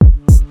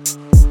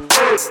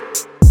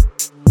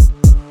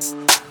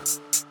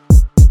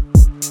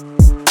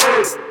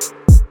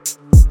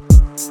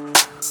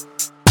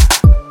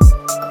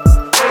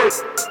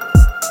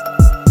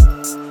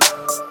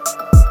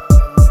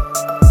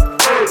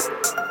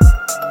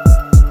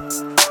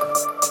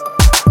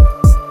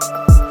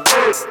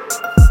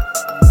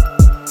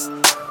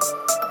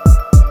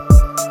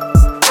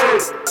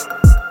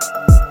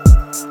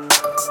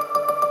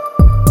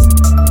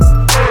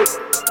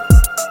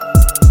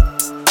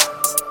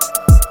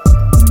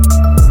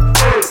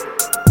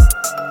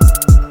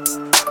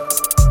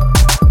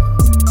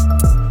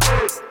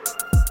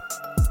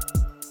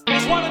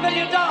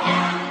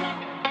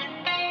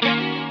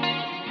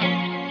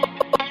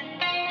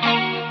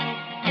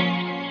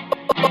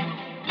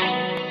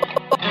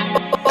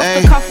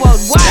Ay, Cuff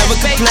worldwide, never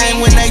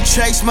complain baby. when they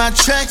trace my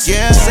tracks.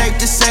 Yeah, safe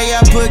to say I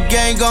put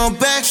gang on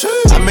back.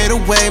 I made a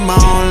way, my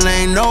own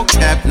lane, no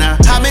cap now.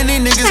 How many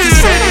niggas can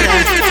say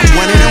that? I'm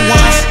one of them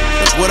ones,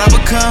 look what I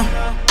become.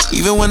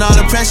 Even when all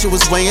the pressure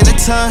was weighing a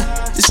ton,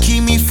 just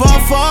keep me far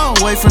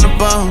away from the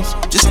bones.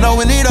 Just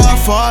knowing it all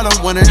fall, I'm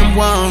one of them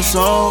ones.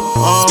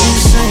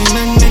 This ain't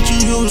nothing that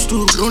you used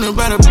to. Doing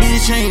about a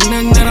bitch ain't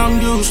nothing that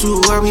I'm used to.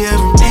 I be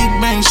having big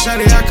bang,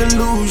 shawty, I could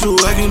lose you.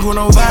 I can't do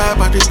no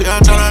vibe out this bitch, I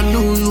thought I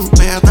knew you.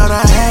 Man, I thought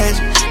I had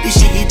you. This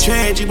shit get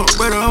tragic. My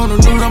brother on the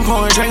news, I'm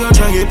pouring drink, I'm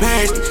trying to get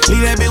past it.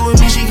 Leave that bitch with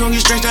me, she gon'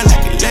 get stretched out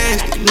like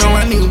elastic. You know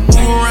I need to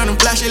move around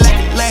and flash it like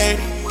a lad.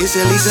 It's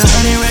at least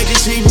 100 racks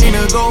just sitting in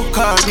a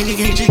go-kart. Nigga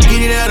can't just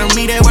get it out of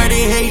me, that's why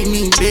they hate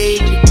me,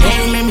 baby. They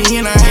ain't let me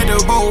in, I had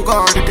to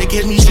bogart. If they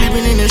catch me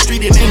slipping in the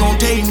street, then they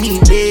gon' take me,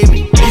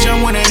 baby. Bitch,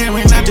 I'm one of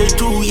them and not just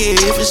two, yeah.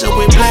 If it's up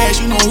with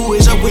Blast, you know who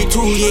it's up with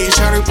too, yeah.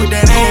 Shawty put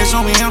that ass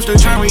on me, I'm still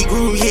trying to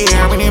regroup,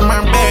 yeah. I've been in my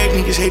bag,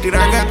 niggas hate that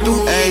I got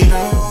through, ayy.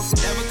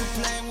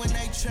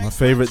 My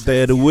favorite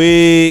day of the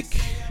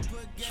week.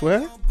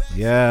 Swear?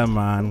 Yeah,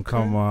 man.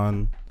 Come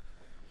on.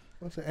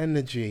 What's the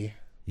energy?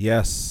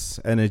 Yes,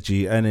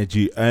 energy.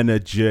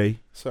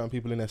 Certain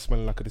people in there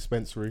smelling like a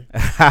dispensary.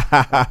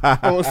 I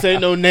won't say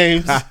no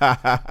names.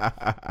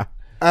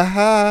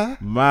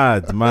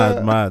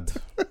 Mad.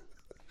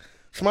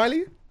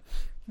 Smiley?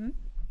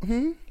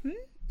 We're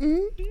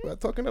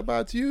talking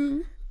about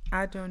you.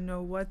 I don't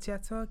know what you're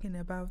talking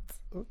about.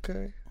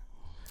 Okay.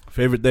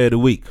 Favorite day of the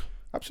week.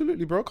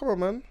 Absolutely, bro. Come on,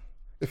 man.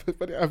 If I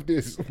didn't have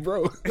this,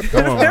 bro.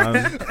 Come on,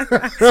 man.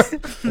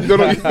 you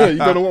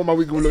don't know what my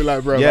week will look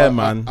like, bro. Yeah,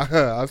 man. I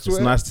swear. It's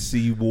nice to see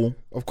you all.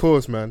 Of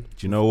course, man.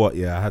 Do you know what?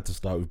 Yeah, I had to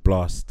start with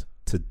Blast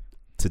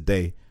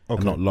today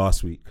and not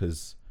last week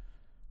because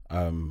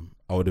I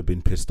would have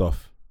been pissed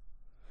off.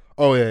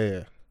 Oh,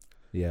 yeah.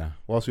 Yeah.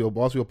 Whilst we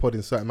were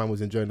podding, certain man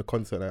was enjoying the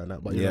concert and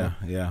that. But yeah.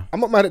 I'm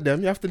not mad at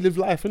them. You have to live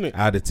life, innit?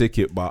 I had a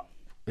ticket, but...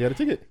 You had a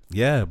ticket?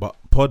 Yeah, but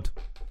pod.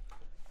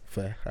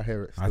 Fair. I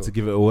hear it still. I had to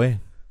give it away.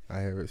 I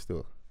hear it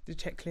still. The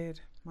check cleared.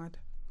 Mad.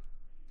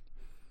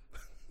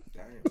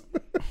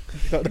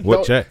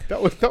 What check?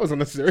 That was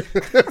unnecessary.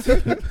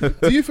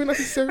 Do you think that's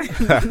necessary?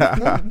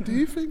 Do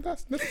you think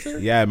that's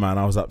necessary? Yeah, man.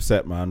 I was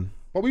upset, man.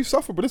 But we've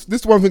suffered. But this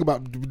is one thing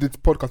about this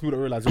podcast people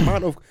don't realize. The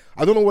amount of,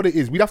 I don't know what it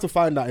is. We'd have to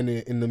find out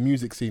in the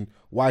music scene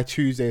why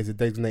Tuesday is a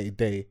designated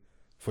day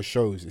for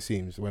shows. It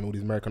seems when all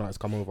these American artists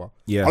come over.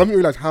 Yeah. I don't even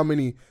realize how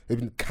many. There've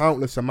been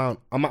countless amount.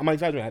 I'm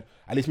exaggerating.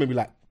 At least maybe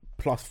like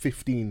plus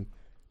 15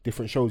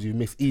 different shows you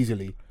miss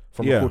easily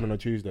from recording on a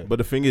Tuesday. But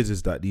the thing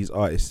is that these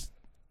artists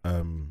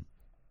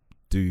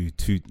do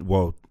two.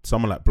 Well,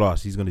 someone like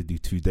Blast, he's gonna do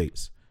 2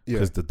 dates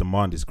because the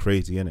demand is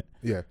crazy, innit?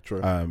 Yeah,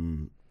 true.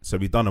 So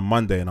we done a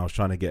Monday, and I was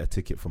trying to get a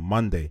ticket for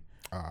Monday,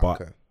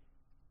 but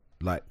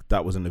like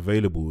that wasn't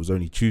available. It was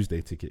only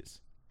Tuesday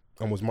tickets.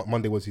 And was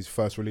Monday was his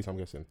first release? I'm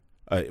guessing.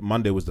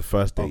 Monday was the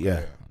first day, Okay,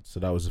 yeah. So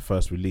that was the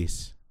first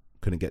release.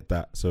 Couldn't get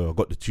that, so I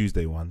got the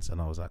Tuesday ones,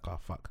 and I was like, oh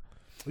fuck.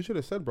 We should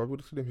have said, bro. We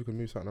would have seen if you could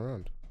move something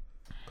around.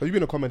 Because you've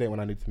been accommodating when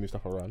I need to move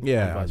stuff around.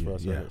 Yeah, and vice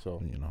versa.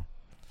 So you know.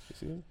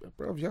 See,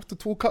 bro, you have to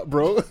talk up,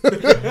 bro.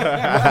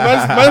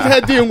 man's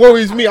head doing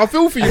worries me. I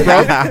feel for you,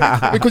 bro,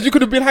 because you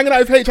could have been hanging out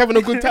with H having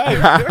a good time.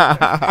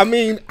 I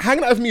mean,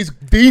 hanging out with me is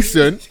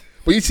decent,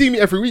 but you see me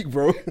every week,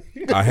 bro.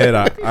 I hear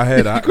that.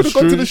 You could have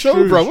gone to the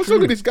show, bro. What's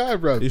wrong with this guy,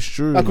 bro? It's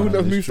true. I could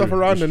have moved stuff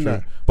around and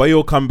that. But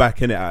you'll come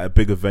back in it at a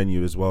bigger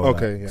venue as well.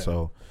 Okay, like, yeah.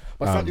 So,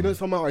 but you know,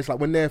 some artists like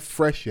when they're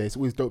fresh, it's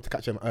always dope to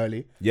catch them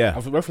early. Yeah,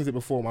 I've referenced it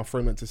before. My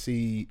friend went to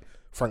see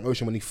Frank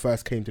Ocean when he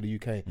first came to the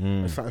UK.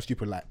 It's something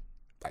stupid like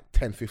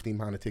 10, 15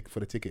 pound a ticket for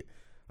the ticket,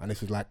 and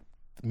this was like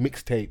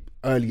mixtape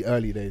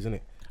early days, isn't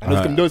it?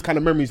 And those kind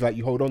of memories like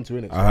you hold on to,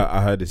 innit? So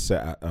I heard this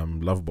set at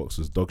Lovebox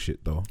was dog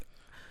shit though.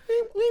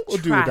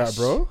 What do with that,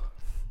 bro?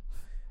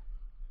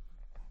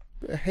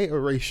 Bit of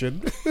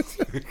hateration.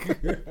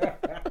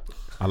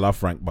 I love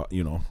Frank, but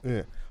you know.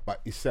 Yeah,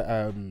 but he set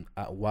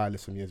at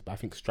Wireless some years, but I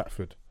think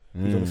Stratford.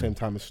 He was on the same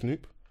time as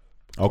Snoop.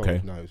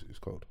 Okay. No, it's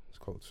cold. It's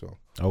cold. So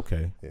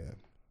okay. Yeah,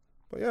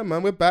 but yeah,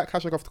 man, we're back. #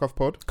 Off the Cuff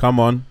Pod. Come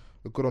on.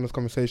 We're good on this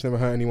conversation. Never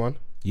hurt anyone.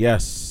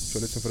 Yes. So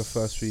listen for the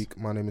first week.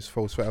 My name is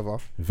False Forever.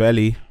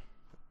 Veli.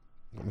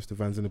 Got Mr.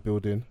 Van's in the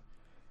building.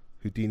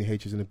 Houdini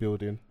H is in the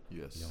building.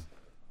 Yes. Yeah.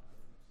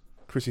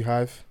 Chrissy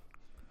Hive.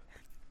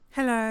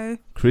 Hello.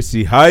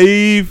 Chrissy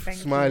Hive.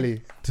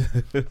 Smiley.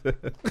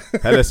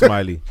 Hella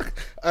Smiley.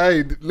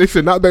 Hey,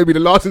 listen, that may be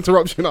the last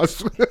interruption. I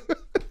swear.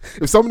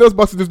 If someone else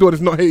busted this door,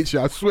 it's not H.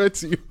 I swear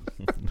to you.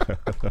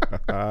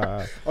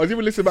 I was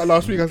even listening back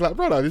last week. I was like,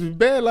 brother, this is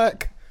bare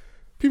like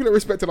people that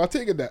respected our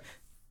taking that.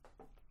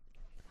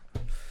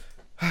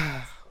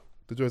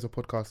 The joys of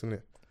podcasting, isn't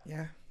it?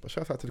 Yeah. But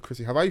shout out to the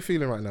Chrissy. How are you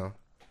feeling right now?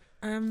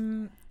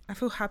 I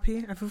feel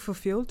happy. I feel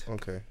fulfilled.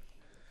 Okay.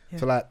 Yeah.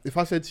 So like, if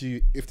I said to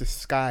you, if the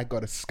sky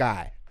got a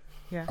sky,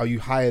 yeah, are you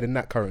higher than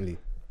that currently?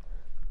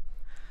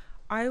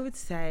 I would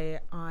say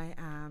I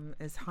am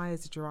as high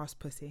as a giraffe's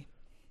pussy.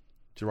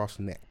 Giraffe's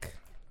neck.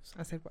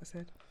 I said what I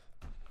said.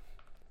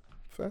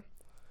 Fair.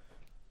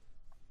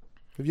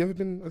 Have you ever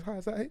been as high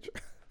as that, H?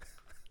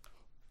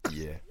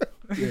 Yeah.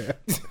 Yeah.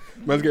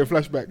 Man's getting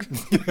flashbacks.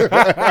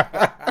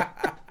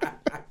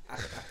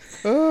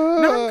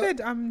 No, I'm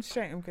good. I'm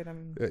straight. I'm good.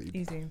 I'm Yeah,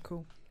 easy and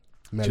cool.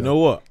 Do you know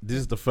what? This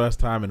is the first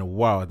time in a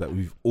while that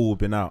we've all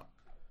been out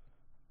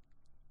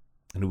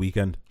in the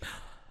weekend.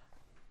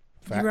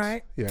 Facts. You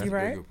right? Yeah. You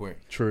Very right? good point.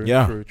 True,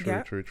 Yeah. true.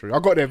 Yeah. I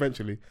got there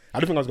eventually. I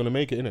didn't think I was going to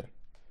make it, innit?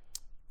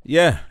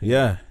 Yeah.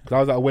 Because I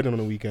was at a wedding on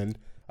the weekend.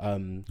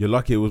 You're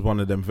lucky it was one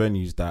of them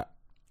venues that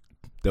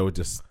they were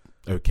just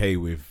okay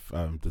with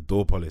the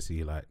door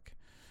policy. Like,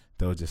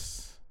 they were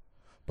just...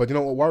 But you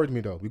know what worried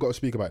me, though? We got to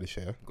speak about this,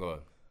 yeah? Go on.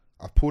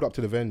 I pulled up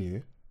to the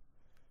venue.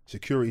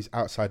 Security's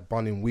outside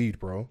bunning weed,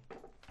 bro.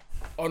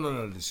 Oh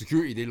no, the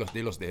security they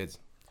lost their heads.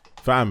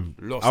 Fam,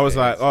 Lost I was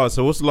their like, heads. oh,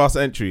 so what's the last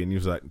entry? And he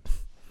was like,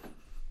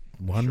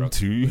 1, Shrug.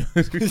 2.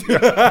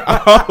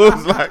 I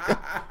was like,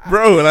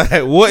 bro, like,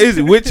 what is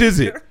it? Which is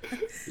it?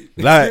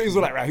 Like, Security's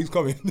all like, right, who's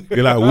coming?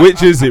 you're like,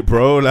 which is it,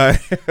 bro?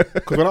 Like,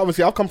 Because when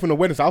obviously I've come from the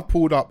wedding, so I've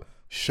pulled up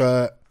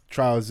shirt,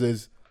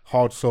 trousers,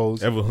 hard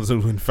soles. everyone's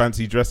in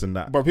fancy dress and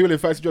that. But people in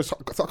fancy dress, so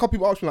a couple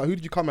people asked me like, "Who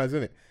did you come as?"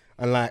 innit?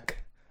 And like,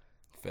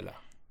 Fella.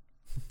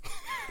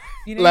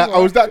 You know like what? I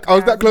was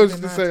that close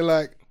Even to mad. say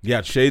like, You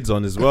had shades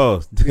on as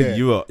well. Yeah.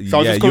 you were, so I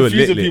was yeah, just you were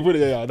confusing lit. people.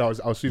 Yeah, no, I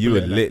was super. You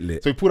were lit.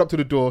 lit. So we pulled up to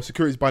the door.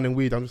 Security's banning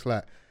weed. I'm just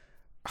like,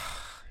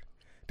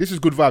 this is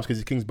good vibes because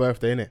it's King's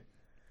birthday, innit?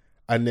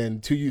 And then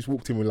 2 youths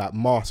walked in with like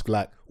masks.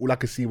 Like all I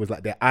could see was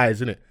like their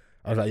eyes, innit?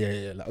 I was like,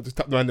 yeah. Like, I just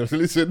tapped the hand and said,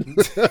 listen,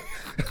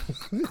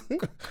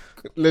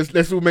 let's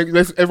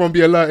everyone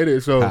be alert,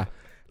 innit? So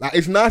like,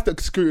 it's nice that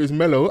security is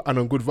mellow and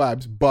on good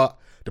vibes, but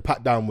the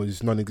pat down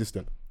was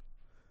non-existent.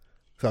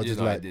 So I was Yeah, just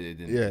no, like, it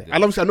didn't. yeah.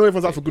 And obviously I know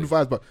everyone's out for good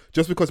vibes, but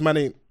just because man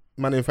ain't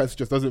fancy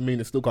just doesn't mean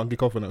it still can't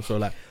kick off on them. So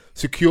like,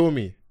 secure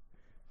me.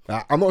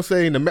 Like, I'm not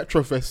saying the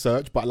Metrofest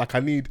search, but like I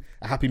need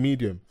a happy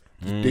medium.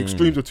 The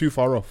extremes are too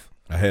far off.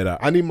 I hear that.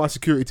 I need my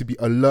security to be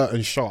alert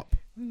and sharp.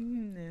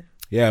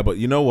 Yeah, but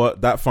you know what?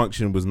 That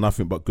function was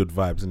nothing but good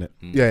vibes, isn't it?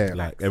 Yeah.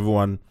 Like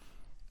everyone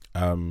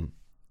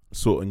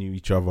sort of knew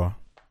each other,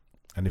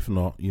 and if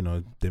not, you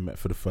know, they met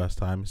for the first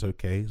time. It's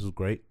okay. It was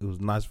great. It was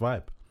a nice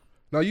vibe.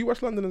 Now, you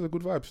West London is a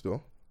good vibe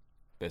still.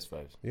 Best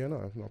vibes. Yeah,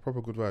 no,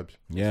 proper good vibes.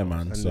 Yeah,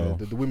 man. And So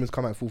the women's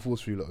come out full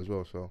force for you lot as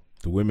well. So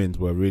the women's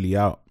were really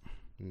out.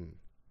 Shout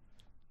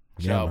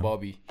Yeah, out man.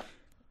 Barbie.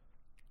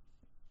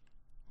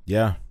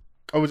 Yeah.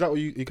 oh, was that what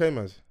you came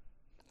as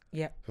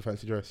Yep. for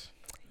fancy dress?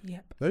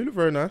 Yep. No, you look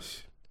very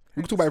nice.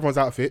 We can talk about everyone's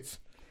outfits.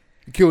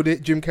 You killed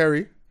it, Jim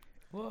Carrey.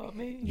 What,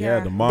 man? Yeah,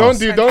 the Don't mask.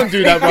 do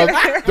that, bro.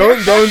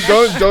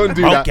 don't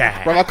do Okay.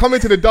 that, bro. I come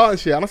into the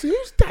dance here and I see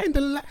who's that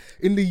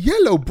in the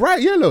yellow,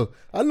 bright yellow.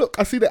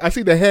 I see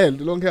the hair,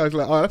 the long hair. I was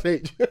like, oh, that's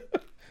H. I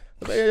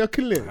was like, yeah, you're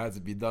killing It it. had to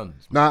be done.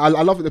 Nah, I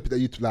love it that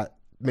you like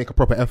make a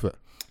proper effort.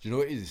 Do you know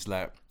what it is? It's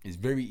like, it's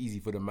very easy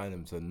for the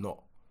man to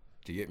not.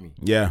 Do you get me?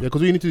 Yeah. Yeah, because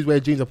all you need to do is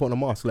wear jeans and put on a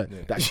mask,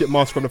 like that shit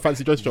mask from the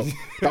fancy dress shop.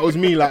 That was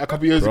me like a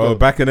couple years Bro, ago.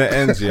 back in the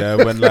ends, yeah,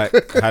 when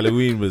like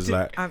Halloween was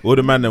like, all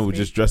the men then would me.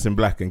 just dress in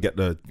black and get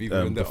the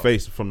Viva Vendetta.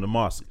 face from the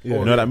mask. Yeah.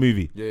 You know that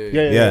movie? Yeah.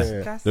 Yeah.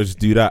 That's- They'll just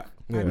do that.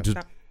 Yeah. We'll just,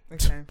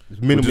 Okay.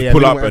 we'll just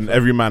pull up and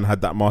every man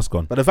had that mask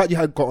on. But the fact you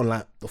had got on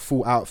like the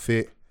full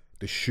outfit,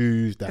 the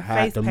shoes, the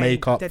hat, face the paint,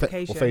 makeup, or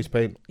dedication. face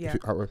paint. Yeah.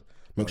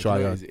 Make sure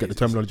I get the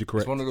terminology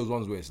correct. It's one of those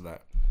ones where it's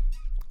like,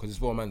 because it's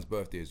for a man's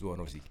birthday as well,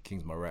 and obviously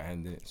King's my right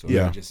hand in it. So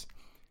Yeah.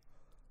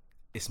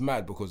 it's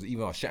mad because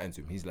even I was chatting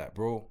to him, he's like,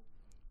 bro,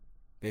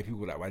 there are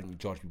people like, why didn't you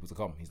charge people to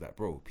come? He's like,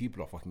 bro,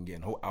 people are fucking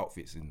getting whole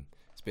outfits and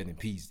spending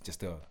peas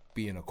just to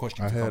be in a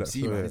costume I to hear come that,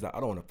 see, so man. yeah. He's like, I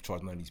don't want to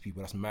charge none of these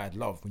people. That's mad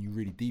love when you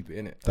really deep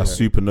it, innit? That's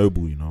super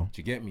noble, you know?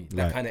 Do you get me? Like-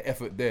 That kind of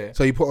effort there.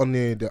 So you put on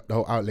the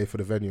whole outlay for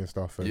the venue and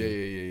stuff. And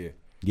Yeah.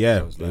 Yeah.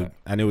 So it's like-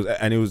 and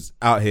it was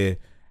out here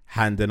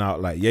handing out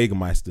like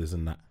Jägermeisters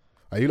and that.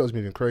 Oh, you lot's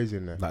moving crazy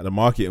in there. Like the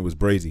marketing was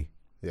brazy.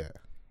 Yeah.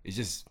 It's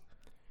just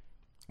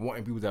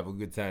wanting people to have a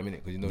good time in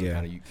it because you know Yeah. the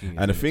kind of you King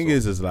And the innit? thing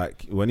So- is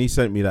like when he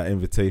sent me that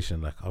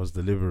invitation, like I was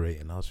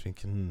deliberating. I was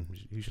thinking,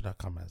 who should I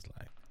come as?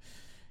 Like,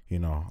 you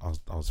know,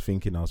 I was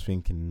thinking,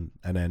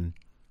 and then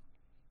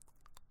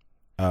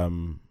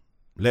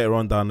later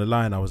on down the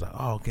line, I was like,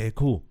 oh, okay,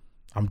 cool.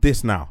 I'm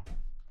this now.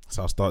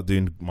 So I start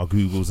doing my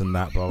Googles and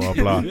that, blah blah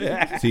blah,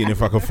 seeing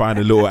if I can find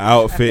a little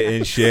outfit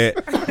and shit.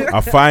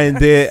 I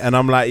find it, and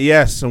I'm like,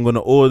 yes, I'm gonna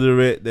order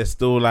it. There's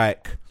still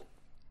like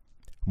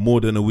more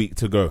than a week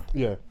to go.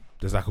 Yeah.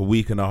 There's like a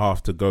week and a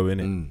half to go in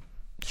it.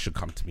 Should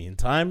come to me in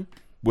time.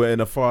 We're in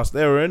a fast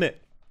era, innit?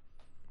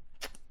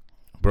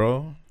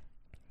 Bro.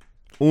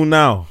 All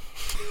now.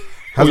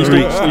 Hasn't you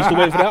reached. still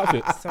waiting for the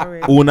outfit?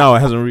 Sorry. All now, it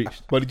hasn't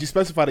reached. But did you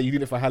specify that you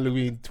did it for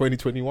Halloween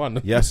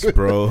 2021? Yes,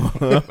 bro.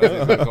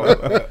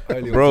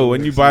 Early Bro,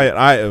 when October, you buy an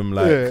item,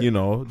 like, Yeah. you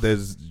know,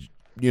 there's,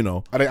 you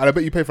know, And I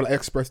bet you pay for like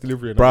express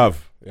delivery. And bruv.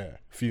 Yeah,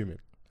 fuming.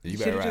 You You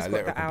better should have write just a got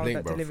letter of the owl complaint,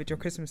 that bro. delivered your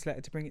Christmas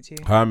letter to bring it to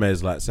you.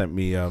 Hermes like sent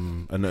me a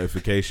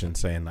notification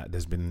saying like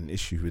there's been an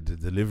issue with the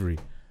delivery.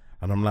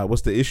 And I'm like,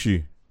 what's the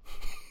issue?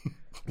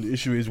 The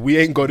issue is we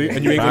ain't got it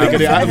and you ain't gonna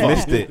get it I either.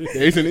 missed it.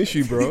 There is an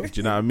issue, bro. Do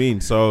you know what I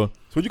mean? So So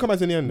what'd you come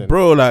as in the end then?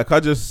 bro, like I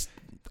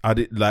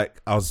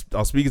was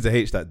speaking to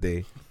H that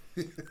day,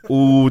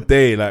 all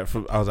day. Like,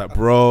 I was like,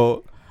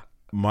 bro,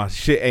 my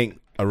shit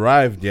ain't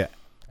arrived yet.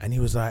 And he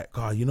was like,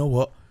 oh, you know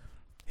what?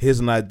 Here's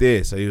an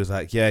idea. So he was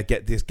like, yeah,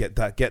 get this, get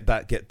that, get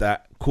that, get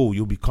that. Cool,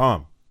 you'll be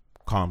calm.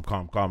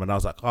 And I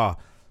was like, I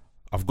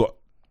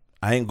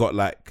ain't got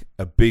like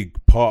a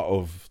big part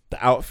of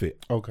the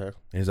outfit. Okay. And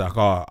he's like,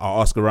 I'll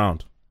ask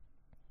around.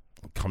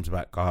 Comes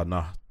back,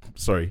 nah,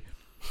 sorry.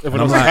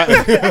 Everyone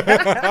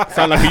else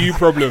sound like a you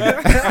problem.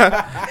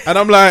 And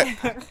I'm like,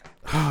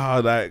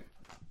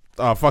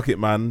 fuck it,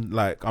 man.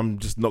 Like, I'm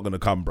just not gonna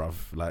come, bruv.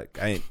 Like,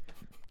 I ain't,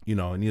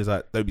 and he was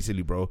like, don't be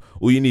silly, bro.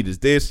 All you need is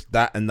this,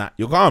 that, and that.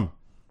 You're calm.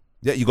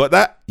 Yeah, you got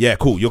that? Yeah,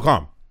 cool, you're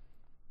calm.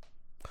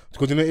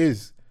 Because you know it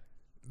is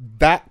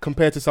that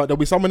compared to there'll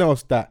be someone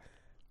else that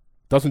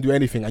doesn't do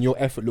anything and your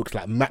effort looks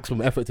like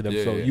maximum effort to them,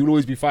 so you'll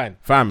always be fine.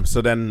 Fam,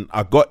 so then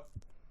I got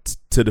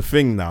to the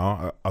thing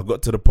now. I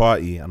got to the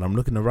party and I'm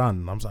looking around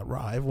and I was like,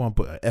 right, everyone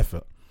put an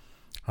effort.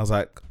 I was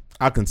like,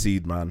 I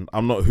concede, man.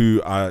 I'm not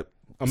who I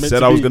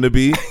said I was going to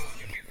be.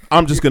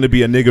 I'm just going to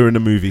be a nigger in the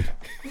movie.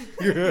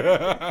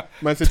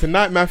 Man said,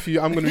 tonight, Matthew,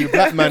 I'm going to be a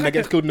black man that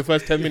gets killed in the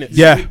first 10 minutes.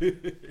 Yeah.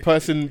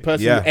 Person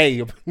A.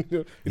 You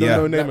don't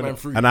know name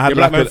of it. And I had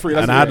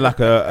like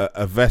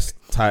a vest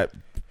type.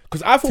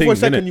 Because I thought for a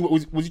second,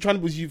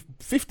 was you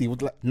 50?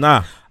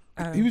 Nah.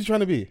 He was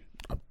trying to be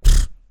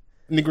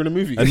nigger in the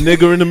movie. A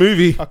nigger in the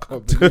movie. I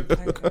can't believe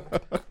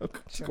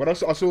it. When I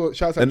saw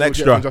shouts out an to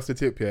extra. Just a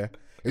tip, yeah.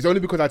 It's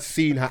only because I'd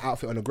seen her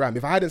outfit on the gram.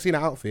 If I hadn't seen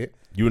her outfit,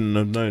 you wouldn't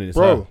have known it,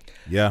 bro. Her.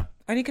 Yeah.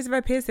 Only because of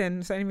her piercing.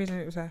 That's the only reason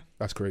it was her.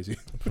 That's crazy.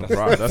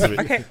 Right, that's a bit.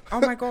 Okay. Oh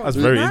my god. That's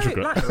very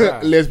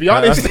intricate. Let's be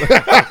honest.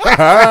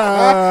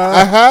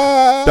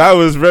 That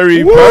was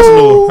very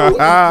personal.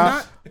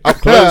 Up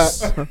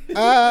close.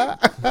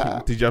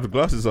 Did you have the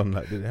glasses on?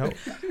 That did it help?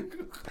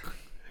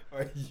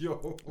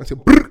 Yo. I said,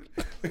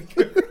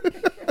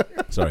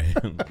 sorry.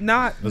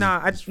 No. Take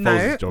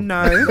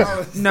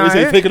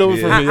it over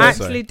from me. I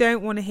actually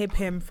don't want to hip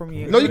him from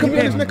you. No, you can be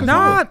on his neck as No,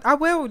 well. I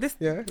will. You're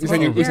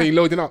saying you're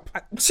loading up.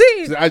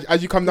 Jeez. So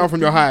as you come down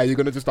from your high, you're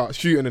gonna just start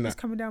shooting and that.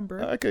 It's coming down,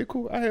 bro. Okay,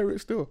 cool. I hear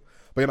it still.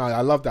 But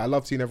I love that. I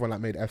love seeing everyone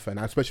that made effort,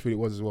 and especially it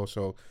was as well.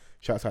 So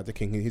shouts out to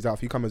King. He's out.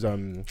 He come as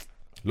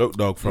Loke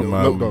Dog from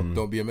Loke Dog.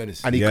 Don't Be a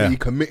Menace. And he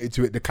committed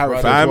to it. The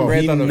character Right, as well.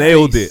 he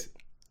nailed it.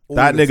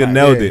 That nigga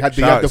nailed it.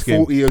 He had the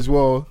 40 as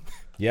well.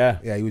 Yeah,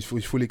 he was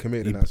fully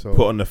committed he in that. So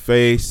put on the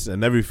face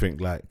and everything,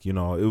 like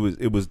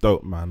it was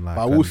dope, man. Like,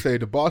 but I will say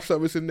the bar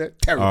service in there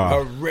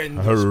terrible,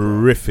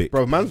 horrific,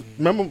 bro. Man,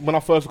 remember when I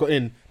first got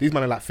in? These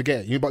men are like,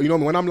 forget it. But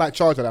when I'm like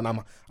charged and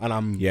I'm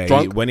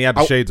drunk, when he had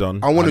the shades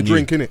on, I want to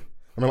drink in it.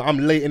 I mean, I'm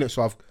late in it,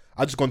 so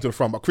I just gone to the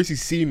front. But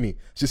Chrissy's seen me.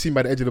 She's seen me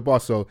by the edge of the bar,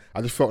 so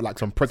I just felt like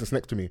some presence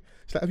next to me.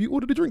 She's like, have you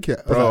ordered a drink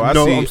yet? Bro,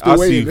 I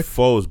see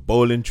foes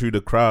bowling through the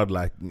crowd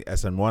like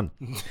SN1.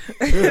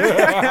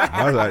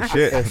 I was like,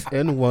 shit.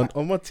 SN1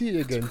 on my T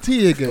again.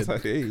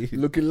 Like, hey.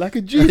 Looking like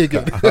a G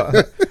again.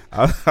 I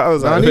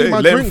was like, hey,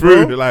 let him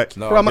through. Bro. Like,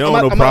 no. Bro, I'm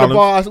at the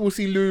bar. I will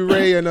see Lou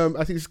Ray and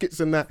I see Skits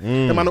and that.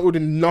 The man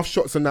ordered enough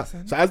shots and that.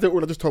 So as they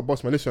ordered, I just told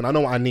boss man, listen, I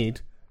know what I need.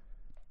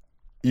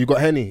 You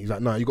got Henny? He's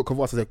like, no, you got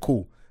Kvass. I said,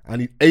 cool. I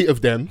need 8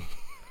 of them.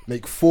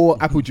 Make 4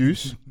 apple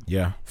juice.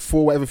 Yeah.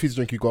 4 whatever fizzy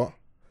drink you got.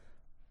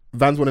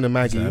 Van's one in a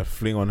Maggie.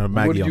 Fling on a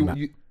Maggie on that.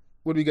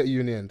 What did we get you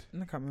in the end?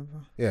 I can't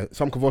remember. Yeah,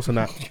 some Kvass and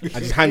that. I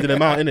just handed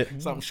them out,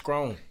 innit? Something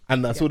strong.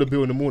 And I saw the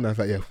bill in the morning. I was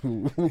like, yeah,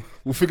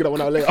 we'll figure that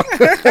one out later.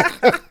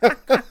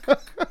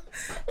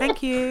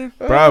 Thank you.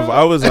 Bruv,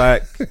 I was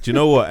like, do you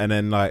know what? And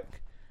then like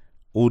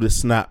all the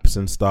snaps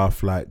and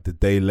stuff like the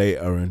day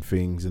later and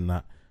things and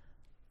that.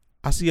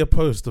 I see a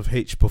post of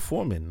H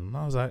performing and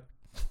I was like,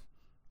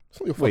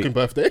 it's not your fucking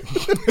birthday.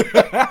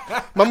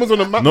 Man was on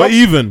the mic. Not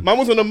even. Man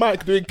was on the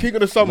mic doing King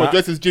of the Summer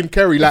dressed as Jim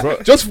Carrey. Like,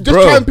 bro, just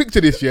try and picture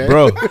this, yeah?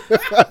 Bro,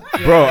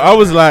 I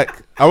was like,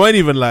 I wasn't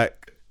even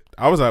like,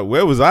 I was like,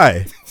 where was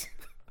I?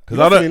 Because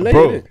I don't, late,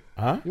 bro.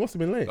 Huh? You must have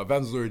been late. No,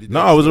 Vans was already there.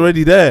 No, I was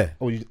already there.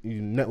 Oh, you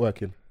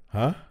networking?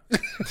 Huh?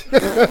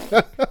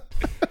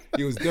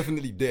 He was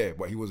definitely there,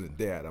 but he wasn't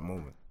there at that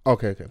moment.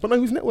 Okay. But no,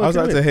 he was networking. I was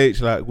like to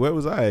H, like, where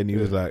was I? And he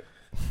was like,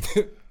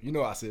 you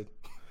know what I said?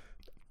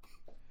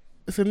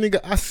 I said, nigga,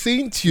 I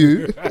seen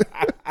you.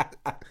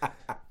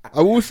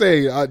 I will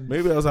say,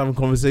 maybe I was having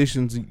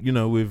conversations,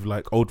 with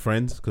like old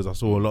friends because I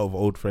saw a lot of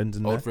old friends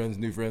in there. Old friends,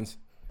 new friends.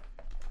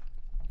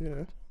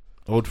 Yeah.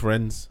 Old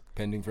friends.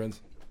 Pending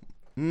friends.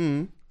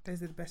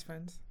 Those are the best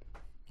friends.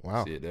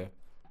 Wow. See it there.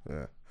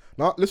 Yeah.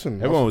 Now,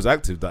 listen. Everyone was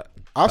active that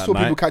I saw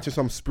night. people catching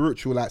some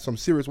spiritual, like some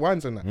serious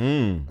wines and that.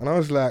 And I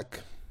was like...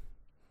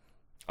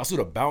 I saw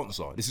the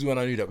bouncer. This is when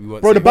I knew that we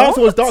weren't. Bro, the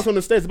bouncer was dancing on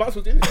the stairs. The bouncer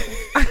was in it.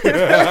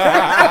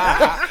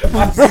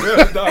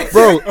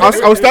 Bro,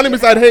 I was standing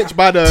beside H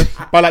by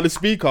the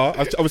speaker.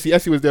 Obviously,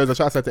 Essie was there. So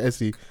shout out to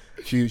Essie.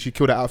 She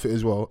killed that outfit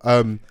as well.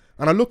 And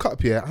I look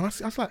up here and I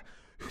was like,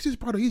 who's this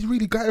brother? He's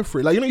really going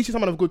for it. Like, you see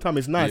someone have a good time.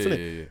 It's nice, isn't it?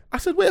 Yeah. I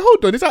said, wait,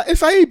 hold on. Is that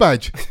SIA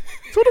badge?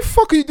 So what the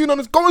fuck are you doing on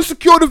this? Go and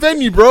secure the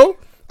venue, bro.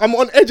 I'm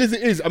on edge as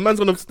it is. A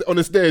man's on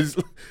the stairs.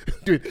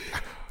 Dude.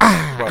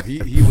 Bro,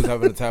 he was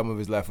having the time of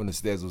his life on the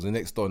stairs. Was the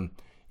next on.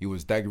 he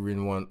was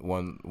daggering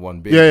one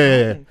babe.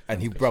 Yeah.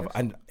 And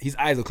and his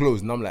eyes are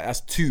closed, and I'm like,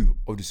 that's 2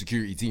 of the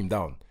security team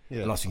down.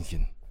 Yeah. And I was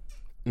thinking,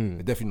 they're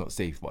definitely not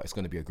safe, but it's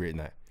gonna be a great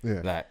night.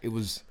 Yeah. Like it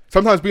was.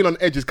 Sometimes being on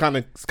edge is kind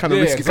of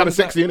risky, it's kind of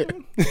like- sexy, innit?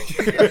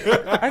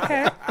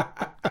 Okay.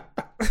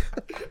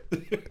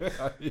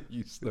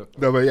 You stuff.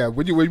 No, but yeah,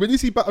 when you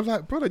see, but I'm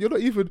like, brother, you're not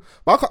even.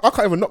 But I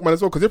can't even knock man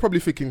as well because they're probably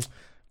thinking,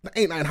 there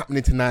ain't nothing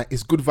happening tonight.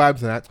 It's good vibes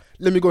tonight.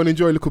 Let me go and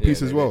enjoy a little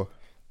piece as well.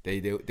 They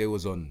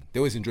was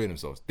enjoying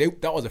themselves.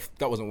 That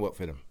wasn't work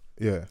for them.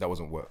 Yeah. That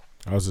wasn't work.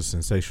 That was a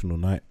sensational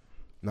night.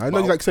 No, I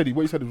know, like said,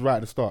 what you said was right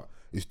at the start.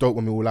 It's dope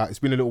when we're all out. It's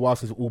been a little while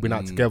since we've all been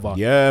out together.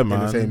 Yeah, in man.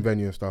 the same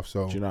venue and stuff.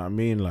 So Do you know what I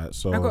mean? Like,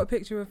 so I got a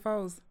picture with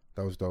Foles.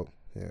 that was dope.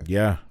 Yeah.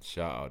 yeah.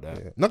 Shout out that.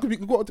 Yeah. No, 'cause we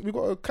got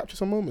to capture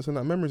some moments and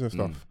that memories and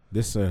stuff.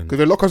 Listen, Because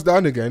they lock us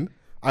down again.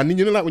 And then,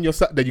 you know, like when you're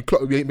sat there, you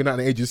clock, we ain't been out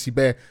in ages, you see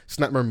bare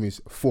snap memories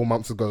 4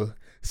 months ago,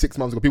 6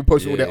 months ago. People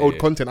posting all their old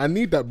content. I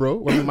need that, bro,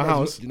 when I'm in my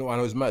house. You know, I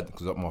know it's mad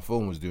because my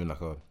phone was doing like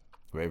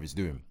whatever it's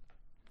doing,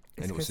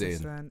 It's and it was because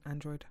it's saying, an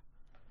Android.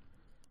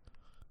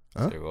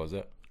 Huh? So what was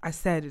that? I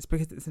said it's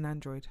because it's an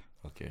Android.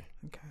 Okay.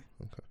 Okay.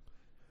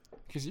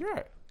 Because you're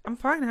right. I'm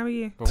fine. How are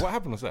you? But what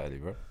happened on Saturday,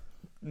 bro?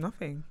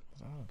 Nothing.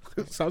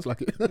 Sounds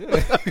like it.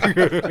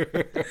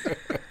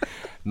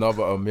 No,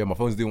 but my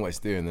phone's doing what it's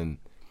doing, and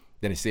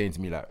then it's saying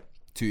to me like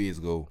 2 years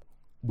ago,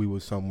 We were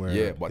somewhere.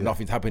 yeah, but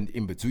nothing's happened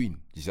in between.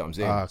 You see what I'm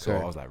saying? Ah, So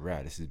okay. I was like,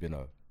 right, this has been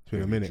a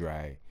been a very minute.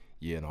 dry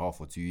 1.5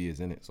 or 2 years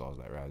in it. So I was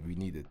like, right,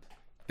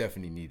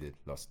 definitely needed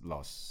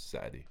last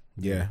Saturday.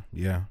 yeah.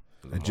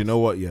 was a And do you know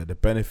what? Yeah, the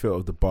benefit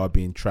of the bar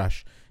being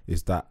trash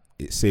is that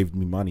it saved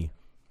me money.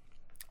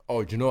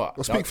 Oh, do you know what?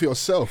 Well, speak for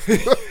yourself.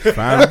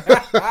 Fam,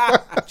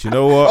 do you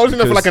know what? I was in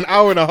there for like an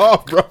hour and a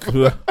half,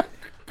 bro.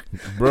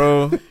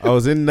 Bro, I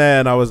was in there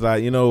and I was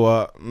like, you know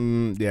what?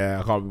 Yeah,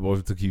 I can't be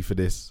bothered to queue for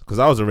this because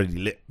I was already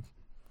lit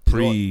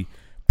pre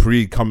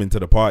coming to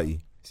the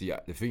party. See,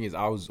 the thing is,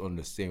 I was on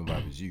the same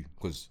vibe as you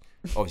because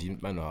obviously,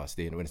 man, know how I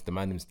stay. And when it's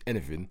demanding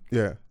anything,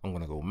 Yeah. I'm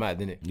gonna go mad,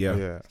 innit? Yeah.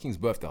 Yeah. King's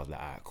birthday, I was like,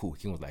 alright, cool.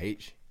 King was like,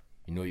 H,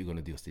 you know what you're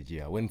gonna do? I said,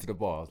 yeah. I went into the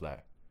bar, I was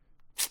like,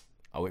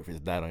 I'll wait for it to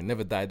die down. It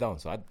never died down,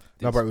 so I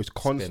No, but it was spend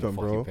a constant, fucking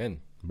bro. pen.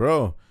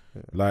 Bro,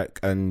 like,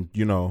 and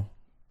you know,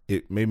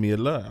 it made me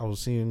alert. I was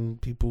seeing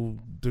people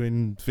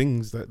doing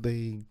things that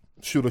they,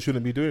 Should or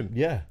shouldn't be doing.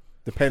 yeah.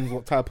 Depends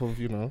what type of,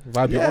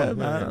 vibe you're Yeah, on.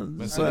 man.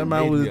 Man, Certain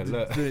made man me was,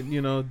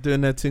 alert. doing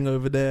their thing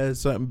over there.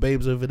 Certain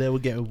babes over there were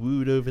getting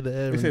wooed over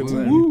there. They say, and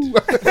certain- woo.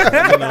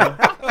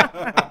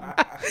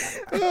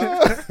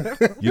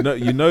 You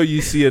know,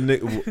 you see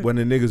when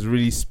a nigga's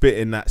really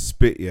spitting that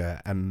spit,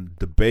 yeah, and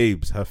the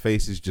babes, her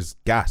face is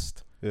just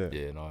gassed. Yeah.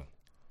 Yeah, no.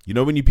 You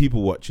know when you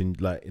people watching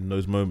like in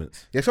those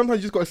moments. Yeah,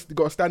 sometimes you just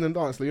got to stand and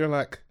dance. Like, you're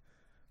like,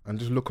 and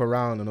just look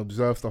around and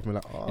observe stuff and be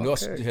like, oh, You know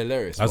what's okay.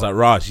 hilarious? I was like,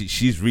 Raj,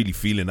 she's really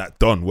feeling that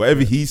done.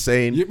 Whatever he's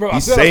saying, Yeah, bro, I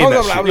he's said- saying I that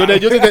was like,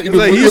 shit. You're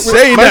there, He's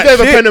saying that have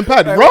a shit. pen and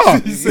pad. Raw.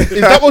 Is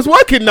that what's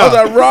working I now? was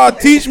like, Raj,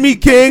 teach me,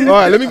 king. All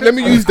right, let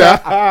me use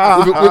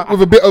that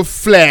with a bit of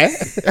flair,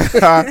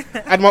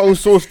 add my own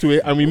sauce to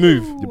it, and we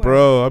move.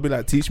 Bro, I'll be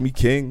like, teach me,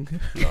 king.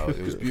 no,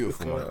 it was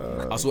beautiful,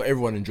 man. I saw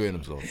everyone enjoying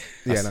themselves.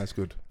 Yeah, that's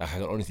good. I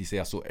can honestly say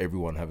I saw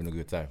everyone having a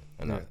good time,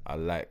 and I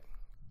like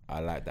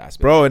that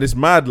aspect. Bro, and it's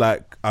mad.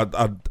 Like I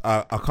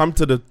come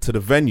to the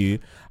venue.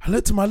 I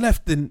look to my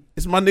left, and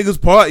it's my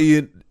niggas party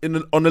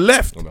on the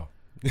left. Oh, no.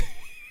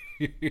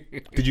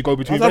 Did you go I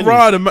between was like,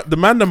 venues? rah, the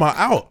man them are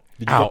out.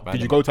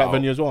 Did you go to that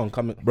venue as well and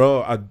come in?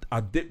 Bro, I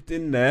dipped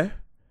in there,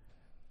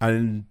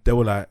 and they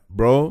were like,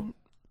 bro,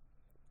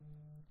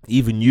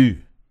 even you,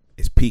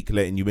 it's peak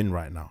letting you in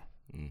right now.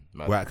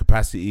 Man. We're at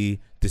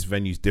capacity. This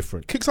venue's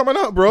different. Kick someone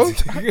out, bro.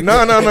 No.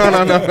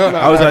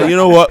 I was like, you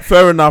know what?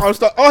 Fair enough. I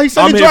was like, oh, he's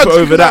I'm selling here drugs.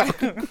 for over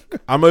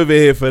that. I'm over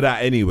here for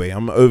that anyway.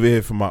 I'm over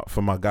here for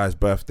my guy's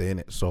birthday,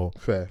 innit? So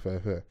Fair.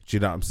 do you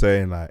know what I'm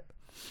saying? Like,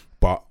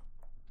 but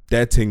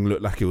their thing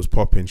looked like it was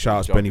popping. Shout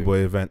out to Benny Jumping. Boy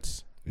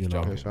Events. You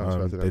know, Jumping. Shout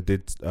out to they them.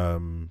 did.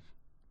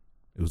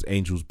 It was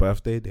Angel's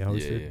birthday. They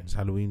hosted Yeah. his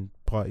Halloween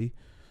party.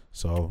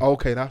 So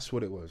Okay, that's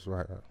what it was.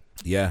 Right.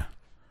 yeah,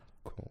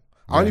 Cool.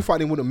 I only thought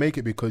they wouldn't make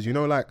it because,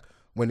 like,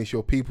 when it's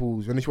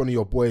one of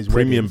your boys'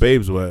 premium weddings,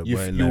 babes were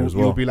in there as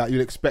well. You'll be like,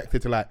 you'll expect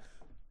it to like.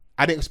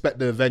 I didn't expect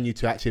the venue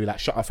to actually like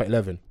shut off at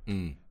 11,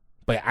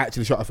 but it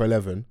actually shut off at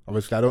 11.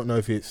 Obviously, I don't know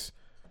if it's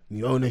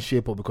the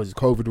ownership or because it's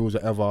COVID rules or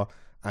whatever.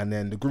 And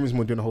then the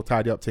groomsmen doing the whole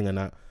tidy up thing and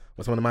that.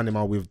 But some of the man them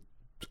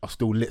are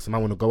still lit, so I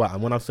want to go out.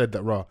 And when I said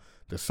that, raw,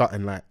 there's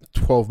something like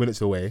 12 minutes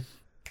away.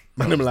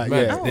 Man, them like,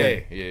 Man, yeah, Oh. yeah.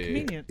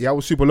 Convenient. yeah, I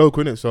was super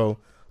local, innit? So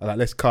I was like,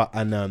 let's cut.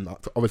 And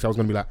obviously, I was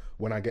gonna be like,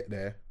 when I get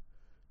there,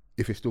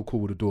 if it's still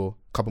cool with the door,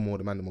 a couple more of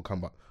the man them will come.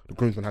 But the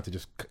groomsmen had to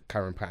just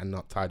carry and pattern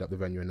up, tied up the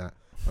venue and that,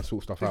 and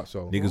sort stuff out.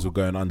 So Niggas were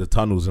going under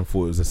tunnels and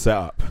thought it was a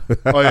setup.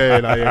 oh yeah.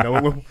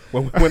 No.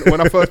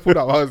 When I first pulled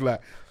up, I was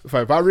like, if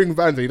I ring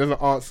Vans and he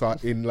doesn't answer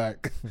in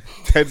like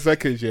 10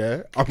 seconds,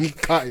 yeah, I'm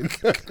cutting.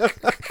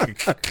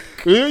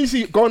 You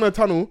see, go on a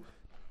tunnel,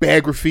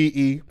 bare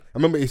graffiti. I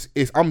remember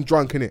it's I'm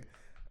drunk in it,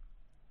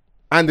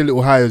 and a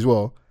little high as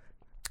well.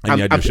 And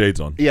you had your shades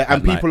on. Yeah,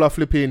 and at night. people are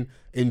flipping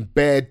in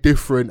bare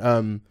different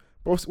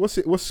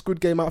what's Squid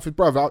Game outfit,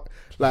 bruv?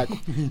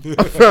 Get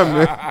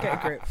a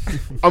grip.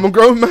 I'm a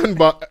grown man,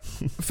 but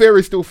fear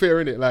is still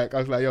fear, innit? Like, I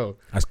was like, yo,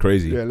 That's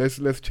crazy. yeah,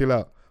 let's chill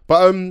out.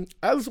 But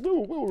as we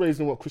were raised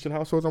in what Christian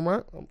households, am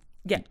I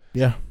right?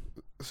 Yeah.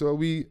 So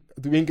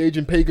do we engage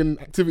in pagan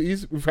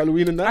activities with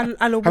Halloween and that?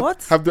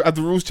 What? Have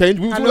the rules changed?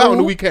 We was all Hello? out on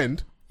the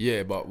weekend.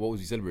 Yeah, but what was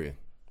he celebrating?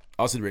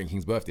 I was celebrating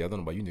King's birthday. I don't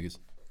know about you niggas.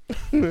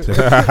 I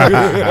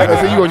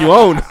said you on your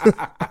own.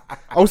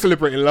 I was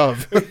celebrating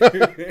love.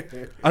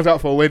 I was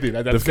out for a wedding.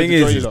 The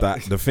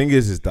thing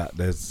is that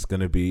there's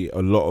gonna be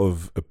a lot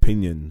of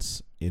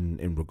opinions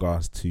in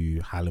regards to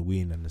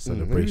Halloween and the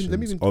celebrations Let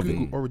me even of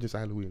Google it. origins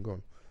of Halloween. Go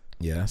on.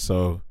 Yeah,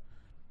 so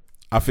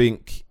I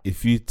think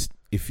if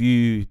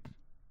you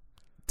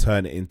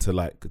turn it into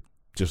like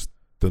just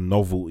the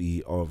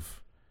novelty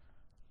of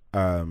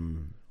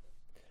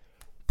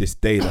this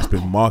day that's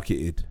been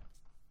marketed,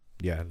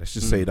 yeah, let's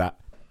just say that,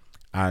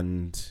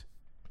 and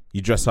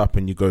you dress up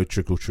and you go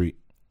trick or treat,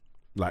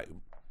 like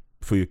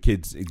for your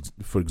kids,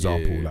 for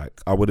example. Yeah. Like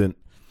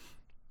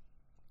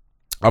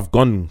I've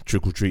gone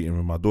trick or treating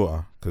with my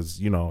daughter because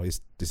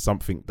it's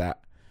something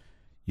that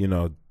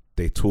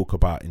they talk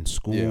about in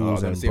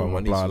schools and blah blah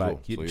blah.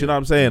 Like, do you know what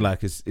I'm saying?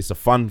 Like it's a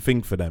fun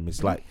thing for them.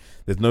 It's like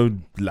there's no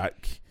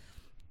like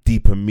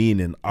deeper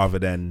meaning other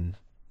than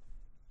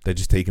they're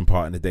just taking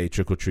part in the day,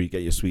 trick or treat,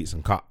 get your sweets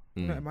and cut.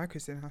 Not in my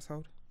Christian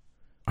household.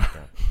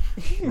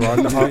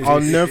 I'll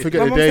never forget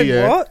My the mum day. said,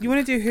 Yeah, what? You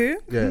want to do who?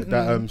 yeah.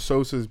 That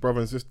Sosa's brother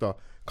and sister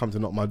come to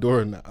knock my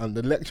door and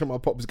the lecture my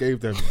pops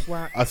gave them.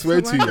 Wow. I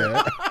swear to you,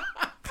 yeah.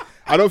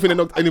 I don't think they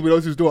knocked anybody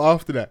else's door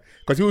after that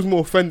because he was more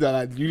offended.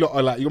 Like you lot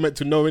are like you're meant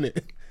to know,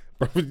 innit?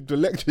 The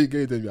lecture he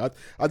gave them,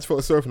 I just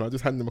felt sorry for him. I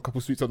just handed them a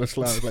couple sweets on the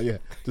slide. I was like, yeah,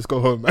 just go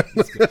home, man.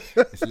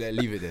 Let's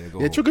leave it there. Go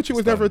Yeah, home. trick or treat was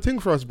It's never a done. thing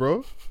for us,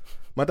 bro.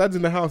 My dad's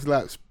in the house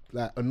like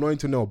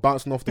anointing nail,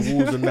 bouncing off the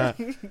walls and that.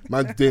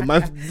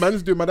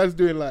 My dad's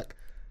doing like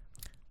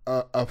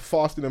a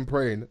fasting and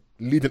praying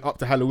leading up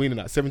to Halloween and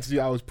that 72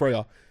 hours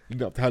prayer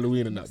leading up to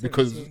Halloween and that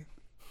because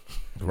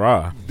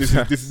Rah. this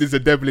is a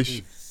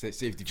devilish.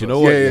 Safety. Do you know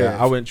what? Yeah.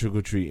 I went trick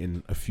or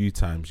treating a few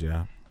times.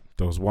 Yeah,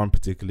 there was one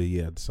particular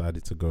year I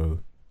decided to go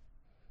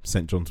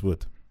St. John's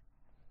Wood.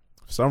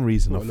 For some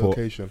reason, What I thought.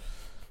 location?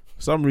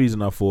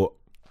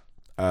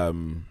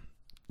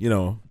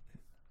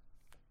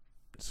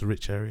 It's a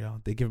rich area.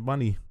 They give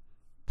money.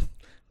 I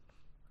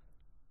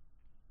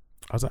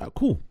was like, oh,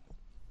 cool.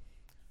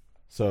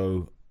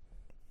 So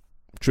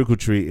trick or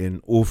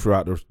treating all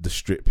throughout the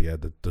strip. Yeah,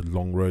 the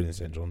long road in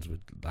St. John's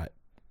with like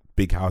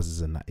big houses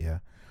and that. Yeah,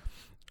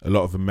 a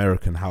lot of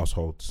American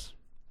households.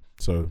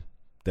 So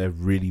they're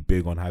really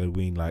big on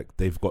Halloween. Like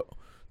they've got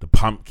the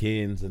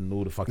pumpkins and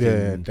all the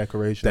fucking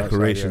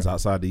decorations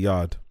outside the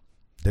yard.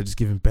 They're just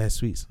giving bare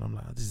sweets, and I'm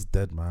like, this is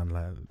dead, man.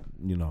 Like,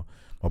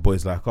 my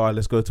boy's like, all right,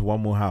 let's go to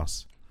one more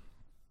house.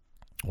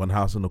 One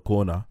house on the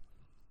corner.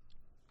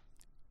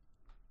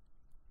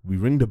 We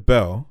ring the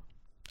bell,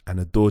 and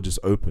the door just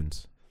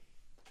opens.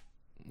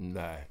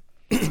 Nah.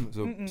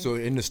 So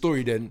in the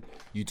story, then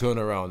you turn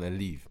around and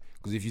leave.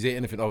 Because if you say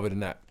anything other than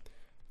that,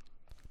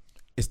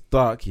 It's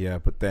dark, yeah,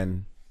 but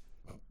then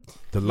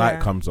the light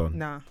comes on.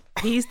 Nah.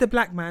 He's the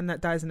black man that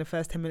dies in the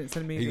first 10 minutes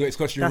of the movie. he got his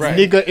costume That's right.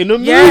 Nigga in a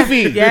Yeah,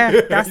 movie.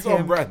 yeah, that's He's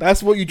on him. brand.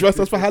 That's what you dressed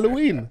us for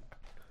Halloween.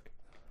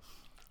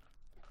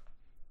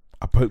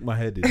 I poked my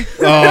head in.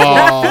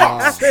 Oh.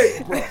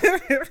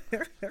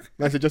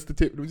 That's just the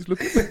tip. Let me just look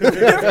at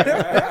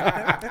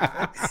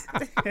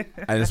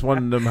And it's one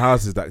of them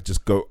houses that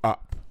just go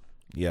up.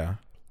 Yeah.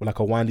 like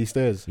a windy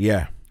stairs.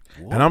 Yeah.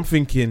 And I'm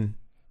thinking,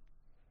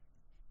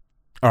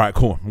 all right,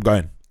 cool, I'm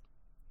going.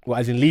 What,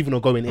 as in leaving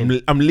or going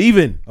in? I'm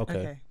leaving.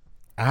 Okay.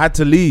 I had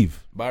to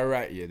leave. By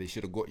right, yeah, they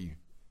should have got you.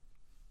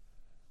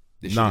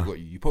 They should Nah. have got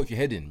you. You poked your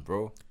head in,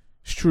 bro.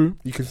 It's true.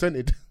 You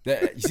consented. You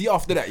see,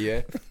 after that,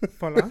 yeah.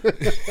 Follow.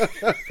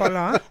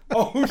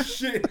 Oh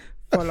shit.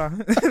 Follow.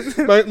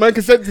 Man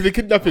consented to the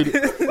kidnapping.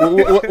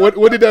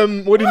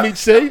 What did Meech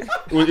say?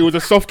 It was a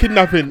soft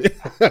kidnapping.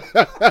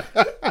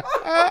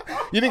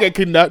 You didn't get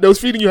kidnapped. They was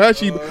feeding you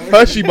Hershey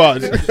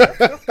bars.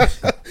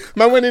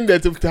 Man went in there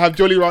to have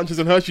Jolly Ranchers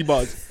and Hershey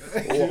bars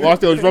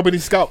whilst they was rubbing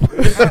his scalp.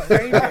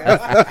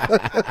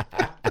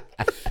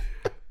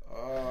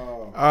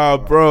 Oh,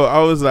 bro, I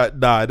was like,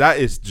 nah, that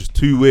is just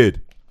too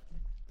weird.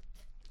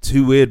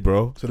 Too weird,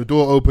 bro. So the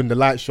door opened, the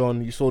light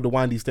shone, you saw the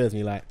windy stairs, and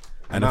you're like,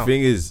 And the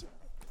thing is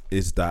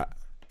that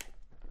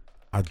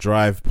I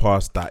drive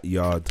past that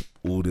yard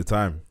all the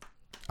time.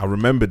 I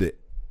remembered it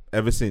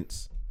ever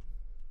since.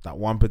 That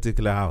one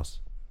particular house.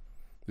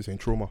 this ain't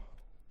trauma.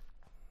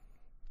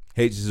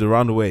 H is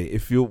around the way.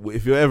 If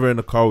you're ever in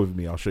a car with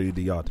me, I'll show you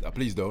the yard.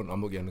 Please don't. I'm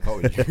not getting the car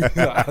with you.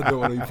 I don't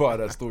want to be part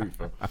of that story,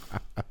 bro.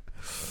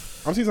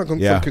 I'm seeing some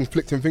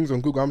conflicting things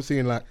on Google. I'm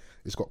seeing like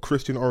it's got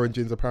Christian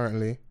origins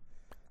apparently.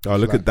 Oh,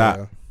 look at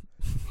that.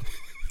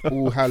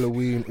 All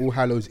Halloween, All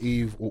Hallows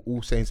Eve, or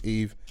All Saints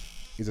Eve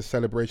is a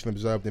celebration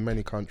observed in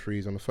many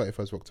countries on the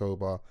 31st of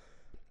October,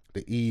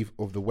 the eve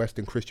of the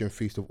Western Christian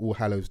feast of All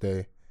Hallows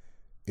Day.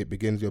 It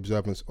begins the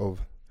observance of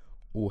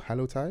All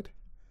Hallowtide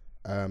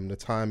the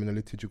time in the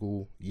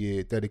liturgical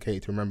year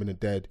dedicated to remembering the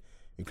dead,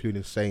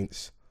 including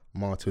saints,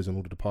 martyrs, and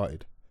all the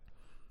departed.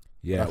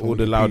 Yeah, That's all what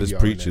the loudest Wikipedia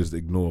preachers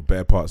ignore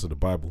bare parts of the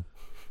Bible.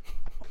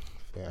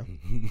 Yeah.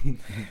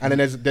 And then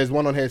there's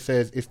one on here that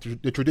says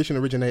the tradition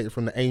originated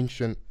from the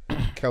ancient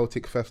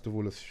Celtic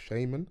festival of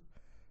Shaman,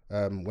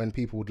 when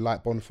people would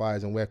light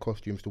bonfires and wear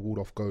costumes to ward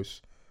off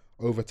ghosts.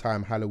 Over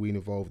time, Halloween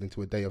evolved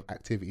into a day of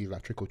activities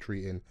like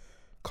trick-or-treating,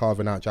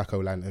 carving out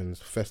jack-o'-lanterns,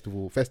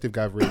 festive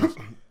gatherings,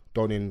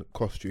 donning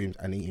costumes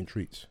and eating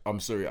treats. I'm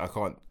sorry, I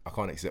can't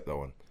accept that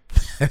one.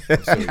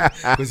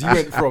 Because you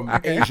went from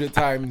ancient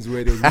times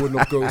where there was warding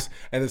off ghosts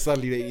and then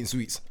suddenly they're eating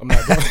sweets. I'm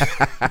like,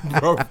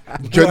 bro.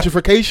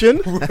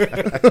 Gentrification?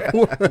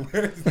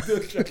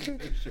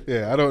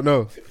 Yeah, I don't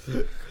know.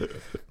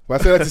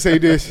 But I say that to say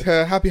this.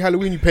 Happy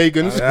Halloween, you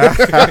pagans. Let's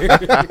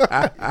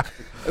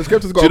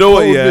get to Do you know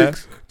what? Yeah.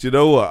 Do you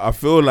know what? I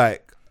feel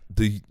like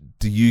the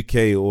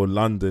UK or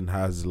London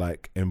has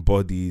like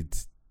embodied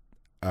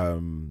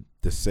the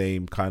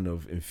same kind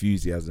of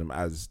enthusiasm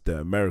as the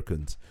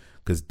Americans,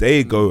 because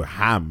they go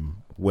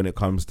ham when it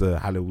comes to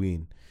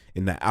Halloween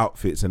in their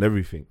outfits and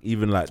everything.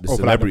 Even like the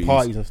celebrities, like the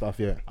parties and stuff.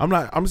 Yeah,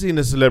 I'm seeing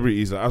the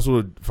celebrities. Like, I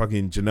saw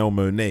fucking Janelle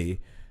Monáe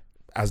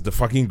as the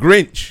fucking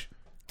Grinch.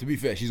 To be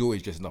fair, she's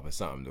always dressing up as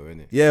something though,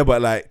 isn't it? Yeah,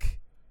 but like,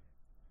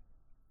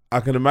 I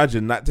can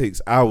imagine that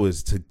takes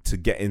hours to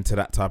get into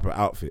that type of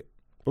outfit.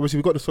 Obviously,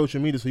 we've got the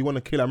social media, so you want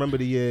to kill. I remember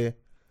the year,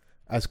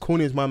 as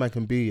corny as my man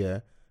can be,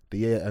 the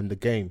year and the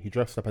game, he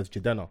dressed up as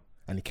Jidenna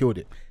and he killed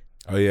it.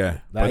 Oh yeah,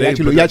 Like, but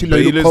he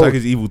looks cold. like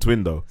his evil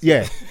twin though.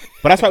 Yeah,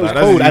 but that's why it was Like,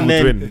 that's cold. his And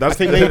evil then twin. That's, I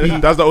think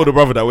maybe that's the older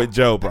brother that went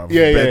jail, bro.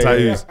 yeah.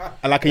 Tattoos.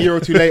 And like a year or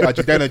two later,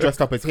 Jidenna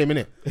dressed up as him,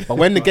 innit? But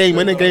when the game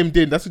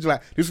did, this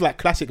was like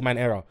classic man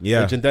era.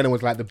 Yeah. And Jidenna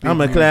was like the big I'm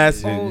a dude.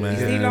 classic Oh, man.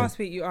 you see, last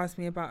week you asked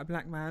me about a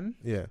black man,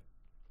 Yeah.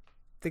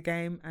 the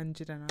game, and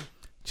Jidenna.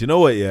 Do you know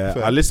what? Yeah,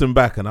 Fair. I listened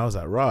back and I was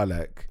like, rah,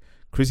 like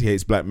Chrissy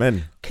hates black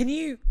men. Can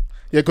you?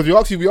 Yeah, because we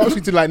asked you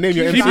to like name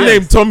your She MCs.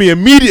 named Tommy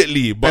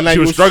immediately, but And, like, she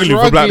was you're struggling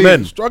for black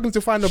men. Struggling to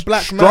find a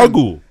black man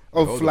Struggle.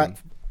 of Hold like, on.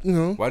 you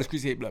know. Why does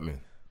Chris hate black men?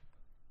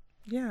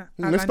 Yeah.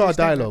 Let's start a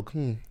dialogue.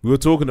 We were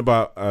talking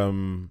about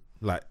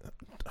like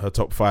her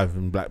top 5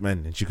 in black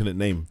men, and she couldn't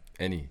name.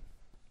 Any?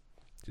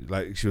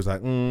 Like she was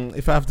like,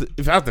 if I have to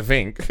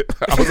think,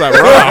 I was like,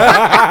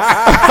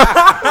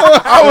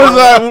 I was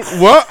like,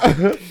 what?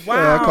 Wow.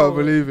 Yeah, I can't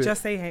believe it.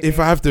 Just say hate If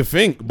me. I have to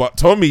think, but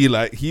Tommy,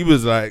 like, he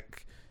was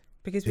like,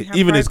 Because we have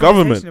even private his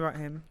government. conversation about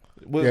him.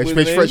 Yeah, she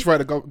makes French fry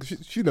the go.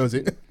 She knows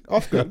it.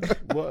 Ask her.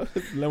 What?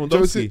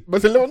 Lewandowski.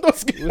 But it's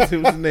Lewandowski. What's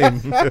his name?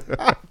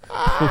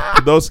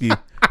 Podolski.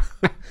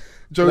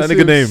 Joseph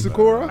nigga name.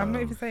 Sikora. I'm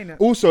not even saying it.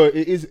 Also,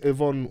 it is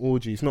Yvonne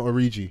Orji. It's not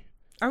Origi.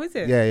 Oh, is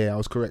it? Yeah, I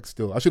was correct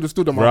still. I should have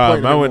stood on my Right,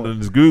 point. man went on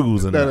his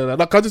Googles and that. No.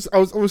 Like, I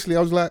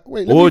was like,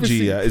 wait, let me Orgy,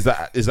 even see. yeah.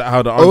 Is that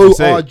how the auntie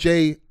say it?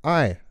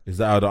 ORJI. Is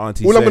that how the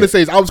auntie All say I'm going to it?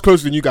 say is I was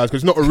closer than you guys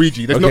because it's not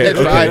Origi. There's no Okay,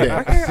 extra okay. I there.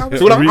 Okay, I was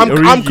So I'm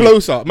Origi.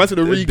 closer. Man said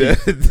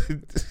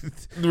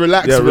Origi.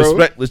 Relax, Yeah, bro.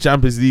 respect the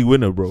Champions League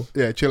winner, bro.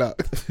 Yeah, chill out.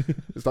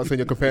 It's not saying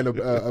you're comparing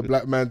a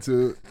black man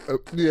to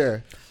yeah.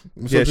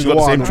 Yeah, she got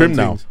the same trim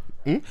now.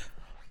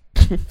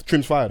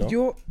 Trim's fire though.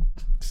 You're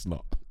It's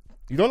not.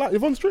 You don't like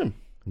Yvonne's trim?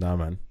 Nah,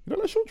 man. You don't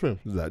like short trim?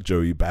 Is that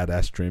Joey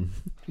badass trim?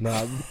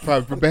 Nah,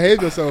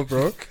 behave yourself,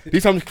 bro.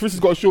 These times Chris has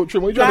got a short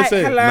trim. What are you trying to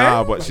say? hello?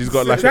 Nah, but she's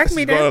got like Drag she's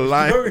me got a then.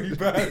 line.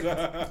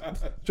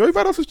 Joey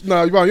Badass is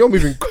nah, you're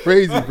moving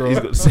crazy, bro. He's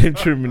got the same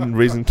trim in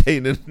Raising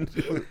Canaan.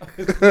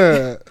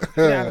 yeah,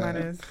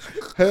 manners.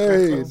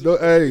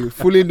 Hey,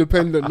 fully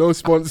independent, no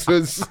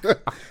sponsors.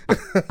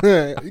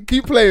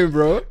 Keep playing,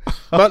 bro.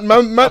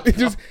 Man, just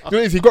you know, what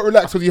it is, he got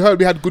relaxed because he heard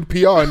we had good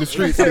PR in the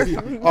streets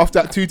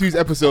after that Tutu's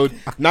episode.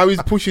 Now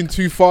he's pushing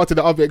too far to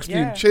the other extreme.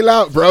 Yeah. Chill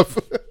out, bro.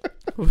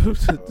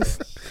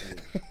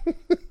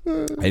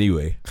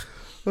 Anyway,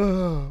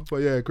 But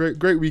yeah,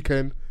 great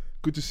weekend.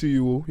 Good to see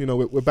you all. You know,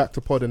 we're back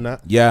to pod and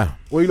that. yeah.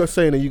 What are you lot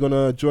saying? Are you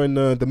gonna join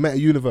the meta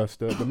universe,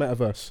 the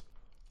metaverse?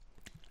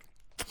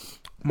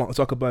 Mark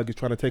Zuckerberg is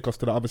trying to take us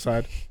to the other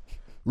side.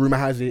 Rumor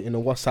has it in a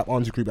WhatsApp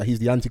answer group that he's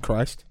the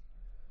Antichrist.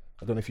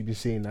 I don't know if you've been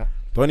seeing that,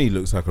 Donny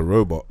looks like a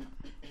robot.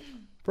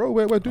 bro.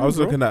 We're doing. I was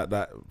bro. looking at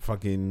that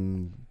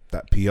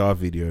PR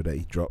video that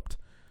he dropped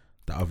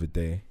the other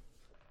day.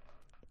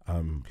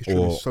 His trim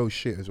is so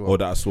shit as well. Or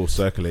that I saw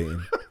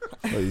circulating.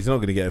 Well, he's not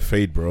gonna get a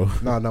fade, bro.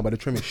 No, but the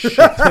trim is shit,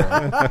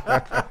 bro.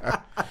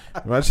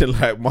 Imagine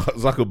like Mark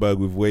Zuckerberg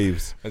with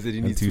waves I said he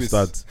and needs 2 Swiss.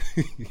 studs.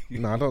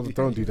 No,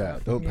 don't do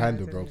that. Don't Yeah,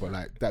 pander, don't bro. do But that.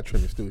 like that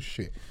trim is still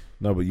shit.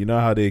 No, but you know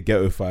how they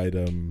ghettofied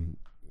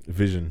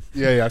Vision.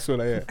 Yeah, I saw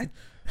that. Yeah,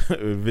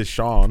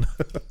 Vishan.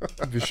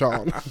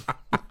 Vishan.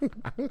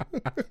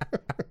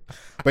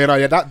 But you know,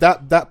 yeah,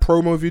 that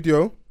promo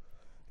video,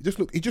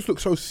 he just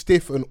looked so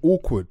stiff and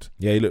awkward.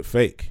 Yeah, he looked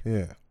fake.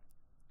 Yeah.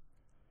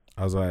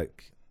 I was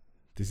like,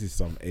 this is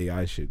some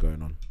AI shit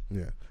going on.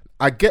 Yeah,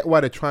 I get why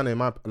they're trying to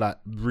like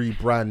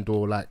rebrand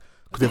or like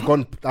because they've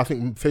gone. I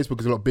think Facebook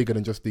is a lot bigger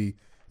than just the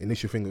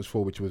initial thing it was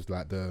for, which was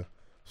like the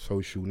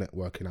social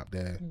networking up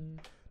there.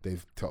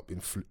 They've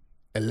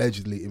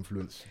allegedly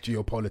influence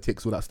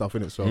geopolitics, all that stuff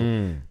in it. So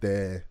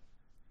they're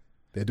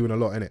doing a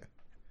lot in it.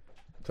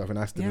 So I think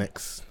that's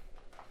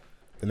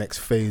the next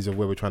phase of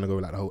where we're trying to go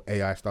with like the whole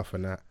AI stuff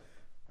and that.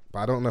 But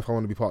I don't know if I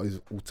want to be part of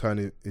this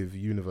alternative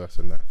universe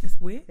and that.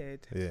 It's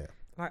weird. Yeah,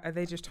 Like, are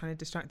they just trying to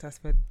distract us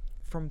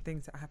from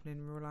things that happen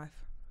in real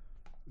life?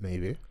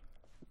 maybe.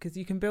 Because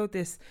you can build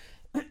this,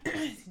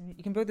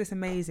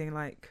 amazing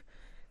like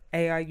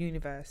AI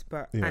universe,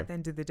 but at the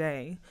end of the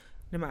day,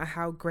 no matter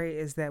how great it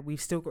is there,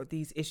 we've still got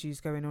these issues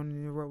going on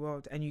in the real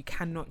world, and you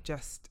cannot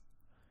just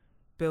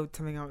build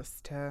something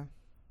else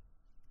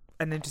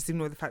and then just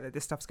ignore the fact that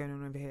this stuff's going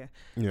on over here.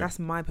 Yeah. That's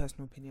my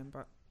personal opinion,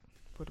 but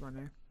what do I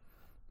know?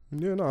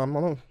 Yeah, no, I'm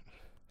not.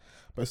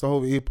 But it's the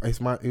whole.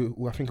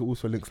 I think it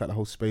also links like the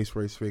whole space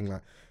race thing.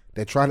 Like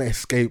they're trying to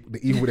escape the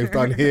evil they've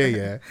done here,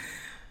 yeah,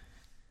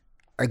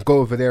 and go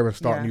over there and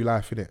start a new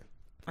life in it.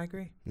 I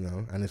agree. You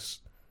know, and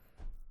it's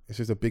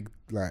just a big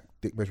like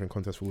dick measuring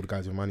contest for all the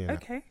guys with money. And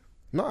Okay.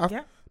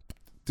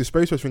 The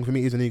space race thing for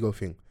me is an ego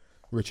thing.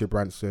 Richard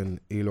Branson,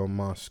 Elon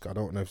Musk. I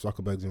don't know if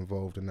Zuckerberg's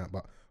involved in that,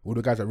 but all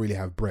the guys that really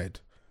have bread,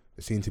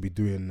 they seem to be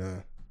doing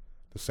the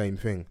same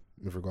thing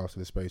with regards to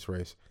the space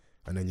race.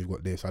 And then you've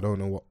got this. I don't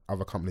know what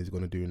other companies are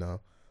going to do now.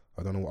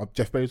 I don't know what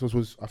Jeff Bezos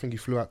was. I think he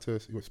flew out to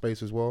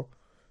space as well.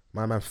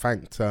 My man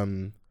thanked. I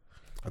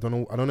don't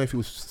know if he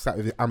was sat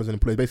with the Amazon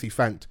employees. Basically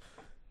thanked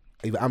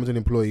either Amazon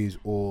employees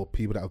or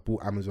people that have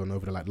bought Amazon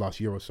over the like last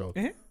year or so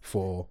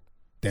for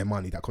their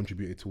money that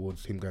contributed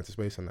towards him going to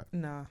space and that.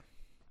 Nah.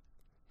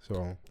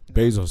 So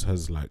Bezos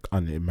has like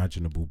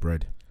unimaginable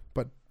bread.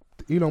 But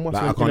Elon Musk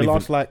Like, in the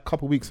last like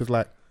couple of weeks is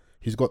like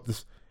he's got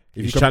this.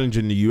 He's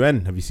challenging the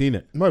UN. Have you seen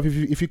it? No,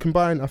 if you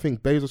combine, I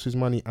think Bezos'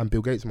 money and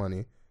Bill Gates'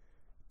 money,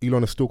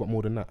 Elon has still got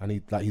more than that, and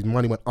his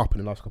money went up in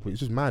the last couple of weeks.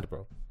 It's just mad,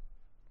 bro.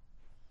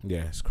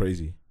 Yeah, it's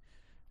crazy.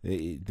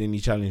 Then he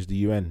challenged the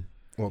UN.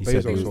 Well, He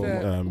said Bezos it was,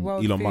 or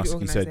World Elon Food Musk.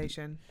 He said,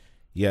 Organization.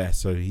 yeah.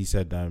 So he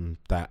said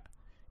that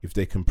if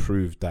they can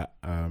prove that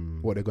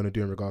what they're going to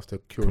do in regards to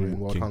curing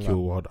world can hunger,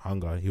 kill world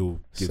hunger,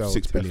 he'll give sell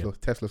 $6 billion.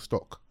 Tesla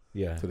stock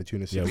Yeah, to the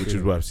tune of $6 yeah, which is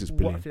billion. worth $6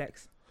 billion. What a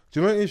flex. Do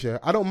you know what it is? Yeah,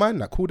 I don't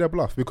mind that. Call their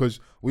bluff because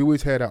we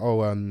always hear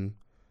that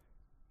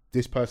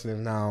this person is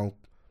now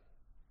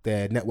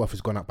their net worth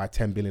has gone up by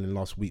 10 billion in the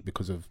last week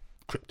because of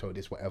crypto,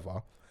 this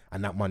whatever,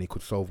 and that money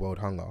could solve world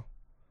hunger.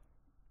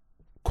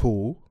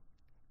 Cool,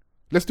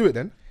 let's do it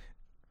then.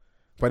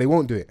 But they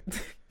won't do it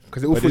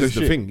because they're all But full this of is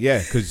the shit. thing, yeah,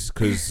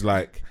 because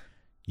like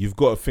you've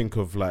got to think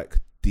of like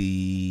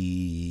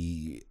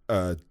the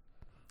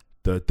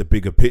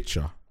bigger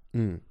picture.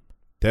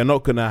 They're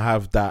not gonna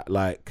have that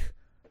like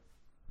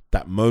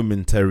that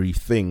momentary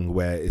thing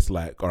where it's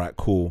like, all right,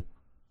 cool.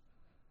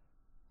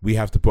 We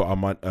have to put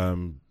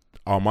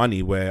our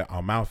money where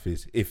our mouth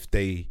is. If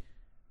they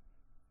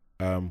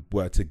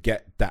were to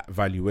get that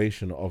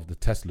valuation of the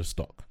Tesla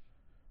stock,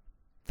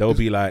 they'll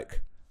be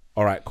like,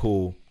 all right,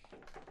 cool.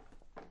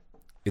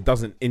 It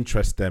doesn't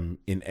interest them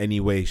in any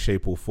way,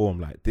 shape, or form.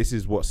 Like this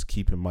is what's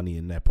keeping money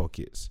in their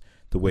pockets.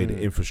 The way the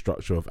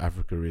infrastructure of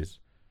Africa is,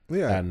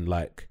 Yeah, and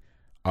like,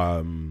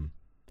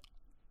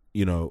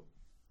 you know,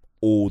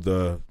 all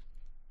the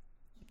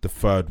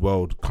third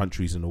world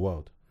countries in the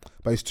world.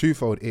 but it's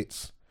twofold.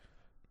 It's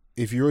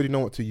if you already know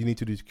what you need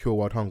to do to cure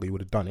world hunger, you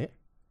would have done it.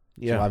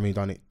 Yeah, So why haven't you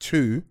done it?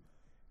 Two,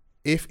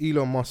 if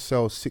Elon Musk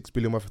sells $6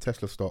 billion worth of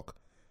Tesla stock,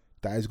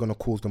 that is going to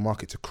cause the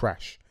market to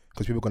crash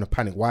because people are going to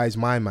panic. Why is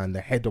my man,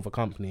 the head of a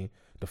company,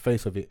 the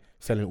face of it,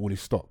 selling all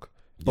his stock?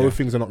 Both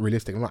things are not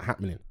realistic. They're not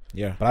happening.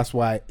 yeah. But that's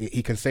why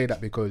he can say that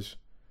because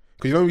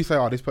you don't really say,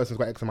 oh, this person's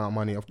got X amount of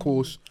money. Of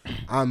course,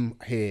 I'm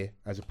here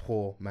as a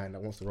poor man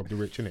that wants to rob the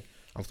rich, innit?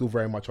 I'm still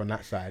very much on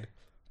that side.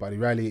 But the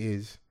reality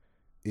is,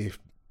 if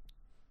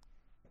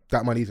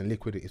that money isn't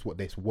liquid, it's what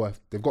it's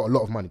worth. They've got a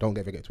lot of money. Don't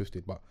get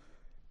twisted, but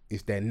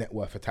it's their net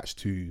worth attached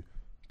to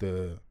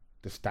the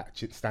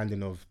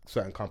standing of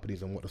certain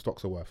companies and what the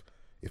stocks are worth.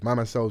 If my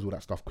man sells all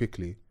that stuff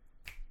quickly,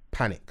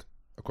 panic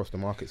across the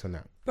markets and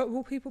that. But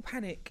will people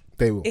panic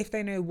They will. if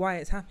they know why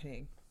it's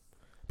happening?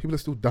 People are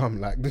still dumb.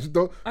 Like just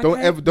don't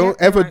Okay,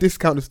 ever right.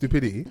 discount the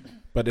stupidity.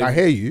 But I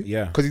hear you.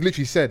 Yeah, Because he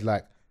literally said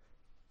like,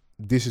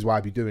 this is why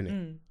I be doing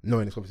it,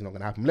 knowing it's obviously not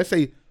going to happen. Let's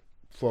say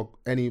for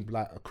any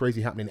like a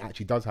crazy happening, it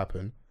actually does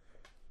happen.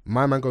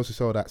 My man goes to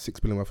sell that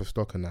 $6 billion worth of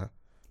stock and that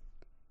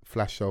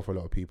flash sell for a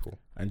lot of people.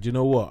 and you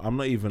know what? I'm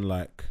not even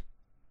like,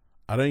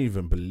 I don't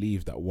even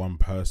believe that one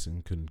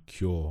person can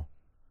cure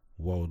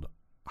world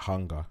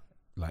hunger.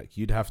 Like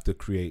you'd have to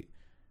create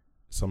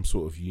some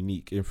sort of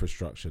unique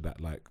infrastructure that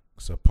like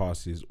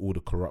surpasses all the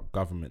corrupt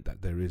government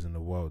that there is in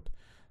the world.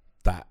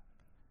 That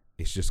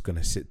it's just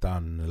gonna sit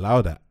down and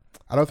allow that.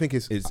 I don't think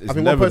it's It's I think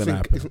one never person gonna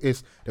happen.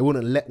 is they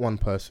wouldn't let one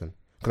person.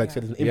 Because like I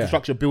said, there's an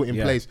infrastructure built in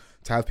place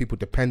to have people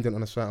dependent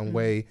on a certain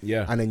way.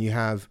 Yeah, And then you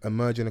have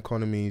emerging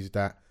economies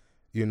that,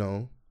 you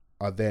know,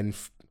 are then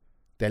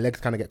their legs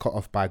kind of get cut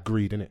off by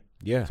greed, innit?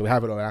 yeah. So we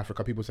have it all in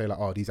Africa. People say like,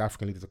 oh, these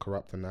African leaders are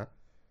corrupt and that.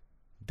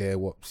 They're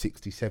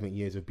 60, 70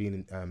 years of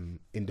being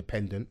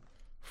independent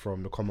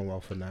from the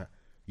Commonwealth and that.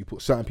 You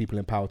put certain people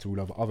in power to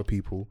rule over other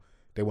people.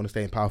 They want to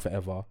stay in power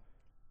forever.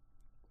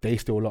 they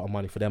steal a lot of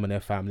money for them and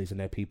their families and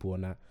their people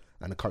and that,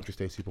 and the country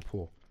stays super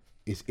poor.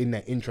 It's in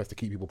their interest to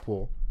keep people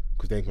poor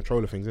because they're in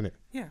control of things, isn't it?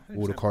 Yeah.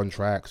 All the 100%.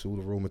 contracts, all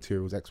the raw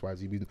materials, X, Y,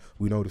 Z.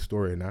 We know the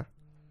story in that.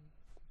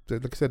 So,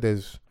 like I said,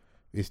 it's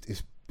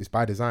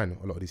by design.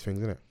 A lot of these things,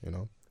 isn't it? You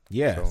know.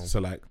 Yeah. So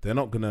like, they're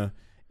not gonna.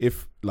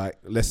 If like,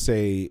 let's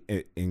say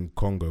in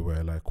Congo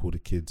where like all the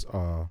kids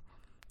are,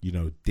 you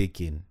know,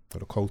 digging For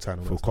the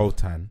coltan. for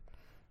coltan,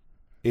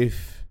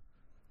 if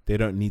they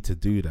don't need to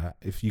do that,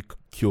 if you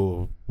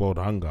cure world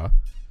hunger,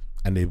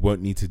 and they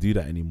won't need to do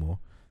that anymore,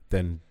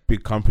 then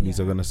big companies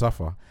are going to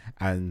suffer,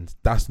 and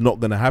that's not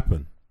going to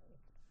happen.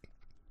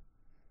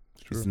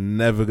 It's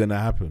never going to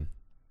happen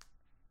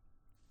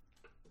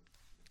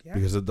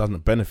because it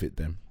doesn't benefit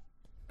them,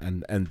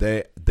 and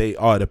they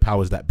are the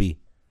powers that be.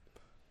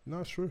 No,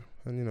 it's true.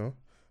 And you know,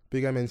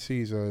 big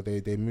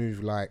MNCs they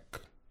move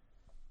like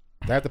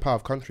they have the power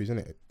of countries, isn't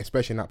it?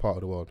 Especially in that part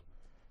of the world,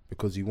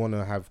 because you want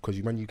to have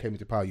when you came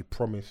into power, you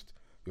promised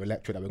your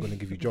electorate that we're going to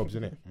give you jobs,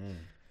 isn't it?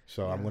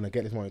 So I'm going to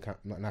get this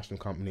multinational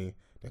company.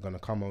 They're going to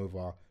come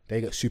over.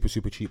 They get super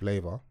cheap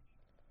labor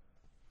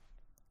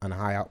and a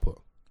high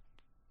output.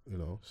 You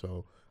know,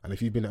 so and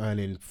if you've been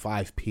earning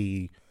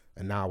 5p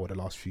an hour the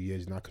last few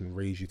years, now I can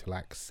raise you to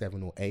like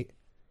 7 or 8.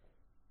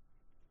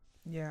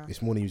 Yeah.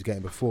 It's more than you was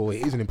getting before.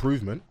 It is an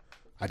improvement.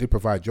 I did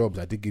provide jobs.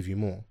 I did give you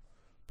more,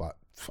 but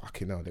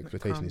fucking hell, the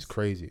expectation is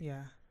crazy.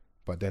 Yeah.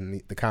 But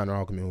then the counter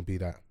argument will be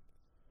that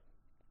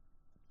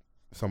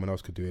someone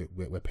else could do it.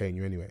 We're paying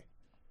you anyway,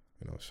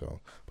 you know. So,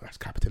 but that's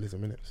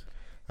capitalism, innit?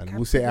 And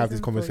we'll sit have this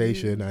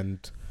conversation,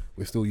 and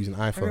we're still using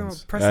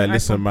iPhones.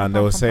 Listen, man, they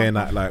were saying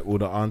that like all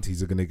the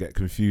aunties are gonna get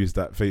confused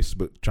that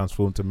Facebook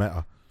transformed to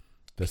Meta.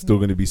 They're still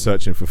going to be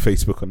searching for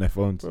Facebook on their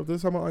phones. Bro,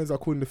 there's some aunties that are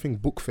calling the thing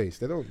Bookface.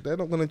 They're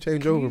not going to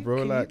change over,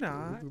 bro. Like,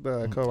 I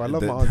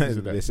love my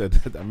aunties. They said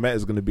that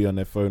Meta's going to be on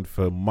their phone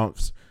for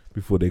months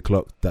before they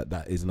clock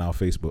that is now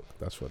Facebook.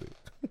 That's funny.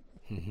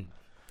 I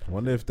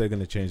wonder if they're going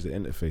to change the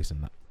interface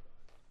and that.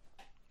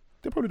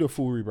 They'll probably do a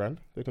full rebrand.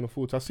 They can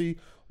afford to. I see,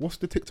 what's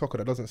the TikToker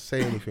that doesn't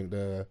say anything?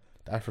 The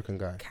African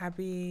guy.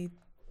 Kabi.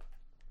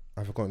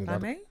 I've forgotten. I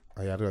don't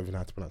even know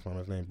how to pronounce my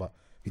man's name, but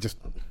he just.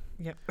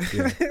 Yep.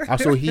 Yeah. I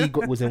saw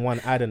was in one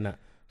ad and that,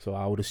 so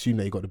I would assume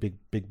that he got the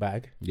big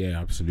bag. Yeah,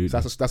 absolutely.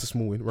 So that's a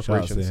small win.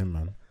 Shout out to him,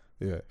 man.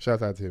 Yeah,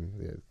 shout out to him.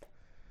 Yeah,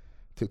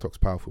 TikTok's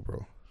powerful,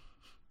 bro.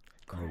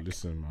 Oh,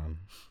 listen, man.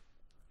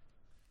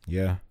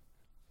 Yeah,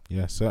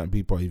 certain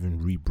people are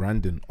even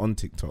rebranding on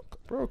TikTok.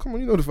 Bro, come on,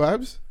 you know the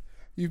vibes.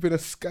 You've been a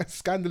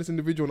scandalous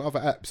individual on other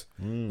apps.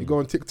 You go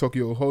on TikTok,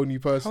 you're a whole new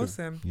person.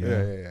 Wholesome.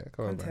 Yeah.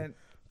 Come on, man.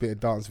 Bit of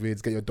dance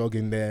vids, get your dog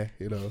in there,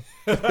 you know.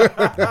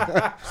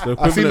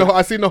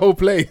 I seen the whole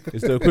play.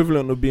 It's the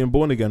equivalent of being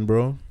born again,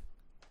 bro.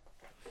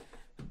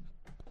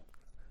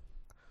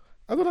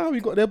 I don't know how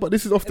we got there, but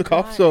this is off the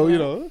cuff, so you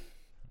know.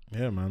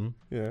 Yeah, man.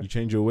 Yeah. You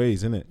change your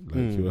ways, innit?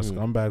 Like you're a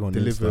scumbag on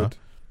Delivered. Insta.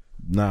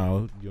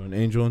 Now you're an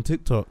angel on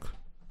TikTok.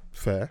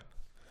 Fair.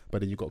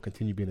 But then you got to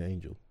continue being an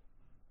angel.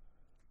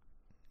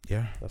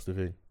 Yeah. That's the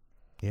thing.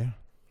 Yeah.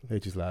 Hey,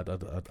 just like,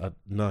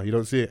 no, you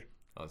don't see it.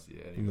 I see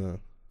it. No.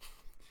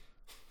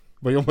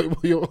 But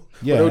you're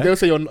yeah. They'll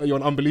say you're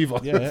an unbeliever.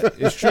 Yeah,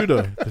 it's true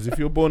though, because if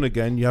you're born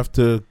again, you have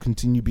to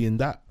continue being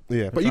that.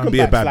 Yeah, but you can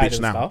be a bad backslide bitch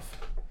and now.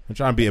 stuff. I'm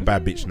trying to be a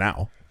bad bitch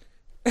now.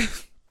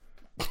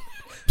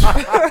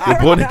 You're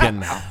born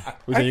again now.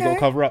 Then you got to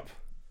cover up.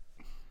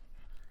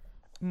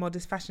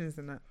 Modest fashion,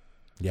 isn't it?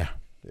 Yeah.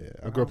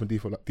 I grew up in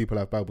Deeper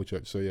Life Bible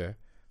Church, so yeah.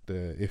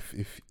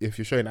 If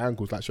you're showing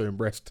ankles, like showing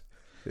breast,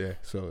 yeah.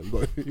 So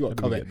you got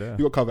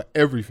to cover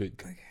everything.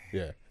 Okay.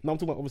 Yeah. No, I'm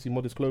talking about obviously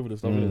modest clothing and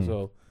stuff.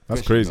 So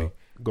that's crazy.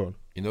 Go on.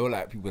 You know,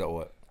 like people that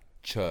were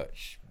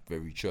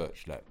very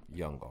church, like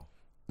younger.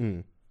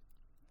 Do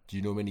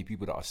you know many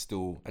people that are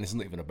still? And it's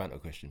not even a banter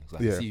question.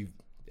 Like, I see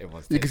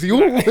everyone's. You can see.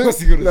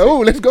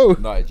 Let's go.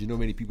 No, do you know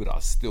many people that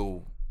are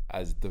still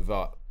as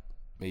devout,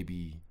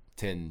 maybe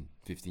 10,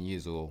 15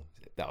 years old,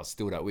 that are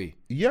still that way?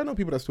 Yeah, I know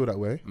people that are still that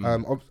way.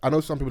 I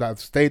know some people that have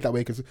stayed that way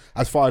because,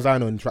 as far as I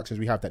know, interactions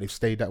we have that they've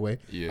stayed that way.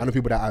 Yeah. I know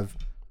people that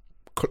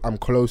I'm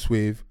close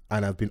with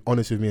and have been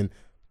honest with me, and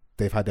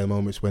they've had their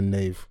moments when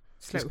they've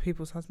slept with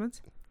people's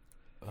husbands.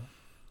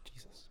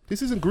 Jesus,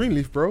 this isn't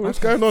Greenleaf, bro. What's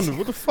going on?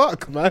 What the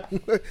fuck, man?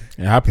 It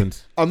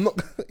happens. I'm not.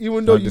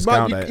 Even though you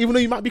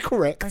might be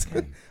correct,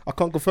 okay. I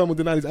can't confirm or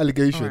deny these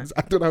allegations.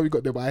 Right. I don't know how we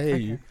got there, but I hear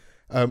you.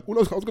 I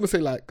was going to say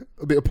like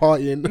a bit of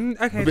partying,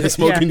 a bit of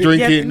smoking,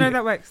 drinking. Yeah, no,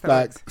 that works.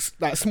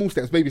 Like small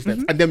steps, baby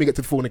steps, and then we get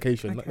to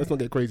fornication. Okay. Like, let's not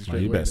get crazy straight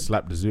away. You better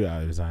slap the zoo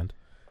out of his hand.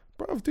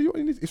 Bro, do you?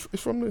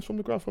 It's from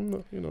the ground, from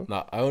the, you know.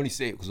 Nah, I only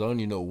say it because I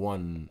only know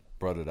one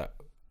brother that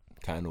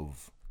kind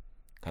of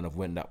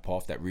went that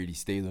path, that really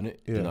stayed on it.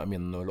 Yeah. You know what I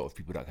mean? I know a lot of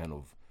people that kind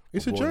of.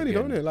 It's a journey,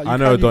 don't it? Like I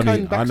know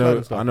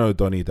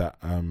Donnie that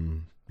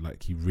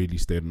like he really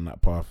stayed on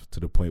that path to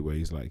the point where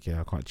he's like, yeah,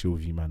 I can't chill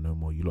with you, man, no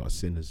more. You lot are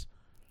sinners.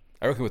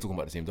 I reckon we're talking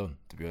about the same Don,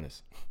 to be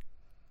honest.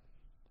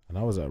 And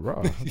I was like,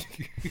 raw.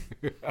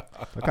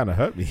 That kind of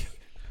hurt me.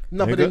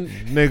 No,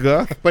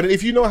 nigga. But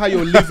if you know how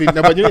you're living,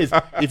 no, but you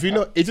know, if you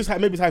know, it's just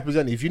maybe it's how you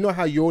present it. If you know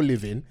how you're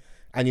living,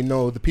 and you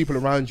know the people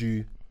around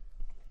you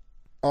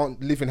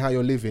aren't living how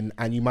you're living,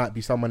 and you might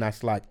be someone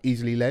that's like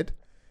easily led,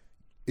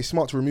 it's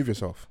smart to remove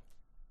yourself.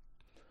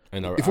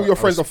 And If all your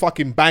friends are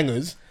fucking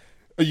bangers,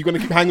 are you gonna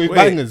keep hanging with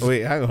bangers?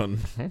 Wait, hang on.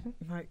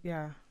 Like,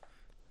 yeah.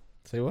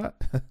 Say what?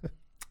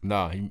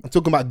 Nah, I'm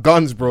talking about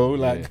guns, bro.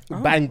 Like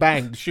bang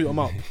bang, shoot them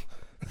up.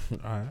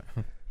 Alright.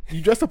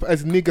 You dressed up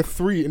as nigga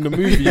 3 in the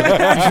movie. You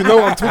should know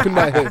what I'm talking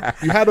about here.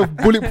 You had a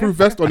bulletproof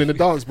vest on in the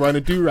dance, bro, and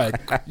a do-rag.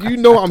 You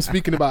know what I'm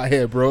speaking about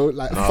here, bro.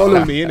 Like,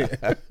 follow me,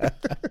 innit?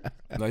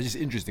 No, it's just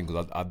interesting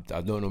because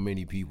I don't know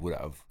many people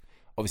that have.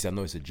 Obviously, I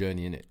know it's a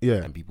journey, innit? Yeah.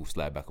 And people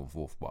slide back and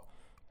forth, but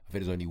I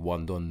think there's only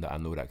one Don that I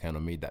know that kind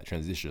of made that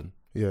transition.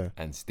 Yeah.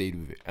 And stayed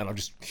with it. And I'm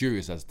just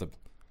curious as to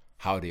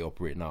how they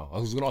operate now. I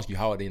was gonna ask you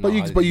how are they now.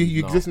 But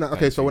you exist in that.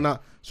 Okay, so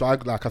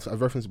I've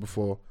referenced it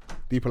before.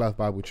 Deeper Life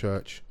Bible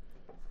Church.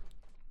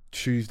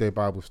 Tuesday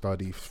Bible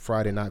study,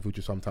 Friday night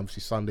vigil, sometimes see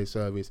Sunday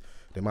service.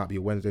 There might be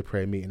a Wednesday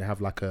prayer meeting. They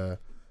have like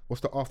what's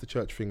the after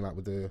church thing like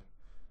with the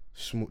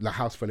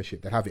house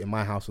fellowship? They have it in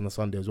my house on the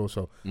Sunday as well.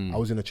 So I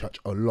was in the church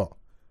a lot.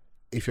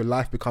 If your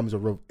life becomes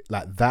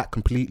like that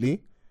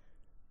completely,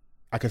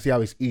 I can see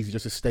how it's easy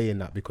just to stay in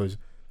that because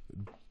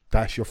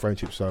that's your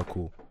friendship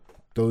circle.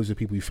 Those are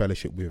people you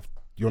fellowship with.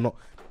 You're not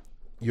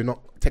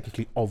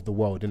technically of the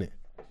world, innit?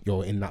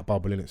 You're in that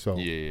bubble, innit? So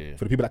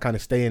for the people that kind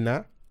of stay in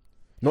that.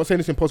 Not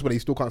saying it's impossible that you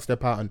still can't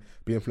step out and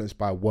be influenced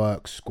by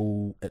work,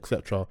 school,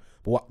 etc.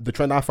 But the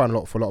trend I found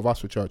for a lot of us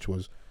for church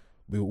was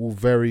we were all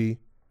very,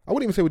 I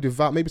wouldn't even say we're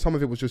devout. Maybe some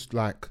of it was just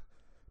like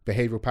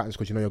behavioural patterns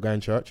because you're going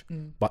to church.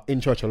 But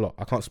in church a lot.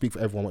 I can't speak for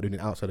everyone what they're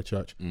doing outside of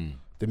church.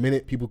 The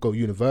minute people go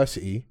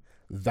university,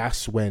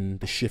 that's when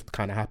the shift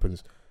kind of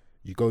happens.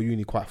 You go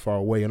uni quite far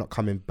away. You're not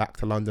coming back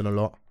to London a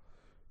lot.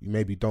 You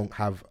maybe don't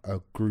have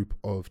a group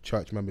of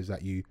church members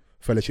that you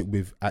fellowship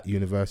with at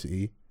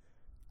university.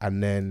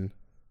 And then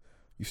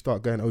you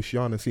start going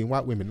Oceania and seeing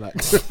white women like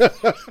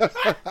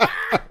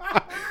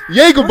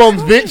Jaeger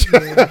bombs, bitch.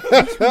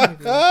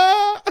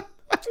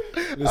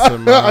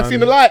 Listen, man. I seen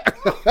the light.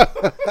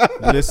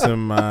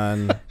 Listen,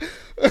 man.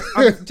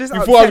 I'm just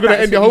Before I was gonna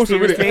end your whole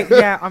story.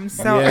 Yeah, I'm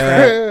so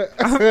Yeah.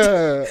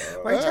 upset.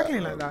 Why are you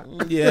chuckling like that?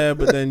 Yeah,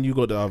 but then you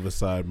got the other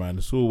side, man.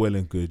 It's all well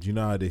and good. You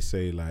know how they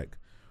say like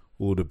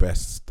all the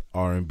best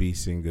R&B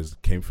singers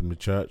came from the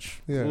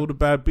church. Yeah. All the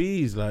bad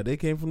B's, like they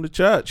came from the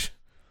church.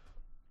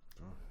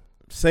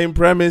 Same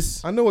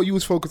premise. I know what you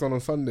was focused on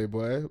Sunday,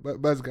 boy. But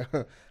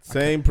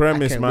Same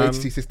premise, I can't man. wait to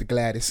see Sister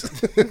Gladys.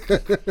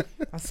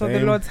 I saw the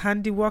Same. Lord's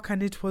handiwork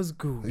and it was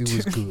good. It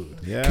was good.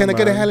 Yeah, Can I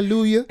get a man.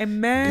 hallelujah?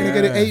 Amen. Can I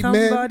get an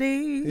amen?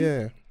 Somebody.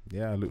 Yeah.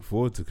 Yeah, I look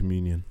forward to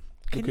communion.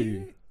 Can Look at you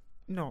you.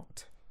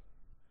 not?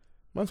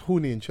 Man's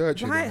horny in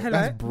church. Right, you know.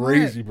 hello. That's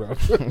brazy, bro.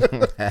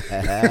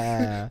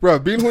 Bro,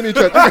 being horny in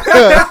church. Nah.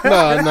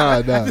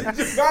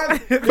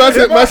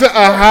 Man said,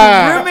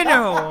 aha.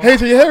 Criminal. Hey,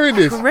 so you're hearing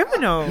this?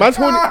 Criminal. Man's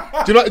horny.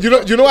 Do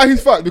you know why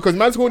he's fucked? Because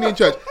man's horny in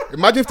church.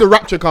 Imagine if the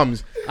rapture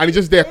comes and he's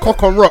just there,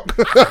 cock on rock.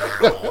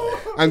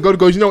 And God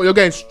goes, you know what? You're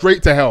going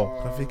straight to hell.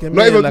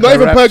 Not even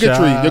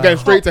purgatory. You're going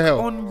straight to hell.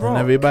 On And rock.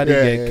 everybody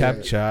Yeah, get yeah,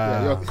 captured.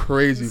 Yeah, you're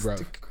crazy, bro.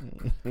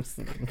 I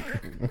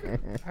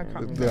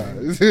can't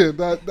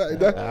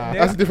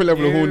That's a different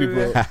level of horny,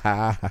 bro.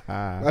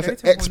 That's Go an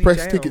to express horny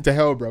jail. ticket to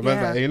hell, bro. Man's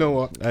Yeah. like, hey, you know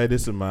what? Hey,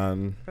 listen,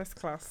 man. First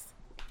class.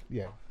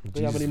 Yeah. Do you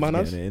Jesus have any for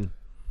manners? getting it in.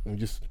 And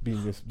just being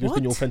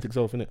What? your authentic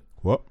self, innit?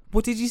 What?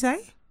 What did you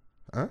say?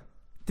 Huh?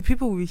 The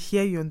people will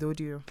hear you on the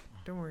audio.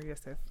 Don't worry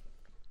yourself.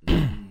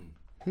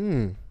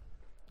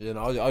 Yeah, no,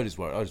 I was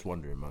just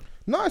wondering, man.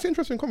 No, it's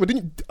interesting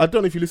comment. I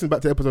don't know if you listened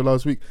back to the episode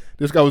last week.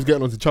 This guy was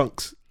getting onto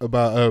Chunks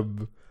about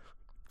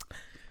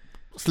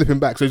slipping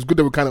back. So it's good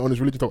that we're kind of on this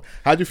religion talk.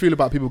 How do you feel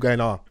about people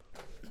going, I'm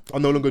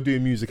no longer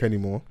doing music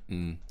anymore,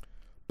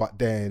 but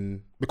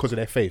then because of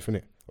their faith,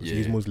 innit? Obviously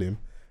he's Muslim.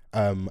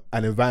 And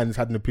then Vans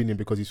had an opinion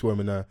because he saw him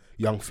in a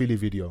Young Philly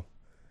video,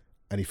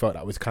 and he felt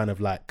that was kind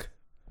of like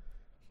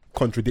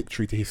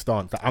contradictory to his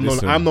stance. That I'm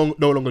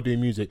no longer doing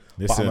music,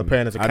 but I'm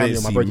appearing as a I cameo didn't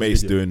in my see brother's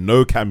Mace video. doing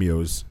no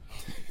cameos.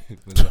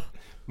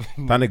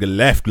 That nigga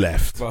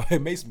left.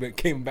 But Mason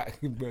came back.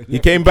 He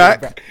came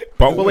back,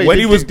 but Wait, when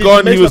did- he was did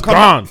gone, Mace he was not come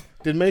back? gone.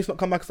 Did Mace not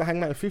come back to Hang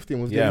Night at 50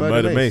 and was Yeah, doing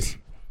Murder Mace.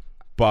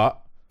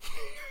 But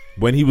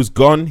when he was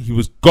gone, he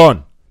was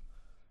gone.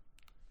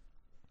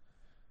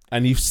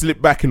 And he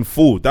slipped back in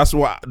full. That's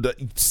what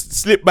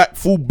slipped back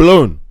full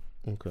blown.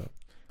 Okay.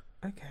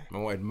 Okay. I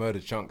wanted murder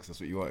chunks. That's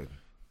what you wanted.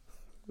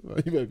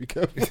 You better be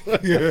careful.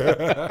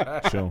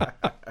 Sure.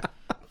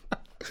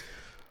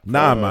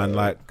 Nah, man.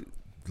 Like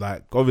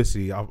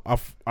obviously, I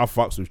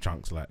fucks with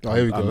Chunks. Like, Oh,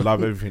 here we I go.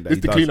 love everything that It's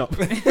he the does.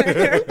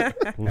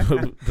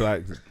 cleanup.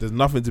 Like, there's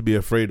nothing to be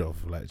afraid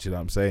of. Like, do you know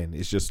what I'm saying?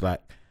 It's just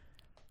like,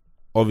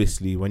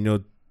 obviously, when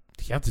you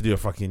have to do a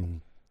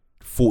fucking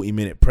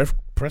 40-minute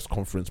press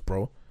conference,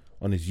 bro,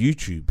 on his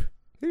YouTube.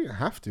 You didn't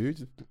have to.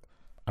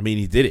 I mean,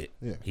 he did it.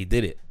 Yeah. He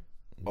did it.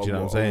 Do you know what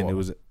I'm what- saying? what? It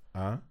was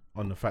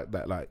on the fact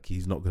that like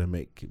he's not gonna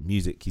make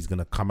music. He's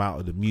gonna come out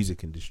of the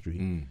music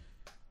industry,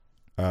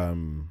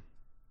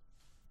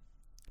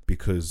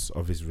 because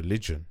of his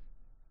religion.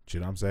 Do you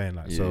know what I'm saying?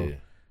 Like, so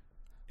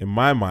in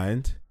my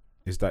mind,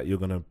 is that you're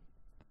gonna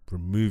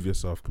remove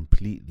yourself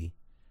completely.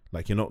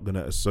 Like you're not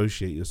gonna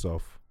associate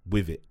yourself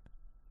with it.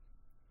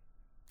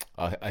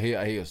 I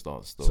hear your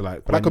stance though. So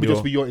like, But that could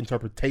just be your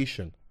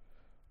interpretation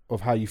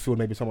of how you feel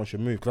maybe someone should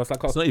move. Because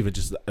that's it's not even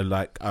just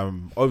like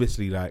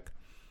obviously like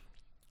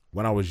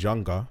when I was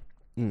younger,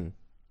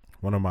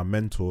 one of my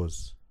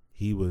mentors,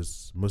 he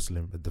was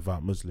Muslim, a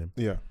devout Muslim.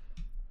 Yeah.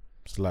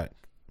 It's like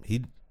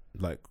he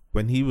like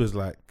when he was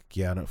like,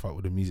 yeah, I don't fuck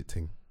with the music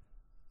thing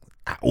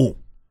at all.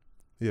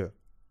 Yeah.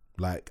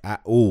 Like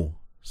at all.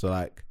 So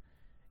like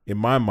in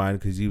my mind,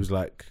 because he was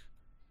like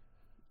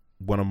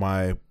one of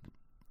my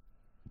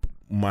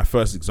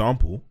first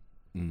example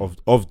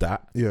of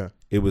that. Yeah.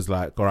 It was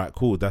like, all right,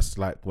 cool. That's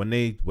like when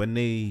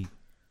they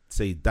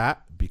say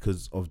that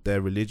because of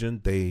their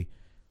religion, they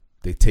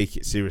take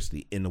it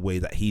seriously in the way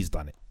that he's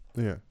done it.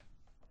 Yeah.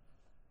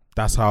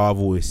 That's how I've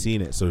always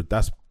seen it. So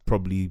that's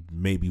probably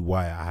maybe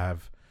why I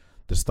have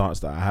the stance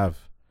that I have.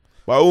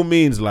 By all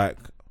means, like,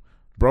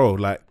 bro,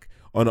 like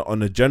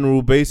on a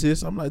general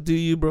basis, I'm like, do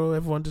you, bro?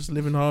 Everyone just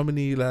live in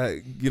harmony,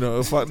 like, you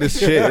know, fuck this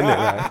shit, innit?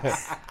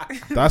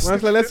 Like, that's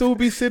Man's like, let's all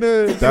be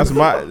sinners. that's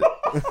not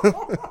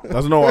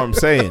what I'm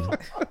saying.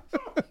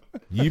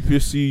 You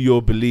pursue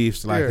your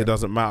beliefs, like it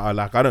doesn't matter.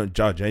 Like I don't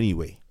judge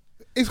anyway.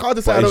 It's hard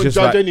to say But I it's don't just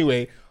judge like-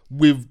 anyway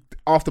with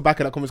after back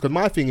of that comments, because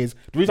my thing is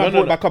the reason I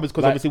brought it back up is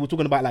because like- obviously we're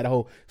talking about like the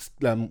whole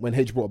when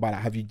H brought about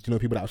like have you know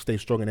people that have stayed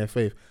strong in their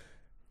faith.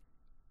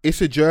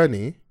 It's a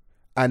journey,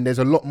 and there's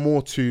a lot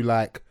more to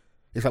like.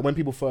 It's like when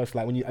people first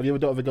like when you have you ever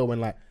dealt with a girl when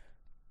like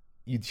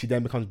she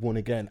then becomes born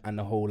again and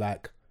the whole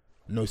like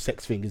no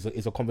sex thing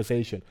is a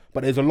conversation,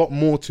 but there's a lot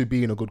more to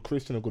being a good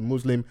Christian, a good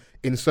Muslim,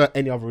 insert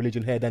any other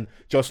religion here than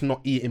just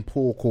not eating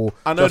pork or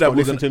I know just that not we're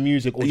listening gonna- to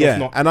music or Yeah, just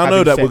not and I know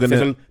having that we're sex.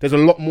 gonna- There's a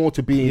lot more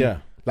to being. Yeah.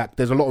 Like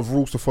there's a lot of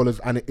rules to follow,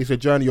 and it's a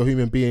journey. You're a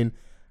human being,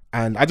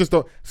 and I just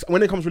don't.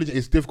 When it comes to religion,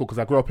 it's difficult because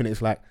I grew up in it.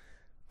 It's like,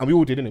 and we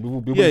all did, innit?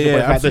 Yeah,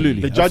 like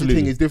absolutely, The judging absolutely.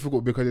 thing is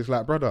difficult because it's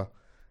like, brother,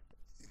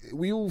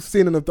 we all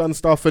sin and have done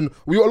stuff, and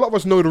a lot of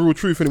us know the real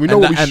truth, and we know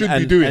what we should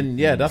be doing. And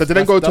yeah, that's, But to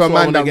then that's- go to that's a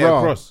what I man wanna that get raw,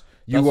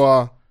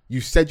 across.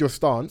 you said your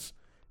stance.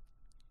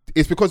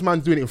 It's because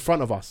man's doing it in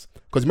front of us.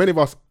 Because many of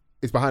us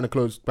is behind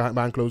closed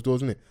doors,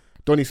 isn't it?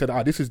 Donnie said,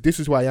 this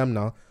is who I am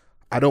now.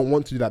 I don't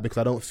want to do that because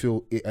I don't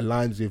feel it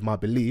aligns with my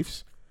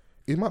beliefs.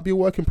 It might be a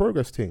work in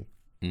progress thing,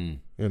 you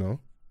know.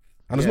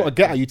 And it's not a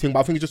get at you thing, but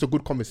I think it's just a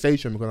good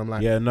conversation because I'm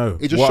like, Yeah, no.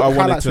 it just What I wanted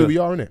highlights who we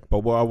are, innit? But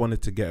what I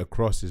wanted to get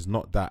across is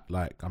not that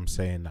like I'm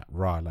saying that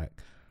like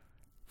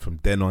from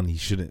then on he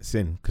shouldn't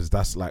sin, because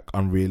that's like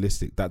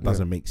unrealistic. That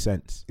doesn't make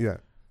sense. Yeah,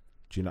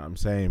 Do you know what I'm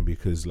saying?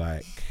 Because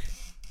like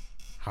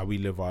how we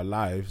live our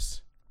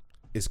lives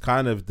is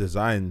kind of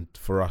designed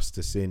for us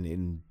to sin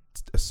in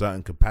a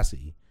certain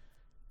capacity.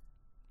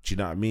 Do you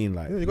know what I mean?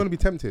 Like you're gonna be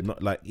tempted.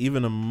 not like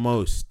even the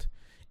most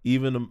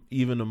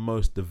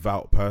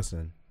devout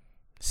person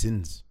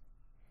sins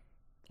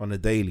on a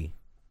daily.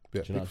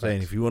 Yeah, Do you know what I'm big saying?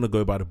 facts. If you want to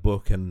go by the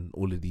book and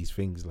all of these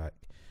things, like,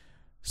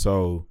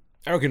 so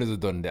I reckon there's a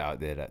done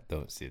out there that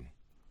don't sin.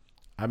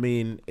 I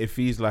mean, if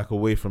he's like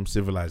away from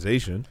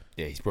civilization,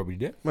 Yeah, he's probably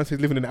there. Man says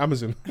living in the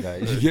Amazon.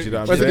 Like, do you know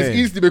what Man I'm said it's saying?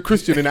 easy to be a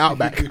Christian in the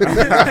outback.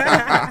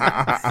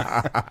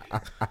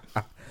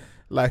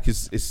 Like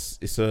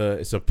it's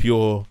a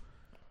pure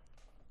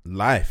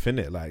life,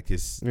 innit? Like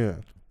it's Yeah,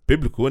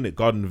 biblical, innit?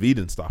 Garden of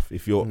Eden stuff.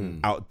 If you're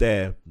out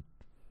there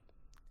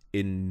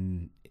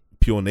in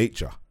pure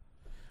nature,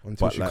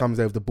 until But she like- comes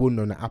there with the bun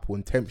and the apple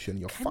and tempts you, and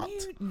you're Can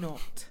fucked. you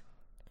not?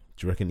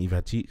 do you reckon Eve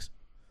had cheeks?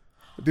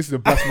 This is a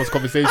blasphemous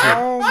conversation.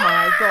 Oh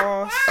my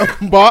gosh.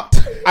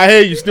 But I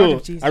hear you Blood still.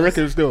 of Jesus. I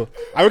reckon still.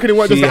 I reckon it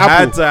wasn't She just the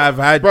had apple. to have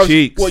had Bro,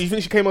 cheeks. what, you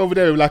think she came over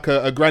there with like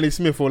a Granny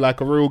Smith or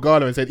like a Royal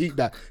Gala and said, eat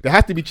that? There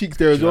has to be cheeks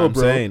there as Do you know well, what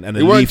I'm bro. saying? And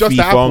it a weren't just leafy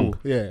the apple. thong.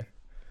 Yeah.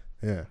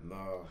 Yeah.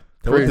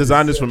 They were Crazy.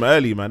 designers from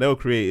early, man. They were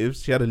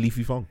creatives. She had a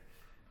leafy thong.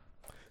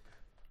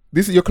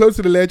 This is, you're close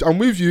to the ledge. I'm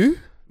with you.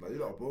 you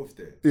lot are both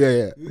there.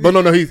 Yeah. But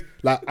no, he's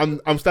like, I'm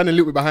standing a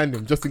little bit behind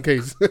him just in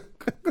case.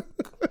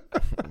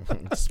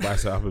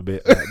 Spice it up a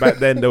bit. Like, back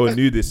then, they were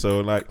nudist, so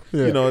like,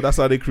 Yeah. you know, that's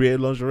how they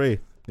created lingerie,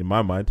 in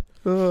my mind.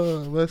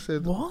 Oh, man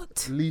said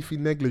What? leafy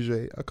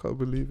negligee. I can't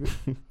believe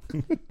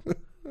it.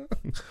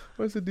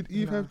 I said, did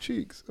Eve have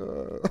cheeks?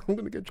 I'm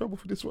going to get in trouble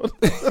for this one.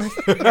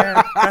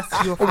 Yeah,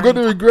 that's your I'm going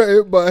to friend. regret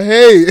it, but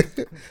hey,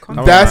 Come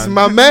on, that's man.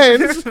 my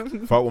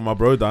man. Fuck what my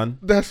bro done.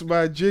 That's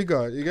my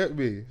jigger. You get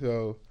me?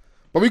 So,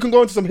 but we can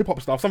go into some hip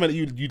hop stuff, something that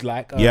you'd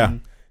like. Yeah.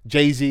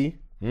 Jay-Z,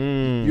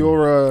 Mm.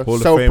 you're a Hall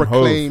of Fame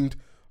self-proclaimed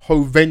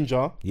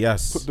Hovenger.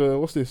 Yes. Put the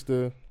what's this?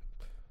 You're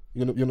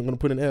not gonna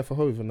put an air for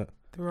Hove and that.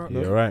 The Rock.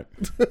 Yeah, right.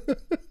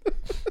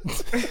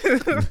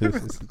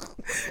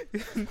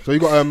 So you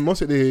got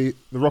what's it? The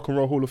Rock and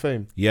Roll Hall of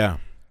Fame, Yeah.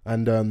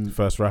 and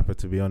First rapper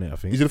to be on it, I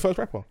think. is he the first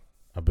rapper?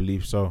 I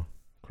believe so.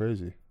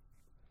 Crazy.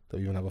 That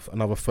we even have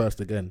another first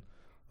again,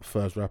 a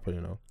first rapper,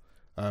 you know.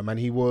 And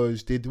he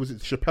was it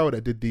Chappelle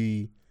that did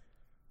the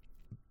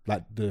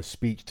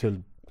speech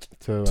to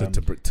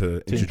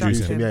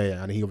introduce him.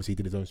 Yeah, and he obviously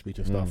did his own speech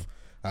and stuff.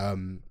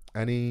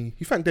 And he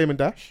thanked Damon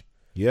Dash,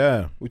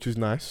 Yeah. which was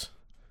nice.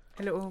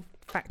 A little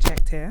fact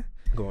checked here.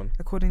 Go on.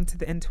 According to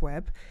the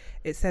interweb,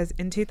 it says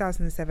in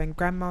 2007,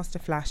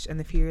 Grandmaster Flash and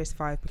the Furious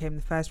Five became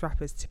the first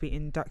rappers to be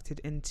inducted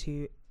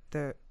into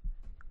the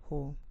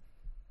Hall.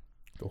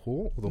 The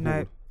Hall? Or the No,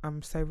 Hall?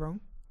 I'm so wrong.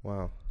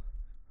 Wow.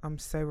 I'm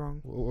so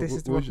wrong. This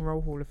is the Rock and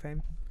Roll Hall of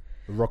Fame.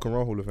 The Rock and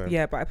Roll Hall of Fame.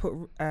 Yeah, but I put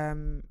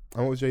And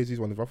what was Jay-Z's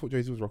one? I thought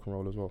Jay-Z was Rock and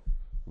Roll as well.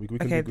 We can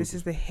okay, do this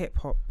is the hip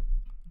hop.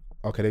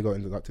 Okay, they got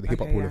into to the Hip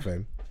Hop Okay, Hall yeah. of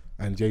Fame,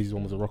 and Jay-Z's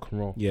one was a Rock and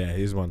Roll. Yeah,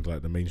 his one's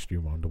like the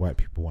mainstream one, the white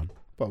people one.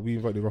 But we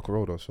invited Rock and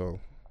Roll though, so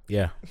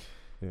Yeah.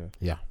 yeah.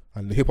 Yeah.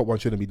 And the hip hop one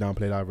shouldn't be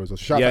downplayed either. So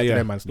shout yeah, out yeah. to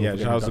them, man. Still Yeah, for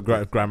shout out to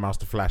getting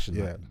Grandmaster Flash and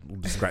Yeah. all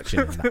the scratching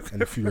and that.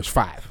 and the Furious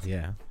Five,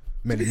 Yeah.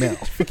 Melly Mel.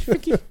 Let's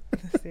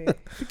see.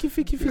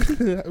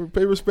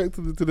 Pay respect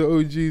to the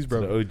OGs,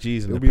 bro. The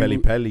OGs and It'll the be- Pelly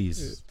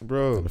Pellies.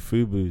 Bro. And the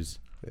Fubus.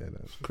 Yeah,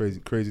 that's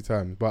crazy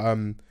time.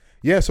 But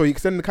yeah. So he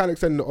extended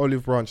the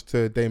olive branch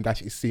to Dame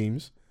Dash. It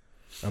seems,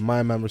 and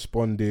my man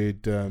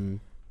responded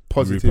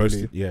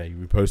positively. He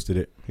reposted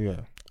it.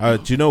 Yeah,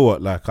 Do you know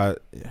what? Like, I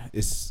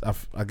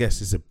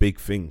guess it's a big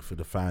thing for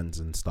the fans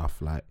and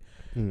stuff. Like,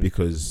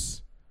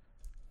 because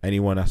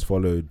anyone that's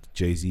followed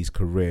Jay-Z's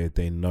career,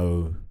 they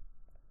know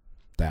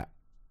that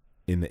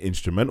in the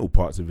instrumental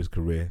parts of his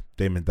career,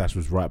 Damon Dash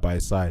was right by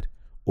his side,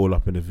 all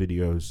up in the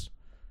videos,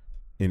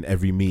 in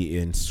every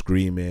meeting,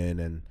 screaming,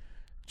 and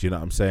do you know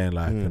what I'm saying?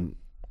 Like, and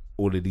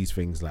all of these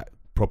things, like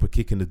proper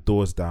kicking the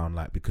doors down,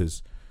 like,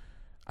 because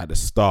at the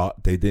start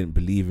they didn't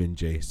believe in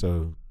Jay,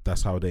 so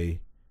that's how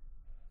they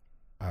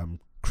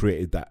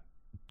created that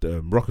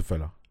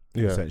Rockefeller,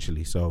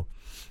 essentially. So,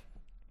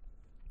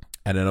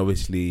 and then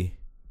obviously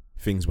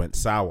things went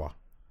sour,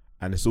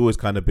 and it's always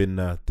kind of been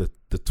the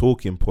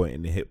talking point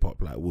in the hip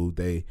hop, like, will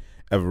they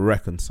ever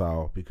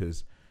reconcile?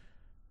 Because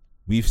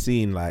we've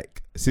seen,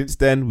 like, since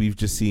then we've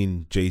just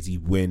seen Jay-Z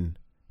win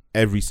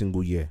every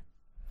single year.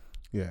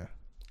 Yeah.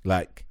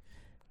 Like,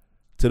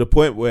 to the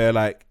point where,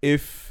 like,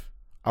 if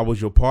I was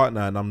your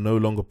partner and I'm no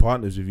longer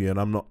partners with you and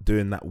I'm not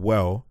doing that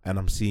well and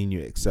I'm seeing you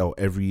excel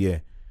every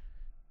year,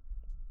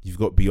 you've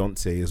got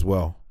Beyonce as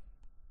well.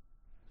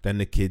 Then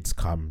the kids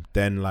come.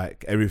 Then,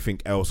 like,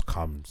 everything else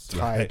comes.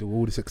 Tied with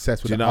all the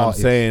success with do you the know what I'm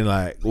artists. saying?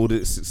 Like, all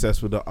the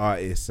success with the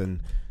artists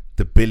and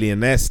the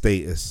billionaire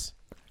status.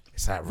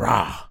 It's like,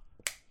 rah.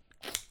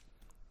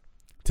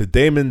 To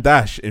Damon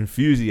Dash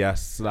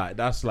enthusiasts, like,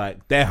 that's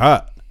like, they're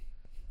hurt.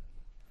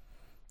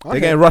 They're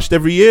getting rushed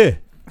every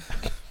year.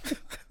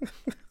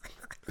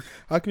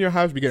 How can your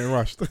house be getting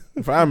rushed?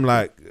 If I'm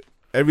like,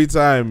 every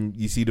time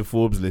you see the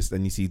Forbes list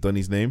and you see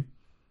Donny's name,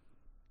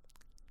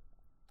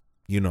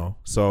 you know,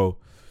 so,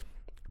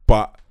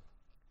 but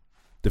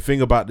the thing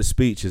about the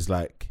speech is,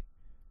 like,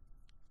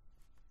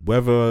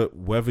 whether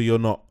you're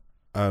not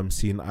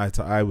seeing eye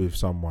to eye with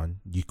someone,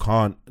 you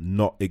can't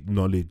not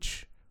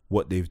acknowledge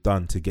what they've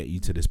done to get you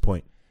to this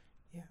point.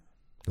 Yeah.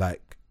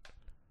 Like,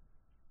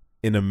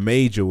 in a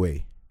major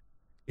way.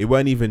 It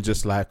weren't even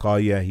just like, oh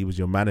yeah, he was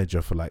your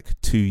manager for like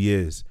 2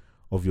 years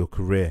of your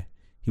career.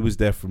 He was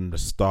there from the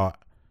start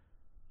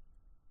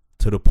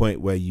to the point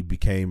where you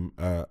became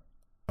a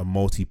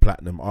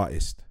multi-platinum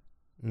artist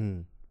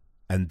and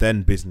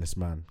then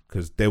businessman,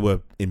 because they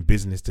were in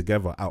business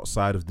together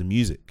outside of the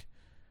music.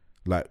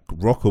 Like,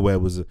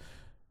 Rockaware was,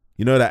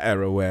 you know, that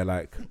era where,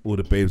 like, all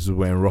the babes were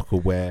wearing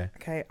Rockaware.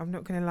 Okay, I'm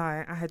not gonna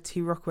lie. I had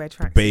 2 Rockaware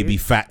tracks. Baby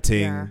fat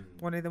ting. Yeah,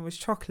 one of them was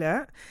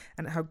chocolate,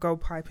 and it had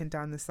gold piping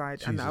down the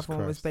side, and the Jesus other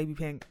one was Christ. baby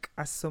pink.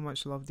 I so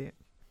much loved it.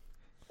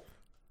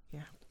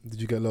 Did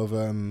you get a lot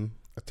of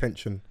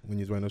attention when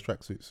you was wearing those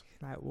tracksuits?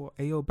 Like, what?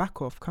 Hey, yo, back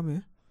off! Come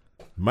here.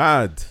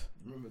 Mad.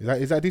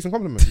 Is that a decent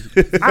compliment?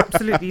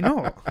 Absolutely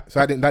not. So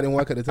that didn't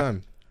work at the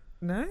time.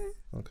 No.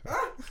 Okay.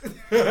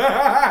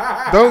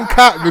 Don't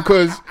cap,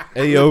 because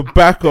Hey, yo,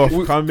 back off.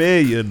 Come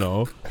here, you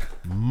know.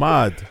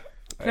 Mad.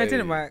 No, it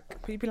didn't work.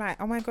 But you'd be like,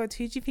 oh my God,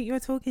 who do you think you're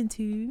talking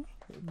to?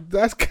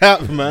 that's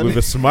cap, man. With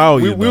a smile,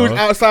 we you we know. was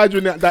outside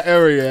in that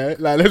area.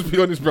 Like, let's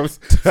be honest, bro.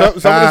 Some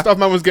of the stuff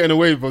man was getting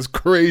away with was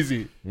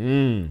crazy.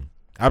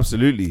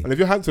 Absolutely. And if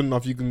you're handsome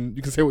enough, you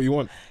can say what you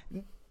want.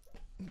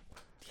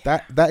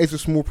 That is a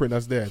small print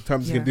that's there.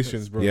 Terms and Yeah.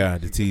 conditions, bro. Yeah,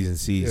 the T's and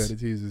Yeah, C's. the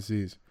T's and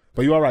C's.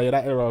 But you are right. Yeah,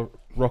 that era,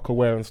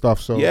 Rockaware and stuff.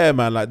 So Yeah,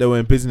 man, like, they were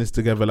in business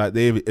together. Like,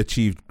 they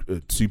achieved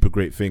super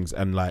great things.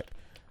 And, like,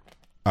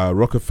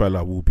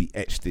 Rockefeller will be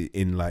etched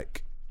in,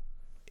 like,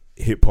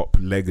 hip-hop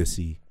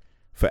legacy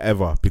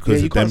forever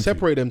because you of them can't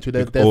separate them two.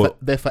 Or-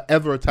 They're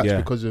forever attached Yeah.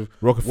 because of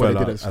Rockefeller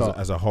did at the start.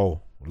 as a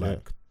whole,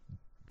 like,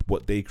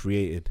 what they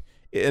created.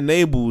 It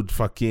enabled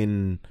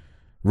fucking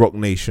Rock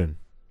Nation.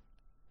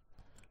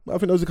 But I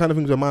think those are the kind of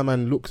things where my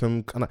man looks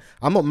and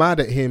I'm not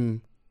mad at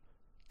him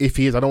if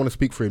he is. I don't want to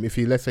speak for him. If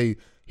he, let's say,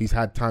 he's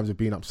had times of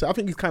being upset. I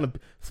think he's kind of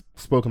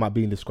spoken about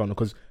being disgruntled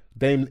because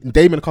Damon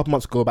a couple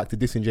months ago back to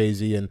dissing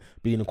Jay-Z and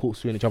being in court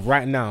suing each other.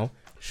 Right now,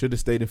 Should have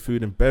stayed in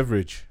food and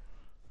beverage.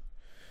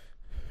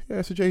 yeah,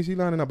 it's a Jay-Z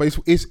line now. But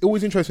it's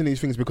always interesting,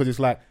 these things, because it's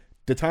like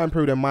the time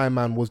period when my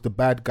man was the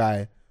bad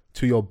guy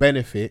to your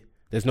benefit,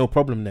 there's no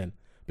problem then.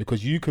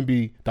 Because you can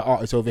be the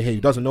artist over here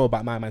who doesn't know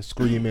about my man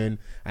screaming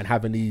and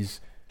having these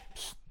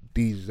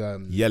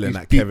Yelling these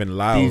at Kevin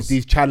Lyles.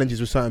 these challenges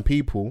with certain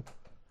people,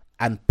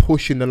 and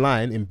pushing the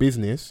line in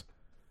business,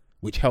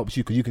 which helps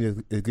you because you can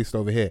just exist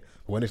over here.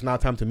 But when it's now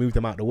time to move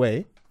them out the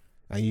way,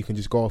 and you can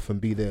just go off and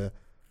be the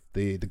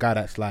guy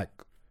that's like,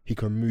 he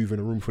can move in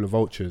a room full of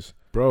vultures.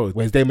 Bro.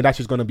 Whereas Damon Dash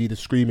is going to be the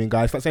screaming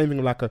guy. It's like same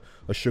thing like a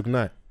Suge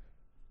Knight.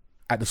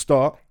 At the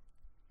start,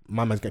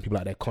 my man's getting people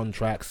out of their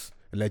contracts,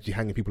 allegedly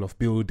hanging people off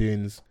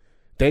buildings.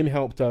 Dame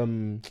helped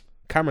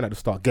Cameron at the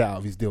start get out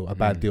of his deal, a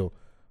bad deal,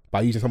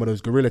 by using some of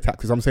those guerrilla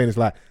tactics. I'm saying it's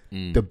like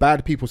the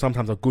bad people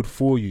sometimes are good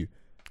for you.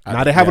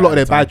 Now they have a lot of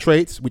their bad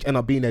traits, which end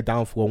up being their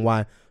downfall, and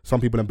why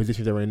some people in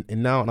positions they're in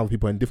now and other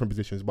people are in different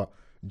positions. But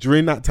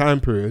during that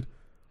time period,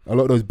 a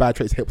lot of those bad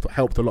traits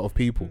helped a lot of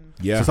people.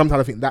 Yeah. So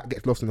sometimes I think that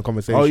gets lost in the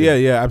conversation. Oh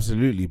yeah,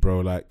 absolutely,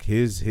 bro. Like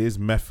his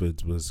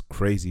methods was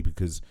crazy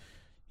because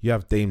you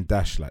have Dame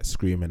Dash like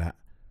screaming at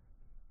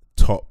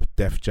top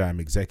Def Jam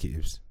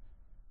executives.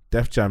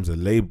 Def Jam's a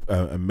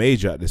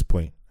major at this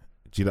point.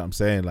 Do you know what I'm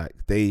saying? Like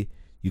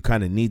you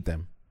kind of need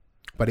them,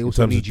 but they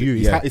also need you.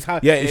 It's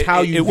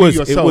how you view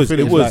yourself.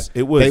 It was.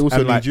 They also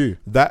need like, you.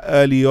 That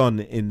early on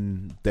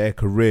in their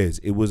careers,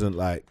 it wasn't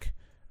like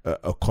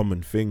a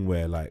common thing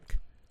where like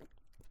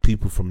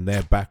people from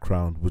their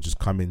background would just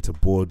come into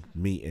board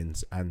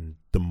meetings and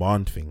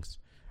demand things,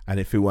 and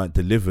if it weren't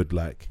delivered,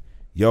 like,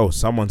 yo,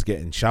 someone's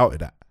getting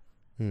shouted at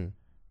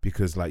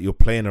because like you're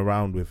playing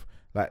around with,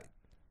 like,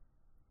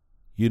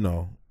 you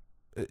know,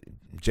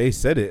 Jay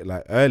said it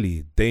like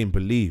early, Dame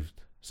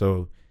believed,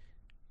 so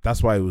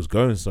that's why it was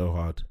going so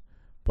hard.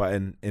 But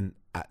in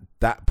at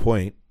that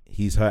point,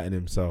 he's hurting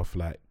himself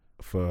like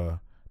for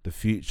the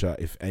future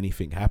if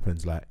anything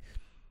happens. Like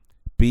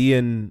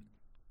being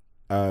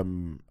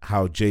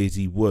how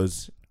Jay-Z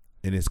was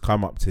in his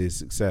come up to his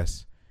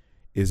success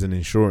is an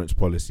insurance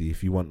policy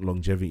if you want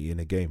longevity in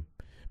a game,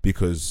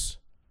 because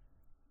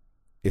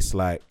it's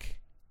like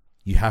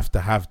you have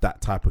to have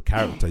that type of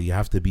character. You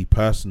have to be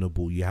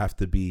personable. You have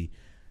to be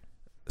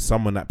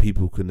someone that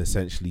people can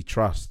essentially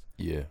trust.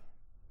 Yeah.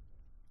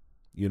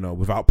 You know,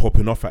 without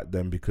popping off at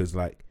them, because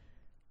like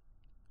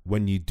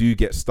when you do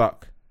get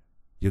stuck,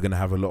 you're going to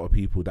have a lot of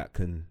people that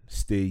can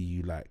steer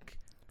you like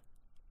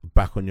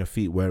back on your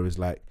feet. Whereas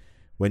like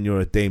when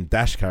you're a Dame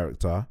Dash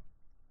character,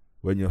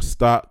 when you're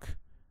stuck,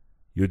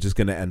 you're just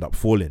going to end up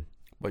falling.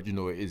 But you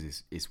know what it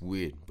is? It's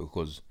weird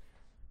because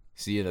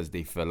seeing as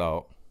they fell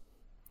out,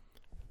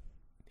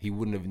 he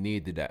wouldn't have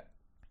needed that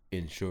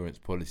insurance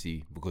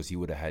policy because he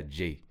would have had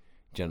Jay.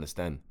 Do you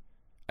understand?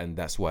 And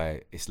that's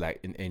why it's like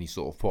in any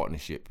sort of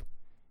partnership,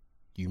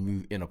 you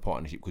move in a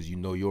partnership because you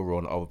know your role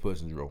and the other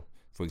person's role.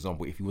 For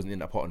example, if he wasn't in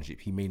that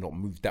partnership, he may not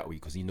move that way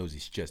because he knows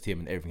it's just him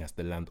and everything has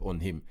to land on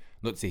him.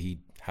 Not to say he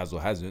has or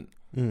hasn't,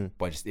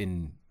 but just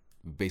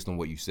based on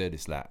what you said,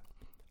 it's like,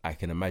 I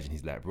can imagine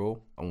he's like,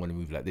 bro, I'm going to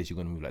move like this, you're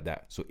going to move like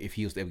that. So if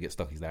he was to ever get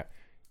stuck, he's like,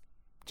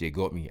 Jay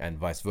got me, and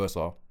vice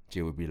versa.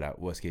 Jay would be like,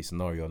 worst case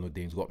scenario, I know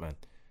Dame's got man.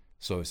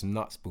 So it's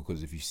nuts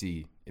because if you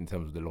see in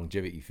terms of the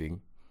longevity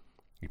thing,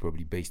 he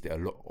probably based it a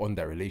lot on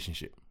that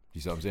relationship.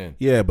 You see what I'm saying?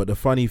 Yeah, but the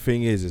funny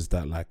thing is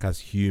that like as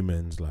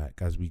humans,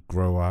 like as we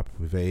grow up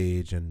with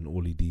age and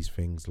all of these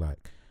things,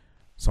 like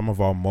some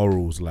of our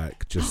morals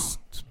like just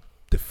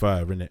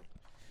differ, innit?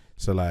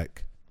 So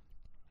like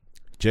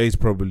Jay's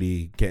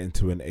probably getting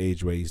to an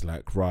age where he's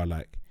like,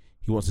 like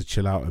he wants to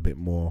chill out a bit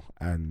more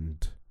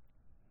and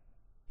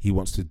he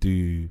wants to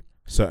do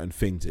certain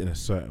things in a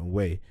certain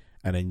way,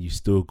 and then you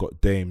still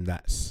got Dame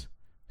that's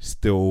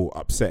still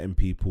upsetting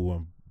people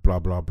and blah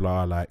blah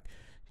blah. Like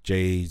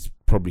Jay's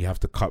probably have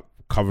to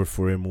cover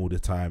for him all the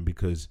time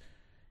because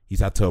he's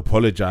had to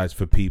apologize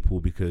for people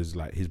because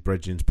like his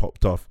brethren's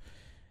popped off.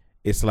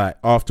 It's like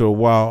after a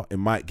while it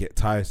might get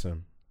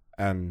tiresome,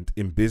 and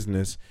in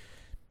business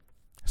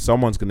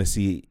someone's gonna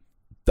see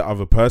the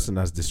other person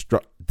as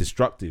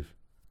destructive.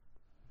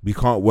 We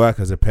can't work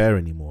as a pair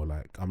anymore.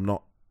 Like I'm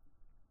not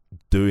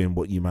doing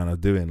what you man are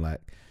doing.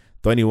 Like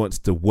Donny wants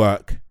to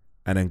work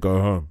and then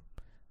go home.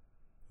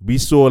 We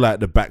saw like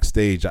the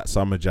backstage at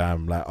Summer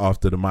Jam, like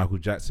after the Michael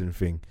Jackson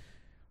thing,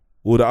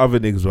 all the other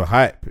niggas were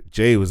hype.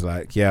 Jay was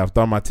like, yeah, I've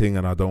done my thing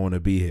and I don't want to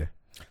be here.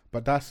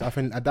 But I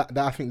think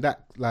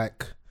that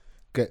like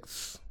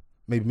gets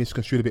maybe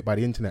misconstrued a bit by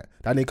the internet.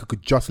 That nigga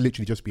could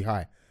literally just be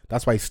high.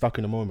 That's why he's stuck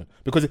in the moment,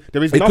 because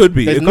there's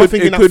nothing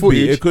in that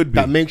footage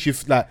that makes you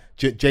like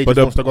Jay just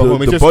wants to go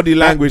home. It's the just body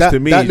language to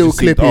me, that little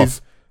clip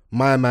is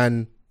my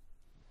man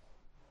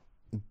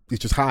is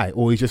just high,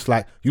 or he's just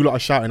like, you lot are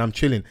shouting, I'm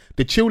chilling.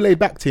 The chill laid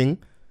back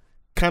thing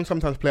can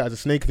sometimes play as a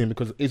snake thing,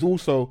 because it's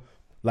also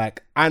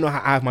like, I know how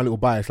I have my little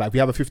bias. Like, we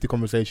have a 50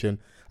 conversation.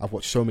 I've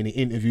watched so many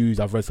interviews.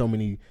 I've read so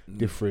many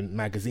different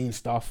magazine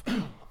stuff.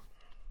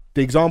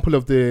 The example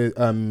of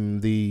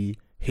the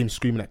him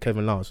screaming at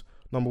Kevin Lars.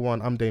 Number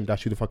one, I'm Dame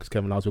Dash. Who the fuck is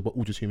Kevin Lars? We're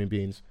all just human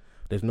beings.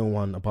 There's no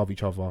one above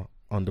each other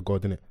under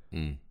God,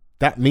 innit?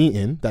 That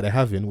meeting that they're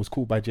having was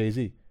called by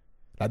Jay-Z.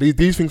 Like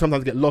these things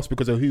sometimes get lost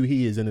because of who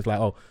he is, and it's like,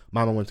 oh,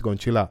 my man wants to go and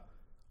chill out.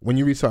 When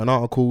you read certain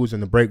articles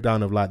and the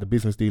breakdown of like the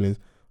business dealings,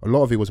 a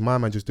lot of it was my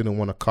man just didn't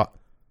want to cut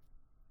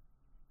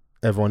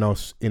everyone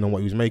else in on what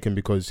he was making,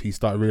 because he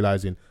started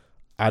realizing,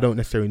 I don't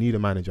necessarily need a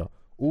manager.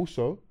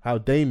 also how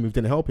Dame moved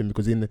didn't help him,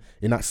 because in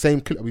that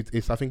same clip,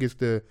 I think it's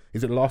the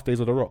Last Days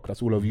of the Rock,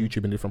 that's all over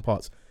YouTube in different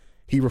parts.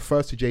 He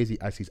refers to Jay-Z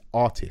as his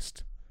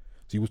artist.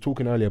 So he was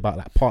talking earlier about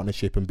like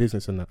partnership and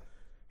business and that.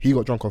 He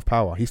got drunk off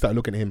power. He started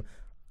looking at him,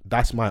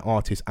 that's my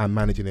artist, I'm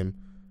managing him.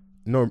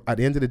 No, at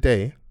the end of the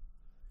day,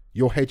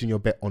 you're hedging your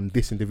bet on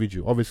this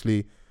individual.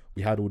 Obviously,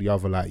 we had all the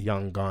other like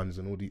Young Guns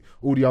and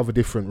all the other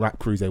different rap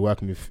crews they're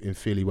working with in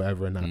Philly,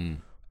 whatever and that.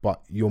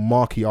 But your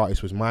marquee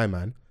artist was my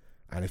man.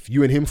 And if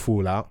you and him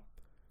fall out,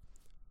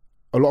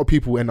 a lot of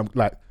people end up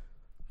like,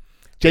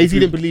 Jay-Z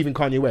didn't believe in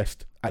Kanye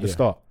West at the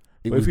start.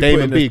 It was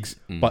Dame and Biggs,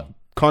 but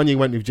Kanye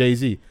went with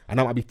Jay-Z, and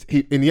that might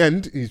be in the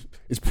end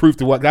it's proved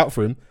to work out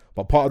for him.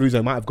 But part of the reason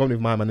I might have gone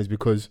with my man is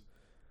because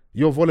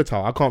you're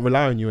volatile. I can't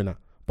rely on you in that.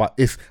 But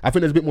I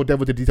think there's a bit more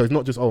devil to detail. It's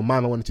not just, oh, my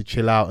man wanted to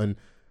chill out, and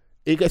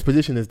it gets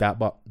positioned as that.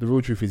 But the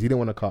real truth is he didn't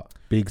want to cut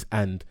Biggs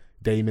and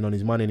Dame in on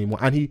his money anymore,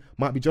 and he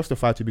might be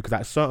justified to, because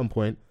at a certain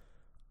point,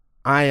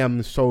 I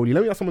am solely,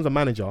 let me know someone's a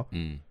manager,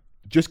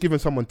 just giving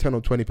someone 10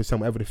 or 20%,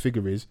 whatever the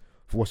figure is,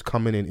 for what's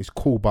coming in is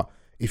cool. But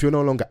if you're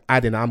no longer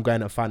adding, I'm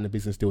going and finding the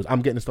business deals,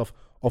 I'm getting the stuff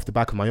off the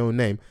back of my own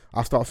name,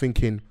 I start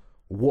thinking,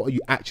 what are you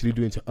actually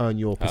doing to earn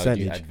your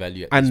percentage? How do you add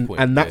value at this point?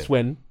 And that's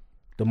when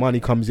the money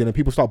comes in and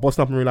people start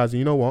busting up and realizing,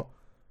 you know what?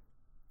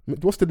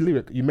 What's the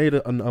lyric? You made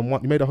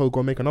a hoe,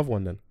 go make another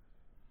one then.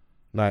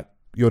 Like,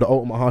 you're the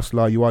ultimate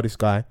hustler, you are this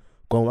guy,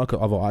 go and work at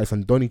other artists.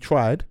 And Donnie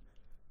tried.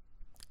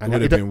 And it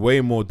would have been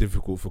way more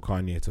difficult for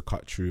Kanye to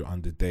cut through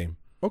under Dame.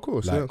 Of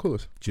course, like, yeah, of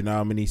course. Do you know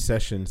how many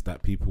sessions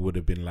that people would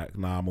have been like,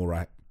 nah, I'm all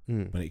right,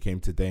 when it came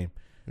to Dame?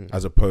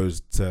 As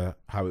opposed to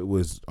how it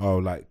was, oh,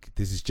 like,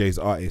 this is Jay's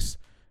artist.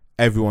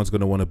 Everyone's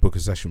going to want to book a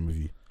session with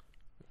you.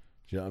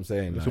 Do you know what I'm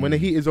saying? Like, so when the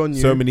heat is on you...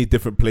 So many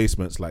different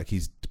placements. Like,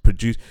 he's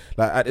produced...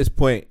 Like, at this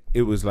point,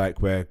 it was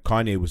like where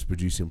Kanye was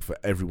producing for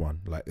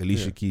everyone. Like,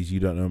 Alicia Keys, You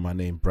Don't Know My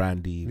Name,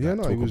 Brandy. Yeah, like,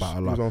 no, he was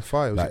on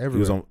fire. He was like,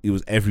 everywhere. He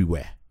was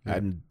everywhere.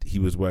 And he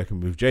was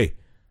working with Jay.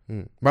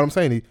 But I'm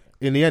saying,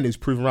 in the end, it's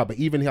proven right. But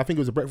even, I think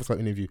it was a Breakfast Club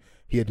interview,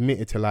 he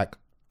admitted to, like,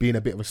 being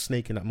a bit of a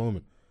snake in that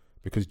moment.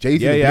 Because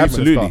Jay-Z... Yeah,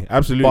 absolutely.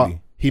 But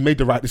he made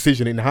the right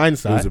decision in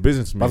hindsight. He was a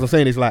businessman. But as I'm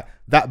saying, it's like,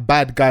 that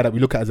bad guy that we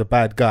look at as a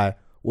bad guy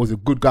was a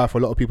good guy for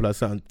a lot of people at a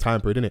certain time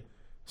period, innit?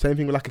 Same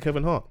thing with like a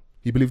Kevin Hart.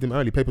 He believed him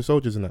early, Paper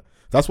Soldiers and that.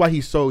 That's why he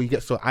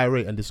gets so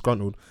irate and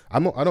disgruntled. I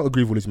don't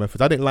agree with all his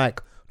methods. I didn't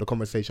like the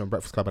conversation on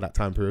Breakfast Club at that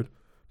time period,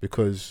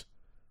 because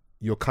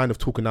you're kind of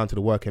talking down to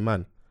the working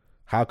man.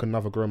 How can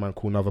another grown man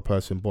call another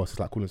person boss? It's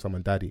like calling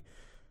someone daddy.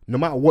 No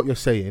matter what you're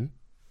saying,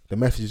 the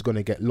message is going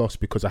to get lost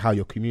because of how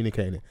you're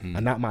communicating it.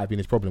 And that might have been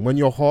his problem. When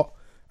you're hot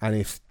and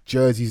it's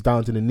jerseys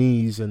down to the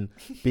knees and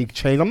big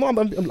chains,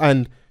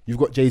 and you've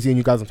got Jay-Z and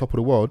you guys on top of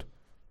the world,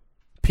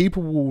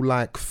 people will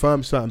like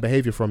firm certain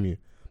behavior from you.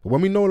 But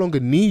when we no longer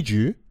need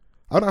you,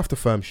 I don't have to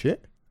firm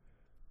shit,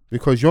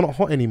 because you're not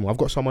hot anymore. I've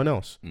got someone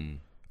else.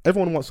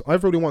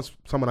 Everybody wants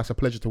someone that's a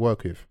pleasure to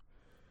work with.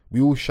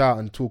 We all shout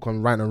and talk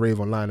on rant and rave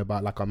online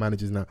about like our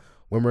managers now.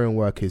 When we're in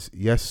work, is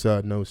yes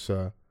sir, no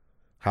sir,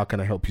 how can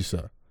I help you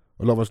sir?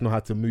 A lot of us know how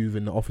to move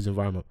in the office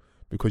environment,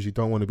 because you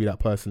don't want to be that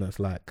person that's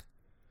like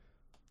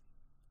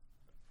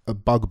a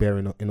bugbear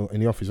in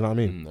the office. You know what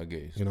I mean? I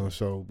guess. You know,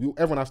 so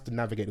everyone has to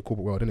navigate the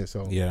corporate world, innit?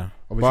 So yeah,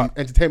 obviously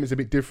entertainment's a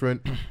bit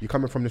different. You're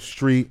coming from the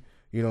street.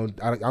 You know,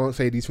 I don't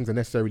say these things are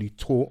necessarily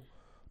taught,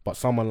 but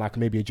someone like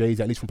maybe a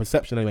Jay-Z, at least from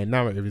perception anyway,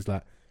 narrative is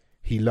like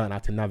he learned how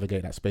to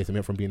navigate that space. I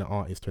went from being an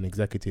artist to an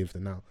executive to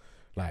now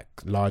like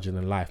larger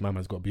than life. My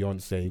man's got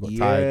Beyonce, he got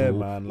Tidal,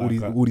 man,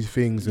 all these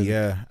things, and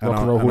Rock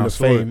and Roll Hall of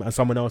Fame, and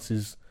someone else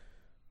is,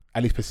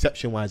 at least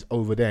perception wise,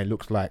 over there, it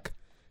looks like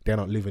they're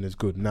not living as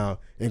good. Now,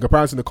 in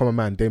comparison to common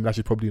man, Dame Dash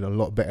is probably doing a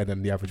lot better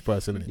than the average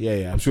person. Isn't it?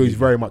 Yeah, I'm sure he's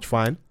very much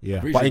fine.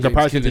 Yeah, but in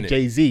comparison to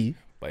Jay-Z,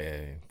 but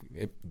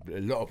a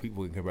lot of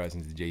people in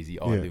comparison to Jay-Z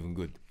aren't living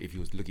good if you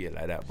was looking at it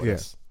like that. But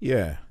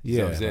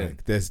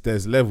like,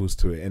 there's levels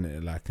to it,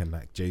 innit? Like, and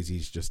like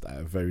Jay-Z's just at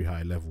a very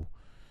high level.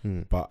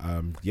 But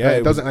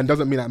it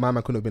doesn't mean that my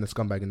man couldn't have been a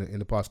scumbag in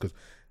the past,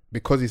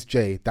 because it's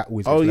Jay, that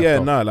was I'm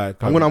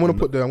gonna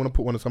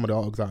put one of some of the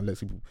articles out and let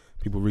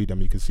people read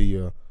them. You can see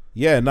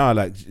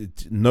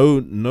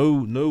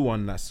no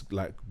one that's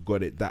like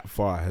got it that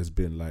far has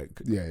been like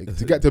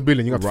to get to $1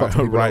 billion, you have to fuck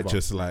people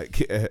righteous over.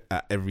 Like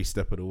at every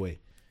step of the way.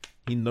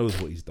 He knows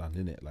what he's done,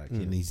 innit? Like,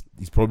 and he's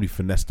probably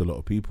finessed a lot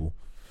of people.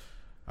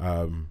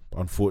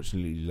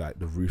 Unfortunately, like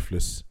the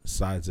ruthless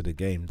sides of the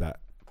game that,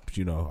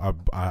 you know,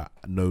 I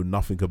know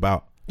nothing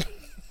about.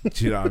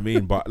 Do you know what I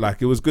mean? But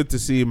like, it was good to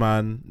see,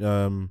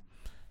 man.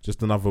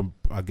 Just another,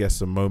 I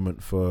guess, a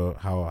moment for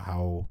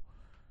how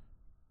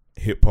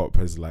hip hop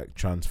has like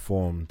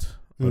transformed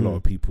a lot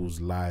of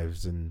people's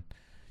lives, and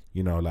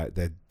you know, like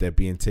they're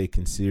being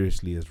taken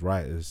seriously as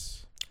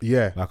writers.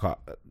 Yeah, like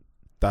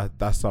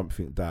that's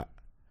something that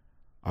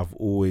I've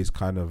always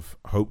kind of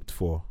hoped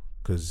for,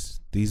 because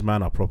these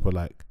men are proper,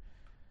 like,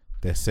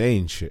 they're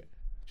saying shit.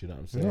 Do you know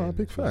what I'm saying? No,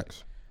 big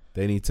facts.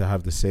 They need to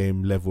have the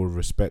same level of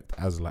respect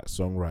as like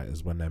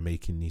songwriters when they're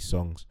making these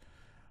songs,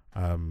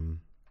 the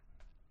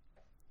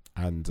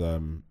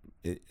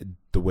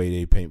way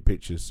they paint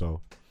pictures.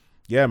 So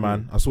Yeah,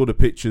 man. I saw the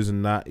pictures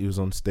and that. He was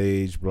on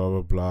stage, blah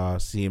blah blah.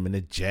 See him in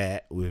a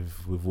jet with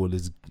all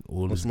his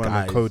What's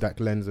guys. the Kodak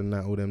lens and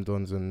that, all them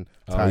dons and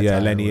Lenny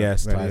and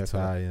S, all that.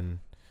 Ty and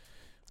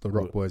the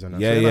Rock Boys and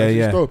that. yeah, So, yeah, it's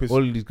yeah. dope. It's-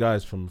 All of these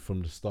guys from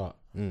the start.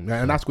 and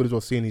that's good as well.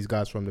 Seeing these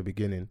guys from the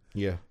beginning,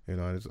 Yeah, you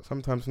know.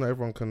 Sometimes not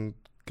everyone can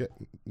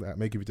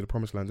make it to the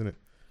promised land, isn't it?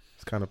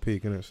 It's kind of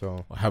peak, isn't it?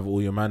 So have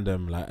all your man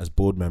them like as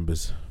board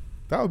members.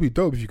 that would be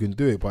dope if you can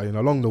do it. But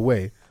along the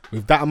way,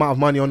 with that amount of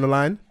money on the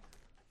line,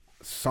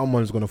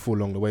 someone's gonna fall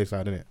along the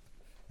wayside, isn't it?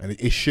 And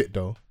it's shit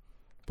though,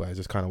 but it's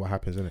just kind of what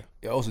happens, isn't it?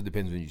 It also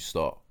depends when you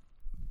start.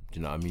 Do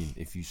you know what I mean?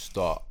 If you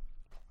start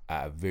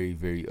at a very,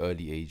 very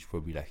early age,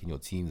 probably like in your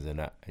teens and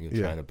that, and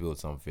you're trying to build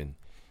something,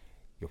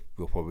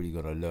 you're probably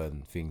gonna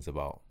learn things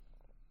about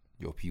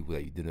your people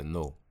that you didn't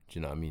know. Do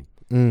you know what I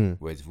mean?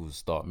 Whereas if we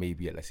start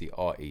maybe at, let's say,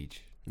 our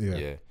age,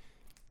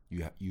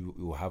 you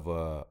will have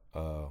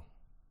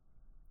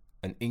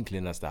an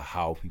inkling as to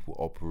how people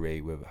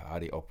operate, how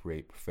they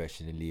operate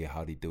professionally,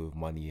 how they deal with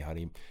money,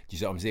 do you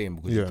see what I'm saying?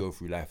 Because you go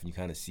through life and you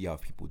kind of see how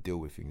people deal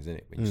with things,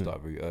 innit? When you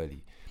start very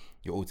early,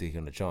 you're all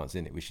taking a chance,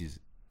 innit? Which is,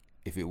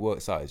 if it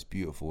works out, it's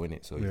beautiful,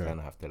 innit? So you kind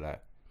of have to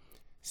like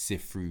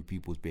sift through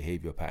people's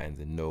behavior patterns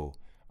and know,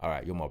 all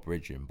right, you're my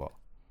brethren, but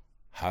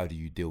how do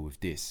you deal with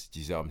this? Do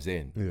you see what I'm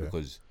saying? Yeah.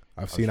 Because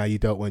I've seen how you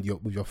dealt with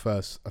your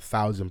first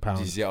 £1,000.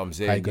 do you see what I'm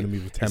saying? How you gonna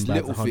move with 10 It's bags,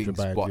 little 100 things,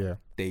 bags? but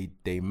Yeah.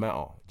 they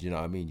matter. Do you know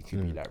what I mean? You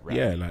can be like, right,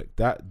 Yeah, like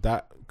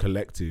that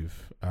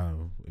collective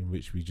in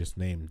which we just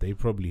named, they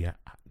probably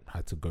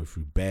had to go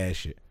through bare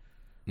shit.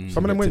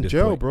 Some of them get to went this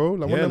jail, point. bro.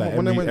 Like Yeah,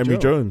 when they went Emery jail.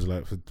 Jones,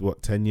 like for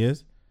what, 10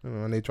 years?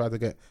 And they tried to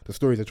get the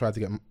stories. They tried to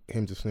get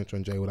him to snitch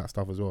on Jay, all that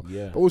stuff as well.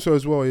 Yeah. But also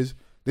as well is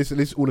this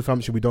all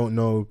assumption we don't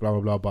know, blah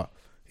blah blah. But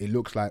it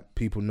looks like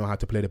people know how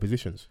to play their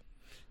positions.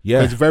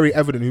 Yeah. It's very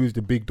evident who's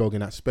the big dog in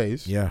that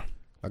space. Yeah.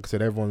 Like I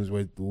said,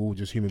 we're all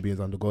just human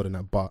beings under God and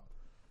that, but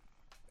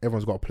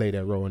everyone's got to play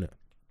their role in it.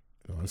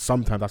 And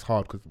sometimes that's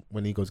hard because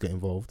when egos get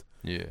involved,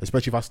 yeah,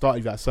 especially if I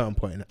started at a certain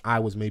point and I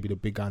was maybe the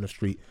big guy on the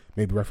street,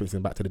 maybe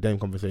referencing back to the Dame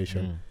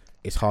conversation,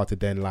 it's hard to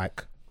then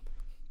like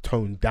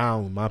tone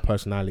down my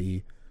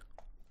personality.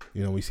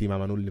 We see my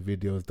man all the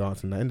videos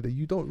dancing. At the end of the day,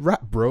 you don't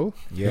rap, bro.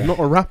 Yeah. You're not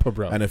a rapper,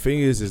 bro. And the thing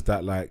is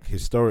that like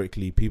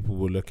historically, people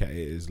will look at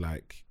it as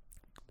like,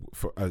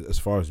 as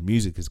far as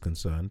music is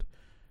concerned,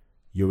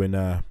 you're in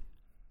at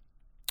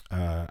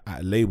a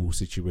label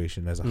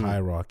situation. There's a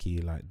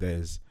hierarchy. Like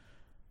there's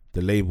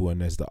the label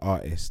and there's the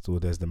artist, or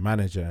there's the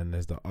manager and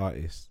there's the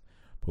artist.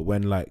 But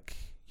when like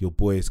your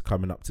boys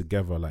coming up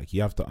together, like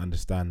you have to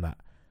understand that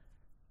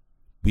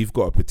we've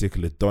got a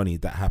particular Donny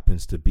that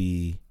happens to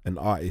be an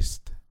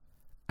artist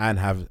and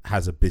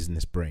has a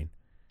business brain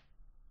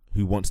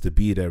who wants to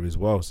be there as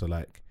well. So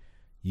like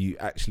you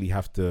actually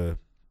have to,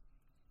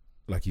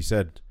 like you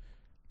said,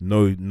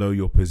 know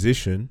your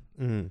position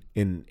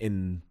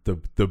in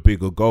the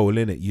bigger goal,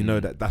 innit? You know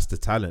that's the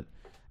talent,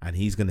 and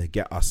he's gonna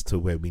get us to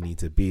where we need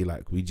to be.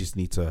 Like we just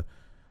need to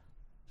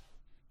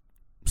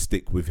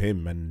stick with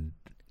him and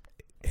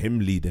him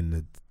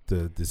leading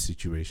the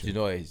situation. Do you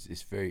know,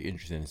 it's very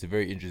interesting. It's a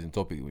very interesting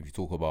topic when you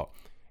talk about.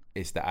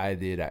 It's the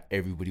idea that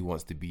everybody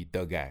wants to be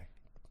the guy,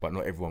 but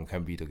not everyone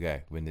can be the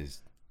guy when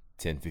there's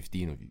 10,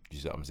 15 of you. Do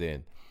you see what I'm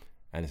saying?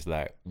 And it's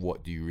like,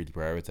 what do you really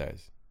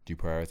prioritize? Do you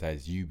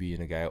prioritize you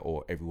being a guy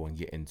or everyone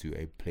getting to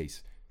a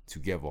place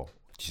together? Do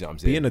you see what I'm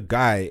saying? Being a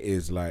guy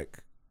is like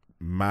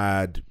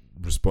mad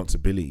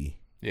responsibility.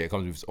 Yeah, it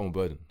comes with its own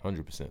burden,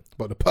 100%.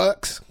 But the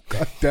perks,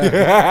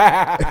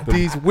 goddamn,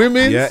 these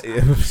women, Yeah,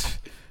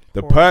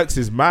 the perks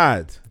is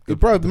mad. the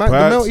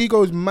male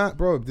ego is mad,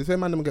 bro. The same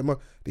man them get more.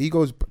 The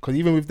egos, because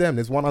even with them,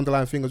 there's one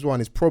underlying thing as well,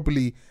 and it's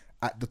probably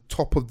at the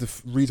top of the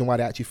reason why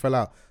they actually fell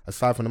out,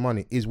 aside from the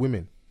money, is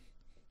women.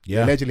 They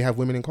Yeah, allegedly have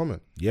women in common.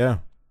 yeah.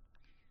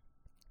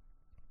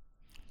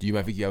 Do you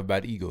might think you have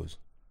bad egos?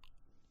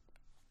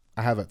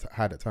 I have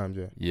had at times,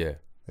 yeah. Yeah.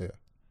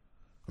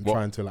 I'm What?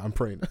 trying to, like, I'm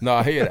praying. No,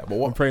 I hear that. But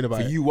what, I'm praying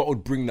about for it. you, what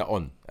would bring that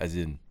on? As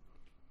in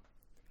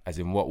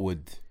what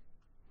would,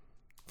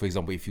 for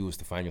example, if you was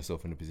to find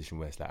yourself in a position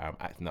where it's like I'm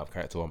acting out of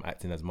character, or I'm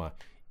acting as my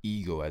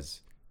ego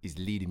is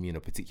leading me in a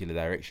particular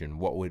direction,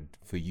 what would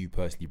for you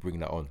personally bring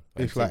that on?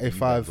 If something you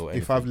guys or I've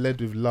anything?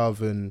 led with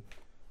love, and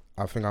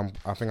I think I'm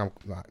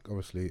like,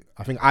 obviously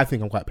I think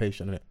I'm quite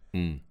patient in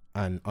it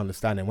and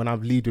understanding. When I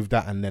lead with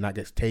that and then that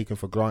gets taken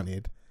for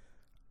granted,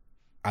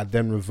 I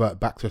then revert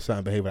back to a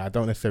certain behavior that I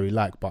don't necessarily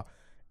like, but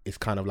it's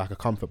kind of like a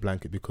comfort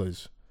blanket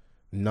because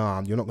you're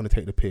not going to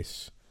take the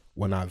piss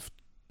when I've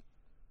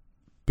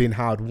been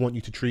how I'd want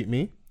you to treat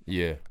me.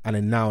 Yeah. And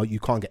then now you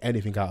can't get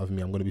anything out of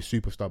me. I'm going to be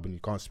super stubborn. You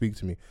can't speak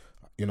to me.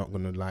 You're not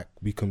going to, like,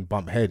 we can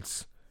bump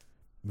heads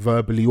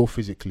verbally or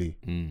physically,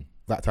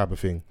 that type of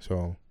thing.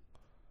 So,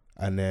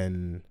 and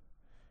then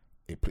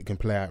it can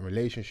play out in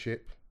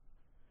relationship.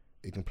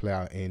 It can play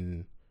out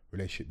in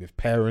relationship with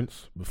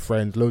parents, with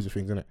friends, loads of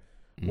things, innit?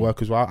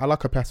 Work as well. I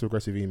like a passive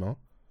aggressive email.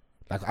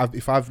 Like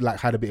if I've like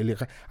had a bit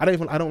of, I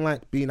don't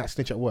like being that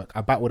snitch at work.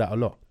 I battle that a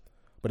lot.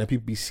 But then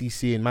people be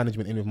CCing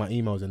management in with my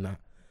emails and that.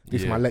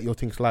 This Yeah. man let your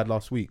thing slide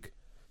last week.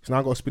 So now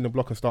I got to spin the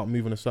block and start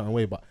moving a certain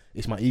way. But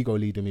it's my ego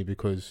leading me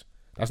because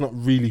that's not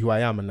really who I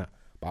am and that.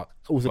 But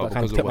I also got to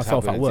kind of get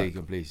myself at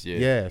work. Place,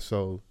 yeah,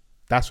 so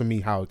that's for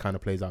me how it kind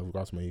of plays out with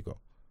regards to my ego.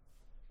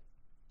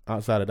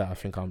 Outside of that, I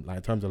think I'm like,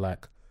 in terms of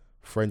like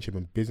friendship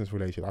and business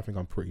relationship, I think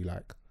I'm pretty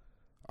like,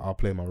 I'll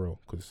play my role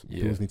because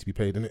bills need to be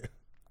paid, innit?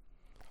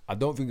 I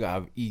don't think I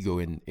have ego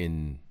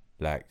in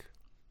like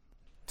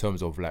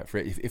terms of like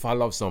if I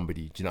love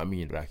somebody, do you know what I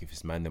mean? Like if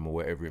it's man them or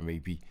whatever it may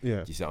be.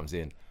 Yeah. Do you see what I'm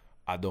saying?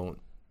 I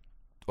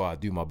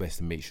do my best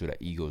to make sure that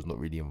ego is not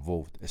really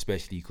involved,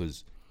 especially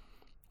because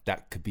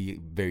that could be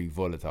very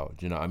volatile.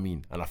 Do you know what I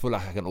mean? And I feel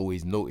like I can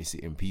always notice it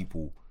in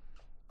people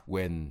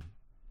when,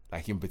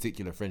 like in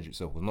particular friendship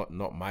circles,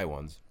 not my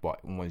ones,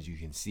 but ones you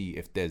can see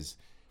if there's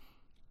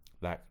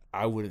like,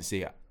 I wouldn't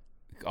say,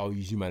 I'll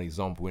use you as an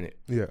example, innit?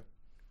 Yeah.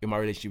 In my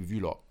relationship with you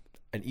lot,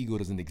 an ego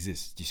doesn't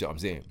exist. Do you see what I'm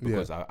saying?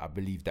 Because I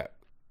believe that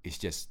it's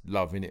just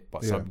love, innit?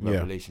 But some people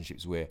have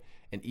relationships where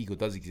an ego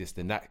does exist,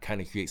 and that kind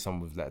of creates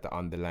some of like the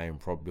underlying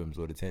problems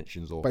or the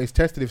tensions. Or but it's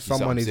tested if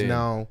someone is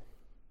now,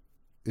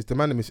 it's the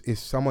man if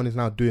someone is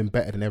now doing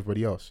better than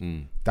everybody else.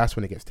 That's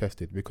when it gets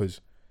tested, because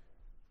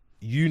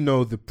you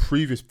know the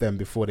previous them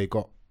before they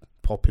got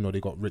popping or they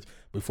got rich,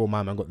 before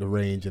my man got the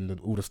range and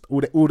all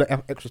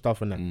the extra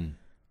stuff and that.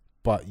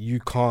 But you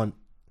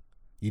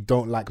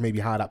don't like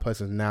maybe how that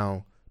person's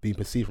now being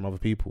perceived from other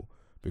people,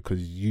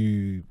 because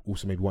you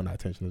also maybe want that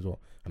attention as well.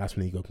 And that's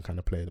when ego can kind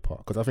of play the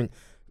part. Because I think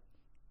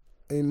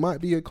it might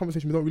be a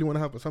conversation we don't really want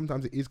to have, but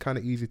sometimes it is kind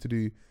of easy to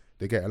do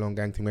the get along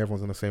gang thing where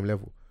everyone's on the same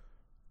level.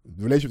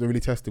 Relationships are really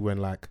tested when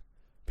like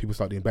people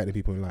start doing better than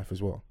people in life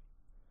as well.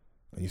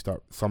 And you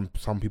start, some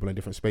people in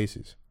different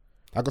spaces.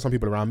 I got some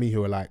people around me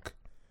who are like,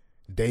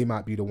 they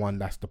might be the one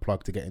that's the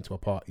plug to get into a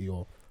party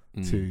or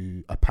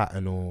to a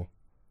pattern, or,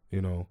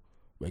 you know,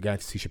 we're going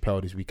to see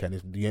Chappelle this weekend.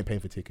 You ain't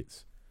paying for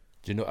tickets.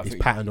 Do you know? It's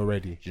patterned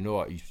already. Do you know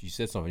what? You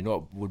said something. You know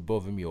what would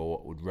bother me or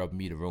what would rub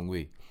me the wrong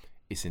way?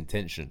 It's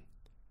intention.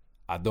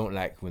 I don't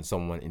like when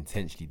someone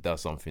intentionally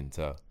does something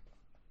to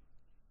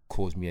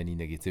cause me any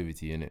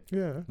negativity in it.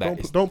 Yeah.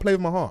 Like, don't play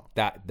with my heart.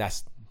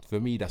 That's for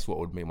me. That's what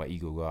would make my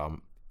ego go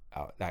out.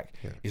 Like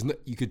it's not.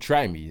 You could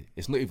try me.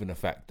 It's not even the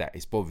fact that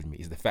it's bothered me.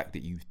 It's the fact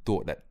that you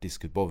thought that this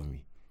could bother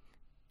me.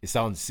 It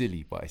sounds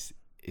silly, but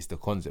it's the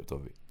concept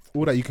of it.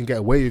 All that you can get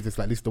away with is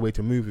like, this is the way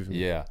to move with me.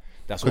 Yeah,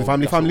 that's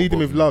because if I'm leading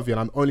with love,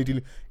 and I'm only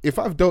dealing. If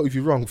I've dealt with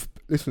you wrong,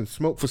 listen,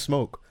 smoke for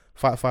smoke,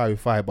 fight fire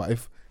with fire. But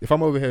if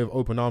I'm over here with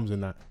open arms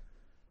and that,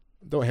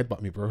 don't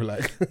headbutt me, bro.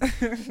 Like,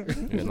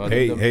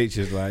 H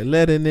is like,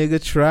 let a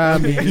nigga try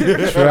me,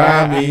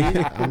 try me.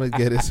 I'm gonna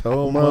get his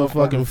whole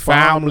motherfucking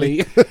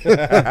family.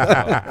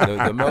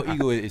 The male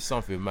ego is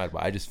something mad,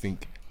 but I just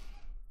think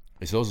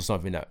it's also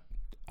something that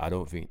I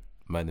don't think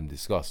man them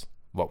discuss,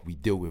 what we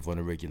deal with on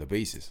a regular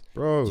basis.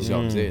 Bro, do you see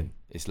what I'm saying?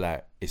 It's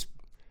like,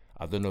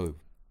 I don't know,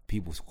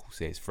 people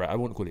say it's I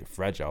won't call it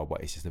fragile,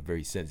 but it's just a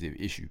very sensitive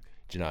issue.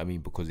 Do you know what I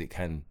mean? Because it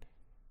can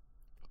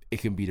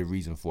be the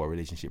reason for a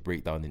relationship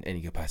breakdown in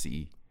any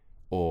capacity,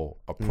 or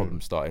a problem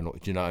starting. Do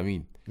you know what I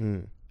mean?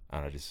 And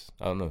I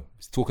don't know.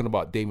 It's talking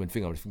about Damon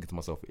thing. I'm just thinking to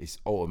myself, it's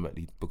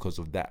ultimately because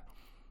of that.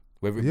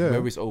 Whether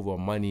it's over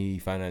money,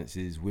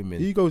 finances,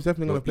 women, ego is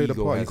definitely going to play the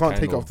part. You can't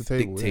take it off the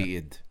table.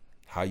 Dictated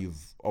how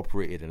you've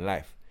operated in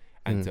life,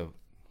 and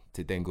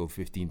to then go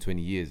 15,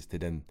 20 years to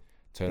then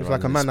turn around. It's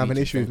like a man having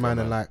issues with man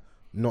and like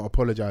not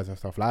apologise and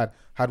stuff. Like, I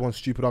had one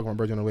stupid argument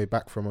on the way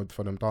back from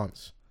them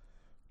dance.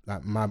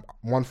 Like, my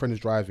one friend is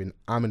driving,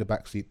 I'm in the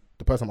back seat,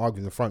 the person I'm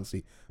arguing in the front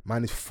seat,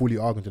 man is fully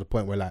arguing to the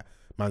point where like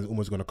man's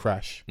almost gonna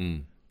crash.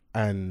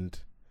 And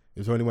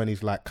it's only when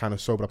he's like kind of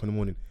sobered up in the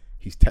morning,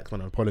 he's text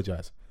man and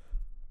apologise.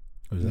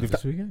 Was that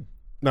this weekend?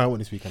 No, I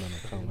wasn't this weekend.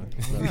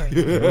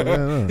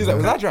 No. He's like,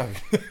 was I driving?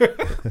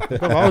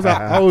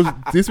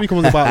 This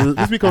weekend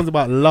was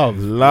about love.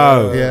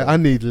 Love. Yeah, I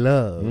need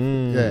love.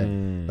 Yeah.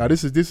 Now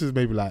this is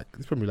maybe like,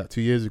 it's probably like 2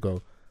 years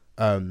ago.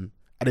 And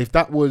if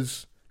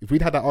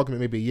we'd had that argument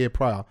maybe a year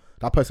prior,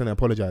 that person ain't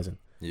apologising.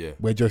 Yeah.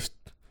 We're just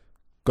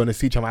gonna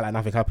see each other like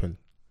nothing happened.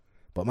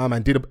 But my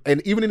man did,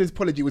 and even in his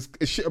apology, it was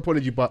a shit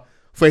apology, but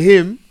for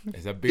him,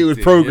 it was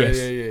progress.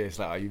 Yeah. It's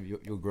like,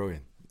 you're growing.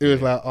 It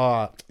was like,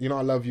 you know,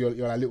 I love you.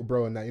 You're like little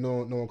bro and that. You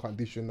know, no one can't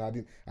dish you. I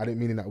didn't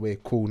mean in that way.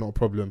 Cool, not a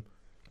problem.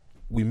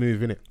 We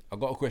move, innit? I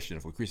got a question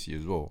for Chrissy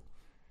as well.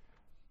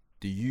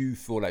 Do you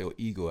feel like your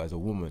ego as a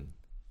woman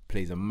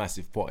plays a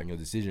massive part in your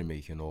decision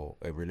making or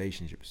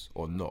relationships,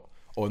 or not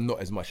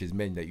as much as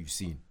men that you've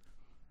seen?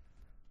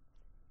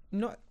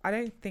 I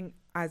don't think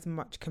as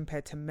much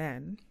compared to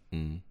men.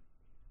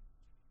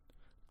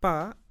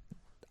 But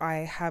I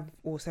have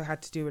also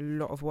had to do a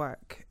lot of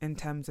work in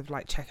terms of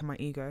like checking my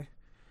ego.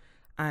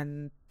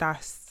 And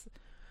that's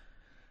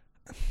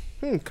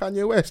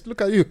Kanye West,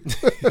 look at you.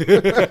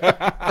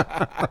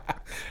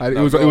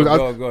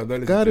 Go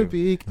on, got a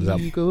big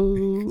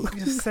ego.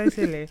 It's so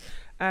silly.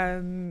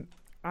 And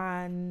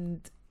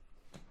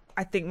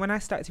I think when I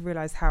started to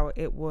realise how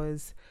it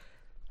was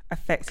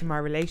affecting my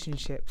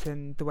relationships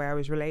and the way I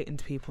was relating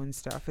to people and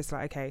stuff, it's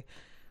like, okay,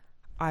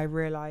 I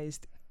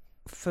realised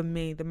for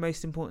me the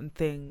most important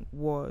thing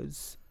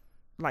was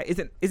like,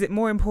 is it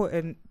more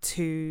important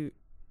to,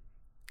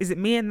 is it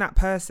me and that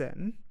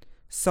person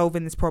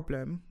solving this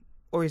problem,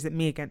 or is it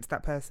me against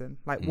that person?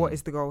 Like, what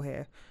is the goal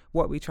here?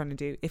 What are we trying to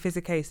do? If it's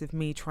a case of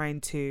me trying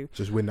to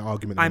just win the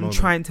argument,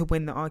 trying to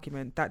win the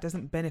argument, that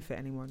doesn't benefit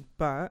anyone.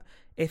 But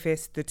if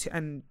it's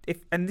and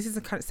this is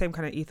the same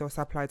kind of ethos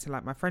I apply to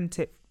like my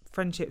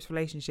friendships,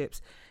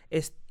 relationships,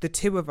 it's the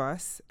two of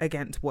us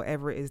against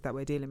whatever it is that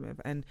we're dealing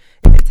with. And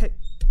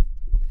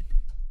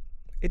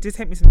it did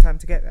take me some time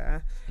to get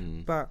there,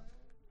 but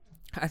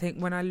I think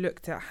when I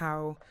looked at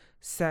how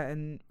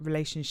certain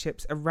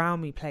relationships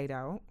around me played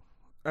out,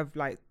 of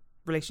like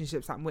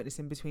relationships that I'm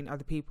witnessing between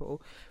other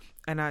people,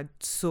 and I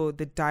saw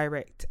the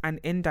direct and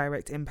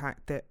indirect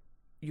impact that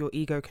your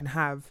ego can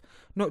have,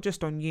 not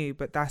just on you,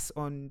 but that's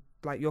on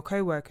like your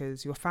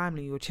co-workers, your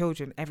family, your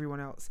children, everyone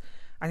else.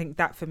 I think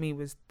that for me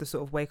was the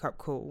sort of wake up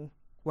call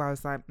where I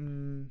was like,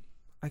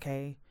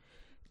 okay,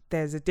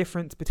 there's a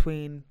difference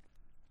between,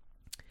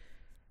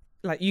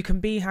 like, you can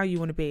be how you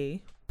want to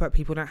be, but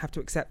people don't have to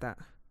accept that.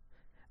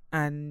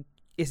 And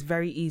it's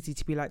very easy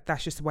to be like,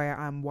 that's just the way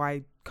I am.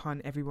 Why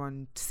can't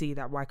everyone see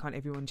that? Why can't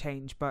everyone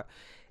change? But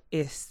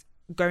it's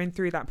going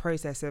through that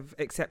process of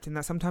accepting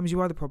that sometimes you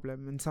are the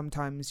problem and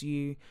sometimes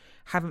you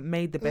haven't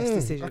made the best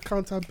decision.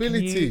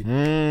 Accountability.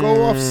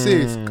 Go off,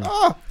 sis.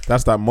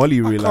 That's that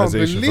Molly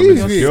realization.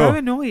 believe it. You're so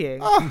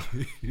annoying.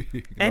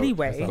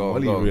 Anyway, That's that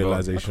Molly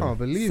realization. I can't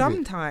believe it.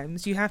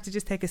 sometimes you have to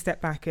just take a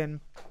step back and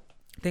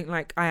think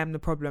like, I am the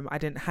problem. I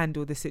didn't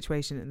handle this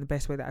situation in the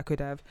best way that I could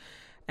have.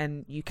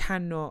 And you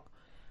cannot,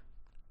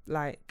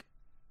 like,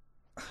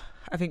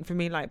 I think for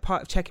me, like,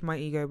 part of checking my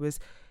ego was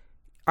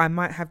I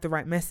might have the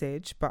right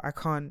message, but I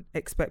can't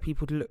expect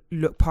people to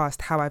look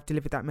past how I've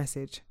delivered that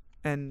message.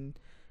 And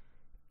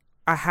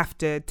I have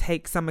to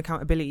take some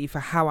accountability for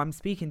how I'm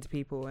speaking to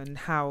people and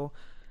how.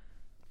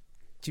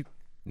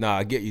 Nah,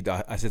 I get you.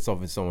 I said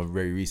something to someone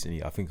very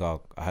recently. I think I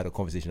had a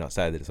conversation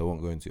outside of this. I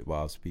won't go into it, but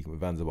I was speaking with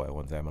Vans about it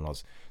one time, and I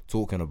was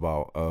talking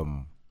about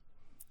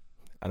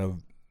I know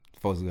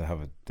if I was gonna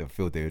have a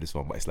field day with this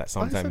one, but it's like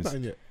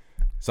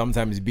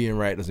sometimes being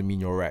right doesn't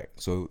mean you're right.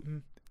 So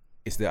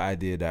it's the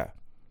idea that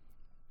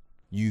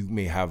you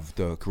may have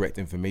the correct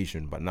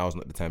information, but now's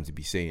not the time to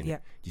be saying. Yeah.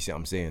 You see what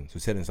I'm saying? So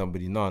telling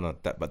somebody, no,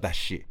 but that's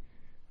shit.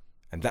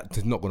 And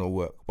that's not going to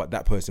work. But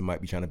that person might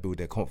be trying to build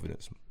their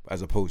confidence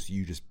as opposed to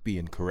you just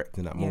being correct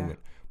in that moment.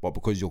 But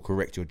because you're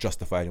correct, you're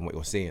justified in what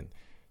you're saying,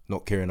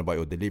 not caring about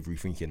your delivery,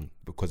 thinking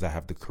because I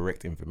have the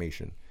correct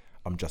information,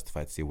 I'm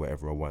justified to say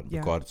whatever I want,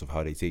 regardless of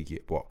how they take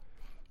it. But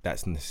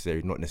that's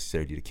not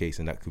necessarily the case.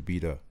 And that could be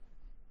the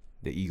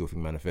ego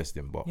thing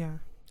manifesting.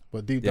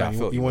 But deep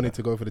down, you wanted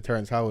to go for the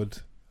Terrence Howard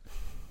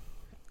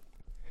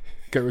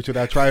get rich or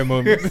die trying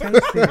moment.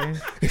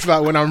 It's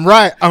like, when I'm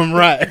right, I'm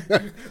right.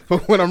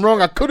 But when I'm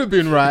wrong, I could have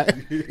been right,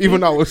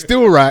 even though I was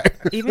still right.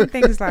 Even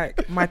things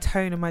like my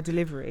tone and my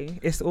delivery,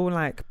 it's all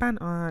like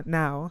banter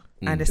now,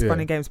 and it's fun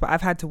and games. But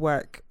I've had to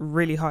work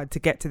really hard to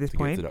get to this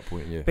point. Get to that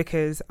point,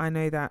 because I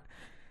know that,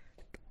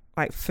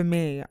 like, for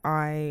me,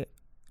 I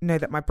know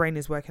that my brain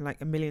is working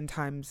like a million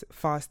times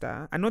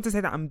faster. And not to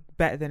say that I'm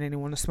better than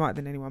anyone or smarter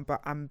than anyone,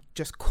 but I'm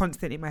just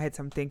constantly in my head,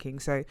 so I'm thinking.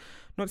 So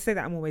not to say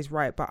that I'm always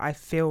right, but I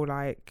feel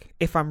like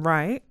if I'm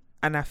right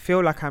and I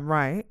feel like I'm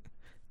right,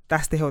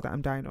 that's the hill that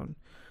I'm dying on.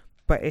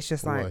 But it's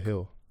just like, a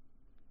hill.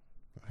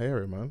 I hear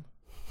it, man.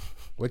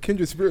 We're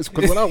kindred spirits,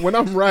 because when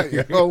I'm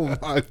right, oh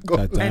my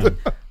God. And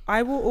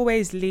I will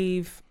always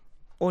leave,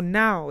 or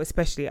now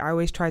especially, I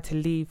always try to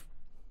leave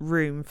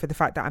room for the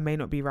fact that I may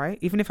not be right,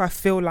 even if I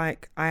feel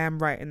like I am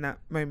right in that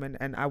moment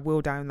and I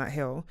will down that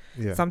hill.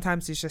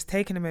 Sometimes it's just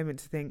taking a moment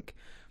to think,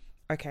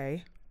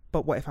 okay,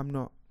 but what if I'm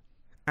not?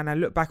 And I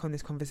look back on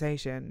this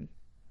conversation,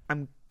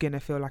 I'm gonna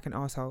feel like an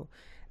asshole.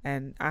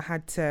 And I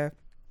had to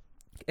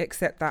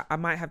accept that I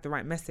might have the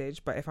right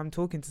message, but if I'm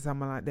talking to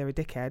someone like they're a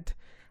dickhead,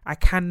 I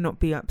cannot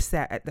be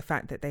upset at the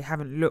fact that they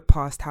haven't looked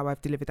past how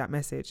I've delivered that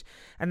message.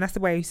 And that's the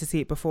way I used to see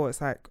it before.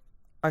 It's like,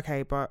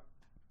 okay, but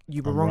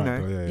you were wrong,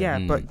 right,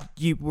 though. But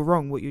you were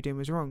wrong. What you're doing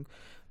was wrong.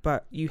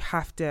 But you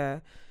have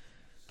to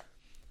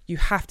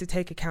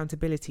take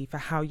accountability for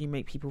how you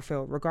make people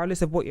feel,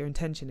 regardless of what your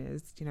intention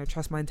is. You know,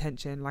 trust my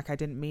intention. Like, I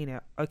didn't mean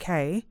it.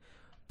 Okay,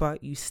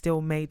 but you still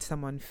made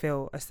someone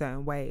feel a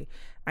certain way,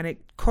 and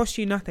it costs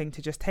you nothing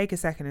to just take a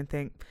second and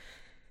think,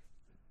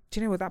 do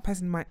you know what, that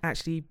person might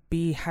actually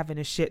be having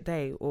a shit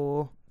day,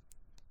 or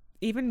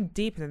even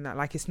deeper than that.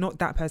 Like, it's not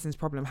that person's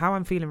problem. How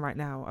I'm feeling right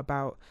now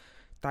about,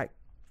 like,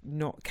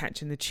 not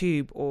catching the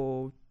tube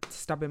or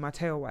stubbing my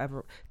toe or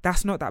whatever,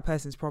 that's not that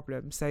person's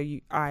problem. So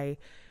I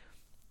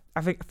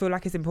feel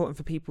like it's important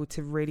for people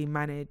to really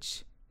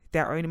manage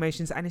their own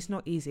emotions, and it's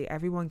not easy.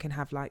 Everyone can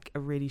have like a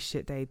really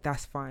shit day,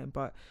 that's fine,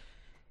 but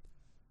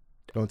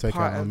don't take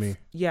out on me.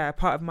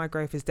 Part of my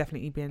growth has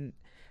definitely been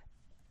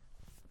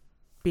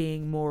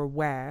being more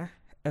aware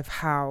of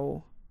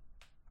how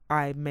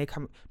I may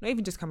not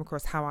even just come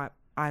across, how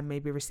I may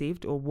be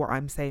received, or what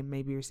I'm saying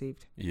may be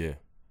received. Yeah.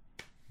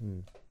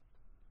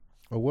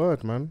 A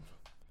word, man.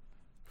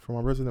 From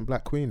our resident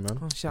black queen, man.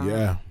 Oh, shut up.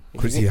 Yeah.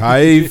 Chrissy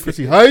Hive.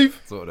 Chrissy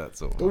Hive. So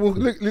that's all. Oh, well,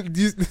 look,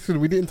 listen,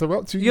 we didn't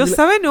interrupt you. You're You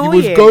so You annoying.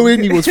 was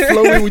going, you was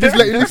flowing, we just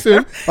let you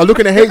listen. I'm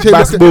looking at H.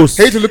 Bass boss.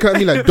 H is looking at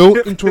me like,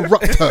 don't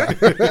interrupt her.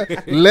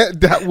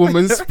 Let that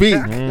woman speak.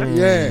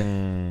 Yeah.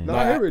 No,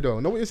 I hear it though.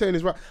 No, what you're saying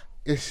is right.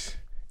 It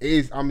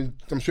is. I'm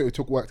sure it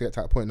took work to get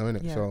to that point, though,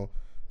 innit? Yeah. So,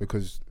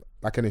 because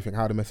like anything,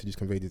 how the message is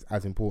conveyed is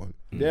as important.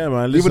 Yeah,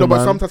 man. Even Listen, though, but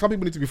man. sometimes some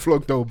people need to be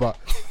flogged though, but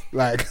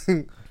like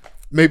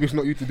maybe it's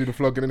not you to do the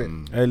flogging,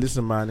 innit? Hey,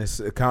 listen, man. It's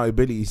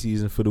accountability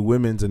season for the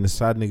women's and the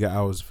sad nigga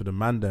hours for the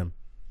man them.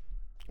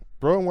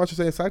 Bro, and once you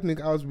say side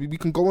nigga hours, we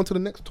can go on to the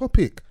next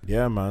topic.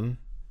 Yeah, man.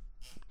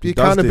 The Who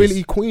does accountability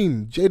this?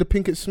 queen, Jada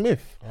Pinkett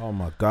Smith. Oh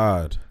my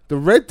God. The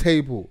red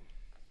table.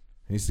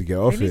 He needs to get They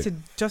off need it. to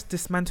just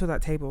dismantle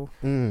that table.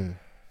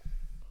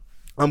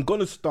 I'm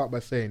gonna start by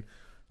saying,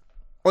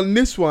 on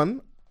this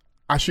one,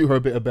 I shoot her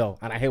a bit of bell,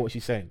 and I hear what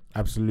she's saying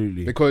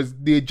Absolutely. because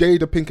the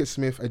Jada Pinkett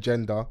Smith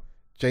agenda,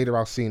 Jada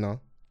Alcina,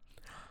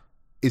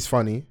 is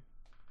funny.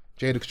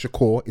 Jada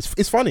Shakur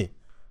is funny.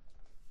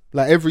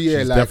 Like every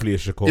year, She's like definitely a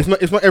Shakur.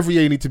 it's not every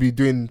year you need to be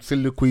doing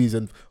soliloquies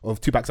and of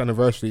Tupac's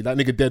anniversary. That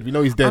nigga dead. We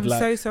know he's dead. I'm like,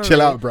 so sorry. chill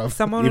out, bro.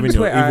 Someone Even on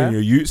Twitter. your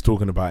youths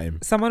talking about him.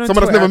 Someone on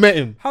Someone that's Twitter. never met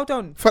him. Hold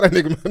on. Fuck that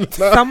nigga, man.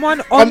 Someone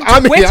on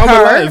I'm Twitter. here,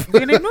 I'm alive. You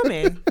didn't ignore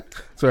me.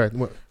 Sorry,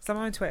 what?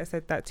 Someone on Twitter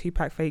said that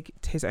Tupac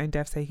faked his own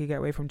death so he could get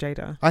away from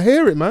Jada. I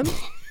hear it, man.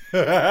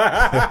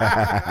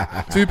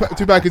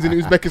 Tupac is in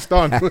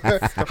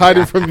Uzbekistan,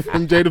 hiding from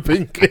Jada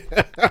Pink.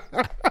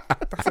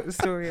 That's what the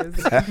story is.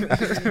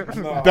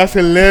 That's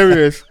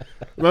hilarious.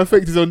 Man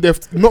faked his own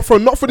death. Not for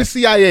the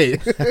CIA,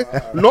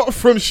 not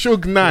from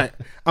Suge Knight.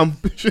 I'm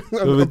Puff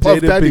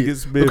Jada Daddy Pinkett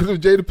Smith. because of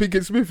Jada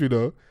Pinkett Smith. You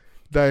know,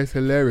 that is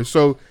hilarious.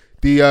 So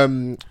the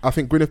I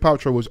think Gwyneth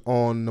Paltrow was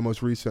on the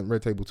most recent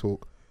Red Table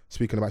Talk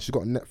speaking about. She's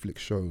got a Netflix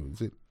show.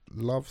 Is it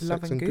Love,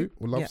 Sex and and Goop?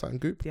 Goop or Love, Yeah. Sex and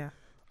Goop? Yeah.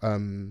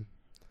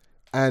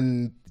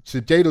 And so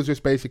Jada's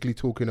just basically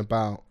talking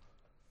about.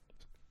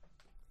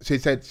 So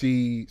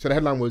the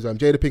headline was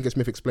Jada Pinkett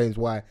Smith explains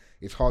why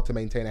it's hard to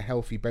maintain a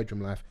healthy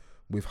bedroom life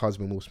with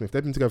husband Will Smith.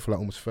 They've been together for like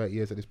almost 30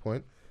 years at this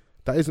point.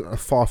 That isn't a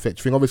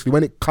far-fetched thing. Obviously,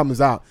 when it comes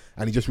out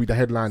and you just read the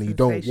headline and you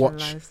don't watch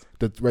Sensationalised.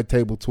 the Red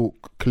Table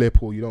Talk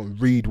clip or you don't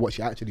read what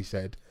she actually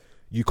said,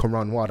 you can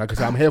run wild. Like I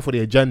said, I'm here for the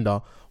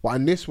agenda. But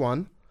on this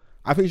one,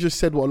 I think she just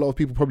said what a lot of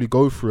people probably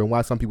go through and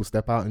why some people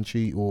step out and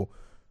cheat, or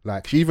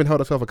like she even held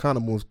herself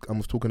accountable and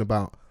was talking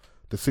about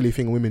the silly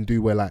thing women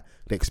do where like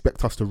they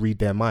expect us to read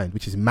their mind,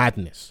 which is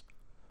madness.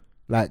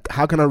 Like,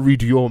 how can I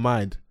read your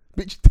mind?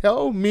 Bitch,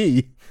 tell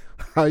me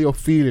how you're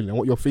feeling and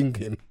what you're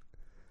thinking.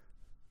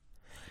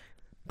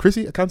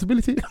 Chrissy,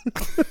 accountability?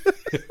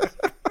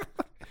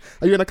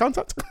 Are you an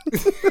accountant? No,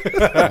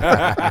 but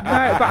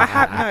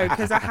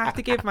I have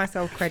to give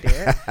myself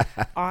credit.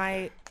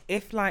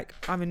 If like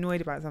I'm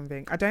annoyed about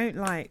something, I don't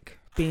like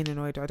being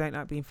annoyed or I don't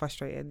like being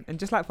frustrated. And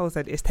just like Fol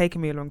said, it's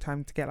taken me a long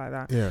time to get like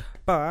that. Yeah.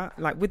 But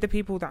like with the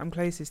people that I'm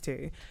closest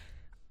to,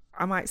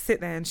 I might sit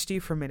there and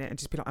stew for a minute and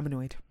just be like, I'm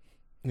annoyed.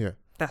 Yeah.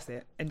 That's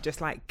it. And just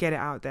like get it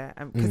out there.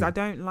 Because I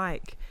don't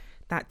like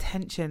that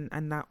tension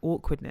and that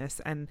awkwardness.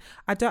 And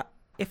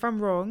if I'm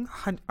wrong,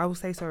 I will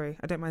say sorry.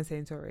 I don't mind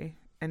saying sorry.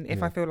 And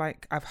if I feel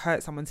like I've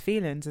hurt someone's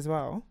feelings as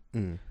well,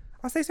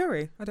 I'll say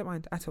sorry. I don't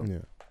mind at all. Yeah.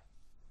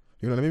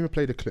 You know, let me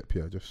play the clip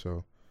here just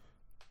so.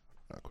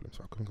 I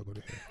couldn't go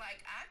to here.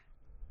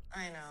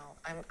 I know.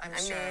 I'm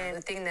sure. I mean,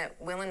 the thing that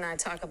Will and I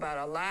talk about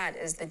a lot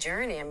is the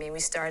journey. I mean, we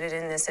started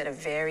in this at a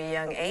very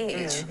young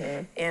age.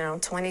 You know,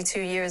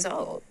 22 years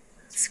old.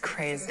 It's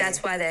crazy.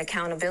 That's why the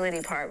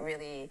accountability part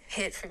really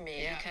hit for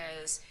me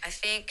because I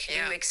think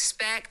you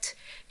expect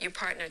your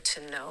partner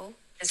to know,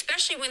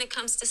 especially when it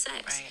comes to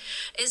sex. Right.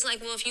 It's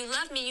like, well, if you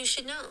love me, you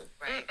should know.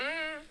 Right.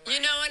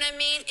 You know what I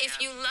mean? If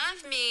you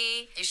love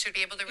me, You should be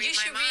able to read you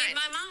my should mind. read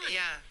my mind.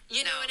 Yeah.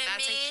 You know what I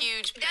that's mean? a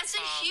huge pitfall. That's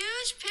a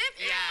huge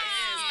pitfall. Yeah, it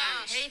is.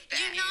 I hate that.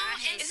 You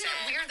know, Isn't it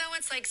weird though?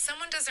 It's like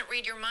someone doesn't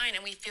read your mind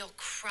and we feel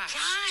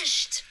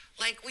crushed.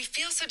 Like we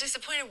feel so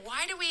disappointed.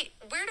 Where do we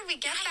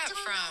get I that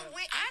don't from? know.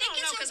 I think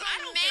don't know it's a because I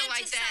don't feel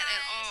like that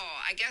at romanticized- all.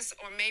 I guess,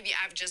 or maybe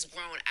I've just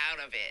grown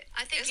out of it.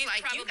 I think it's you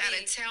like you gotta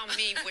probably- tell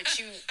me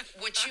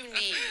what you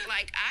need.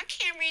 Like I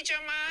can't read your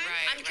mind.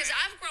 Right. Because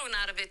I've grown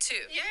out of it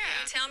too. Yeah.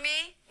 Tell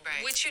me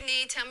Right. what you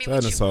need. Tell me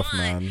Turn what us you off,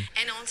 want. man.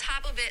 And on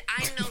top of it,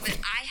 I know that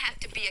I have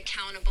to be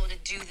accountable to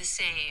do the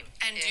same.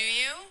 And do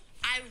you?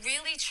 I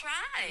really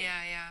try.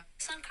 Yeah.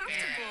 It's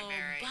uncomfortable,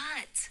 Very.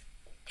 but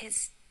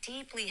it's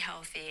deeply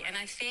healthy. And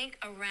I think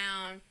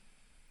around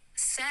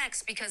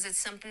sex, because it's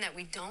something that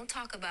we don't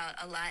talk about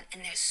a lot,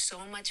 and there's so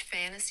much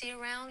fantasy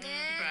around it.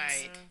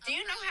 Right. Do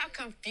you know how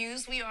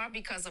confused we are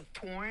because of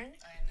porn?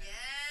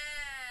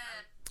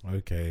 Yeah.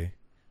 Okay.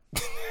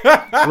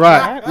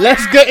 Right.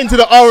 Let's get into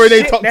the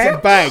RNA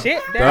toxic bag.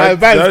 Shit, Alright,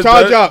 Vance,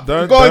 charge up.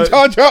 Go on,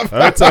 charge up.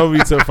 Don't tell me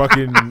to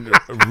fucking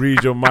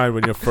read your mind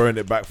when you're throwing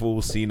it back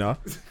for Cena.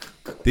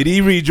 Did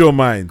he read your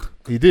mind?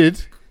 He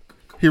did.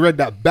 He read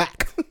that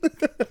back.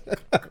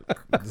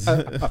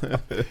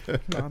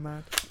 No, I'm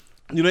mad.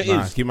 You know it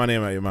is. Keep my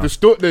name out your mouth.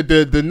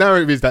 The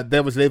narrative is that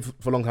there was lived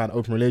for a long time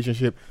open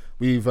relationship.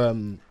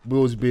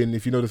 Will's been,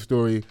 if you know the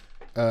story,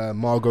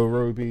 Margot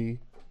Robbie,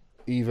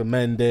 Eva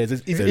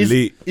Mendes.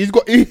 He's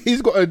got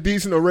a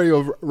decent array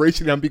of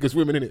racially ambiguous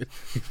women in it.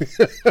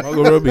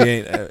 Margot Robbie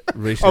ain't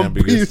racially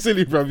ambiguous. He's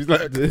silly, bro. He's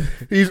like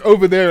he's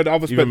over there at the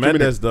other Eva spectrum.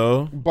 Mendes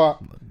though, but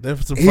they're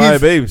some fire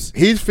babes.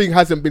 His thing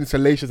hasn't been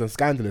salacious and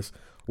scandalous.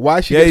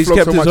 Why she? He's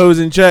kept his hoes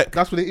in check.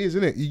 That's what it is,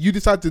 isn't it? You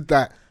decided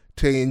that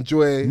to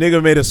enjoy.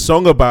 Nigga made a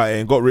song about it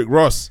and got Rick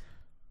Ross.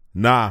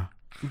 Nah.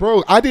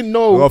 Bro, I didn't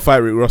know. I gotta fight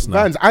Rick Ross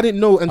now. Vans, I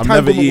didn't know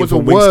entanglement was a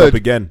word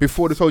again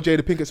before this whole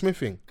Jada Pinkett Smith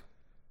thing.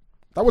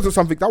 That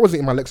wasn't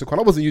in my lexicon.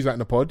 I wasn't using that in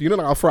the pod. You know,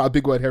 like I'll throw out a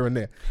big word here and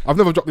there. I've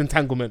never dropped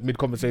entanglement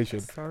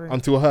mid-conversation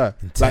until her.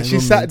 Like she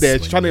sat there,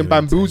 she's trying to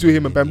bamboozle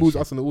him and bamboozle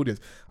us in the audience.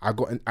 I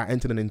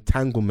entered an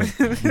entanglement.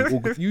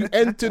 You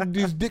entered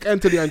this dick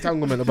entered the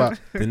entanglement about.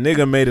 The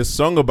nigga made a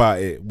song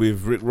about it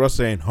with Rick Ross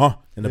saying, huh,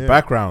 in the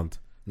background.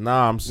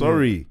 Nah, I'm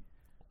sorry.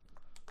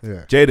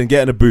 Yeah. Jaden,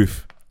 get in the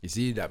booth. You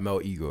see that male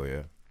ego,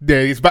 yeah?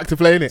 Yeah, he's back to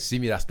playing it. See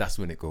me, that's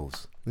when it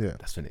goes. Yeah.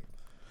 That's when it.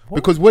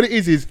 Because what it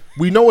is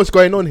we know what's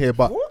going on here,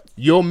 but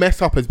your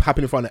mess up has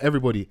happened in front of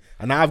everybody.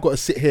 And now I've got to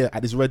sit here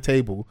at this red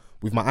table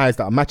with my eyes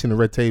that are matching the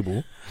red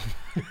table.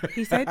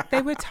 He said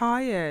they were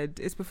tired.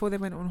 It's before they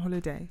went on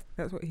holiday.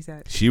 That's what he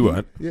said. She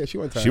weren't. Yeah, she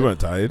weren't tired. She weren't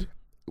tired.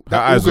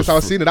 That August I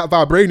was seeing it, that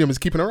vibranium is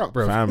keeping her up,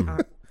 bro. Fam.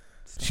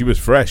 She was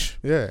fresh.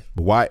 Yeah.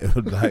 White,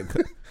 like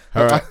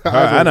her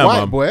and her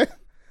mum. Boy.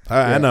 Her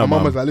and her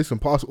mum was like, listen,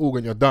 pass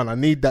organ, you're done. I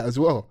need that as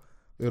well.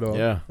 You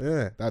know?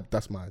 Yeah.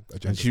 That's my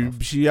agenda.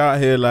 And she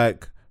out here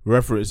like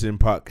referencing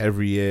Puck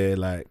every year.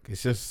 Like,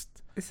 it's just.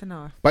 It's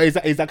enough. But is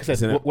that like I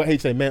said, what he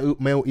say,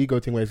 male ego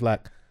thing where it's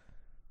like,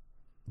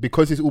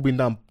 because it's all been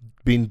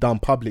done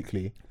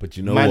publicly, but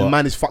you know what?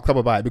 Man is fucked up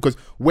about it because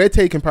we're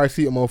taking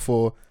paracetamol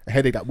for a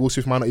headache that Will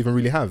Smith might not even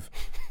really have.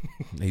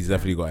 He's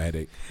definitely got a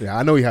headache. Yeah,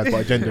 I know he has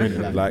got a gender in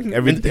it. Like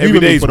every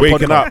day he's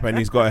waking up and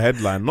he's got a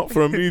headline. Not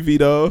for a movie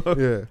though.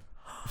 Yeah.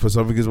 For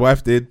something his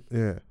wife did.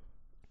 Yeah.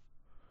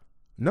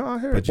 No, I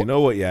hear it. But you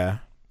know what, yeah?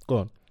 Go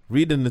on.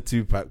 Reading the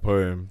Tupac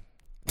poem.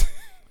 I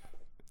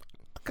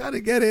gotta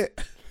get it.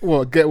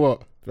 What? Get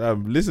what?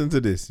 Listen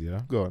to this,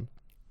 yeah? Go on.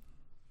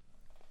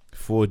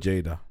 For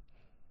Jada.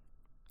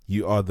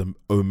 You are the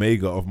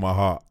omega of my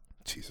heart.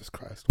 Jesus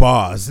Christ.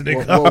 Bars,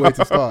 nigga. What way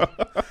to start?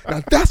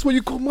 Now that's what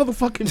you call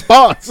motherfucking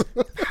bars.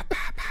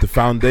 The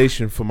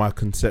foundation for my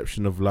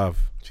conception of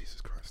love.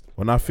 Jesus Christ.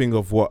 When I think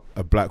of what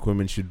a black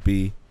woman should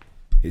be,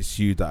 it's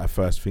you that I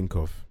first think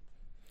of.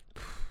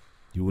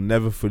 You will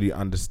never fully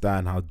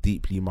understand how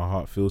deeply my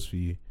heart feels for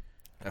you.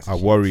 I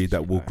worry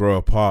that we'll grow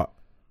apart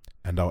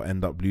and I'll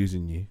end up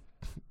losing you.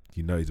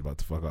 You know he's about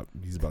to fuck up.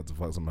 He's about to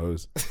fuck some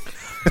hoes.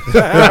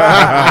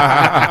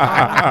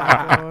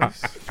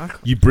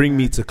 You bring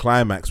me to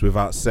climax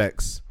without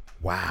sex.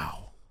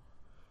 Wow.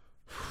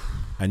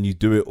 And you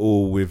do it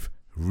all with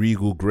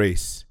regal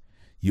grace.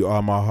 You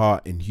are my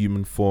heart in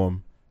human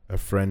form, a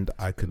friend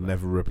I could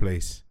never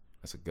replace.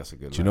 That's a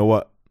good line. Do you know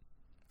what?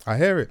 I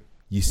hear it.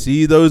 You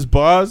see those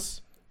bars?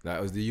 That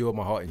was the you are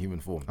my heart in human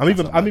form. I'm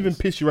even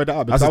pissed you read that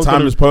up. That's a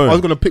timeless poem. I was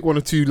gonna pick one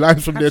or two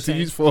lines from there to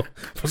use for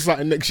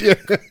something next year.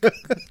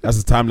 That's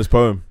a timeless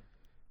poem.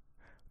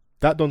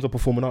 That Don's a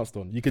performing arts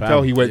Don. You could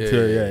tell he went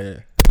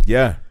to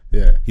Yeah.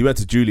 He went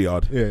to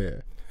Juilliard.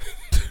 Yeah.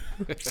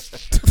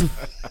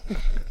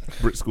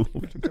 Brit school.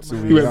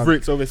 He went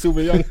Brits over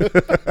Sylvia Young.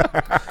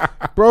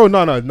 Bro,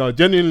 no,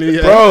 genuinely.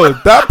 Yeah. Bro,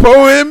 that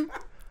poem.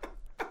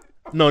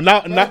 No,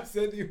 now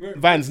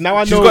Vans. Now I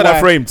know. She's got that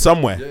framed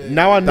somewhere. Yeah.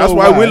 Now I know. That's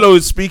why Willow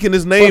is speaking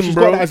his name, she's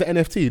bro. got that as an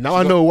NFT. Now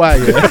I know why.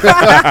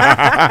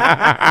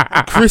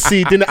 Yeah.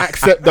 Chrissy didn't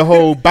accept the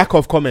whole back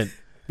off comment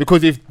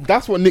because if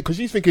that's what Nick, because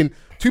she's thinking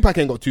Tupac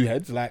ain't got two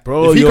heads. Like,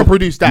 bro, if he can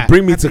produce that, you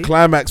bring me to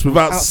climax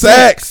without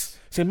sex.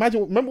 So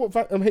imagine, remember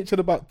what H said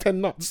about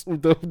 10 nuts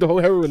with the whole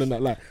heroin and that.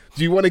 Like,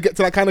 do you want to get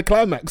to that kind of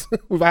climax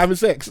without having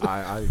sex?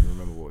 I don't even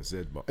remember what it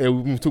said, but yeah,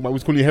 we were talking about, we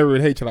was calling you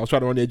heroin H, and I was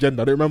trying to run the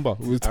agenda. I don't remember.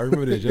 I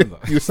remember the agenda.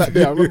 You sat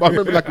there. I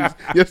remember like it was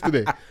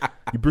yesterday.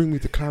 You bring me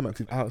to climax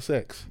without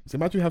sex. So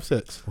imagine you have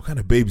sex. What kind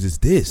of babes is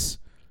this?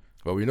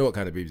 Well, we know what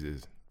kind of babes it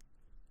is.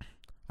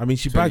 I mean,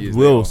 she bagged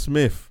Will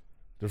Smith,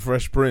 the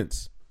Fresh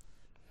Prince,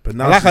 but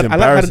now she's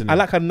embarrassing. I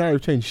like how the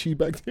narrative changed. She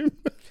bagged him.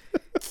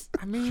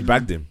 I mean, she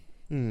bagged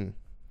him.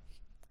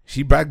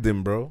 She bagged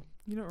him, bro.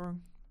 You're not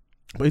wrong.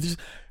 But it's just,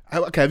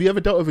 okay, have you ever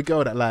dealt with a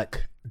girl that,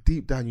 like,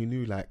 deep down you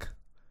knew, like,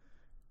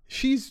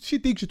 she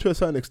digs you to a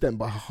certain extent,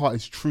 but her heart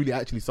is truly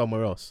actually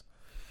somewhere else?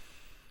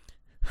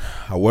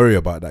 I worry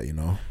about that, you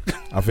know.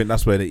 I think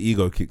that's where the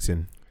ego kicks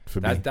in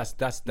for me.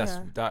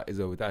 That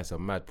is a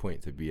mad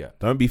point to be at.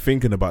 Don't be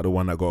thinking about the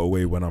one that got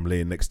away when I'm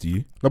laying next to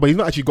you. No, but he's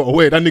not actually got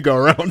away. That nigga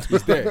around.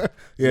 He's there.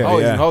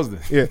 Yeah. How's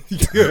this? Yeah.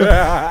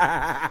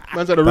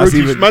 Man's at a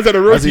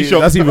roti shop.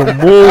 That's even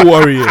more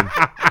worrying.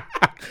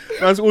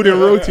 Man's ordering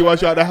roti while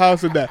she's at the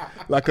house and that,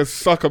 like a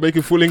sucker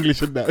making full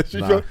English and that. She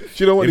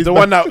don't want if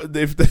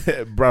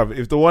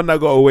the one that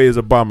got away is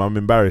a bum, I'm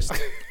embarrassed.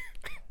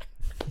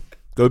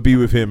 Go be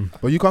with him.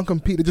 But you can't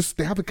compete.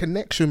 They have a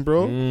connection,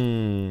 bro.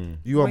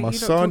 You are my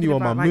son. You are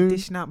my moon.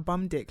 Dishing out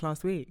bum dick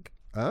last week.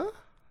 Huh?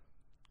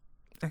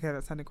 Okay,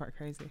 that sounded quite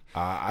crazy.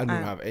 I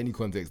don't have any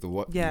context of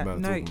what yeah, the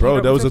man no, talking Bro,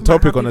 about. there was a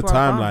talking about topic how on the people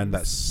are timeline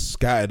bums. that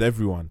scattered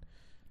everyone.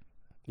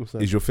 What's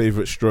that? Is your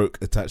favorite stroke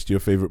attached to your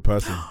favorite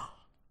person?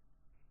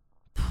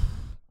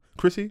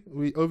 Chrissy,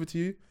 we over to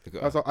you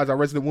Look at as our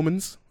resident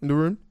woman's in the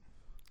room.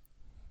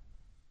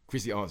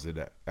 Chrissy answered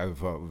that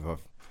with her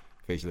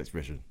facial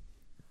expression.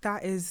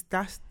 That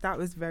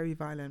was very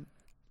violent.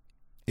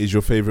 Is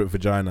your favorite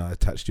vagina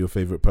attached to your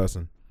favorite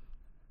person?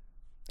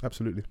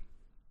 Absolutely.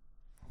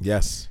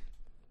 Yes.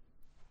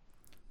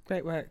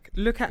 Great work.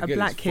 Look at Again, a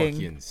black it's king.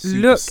 fucking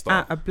Look superstar.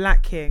 at a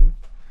black king.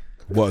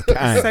 What a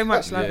kind. So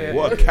much love it.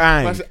 What a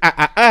kind.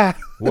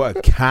 What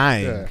a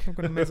kind. Yeah. I'm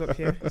gonna mess up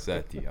here.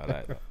 Sati, I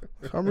like that.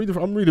 I'm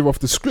reading off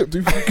the script.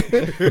 You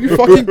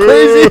fucking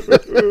crazy.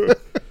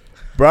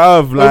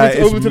 Bruv, like,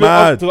 over it's to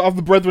mad. the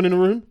other brethren in the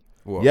room.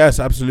 What? Yes,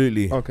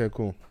 absolutely. Okay,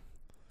 cool.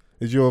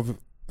 Is your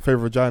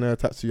favorite vagina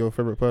attached to your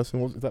favorite person?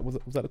 Was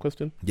that the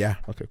question? Yeah.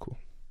 Okay, cool.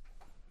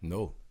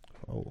 No,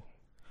 Oh,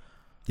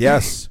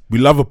 Yes. We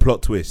love a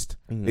plot twist.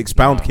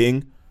 Expound, Nah.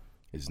 King.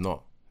 it's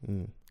not.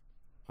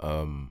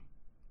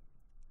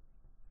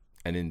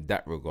 And in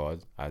that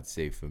regard, I'd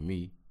say for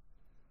me,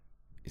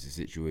 it's a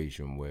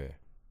situation where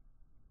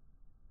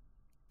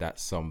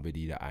that's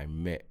somebody that I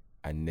met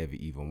and never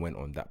even went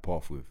on that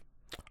path with.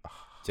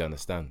 Do you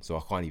understand? So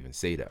I can't even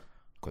say that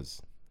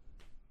because,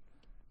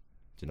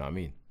 do you know what I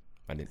mean?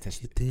 I didn't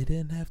test it.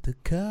 Didn't have to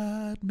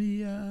cut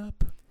me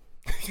up.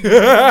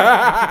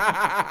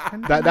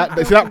 that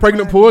see that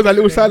pregnant pause, that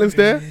little silence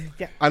there.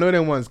 Yeah. I know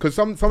them ones because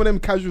some of them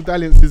casual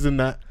dalliances and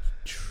that.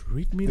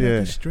 Treat me Yeah.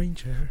 like a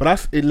stranger.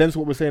 But it lends to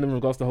what we're saying in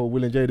regards to the whole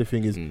Will and Jada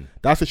thing. Is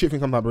that's the shit thing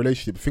sometimes about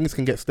relationship. Things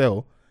can get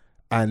stale,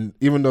 and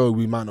even though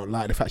we might not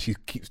like the fact she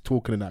keeps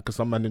talking and that, because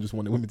some men just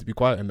want women to be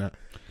quiet and that,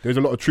 there's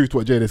a lot of truth to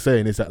what Jada's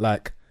saying. Is that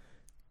like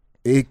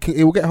it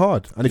will get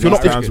hard, and if you're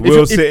not, Sometimes if Will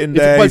you're- sitting if-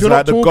 there, but if he's you're like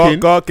not the talking,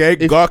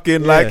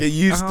 gawking like yeah. it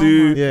used Oh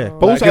to. my yeah. God.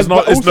 But Like,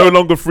 also, it's no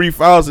longer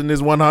 3,000,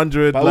 it's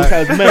 100. But Like, also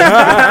as men,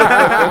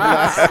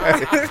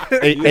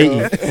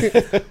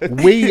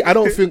 80. I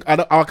don't think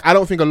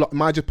a lot.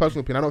 My just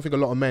personal opinion. I don't think a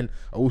lot of men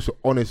are also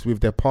honest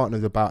with their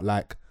partners about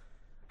like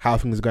how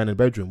things are going in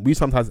the bedroom. We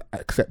sometimes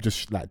accept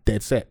just like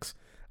dead sex,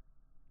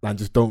 and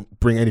just don't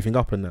bring anything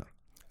up in that.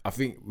 I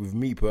think with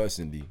me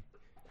personally,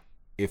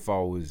 if I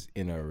was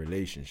in a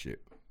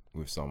relationship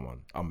with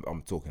someone,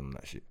 I'm talking on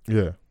that shit.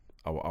 Yeah,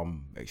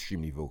 I'm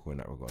extremely vocal in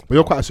that regard. but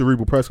you're quite a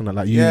cerebral person. That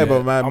like you. yeah,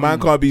 but man I'm-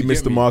 can't be you get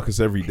Mr. me? Marcus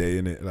every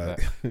day, innit?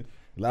 Like,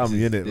 allow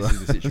me in it. This is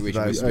the situation.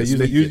 Like, we're use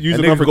speaking. use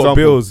And another nigga got example.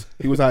 bills.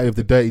 He was out here with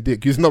the dirty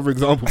dick. Use another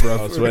example,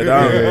 bro. I swear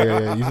down.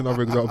 Yeah. Use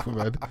another example,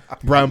 man.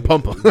 Brian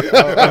Pumper,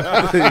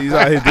 He's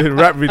out here doing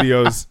rap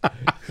videos.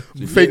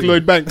 fake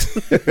Lloyd Banks.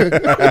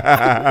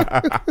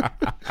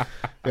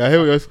 Yeah,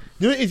 here we go. You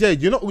know what it is, yeah,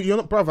 you're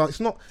not, brother.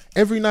 It's not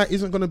every night.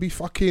 Isn't gonna be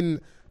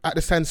fucking at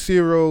the San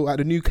Siro, at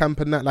the new camp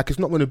and that. Like, it's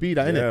not gonna be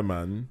that, innit? Yeah,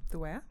 man. The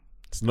where?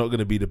 It's not going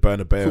to be the Bernabeu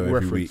Football every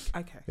reference. week.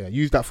 Okay. Yeah,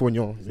 use that for when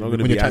you're not gonna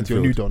when be you're chatting to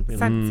your new Anfield. don.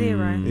 San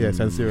Siro. Yeah,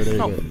 San Siro. There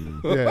you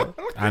go. Yeah,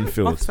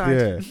 Anfield. Offside.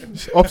 yeah.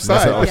 That's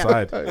Offside. it,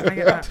 offside. I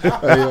get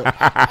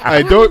that.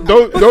 Hey,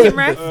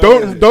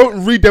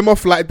 don't read them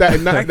off like that.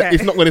 And that Okay.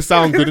 it's not gonna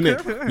sound good,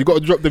 innit? You got to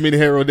drop them in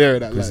here or there.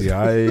 That Pussy like,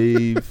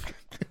 hive.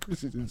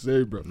 this is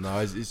insane, bro. No,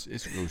 it's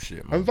real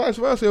shit, man. And vice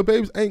versa, your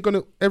babes ain't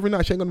gonna every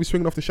night. She ain't gonna be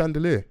swinging off the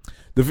chandelier.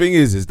 The thing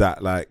is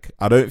that, like,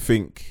 I don't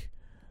think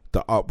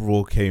the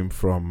uproar came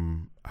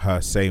from her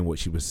saying what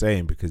she was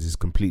saying, because it's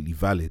completely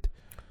valid.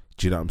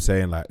 Do you know what I'm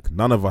saying? Like,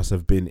 none of us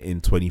have been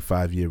in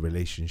 25-year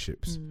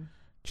relationships. Do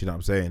you know what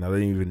I'm saying? I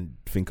don't even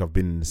think I've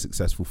been in a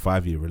successful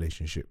 5-year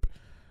relationship.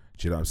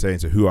 Do you know what I'm saying?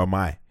 So who am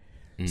I?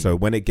 So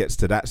when it gets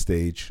to that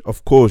stage,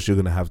 of course you're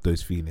going to have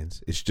those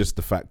feelings. It's just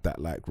the fact that,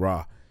 like,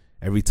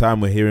 every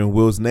time we're hearing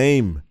Will's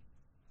name,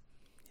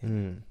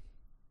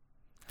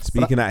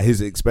 speaking at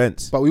his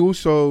expense. But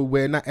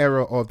we're in that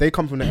era of, they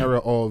come from the era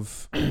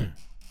of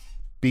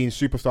being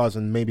superstars,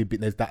 and maybe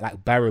there's that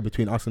like barrier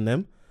between us and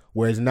them.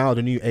 Whereas now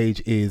the new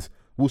age is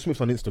Will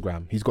Smith's on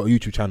Instagram. He's got a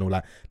YouTube channel.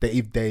 Like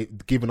they're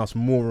giving us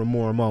more and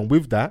more and more. And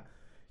with that,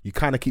 you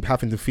kind of keep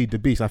having to feed the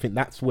beast. And I think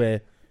that's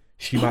where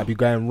she might be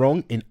going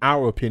wrong, in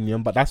our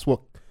opinion. But that's what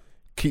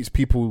keeps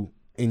people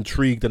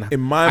intrigued and In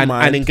my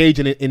mind, and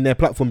engaging in their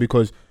platform,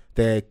 because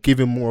they're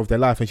giving more of their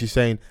life. And she's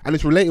saying, and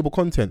it's relatable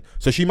content.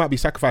 So she might be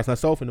sacrificing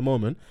herself in the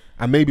moment,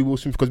 and maybe Will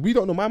Smith, because we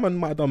don't know, my man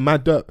might have done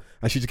mad dirt,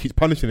 and she just keeps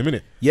punishing him,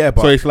 innit? yeah,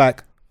 but So it's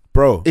like,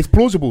 bro, it's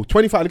plausible.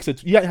 25, like I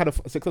said, you ain't had a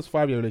successful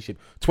 5-year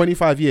relationship.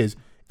 25 years,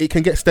 it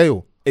can get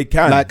stale. it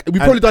can. Like,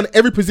 we've probably done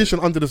every position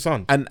under the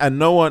sun. and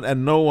no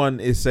one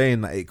is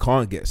saying that it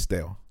can't get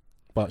stale.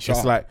 But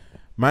It's like,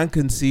 man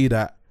can see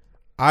that.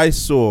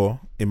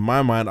 In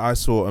my mind, I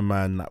saw a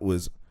man that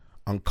was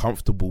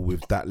uncomfortable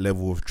with that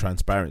level of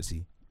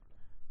transparency.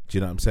 Do you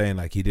know what I'm saying?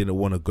 Like, he didn't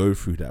want to go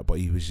through that, but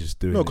he was just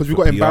doing no, it because we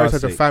for got embarrassed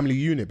PR's as a sake. family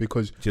unit,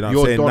 because Do you know what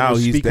your I'm saying? don Now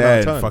was he's speaking there out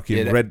and of turn. fucking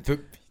Yeah, red.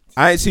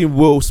 I ain't seen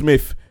Will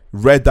Smith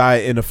red eye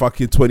in a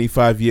fucking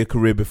 25-year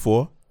career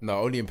before. No,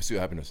 only in Pursuit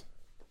of Happiness.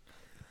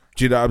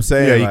 Do you know what I'm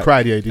saying? Yeah, he Like,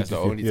 cried. Yeah, he did. That's the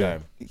only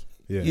time.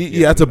 Yeah.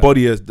 He had to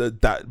body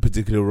that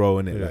particular role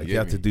in it. Yeah, Like, he yeah,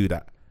 had to do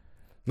that.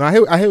 No, I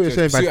hear what you're So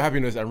saying. Pursuit of But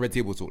Happiness and Red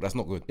Table Talk. That's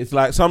not good. It's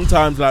like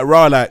sometimes, like,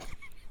 like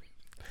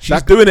she's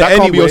that, doing it that anyway.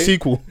 can't be your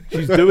sequel.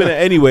 She's doing it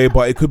anyway,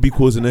 but it could be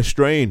causing a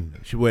strain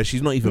where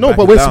she's not even. No,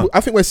 but backing down.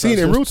 I think we're seeing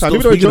it in Stop- real time. stop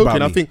Even though we're speaking about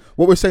joking, I me. think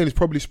what we're saying is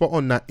probably spot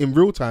on. That in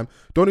real time,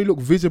 don't he look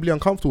visibly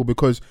uncomfortable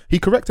because he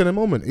corrected in a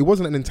moment. It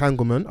wasn't an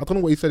entanglement. I don't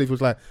know what he said. If it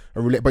was like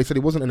a relate, but he said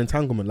it wasn't an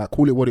entanglement. Like,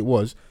 call it what it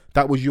was.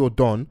 That was your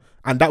don,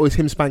 and that was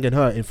him spanking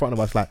her in front of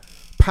us, like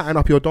patting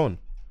up your don.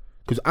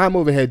 Because I'm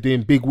over here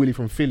doing Big Willie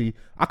from Philly.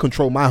 I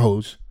control my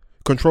hoes.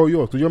 Control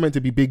yours. Because you're meant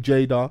to be Big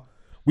Jada.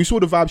 We saw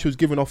the vibe she was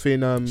giving off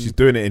in. She's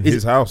doing it in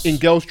his house. In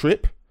Girls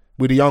Trip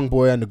with the young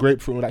boy and the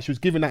grapefruit. And all that. She was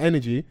giving that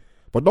energy.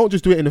 But don't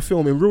just do it in the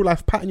film. In real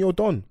life, patting your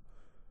don.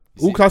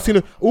 All I've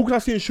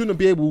seen shouldn't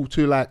be able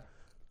to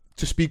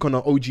speak on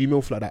an OG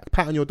MILF like that.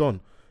 Patting your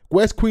don.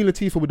 Where's Queen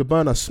Latifah with the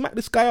burner? Smack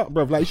this guy up,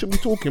 bruv. Like, you shouldn't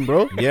be talking,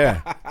 bro.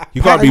 Yeah,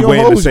 you can't be your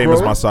weighing the hoes, same bro.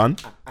 as my son.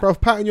 Bruv,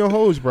 patting your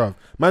hoes, bruv.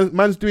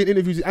 Man's doing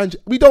interviews with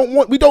Angela. We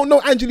don't know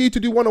Angela Yee to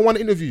do one-on-one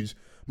interviews.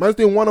 Man's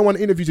doing one-on-one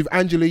interviews with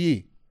Angela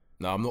Yee.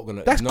 No, I'm not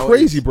gonna. That's no,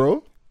 crazy, it's-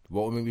 bro.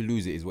 What will make me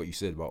lose it is what you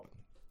said about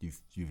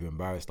you've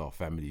embarrassed our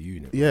family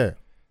unit. Yeah.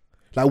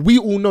 Like, we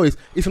all know it's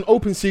an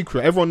open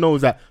secret. Everyone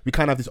knows that we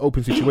can't have this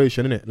open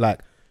situation, innit?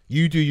 Like,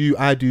 you do you,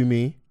 I do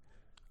me.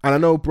 And I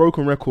know,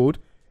 broken record,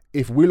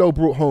 if Willow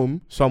brought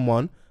home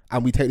someone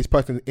and we take this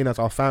person in as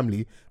our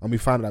family and we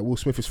find out that Will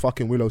Smith is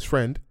fucking Willow's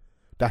friend,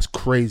 that's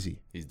crazy,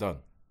 He's done.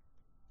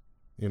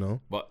 you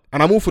know? But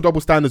And I'm all for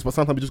double standards, but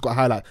sometimes we just got to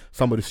highlight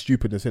some of the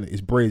stupidness in it.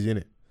 It's brazy,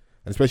 innit?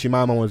 And especially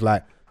my mum was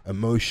like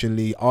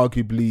emotionally,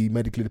 arguably,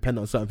 medically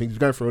dependent on certain things. She's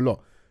going through a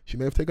lot. She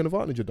may have taken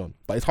advantage of Don.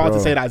 But it's hard to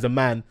say that as a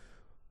man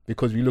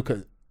because we look at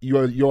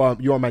you're a man,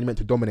 you're meant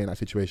to dominate that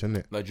situation,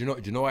 isn't it? like, do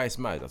you know why it's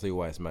mad? I'll tell you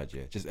why it's mad.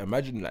 Yeah, just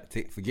imagine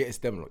forget it's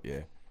them lot.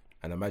 Yeah,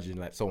 and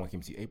imagine someone came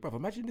to you, hey, bruv,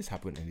 imagine this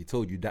happened, and he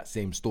told you that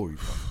same story.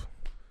 Bruv.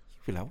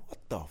 You're like, what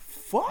the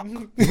fuck?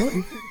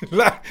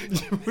 Like,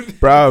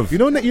 Bruv,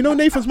 You know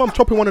Nathan's mum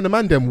chopping one of the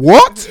man them.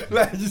 What?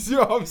 like, you see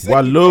what I'm saying?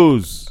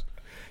 Wallows.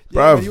 Yeah,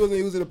 Bruv. man,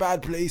 he was in a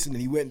bad place, and then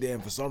he went there,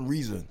 and for some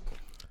reason,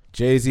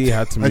 Jay-Z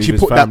had to move And she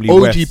his put that family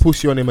OG west.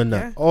 pussy on him and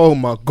that. Oh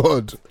my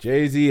god.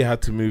 Jay-Z had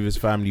to move his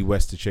family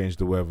west to change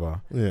the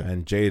weather. Yeah.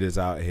 And Jada's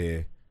out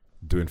here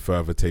doing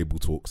further table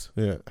talks,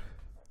 Yeah.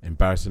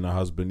 embarrassing her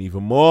husband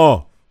even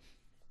more.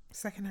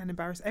 Secondhand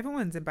embarrassed.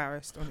 Everyone's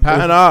embarrassed on it.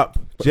 Pattern up.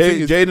 But the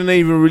thing is- Jaden ain't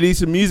even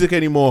releasing music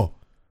anymore.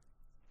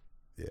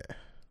 Yeah.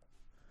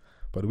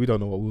 But we don't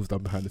know what Will's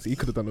done behind the scenes. He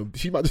could have done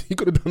he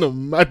could have done a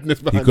madness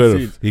He behind the could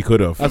scenes. have. He could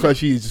have. That's why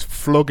she's just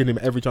flogging him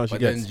every chance she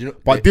But then, gets. you know-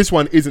 But this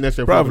one isn't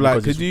necessarily. Bruv, flogging like,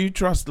 because could you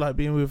trust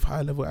being with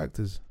high level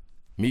actors?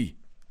 me.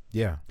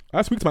 Yeah.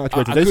 I speak to my I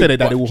actor. They could, say that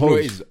but they will do you know what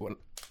it hoes. is? Well,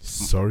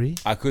 Sorry?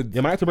 I could.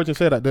 Yeah, my actor Bridget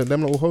say that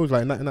them little hoes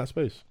like in that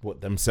space. What,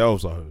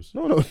 themselves are hoes?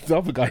 No, the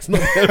other guys. Not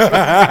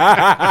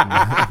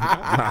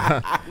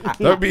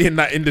Don't be in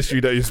that industry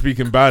that you're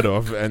speaking bad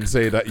of and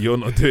say that you're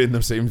not doing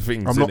the same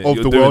things. I'm not innit? of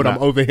You're the doing world. that.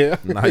 I'm over here.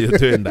 Now you're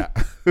doing that.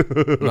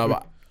 No,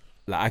 but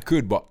like I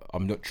could, but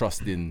I'm not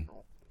trusting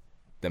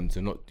them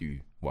to not do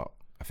what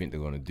I think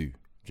they're gonna do. Do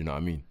you know what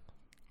I mean?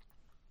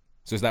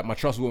 So it's like my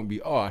trust won't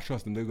be, I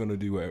trust them, they're gonna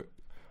do what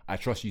I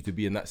trust you to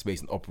be in that space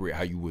and operate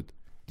how you would. Do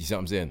you see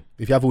what I'm saying?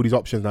 If you have all these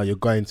options now, you're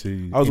going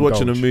to. I was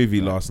watching a indulge.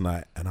 movie last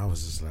night and I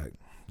was just like,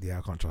 yeah,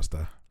 I can't trust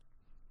her.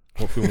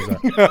 What film was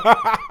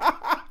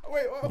that?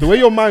 The way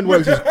your mind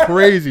works is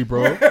crazy,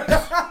 bro.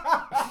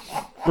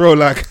 Bro,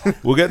 like.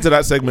 We'll get to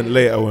that segment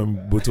later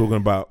when we're talking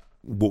about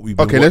what we've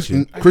been Okay,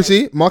 watching.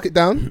 Chrissy, mark it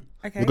down.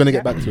 Okay, We're gonna yeah.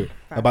 get back to it.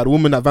 Fine. About the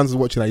woman that Vans was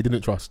watching that he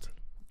didn't trust.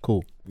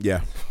 Cool.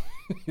 Yeah.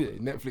 Yeah,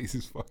 Netflix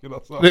is fucking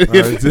us up.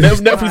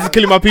 Netflix is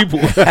killing my people.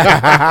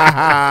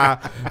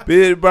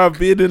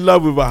 being in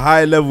love with a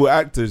high level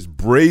actor is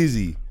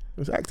brazy.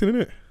 It's acting,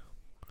 isn't it?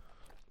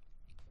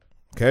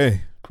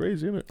 Okay.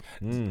 Crazy, isn't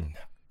it?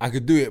 I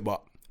could do it,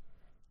 but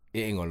it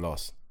ain't gonna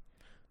last.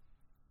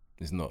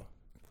 It's not.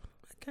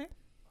 Okay.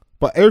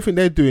 But everything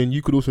they're doing,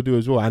 you could also do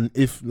as well. And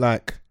if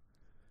like,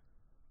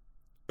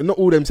 not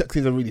all them sex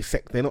scenes are really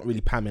sex. They're not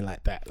really pamming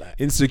like that. Like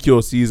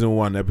Insecure season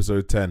 1,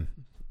 episode 10.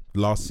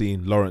 Last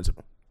scene, Lawrence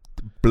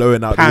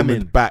blowing out the Pamming.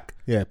 woman's back.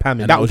 yeah,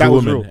 pamming. And That your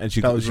was woman, real. and she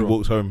That was real.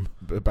 walks home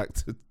back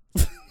to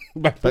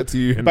back to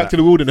you. and back to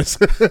that. the wilderness.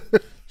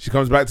 She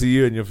comes back to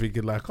you and you're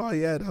thinking like, oh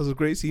yeah, that was a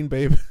great scene,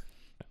 babe.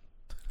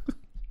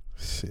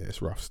 Yeah,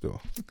 it's rough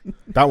still.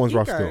 That one's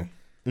rough still.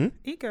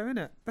 Ego,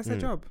 innit? That's their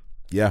job.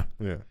 Yeah.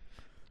 Yeah.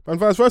 And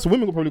vice versa,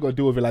 women will probably got to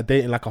deal with it like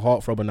dating like a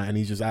heartthrob and that, and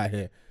he's just out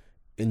here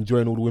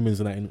enjoying all the women's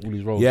and that in all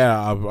his roles. Yeah,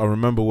 I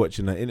remember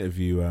watching an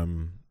interview,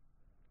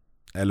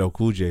 LL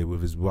Cool J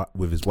with his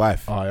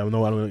wife. Oh, I know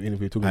what interview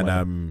you're talking And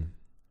about.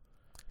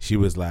 she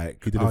was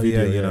like, He did a oh,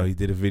 video, yeah, you know, yeah. he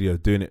did a video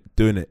doing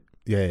it.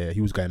 Yeah,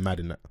 he was going mad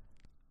in that.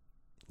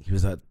 He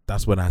was like,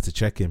 that's when I had to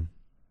check him.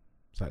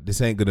 It's like, this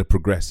ain't gonna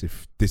progress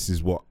if this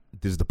is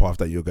the path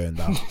that you're going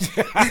down.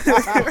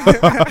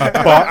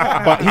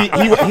 but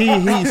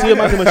he see,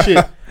 imagine my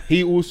shit.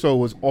 He also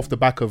was off the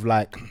back of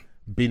like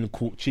been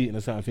caught cheating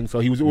or certain things. So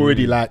he was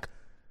already like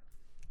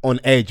on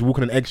edge,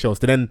 walking on eggshells.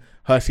 To then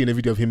her seeing a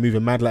video of him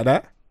moving mad like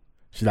that,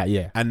 she's like,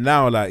 yeah. And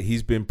now, like,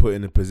 he's been put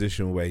in a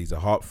position where he's a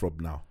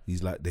heartthrob now.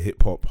 He's like the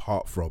hip hop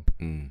heartthrob.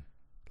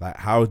 Like,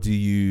 what do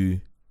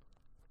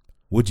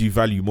you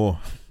value more?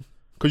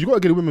 Because you got to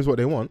give the women what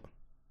they want.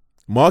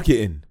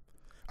 Marketing.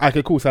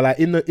 Okay, cool. So like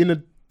in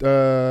the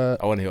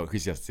I want to hear what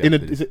Chris has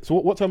to say. so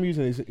what term are you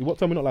using? What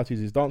term are you not allowed to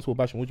use? Is dancehall,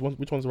 bashing? Which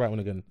one's the right one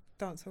again?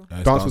 Dancehall.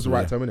 Dancehall's the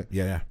right term, innit?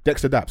 Yeah.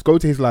 Dexter Daps. Go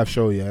to his live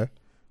show, yeah.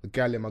 The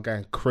gal are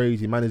going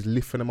crazy. Man is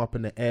lifting them up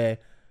in the air,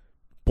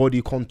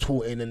 body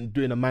contorting and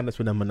doing a madness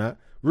with them and that.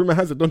 Rumor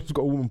has it Donald's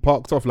got a woman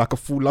parked off like a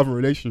full loving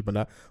relationship and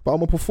that. But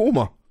I'm a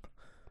performer.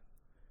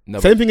 No,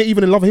 Same thing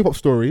even in Love and Hip Hop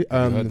Story.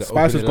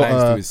 Spice has got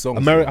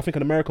I think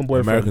an American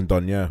boyfriend. American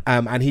Don, yeah.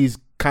 And he's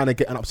kind of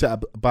getting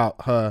upset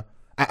about her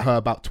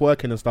about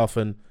twerking and stuff.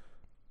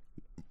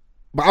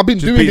 But I've been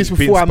doing this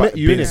before I met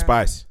you, innit?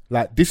 Spice.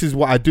 Like, this is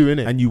what I do,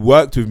 innit? And you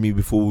worked with me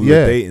before we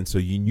were dating, so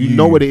you knew. You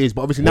know what it is.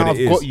 But obviously now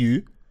I've got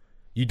you.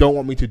 You don't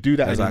want me to do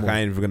that anymore. Like, I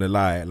ain't even gonna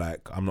lie.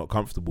 Like, I'm not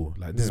comfortable.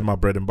 Like, this is my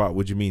bread and butter.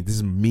 What do you mean? This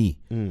is me.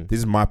 This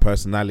is my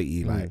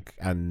personality. Like,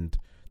 and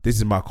this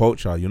is my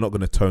culture. You're not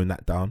gonna tone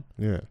that down.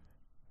 Yeah.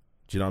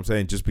 Do you know what I'm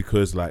saying? Just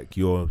because like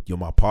you're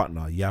my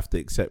partner, you have to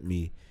accept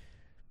me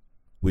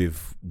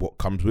with what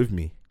comes with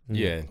me.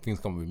 Yeah, things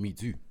come with me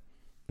too.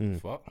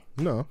 Fuck.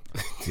 No.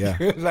 Yeah.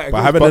 Like,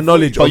 but having the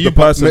knowledge of the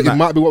person, it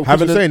might be what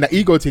Chris was saying. That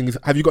ego thing is.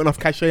 Have you got enough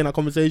cachet in that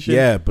conversation?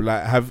 Yeah, but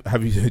like,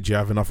 do you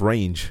have enough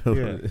range?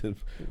 Yeah.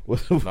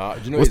 What's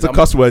the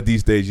cuss word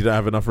these days? You don't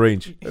have enough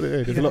range.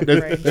 There's a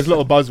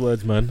lot of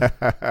buzzwords, man.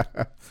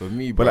 For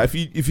me, but like,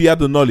 if you had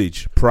the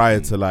knowledge prior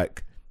to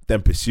like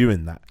them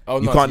pursuing that,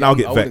 you can't now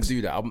get vexed. I wouldn't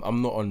do that.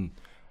 I'm not on.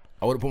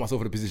 I wouldn't put myself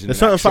in a position. There's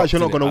certain facts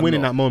you're not going to win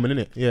in that moment,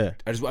 innit? Yeah.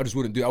 I just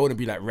wouldn't do it. I wouldn't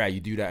be like, right, you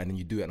do that and then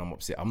you do it and I'm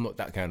upset. I'm not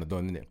that kind of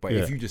done, innit? But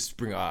if you just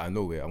spring it out of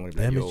nowhere, I'm going to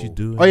be like, yo. You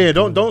do oh yeah,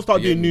 don't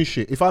start doing new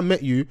shit. If I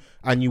met you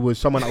and you was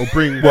someone that will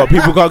bring... What,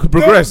 people can't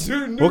progress?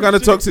 What kind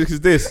of toxic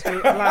is this?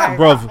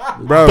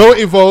 Bruv. Don't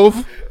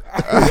evolve.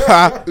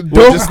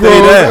 Don't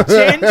grow.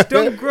 Change,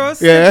 don't grow.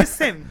 Yeah.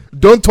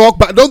 Don't talk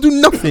back. Don't do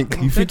nothing.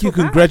 You think you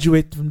can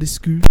graduate from this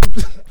school?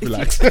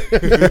 Relax.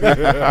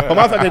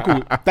 Okay,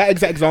 cool. That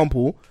exact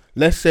example...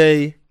 Let's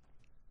say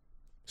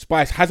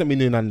Spice hasn't been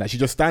doing none of that. She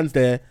just stands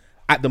there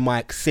at the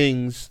mic,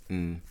 sings,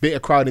 bit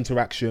of crowd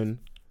interaction.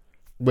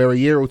 We're a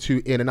year or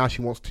two in and now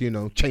she wants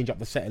to, change up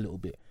the set a little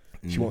bit.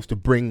 She wants to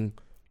bring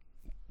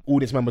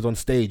audience members on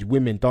stage,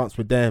 women, dance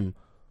with them,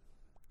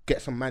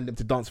 get some man them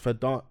to dance for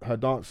her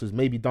dancers,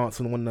 maybe dance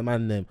on one of the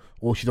man them,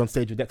 or she's on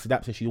stage with Dexter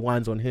Daps and she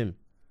whines on him.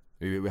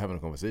 We're having a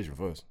conversation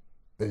first.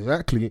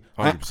 Exactly.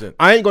 100%.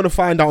 I ain't gonna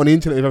find out on the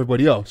internet with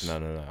everybody else. No.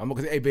 I'm not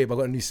gonna say, hey babe, I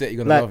got a new set.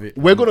 You're gonna love it.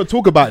 We're gonna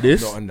talk about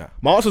this. Not on that.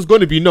 My answer's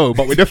gonna be no,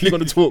 but we're definitely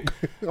gonna talk.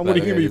 I'm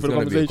gonna hear you for the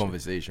conversation. Be a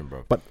conversation,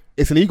 bro. But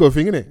it's an ego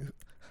thing, innit?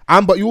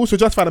 But you also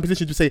just find a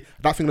position to say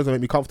that thing doesn't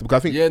make me comfortable.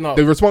 Because I think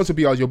the response would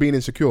be, you're being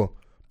insecure.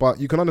 But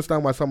you can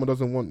understand why someone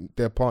doesn't want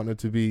their partner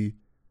to be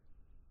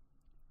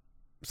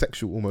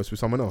sexual almost with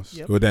someone else.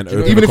 Yep.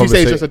 Even if you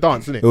say it's just a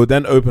dance, innit? It will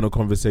then open a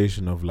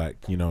conversation of like,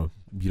 you don't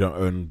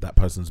own that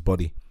person's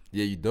body.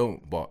 Yeah, you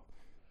don't, but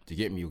do you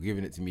get me? You're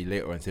giving it to me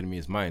later and telling me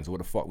it's mine. So what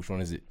the fuck? Which one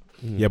is it?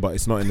 Yeah, but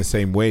it's not in the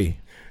same way.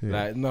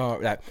 Like, no,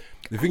 like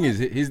the thing is,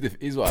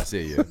 here's what I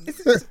say. Yeah,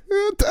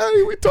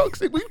 we're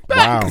toxic. We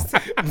back.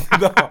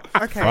 Wow.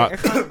 Okay.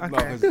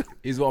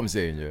 Here's what I'm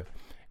saying. Yeah,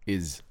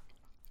 is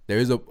there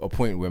is a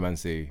point where man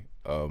say,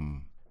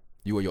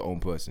 you are your own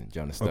person. Do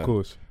you understand? Of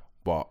course.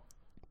 But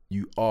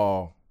you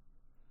are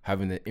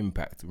having an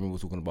impact. When we're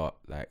talking about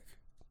like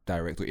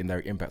direct or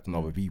indirect impact on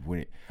other people,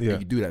 innit? Yeah.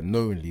 And you do that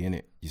knowingly,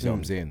 innit? You see what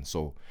I'm saying?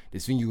 So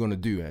this thing you're gonna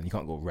do, and you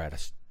can't go, right,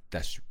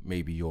 that's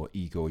maybe your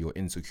ego, you're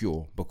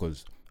insecure,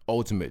 because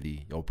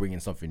ultimately you're bringing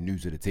something new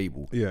to the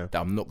table that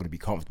I'm not gonna be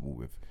comfortable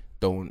with.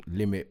 Don't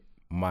limit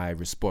my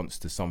response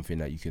to something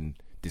that you can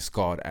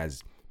discard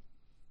as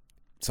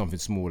something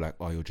small, like,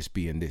 oh, you're just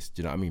being this.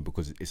 Do you know what I mean?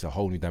 Because it's a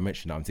whole new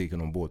dimension that I'm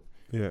taking on board.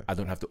 Yeah, I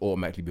don't have to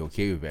automatically be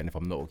okay with it, and if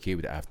I'm not okay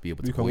with it, I have to be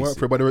able to. You can work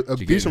for it, but a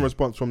decent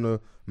response from the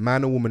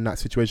man or woman in that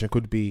situation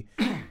could be: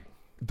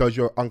 does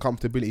your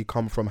uncomfortability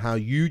come from how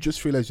you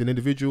just feel as an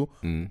individual,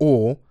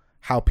 or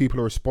how people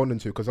are responding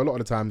to it? Because a lot of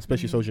the time,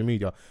 especially social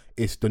media,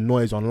 it's the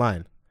noise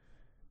online.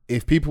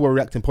 If people were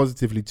reacting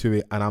positively to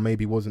it, and I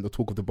maybe wasn't the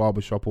talk of the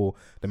barbershop, or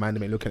the man that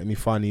may looking at me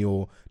funny,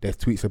 or there's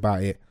tweets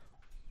about it,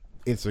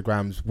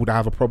 Instagrams, would I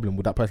have a problem?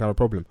 Would that person have a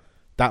problem?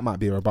 That might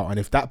be a rebuttal. And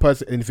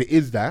if it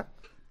is that,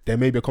 then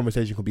maybe a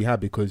conversation could be had,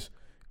 because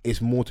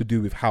it's more to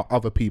do with how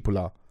other people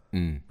are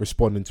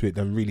responding to it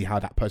than really how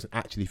that person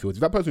actually feels.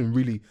 If that person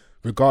really,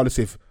 regardless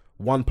if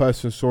one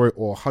person saw it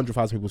or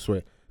 100,000 people saw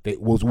it, they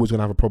was always going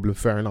to have a problem,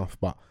 fair enough.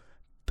 But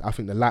I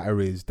think the latter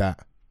is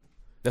that.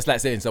 That's like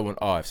saying someone,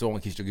 if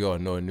someone kissed your girl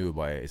and no one knew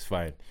about it, it's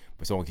fine.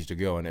 But someone kissed your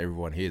girl and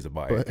everyone hears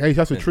about it. Hey,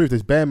 that's the truth.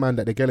 There's bare man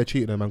that the girl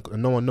cheated on them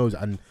and no one knows,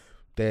 and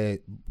they're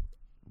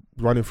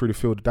running through the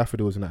field of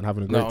daffodils and that and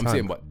having a great No, I'm time.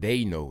 saying, but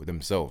they know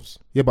themselves.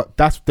 Yeah, but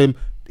that's them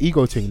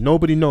ego thing.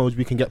 Nobody knows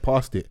we can get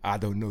past it. I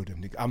don't know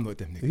them niggas. I'm not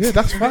them niggas. Yeah,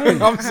 that's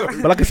fine. I'm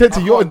sorry. But like I said to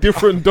you, you're a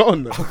different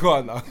Don. I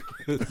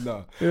can't.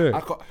 No. Yeah.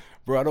 I can't.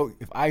 Bro, I don't.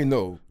 If I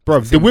know,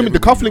 Bro, the women, the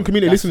cuffling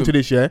community That's listen to the-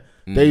 this, yeah?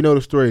 They know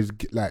the stories.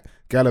 Like,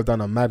 gal have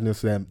done a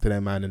madness to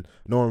them, man, and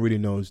no one really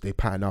knows. They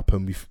pattern up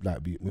and we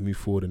move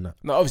forward and that.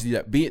 No, obviously,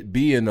 like,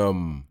 being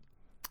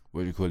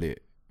what do you call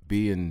it?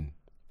 Being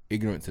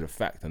ignorant to the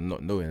fact and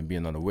not knowing and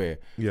being unaware.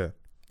 Yeah.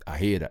 I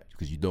hear that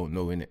because you don't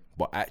know in it,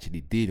 but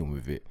actually dealing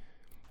with it,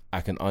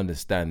 I can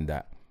understand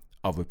that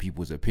other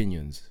people's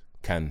opinions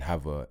can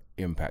have an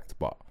impact.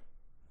 But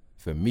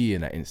for me,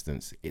 in that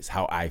instance, it's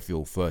how I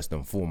feel first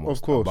and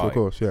foremost. Of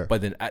course, yeah.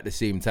 But then at the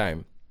same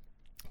time,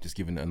 just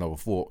giving it another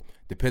thought,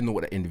 depending on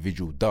what that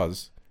individual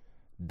does,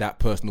 that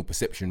personal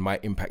perception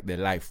might impact their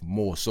life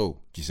more so.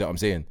 Do you see what I'm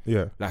saying?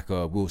 Yeah. Like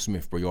Will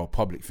Smith, bro, you're a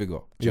public figure.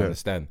 Do you Yeah.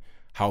 understand?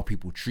 How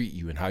people treat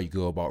you and how you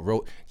go about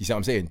you see what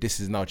I'm saying? This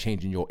is now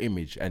changing your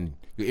image, and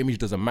your image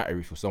doesn't matter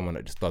if you're someone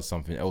that just does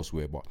something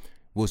elsewhere. But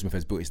Will Smith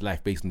has built his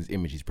life based on his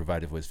image. He's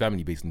provided for his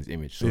family based on his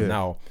image. So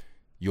now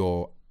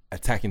you're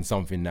attacking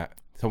something that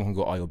someone can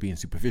go, oh, you're being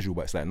superficial.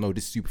 But it's like, no,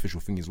 this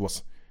superficial thing is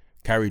what's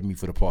carried me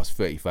for the past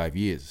 35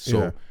 years.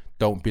 So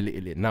don't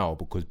belittle it now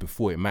because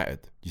before it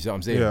mattered. You see what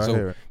I'm saying? Yeah, I hear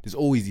so it. there's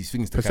always these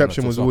things to Perception kind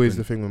of was toss up always and-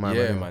 the thing with my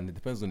Yeah, man. man. It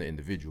depends on the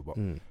individual, but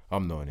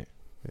I'm knowing it.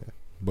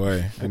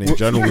 Boy, and in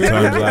general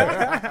terms,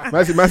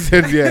 like, Man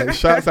said, yeah,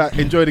 shouts out,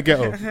 enjoy the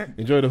ghetto.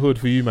 Enjoy the hood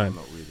for you, man.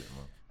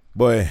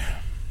 boy,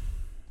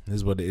 this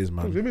is what it is,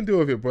 man. Women deal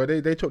with it, bro.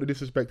 They talk the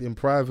disrespect in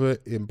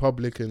private, in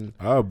public, and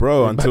Oh,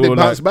 bro, they until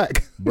bounce like,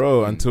 back.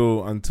 bro,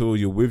 until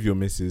you're with your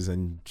missus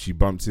and she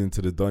bumps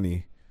into the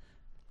Donny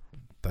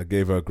that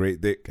gave her a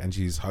great dick and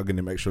she's hugging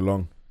him extra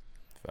long.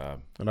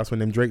 And that's when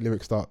them Drake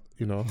lyrics start,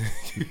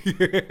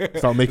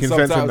 start making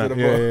sense in Sometimes that. in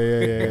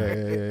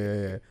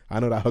the Yeah. I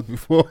know that hug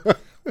before.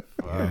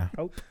 Yeah.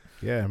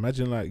 Yeah,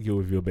 imagine like you're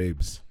with your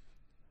babes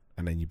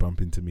and then you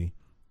bump into me.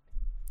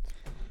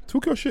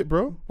 Talk your shit,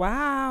 bro.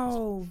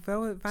 Wow.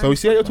 So you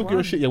see how you're talking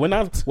your shit, yeah. When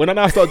I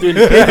now start doing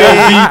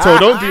veto,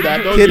 don't do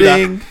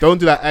that. Don't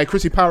do that. Hey,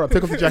 Chrissy, power up.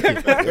 Take off your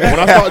jacket. When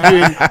I start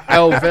doing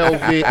L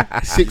Velvet,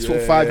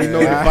 6'5", you know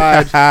the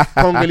vibes.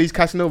 Congolese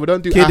Casanova.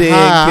 Don't do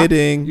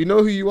Kidding. You know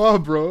who you are,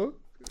 bro.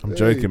 I'm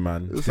joking,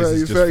 man. It's This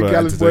is just like for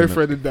Gallus entertainment.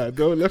 boyfriend and that.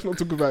 Don't let's not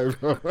talk about it,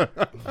 bro.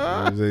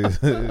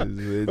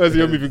 Entertainment, Where's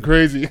you're moving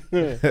crazy?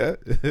 man.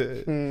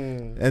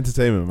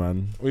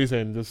 What are you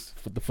saying? Just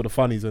for the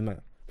funnies and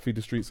that, feed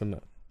the streets and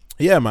that.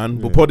 Yeah, man.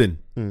 We're podding.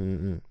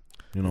 You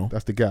know.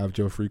 That's the get out of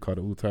jail free card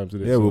at all times.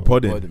 Isn't it? Yeah, So- we're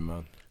podding. Pardon,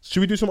 man.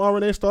 Should we do some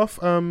RNA stuff?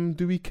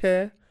 Do we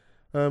care?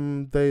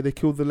 They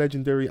killed the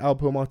legendary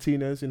Alpo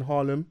Martinez in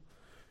Harlem.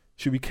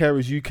 Should we care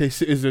as UK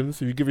citizens?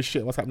 Should we give a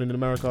shit what's happening in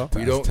America?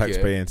 We As don't care.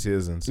 taxpaying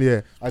citizens.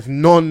 Yeah, as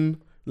violent,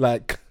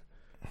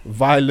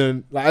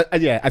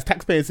 as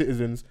taxpaying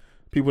citizens,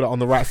 people that are on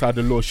the right side of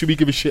the law, should we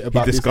give a shit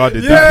about He this?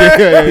 discarded Yeah, that.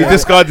 yeah, He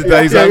discarded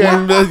that. He's Yeah,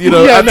 like,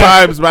 yeah. at no.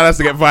 times, man has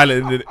to get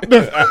violent.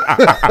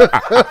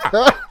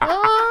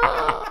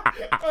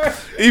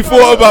 He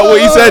thought about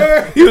what he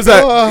said. He was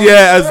like,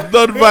 as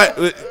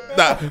non-violent,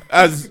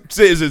 as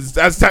citizens,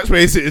 as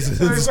taxpaying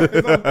citizens.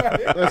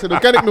 I said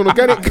organic,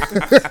 non-organic.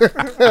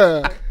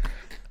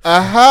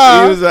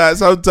 He was like,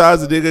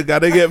 sometimes a nigga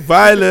gotta get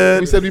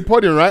violent. We said we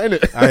podding, right?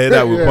 Innit? I hear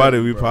that. We Yeah.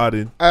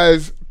 partying.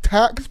 As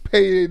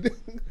tax-paying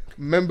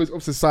members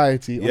of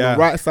society on the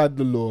right side of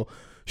the law,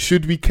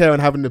 should we care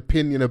and have an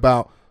opinion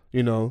about,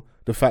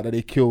 the fact that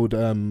they killed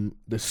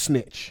the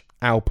snitch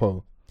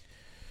Alpo,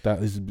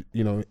 that is,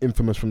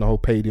 infamous from the whole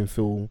Paid in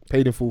Full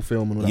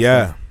film and all that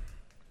Yeah.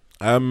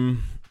 stuff.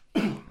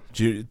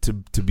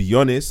 To be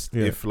honest,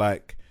 if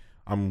like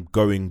I'm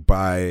going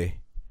by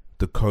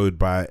the code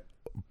by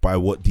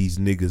what these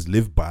niggas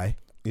live by,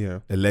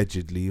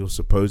 allegedly or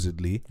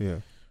supposedly,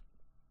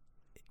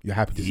 you're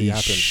happy to see it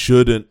happen.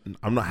 Shouldn't.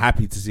 I'm not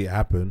happy to see it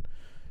happen.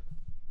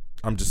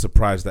 I'm just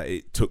surprised that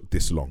it took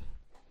this long.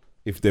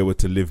 If they were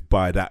to live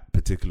by that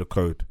particular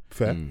code,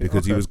 Fair,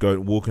 because he was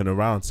walking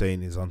around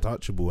saying he's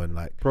untouchable and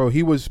like, bro,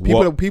 he was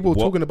people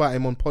talking about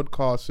him on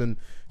podcasts and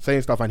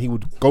saying stuff, and he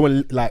would go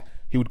and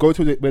he would go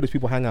to where those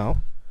people hang out,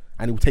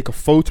 and he would take a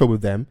photo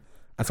with them,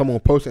 and someone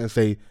would post it and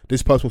say,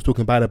 this person was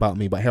talking bad about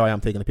me, but here I am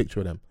taking a picture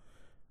of them.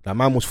 That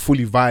man was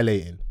fully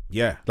violating.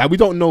 Yeah, like we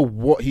don't know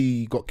what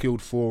he got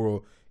killed for,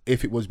 or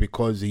if it was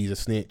because he's a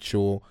snitch,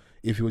 or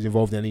if he was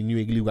involved in any new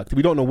illegal activity.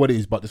 We don't know what it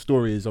is, but the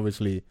story is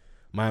obviously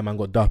my man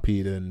got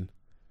duppied, and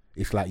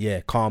it's like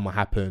karma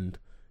happened.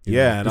 You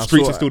know, and the I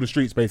streets saw- are still the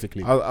streets,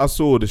 basically. I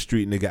saw the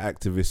street nigga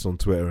activists on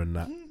Twitter and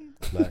that.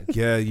 Like,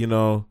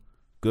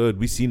 good.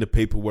 We seen the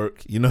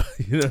paperwork.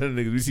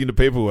 Nigga, we seen the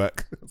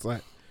paperwork. It's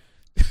like,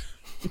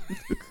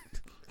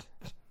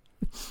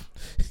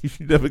 you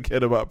never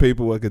cared about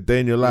paperwork a day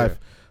in your life,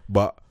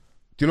 but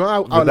do you know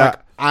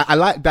I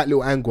like that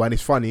little angle, and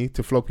it's funny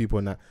to flog people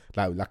and that.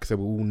 Like I said,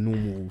 we're all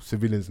normal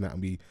civilians and that,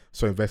 and be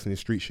so invested in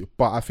street shit.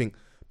 But I think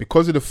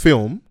because of the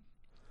film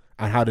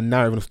and how the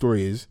narrative of the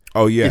story is.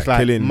 Oh yeah, it's like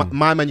killing.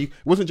 my man. It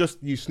wasn't just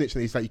you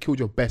snitching. It's like you killed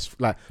your best.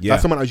 Like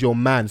that's someone as your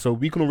man. So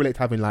we can all relate to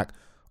having like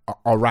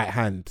a right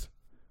hand.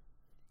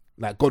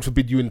 Like God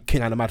forbid you and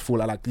King and the Mad fall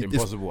like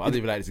impossible. I don't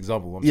even like this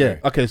example. I'm yeah.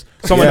 sorry. Okay.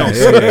 Someone else.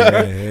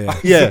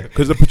 Yeah.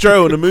 Because the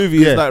portrayal in the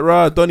movie is like,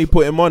 rah, Donnie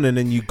put him on, and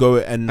then you go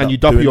and you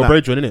double your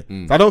brethren,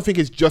 innit? So I don't think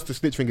it's just the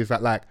snitch thing. It's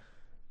that like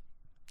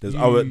there's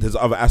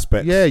other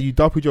aspects. Yeah, you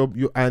doubled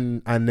your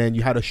and then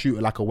you had a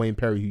shooter like a Wayne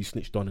Perry who you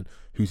snitched on and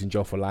who's in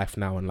jail for life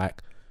now, and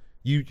like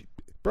you,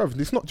 bruv,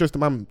 it's not just a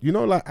man. You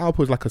know, like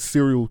Alpo's like a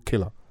serial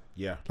killer.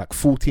 Yeah, like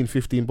 14,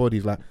 15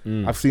 bodies. Like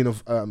I've seen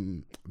of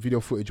video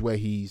footage where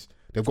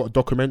they've got a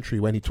documentary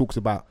when he talks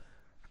about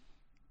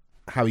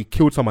how he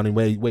killed someone and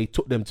where he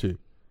took them to.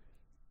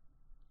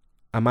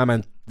 And my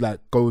man like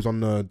goes on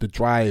the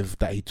drive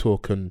that he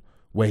took and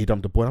where he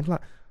dumped the boy. I'm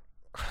like,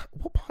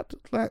 what part?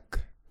 Like,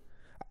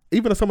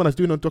 even as someone that's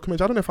doing a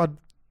documentary, I don't know if I'd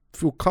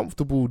feel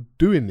comfortable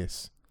doing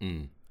this.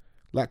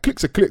 Like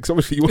clicks are clicks.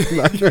 Obviously, you want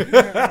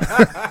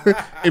like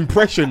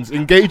impressions,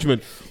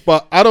 engagement.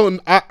 But I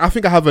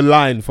think I have a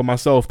line for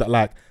myself that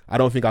like I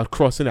don't think I'd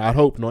cross in it. I'd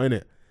hope not in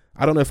it.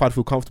 I don't know if I'd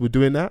feel comfortable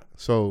doing that.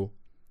 So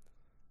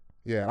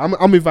yeah,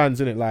 I'm with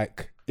Vans in it.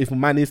 Like if a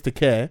man is to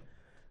care,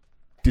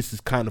 this is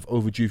kind of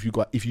overdue.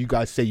 If you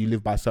guys say you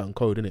live by a certain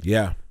code, innit?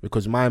 Yeah.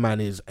 Because my man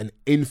is an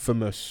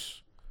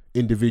infamous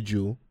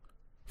individual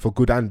for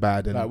good and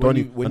bad, and like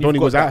Donnie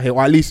was out here,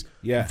 or at least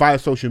yeah, via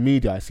social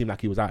media, it seemed like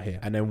he was out here.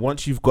 And then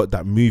once you've got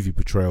that movie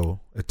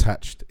portrayal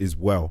attached as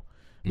well,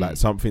 like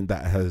something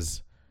that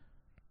has,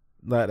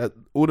 like that,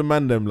 all the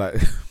man them like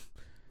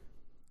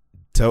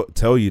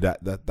tell you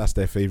that's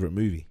their favorite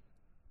movie.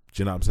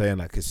 Do you know what I'm saying?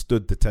 Like it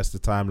stood the test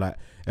of time. Like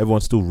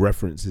everyone still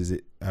references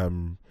it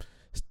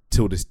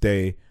till this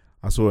day.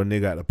 I saw a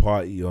nigga at the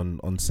party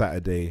on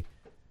Saturday.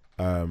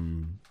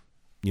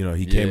 You know,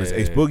 he came as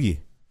Ace Boogie.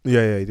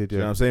 Yeah, he did. You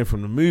know what I'm saying?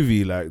 From the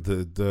movie, like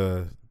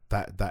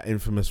that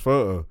infamous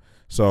photo.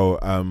 So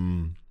are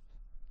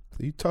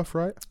you tough,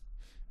 right?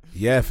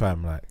 Yeah,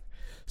 fam. Like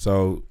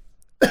so.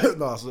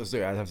 No,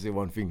 sorry, I have to say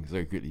one thing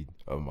very quickly.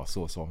 I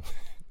saw a song.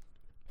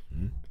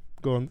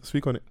 Go on,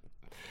 speak on it.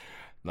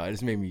 No, it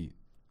just made me.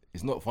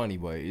 It's not funny,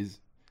 but it is.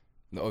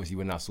 Obviously,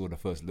 when I saw the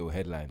first little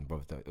headline,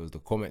 bro, it was the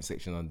comment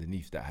section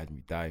underneath that had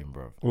me dying,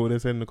 bro. What were they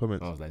saying in the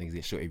comments? I was like, niggas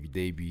get shot every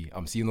day, B.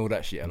 I'm seeing all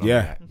that shit. And yeah,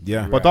 I'm like,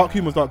 yeah. But dark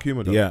humor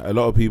though. Yeah, a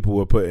lot of people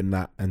were putting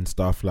that and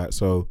stuff like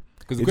so.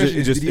 Because the question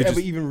is, did he ever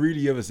even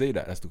really ever say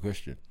that? That's the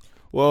question.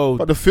 Well,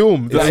 but the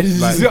film, that's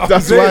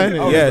why.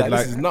 Yeah, like,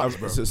 this is nuts,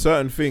 bro. So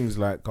certain things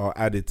like are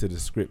added to the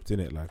script,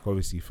 innit? Like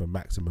obviously for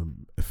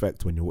maximum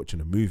effect when you're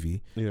watching a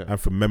movie, and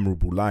for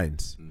memorable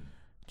lines.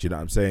 Do you know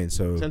what I'm saying?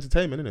 So it's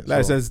entertainment, isn't it? Like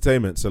it's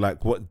entertainment. So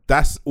like what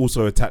that's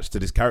also attached to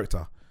this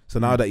character. So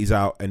now that he's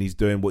out and he's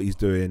doing what he's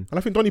doing, and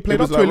I think Donnie played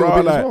up to it a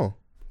little bit as well.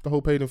 The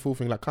whole paid in full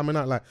thing, like coming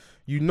out, like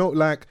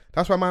like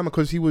that's why my man,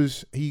 because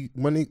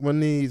when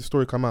the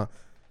story come out,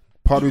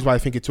 part of the reason why I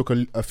think it took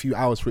a few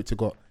hours for it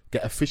to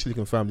get officially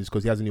confirmed is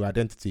because he has a new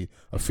identity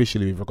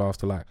officially with regards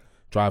to like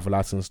driver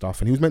license and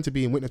stuff, and he was meant to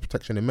be in witness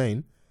protection in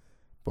Maine,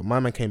 but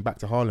my man came back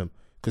to Harlem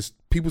because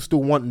people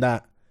still want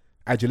that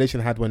adulation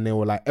had when they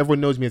were like,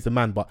 everyone knows me as the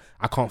man, but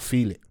I can't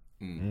feel it.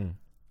 And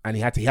he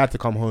had to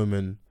come home,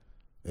 and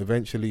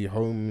eventually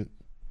home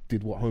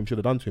did what home should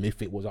have done to him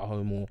if it was at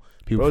home or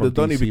people. Bro, from the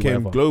Donnie DC,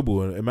 became whatever.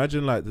 global.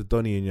 Imagine like the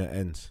Donnie in your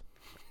ends.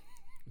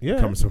 Yeah,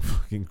 becomes a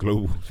fucking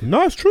global.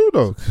 No, it's true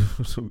though.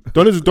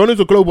 Donnie's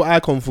a global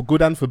icon for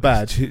good and for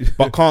bad,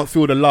 but can't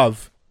feel the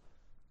love,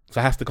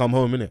 so has to come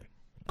home, innit?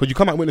 Because you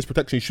come out witness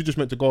protection, you should just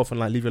meant to go off and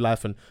like live your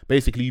life, and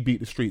basically you beat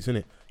the streets,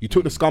 innit? You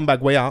took the scumbag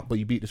way out, but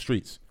you beat the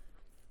streets.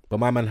 But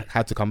my man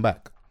had to come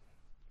back,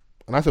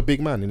 and that's a big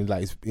man in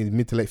like his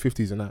mid to late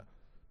 50s and that,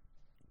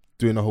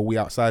 doing the whole we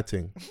outside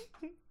thing.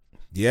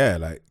 Yeah,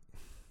 like.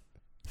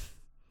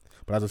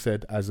 But as I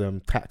said, as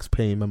tax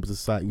paying members of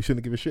society, we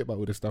shouldn't give a shit about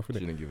all this stuff, innit?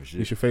 Shouldn't give a shit.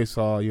 We should face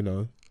our,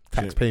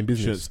 tax paying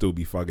business. Shouldn't still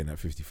be fugging at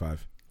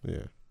 55. Yeah.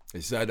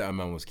 It's sad that a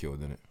man was killed,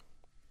 isn't it?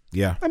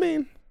 Yeah. I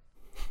mean,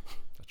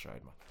 I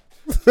tried, man.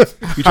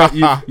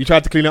 you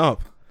tried to clean it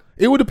up.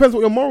 It all depends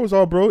what your morals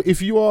are, bro.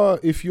 If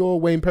you're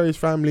Wayne Perry's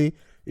family,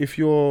 if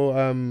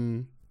you're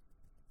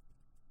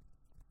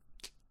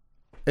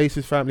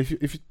Ace's family,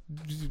 if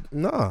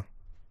nah.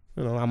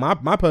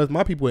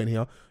 My people in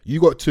here, you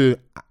got to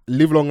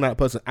live long in that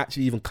person,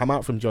 actually even come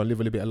out from jail and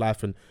live a little bit of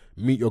life and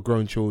meet your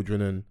grown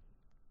children, and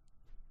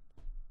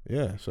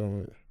yeah,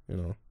 so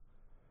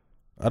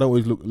I don't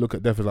always look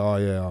at death as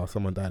like,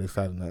 someone died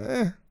inside, and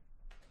that.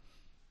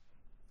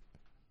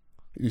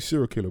 You're a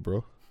serial killer,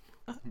 bro.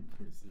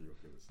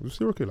 You're a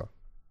serial killer.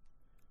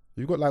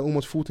 You've got like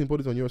almost 14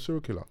 bodies on. You're a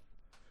serial killer.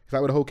 It's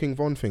like with the whole King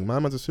Von thing. My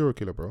man's a serial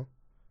killer, bro.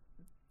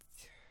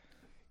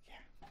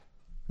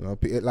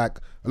 Like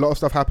a lot of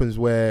stuff happens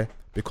where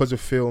because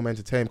of film,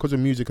 entertainment, because of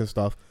music and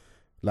stuff,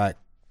 like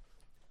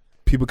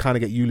people kind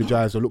of get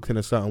eulogized or looked in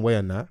a certain way,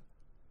 and that.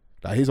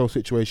 Like his whole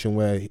situation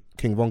where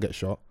King Von gets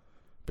shot,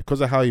 because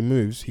of how he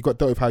moves, he got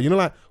dealt with how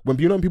when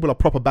people are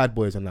proper bad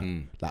boys and that,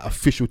 like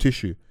official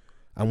tissue,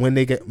 and when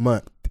they get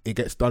murked, it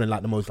gets done in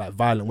like the most like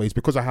violent ways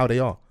because of how they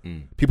are.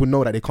 People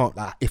know that they can't.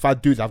 Like, if I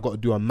do this, I've got to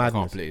do a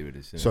madness. Can't play with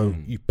this. So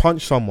you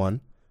punch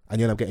someone and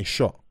you end up getting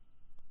shot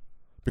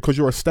because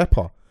you're a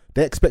stepper.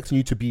 They're expecting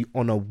you to be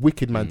on a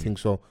wicked man thing.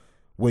 So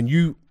when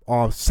you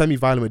are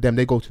semi-violent with them,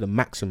 they go to the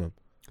maximum.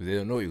 Because they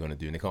don't know what you're gonna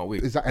do and they can't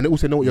wait. Exactly. And they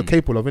also know what you're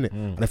capable of, innit?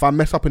 And if I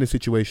mess up in a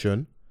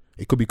situation,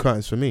 it could be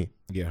curtains for me.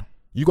 Yeah.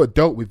 You got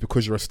dealt with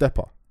because you're a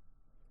stepper.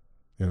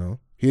 You know,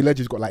 he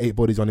allegedly got like 8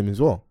 bodies on him as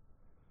well.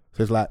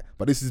 So it's like,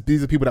 but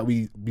these are people that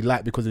we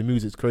like because the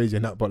music's crazy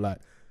and that. But like,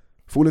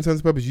 for all intents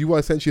and purposes, you are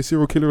essentially a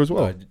serial killer as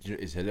well. No,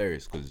 it's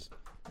hilarious because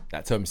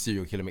that term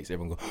serial killer makes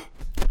everyone go.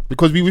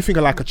 Because we think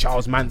of like a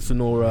Charles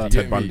Manson or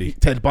Ted Bundy.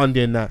 Ted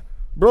Bundy and that.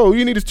 Bro,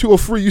 you need is 2 or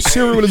 3. You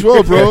cereal as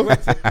well, bro.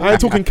 I ain't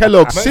talking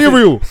Kellogg's.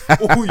 Cereal.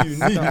 All you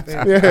need.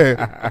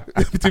 Yeah.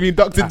 To be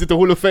inducted into the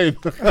Hall of Fame.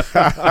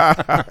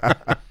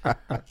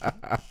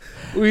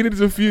 All you need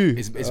is a few.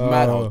 It's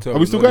mad how Are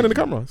we still going in the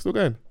camera? Still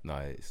going? No,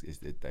 it's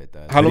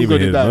How long ago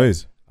did that?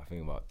 Noise. I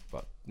think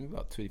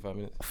about 25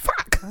 minutes.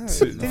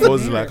 I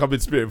was like, I've been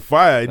spitting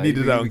fire. I Like,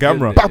 needed we- that on we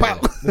camera. get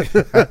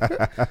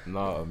there,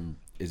 No,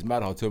 it's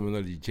mad how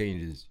terminology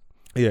changes.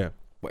 Yeah.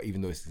 But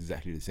even though it's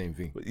exactly the same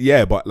thing.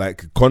 Yeah, but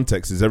like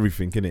context is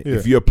everything, innit? Yeah.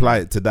 If you apply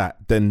it to that,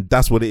 then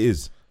that's what it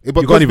is. Yeah,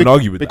 You can't even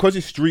argue with that. because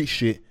it's street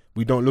shit,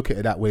 we don't look at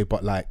it that way.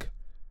 But like,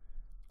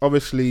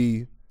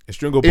 obviously, A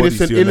string of bodies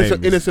to your name is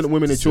innocent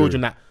women and serial.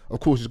 children, that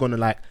of course is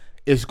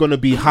gonna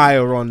be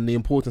higher on the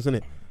importance,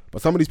 innit?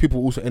 But some of these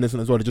people are also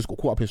innocent as well. They just got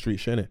caught up in street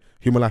shit, innit?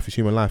 Human life is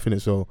human life, innit?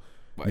 So,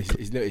 But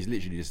it's literally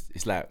just,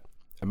 it's like,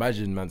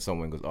 imagine, man,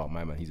 someone goes, oh,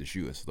 my man, he's a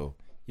shooter, so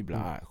you'd be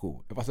like, alright,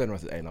 cool. If I turn around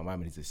and say, hey, no, my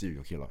man, he's a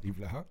serial killer, you'd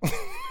be like, huh?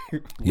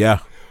 Yeah.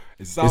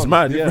 It's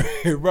mad, yeah.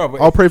 Bro,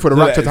 but I'll pray for the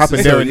So rapture to that- happen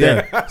so there and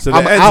yeah. then. So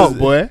I'm the ends out, is-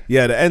 boy.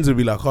 Yeah, the ends would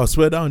be like, oh,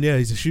 swear down, yeah,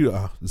 he's a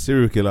shooter, the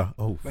serial killer.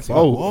 Oh, That's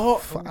fuck.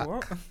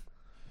 what?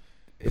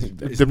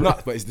 It's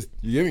nuts, but it's just,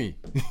 you hear me?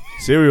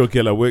 Serial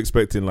killer, we're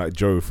expecting like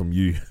Joe from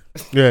you.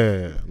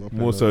 Yeah.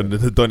 More so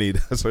than the Donny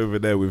that's over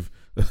there with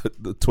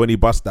the 20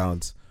 bust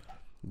downs.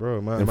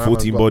 Bro, man. And my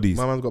 14 man's got- bodies.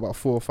 My man's got about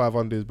 4 or 5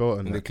 under his belt.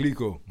 And And the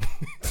Clico.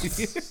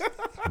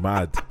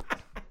 Mad.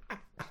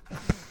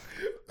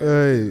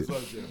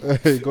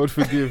 hey, God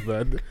forgive,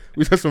 man.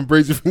 We said some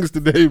crazy things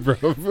today, bro.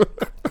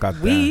 God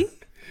damn. We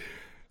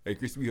Hey,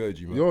 Chris, we heard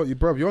you, man.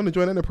 You're on the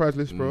joint enterprise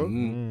list, bro.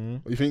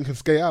 Mm-hmm. You think you can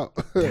skate out?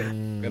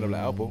 End up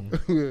like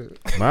Alpo.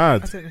 I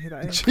Mad. don't know who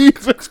that is.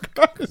 Jesus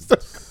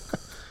Christ.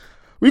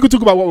 We could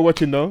talk about what we're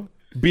watching though.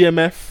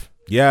 BMF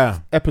Yeah.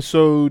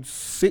 episode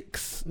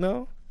 6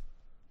 now.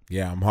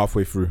 Yeah, I'm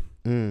halfway through.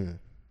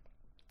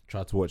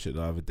 Tried to watch it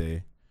the other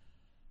day.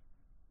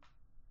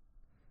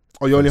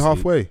 Oh, you're only Honestly,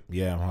 halfway.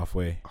 Yeah, I'm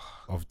halfway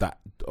of the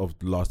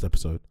last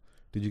episode.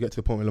 Did you get to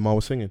the point where Lamar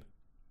was singing?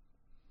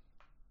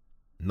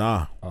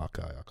 Nah. Oh,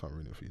 okay, I can't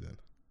ruin it for you then.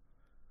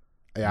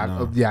 Yeah,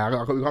 No. we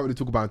can't really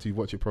talk about it until you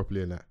watch it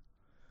properly and that.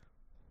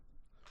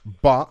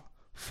 But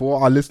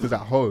for our listeners at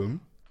home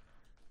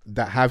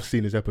that have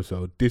seen this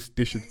episode, this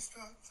should.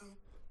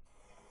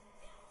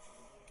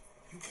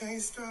 You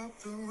can't stop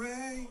the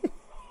rain.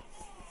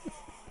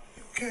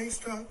 You can't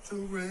stop the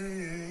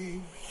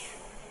rain.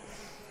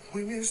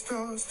 When it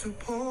starts to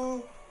pour,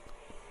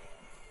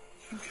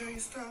 you can't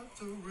stop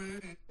the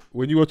rain.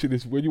 When you watch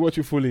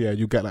it fully, yeah,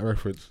 you get that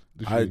reference.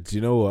 The tune. Do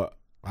you know what?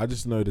 I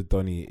just know that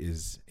Donny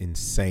is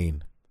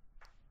insane.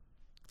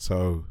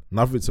 So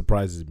nothing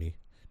surprises me.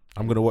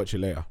 I'm gonna watch it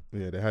later.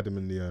 Yeah, they had him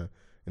in the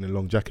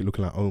long jacket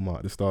looking like Omar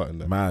at the start and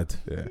that. Mad.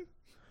 Yeah.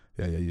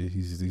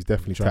 He's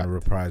definitely Trying tapped. to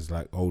reprise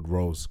like old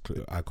roles,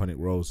 iconic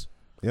roles.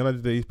 Yeah,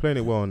 he's playing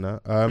it well on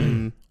that.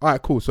 All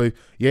right, cool. So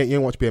you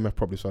ain't watch BMF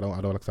properly, so I don't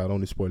like I said, I don't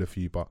want to spoil it for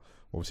you, but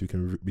obviously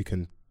we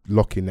can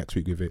lock in next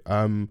week with it.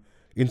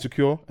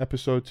 Insecure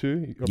episode 2.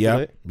 You up to Yeah,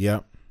 date? yeah.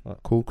 All right,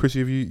 cool. Chrissy,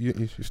 have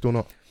you still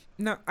not?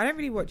 No, I don't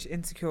really watch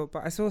Insecure,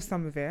 but I saw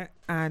some of it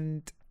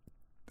and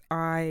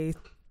I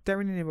don't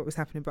really know what was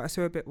happening, but I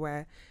saw a bit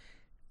where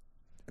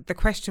the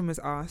question was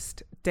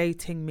asked,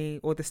 dating me,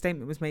 or the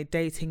statement was made,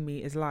 dating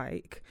me is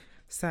like.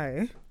 So,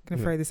 I'm going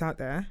to throw this out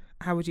there.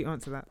 How would you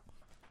answer that?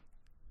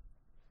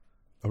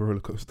 A roller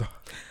coaster.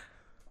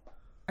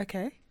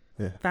 Okay.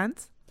 Yeah.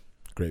 Vance?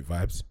 Great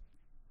vibes.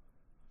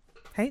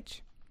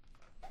 H?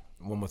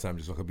 One more time,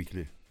 just so I can be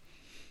clear.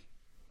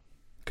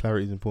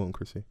 Clarity is important,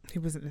 Chrissy. He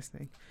wasn't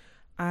listening.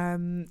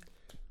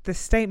 The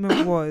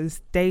statement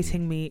was,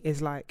 dating me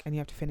is like, and you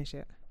have to finish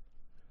it.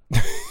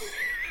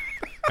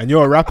 And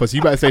you're a rapper, so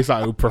you better say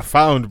something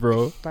profound,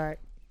 bro. Like,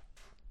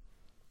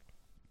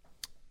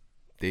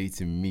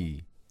 Dating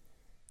me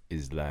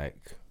is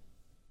like,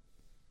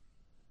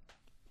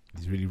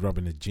 He's really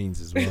rubbing the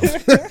jeans as well.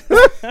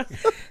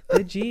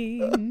 the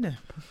gene.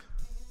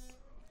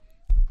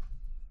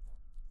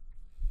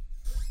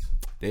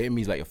 dating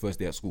me is like your first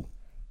day at school.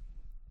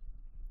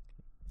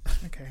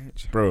 Okay,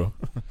 H. Bro.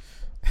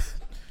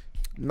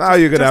 Now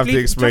you're gonna Just have to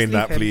leave- explain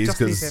just that, leave him,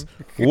 please, just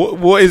leave because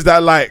what is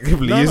that like,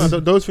 please? No,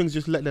 those things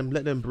just let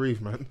them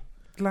breathe, man.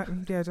 Like,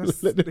 yeah,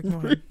 just Let them ignore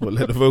breathe. him. Well,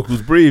 let the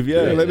vocals breathe.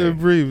 Yeah, Yeah, let them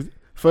breathe.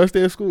 First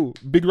day of school,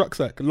 big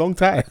rucksack, long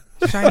tie.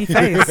 Shiny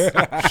face.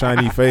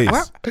 Shiny face.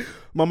 What?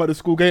 Mum at the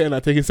school gate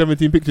and taking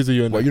 17 pictures of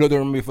you. And Well, that. you know, don't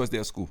remember your first day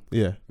at school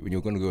Yeah. when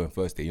you're gonna go on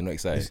first day. You're not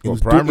excited, It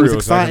was Primary it or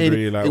was exciting.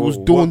 secondary? Like, It was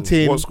what-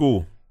 daunting. What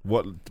school?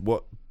 What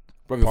bro.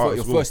 Part of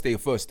Your school. first day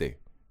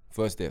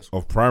at school.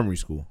 of primary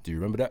school? Do you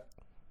remember that?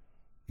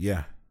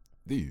 Yeah.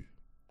 Do you?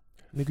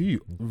 Nigga,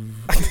 you.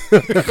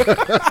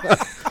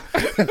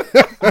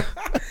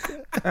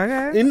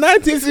 Okay. In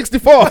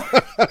 1964.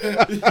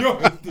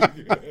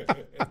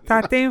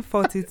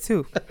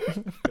 1342.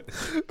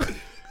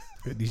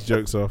 Get these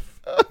jokes off.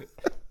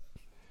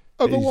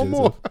 I got one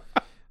more.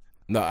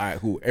 No, alright,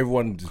 cool.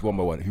 Everyone just one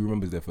by one. Who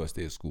remembers their first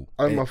day of school?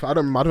 I don't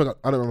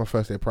remember my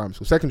first day of primary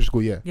school. Secondary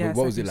school, yeah. Yeah.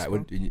 What was it like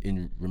secondary when,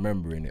 in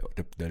remembering it,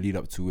 the lead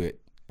up to it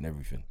and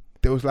everything?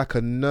 There was like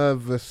a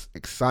nervous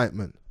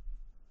excitement.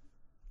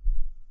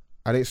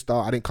 I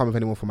didn't come with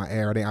anyone from my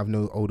area. I didn't have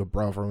no older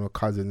brother or no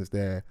cousins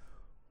there.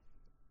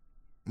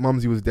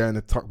 Mumsy was there in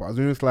the tuck, but I was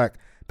just like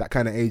that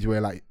kind of age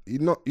where like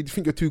you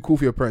think you're too cool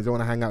for your parents. You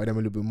want to hang out with them a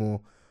little bit more,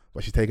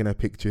 but she's taking her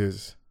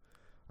pictures.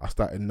 I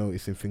started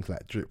noticing things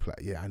like drip, like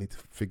I need to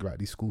figure out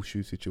this school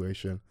shoe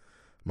situation.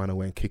 Man, I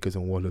wearing kickers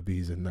and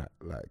wallabies and that.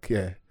 Like,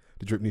 the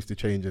drip needs to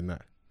change and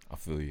that. I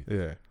feel you.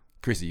 Yeah.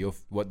 Chrissy, your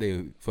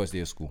first day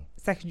of school?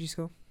 Secondary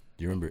school.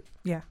 Do you remember it?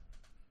 Yeah.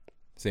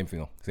 Same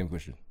thing. Same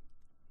question.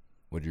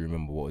 What do you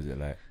remember? What was it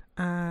like?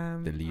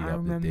 The lead I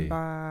up, the day.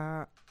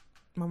 remember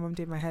my mum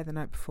did my hair the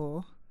night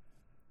before.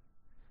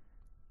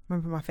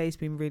 Remember my face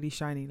being really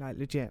shiny, like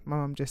legit. My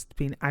mum just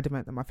being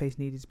adamant that my face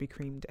needed to be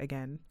creamed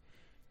again.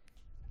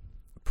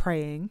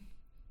 Praying.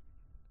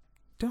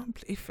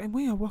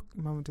 When you're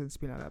walking, my mum doesn't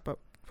speak like that, but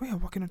when you're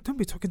walking, don't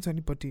be talking to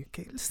anybody.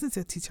 Okay, listen to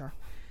a teacher.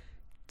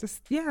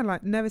 Just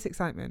like nervous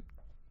excitement.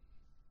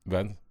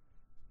 Van?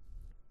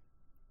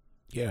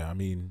 Yeah, I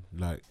mean,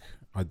 like,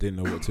 I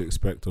didn't know what to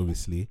expect,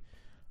 obviously.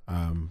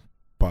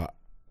 But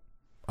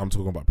I'm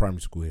talking about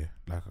primary school here,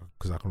 like,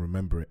 because I can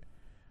remember it.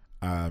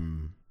 I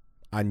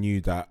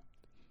knew that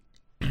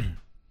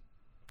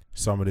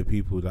some of the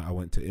people that I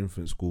went to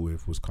infant school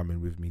with was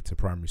coming with me to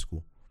primary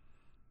school.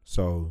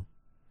 So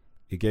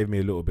it gave me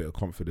a little bit of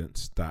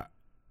confidence that,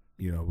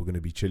 we're going to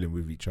be chilling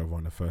with each other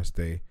on the first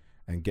day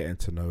and getting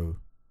to know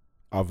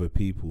other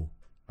people,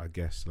 I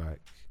guess,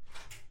 like.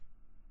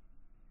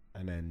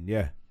 And then,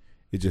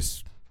 it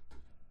just,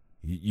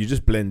 you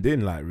just blend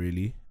in, like,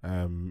 really.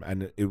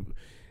 And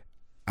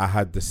I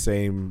had the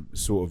same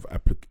sort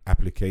of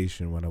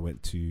application when I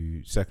went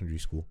to secondary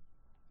school.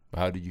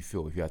 How did you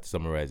feel if you had to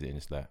summarize it in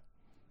this like?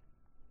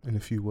 In a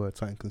few words,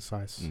 something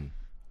concise.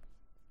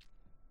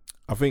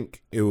 I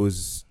think it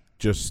was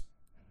just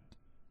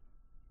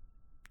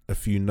a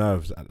few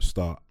nerves at the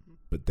start,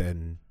 but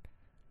then,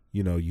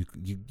 you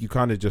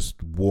kind of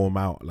just warm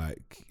out.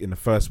 Like in the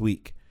first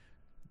week,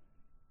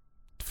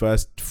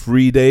 first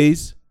 3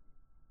 days,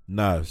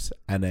 nerves,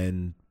 and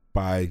then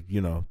by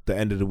the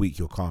end of the week,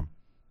 you're calm.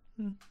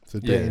 So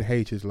dating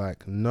H is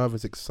like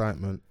nervous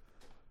excitement,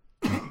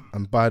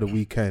 and by the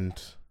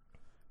weekend,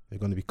 you're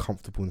going to be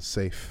comfortable and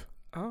safe.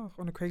 Oh,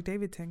 on a Craig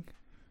David thing.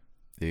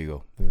 There you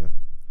go. Yeah.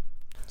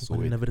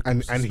 Sorted.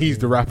 And he's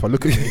the rapper.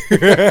 Look at me.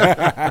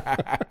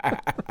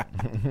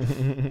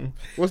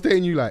 What's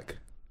dating you like?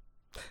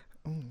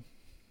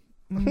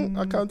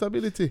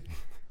 Accountability.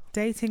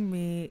 Dating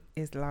me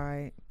is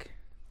like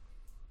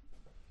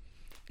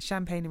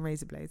champagne and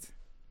razor blades.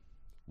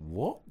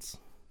 What?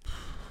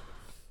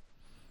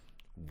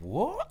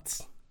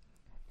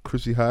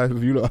 Chrissy, how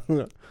have you lot?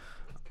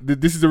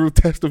 This is a real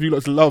test of you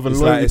lot's love and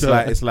loyalty.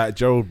 It's like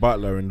Gerald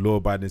Butler in Law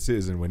Abiding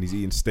Citizen when he's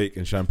eating steak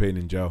and champagne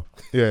in jail.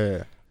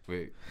 Yeah.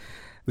 Wait.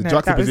 The No,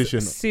 juxtaposition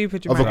that was super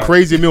of dramatic. a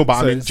crazy meal, but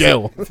I'm in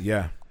jail.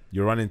 Yeah,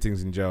 you're running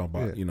things in jail,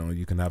 but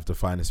you can have the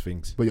finest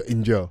things. But you're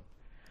in jail.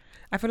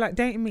 I feel like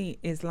dating me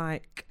is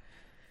like,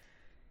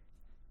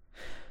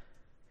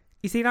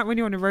 you see, like when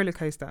you're on a roller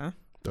coaster,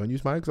 Don't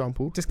use my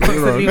example. just Get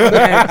your constantly own. on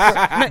the edge.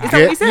 No, is that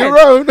what you Get said? your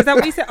own. Is that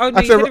what you said? Oh, no,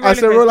 I you said- said a I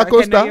said roller Okay, no,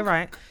 coaster. you're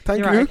right. Thank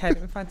you're you. right. Okay,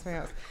 let me find something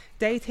else.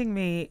 Dating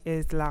me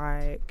is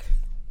like.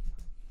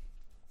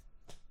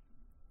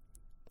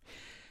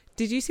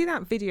 Did you see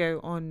that video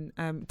on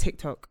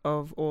TikTok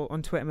or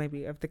on Twitter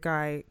maybe of the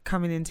guy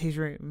coming into his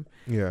room,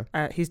 Yeah.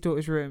 his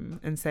daughter's room,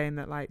 and saying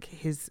that like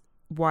his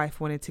wife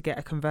wanted to get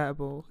a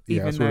convertible,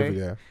 Yeah. even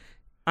though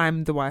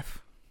I'm the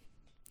wife.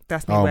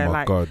 That's me. Oh where my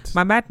like God.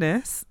 my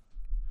madness,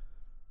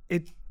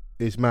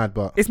 It's mad,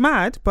 but it's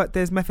mad, but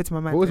there's method to my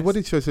madness. what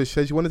did she say? She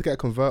said she wanted to get a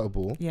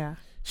convertible. Yeah.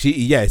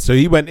 So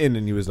he went in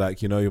and he was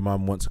like, your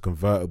mum wants a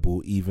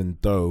convertible, even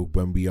though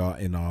when we are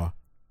in our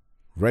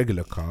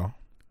regular car,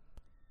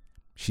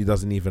 she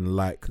doesn't even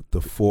like the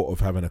thought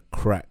of having a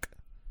crack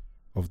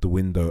of the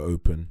window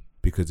open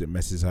because it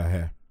messes her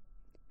hair.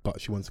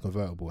 But she wants a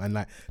convertible. And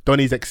like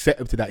Donnie's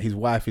accepted that his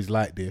wife is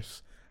like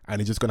this,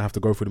 and he's just gonna have to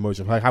go through the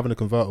motion of like having a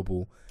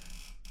convertible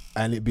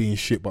and it being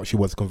shit, but she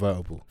wants a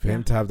convertible. For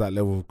him to have that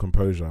level of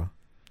composure,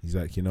 he's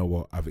like, you know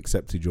what, I've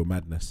accepted your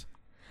madness.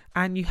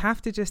 And you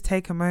have to just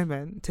take a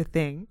moment to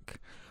think,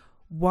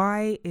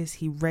 why is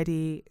he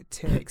ready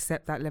to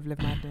accept that level of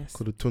madness?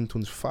 Because the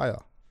Tuntun's fire.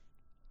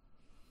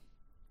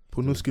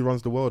 Pornowski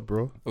runs the world,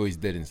 bro. Oh, he's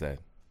dead inside.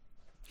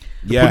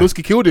 Yeah.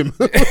 Pornowski killed him.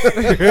 The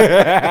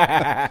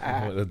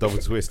double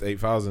twist,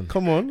 8,000.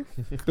 Come on.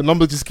 The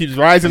number just keeps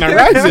rising and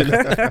rising.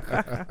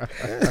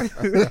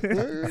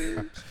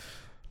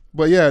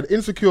 But yeah,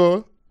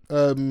 Insecure,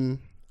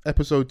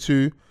 episode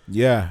 2.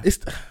 Yeah. It's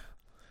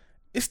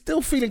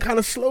still feeling kind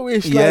of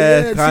slowish.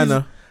 Yeah, kind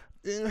of.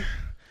 Yeah.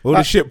 All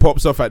the shit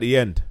pops off at the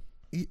end.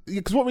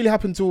 Because what really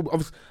happened to...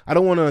 I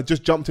don't want to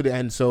just jump to the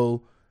end,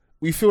 so...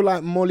 We feel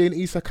like Molly and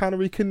Issa kind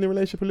of rekindling the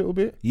relationship a little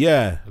bit.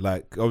 Yeah,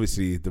 like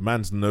obviously the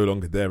man's no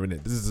longer there,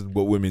 innit? This is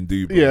what women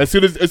do, bro. Yeah, as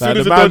soon as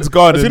the man's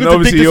gone, and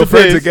obviously your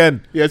friends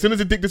again. Yeah, as soon as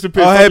the dick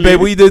disappears. Oh, hey, babe,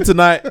 what you did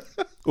tonight?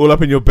 All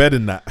up in your bed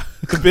and that.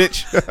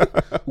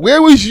 Bitch.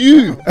 Where was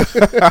you?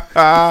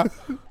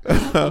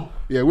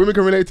 Yeah, women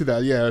can relate to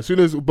that. Yeah, as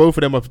soon as both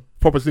of them are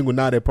proper single,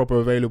 now they're proper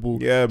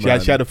available. Yeah, she man.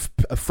 had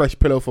a fresh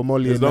pillow for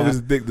Molly. As long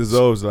as the dick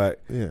dissolves, like,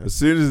 yeah. as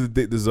soon as the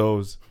dick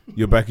dissolves,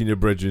 you're back in your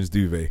brethren's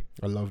duvet.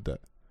 I love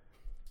that.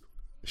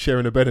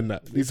 Sharing a bed and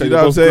that. You know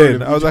what I'm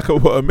saying? I was like,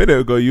 a minute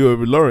ago, you were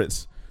with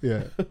Lawrence.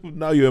 Yeah.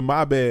 Now you're in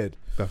my bed.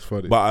 That's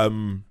funny. But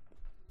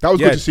that was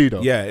good to see,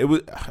 though. Yeah, it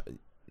was.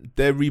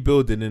 They're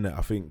rebuilding, innit?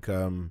 I think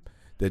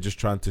they're just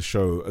trying to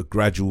show a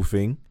gradual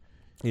thing.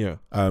 Yeah.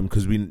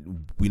 Because we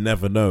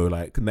never know.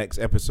 Like, next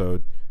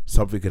episode,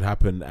 something could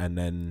happen, and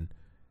then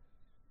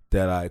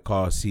they're like,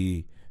 "Oh,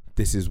 see,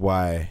 this is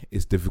why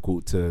it's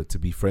difficult to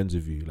be friends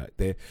with you."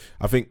 Like,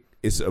 I think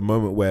it's a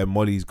moment where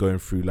Molly's going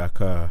through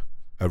like a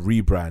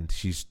rebrand.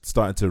 She's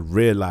starting to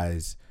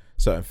realize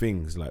certain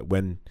things, like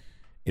when,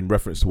 in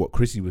reference to what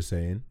Chrissy was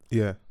saying,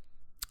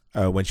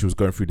 when she was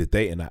going through the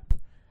dating app,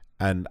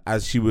 and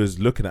as she was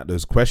looking at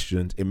those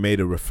questions, it made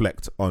her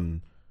reflect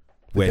on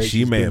where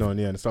she may have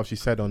and stuff she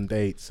said on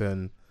dates,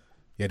 and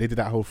they did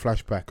that whole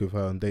flashback with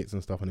her on dates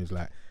and stuff, and he's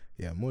like,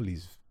 yeah,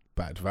 Molly's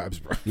bad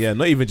vibes, bro. Yeah,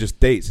 not even just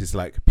dates, it's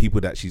like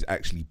people that she's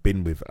actually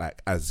been with,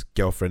 like as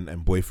girlfriend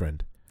and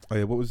boyfriend. Oh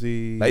yeah, what was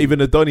the... Like even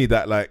Adoni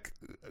that like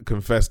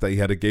confessed that he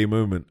had a gay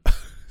moment.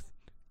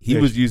 He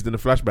was used in a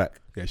flashback.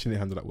 Yeah, she didn't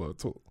handle that well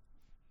at all.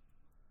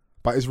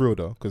 But it's real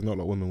though, because not a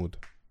lot of women would.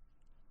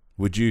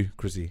 Would you,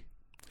 Chrissy,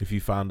 if you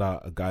found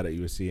out a guy that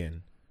you were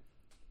seeing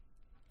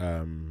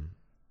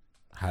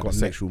had a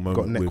sexual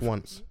moment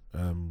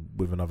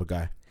with another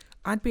guy?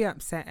 I'd be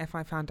upset if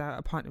I found out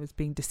a partner was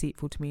being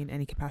deceitful to me in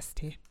any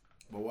capacity.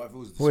 But what if it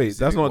was Wait,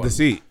 that's not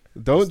deceit.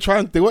 Don't try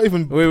and... They weren't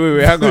even...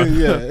 Wait, hang on.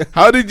 Yeah.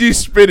 How did you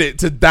spin it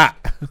to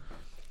that?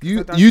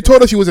 You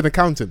told us she was an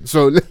accountant,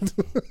 so...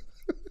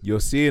 You're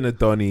seeing a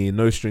Donny,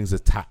 no strings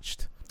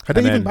attached. Had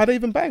they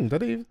even banged?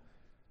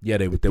 Yeah,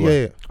 they were.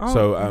 Yeah. Oh,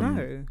 so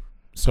no.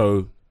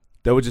 So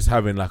they were just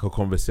having like a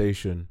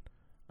conversation,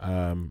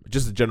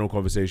 just a general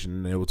conversation,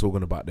 and they were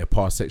talking about their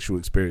past sexual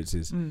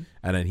experiences. And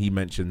then he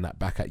mentioned that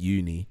back at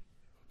uni,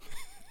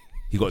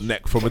 he got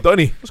neck from a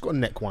Donny. Just got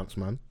neck once,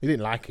 man. He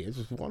didn't like it. It's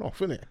just one off,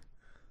 innit?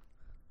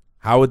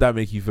 How would that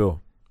make you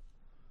feel?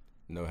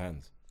 No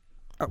hands.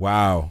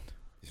 Wow.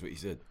 That's what he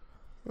said.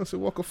 I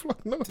said, walk a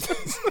flock. No.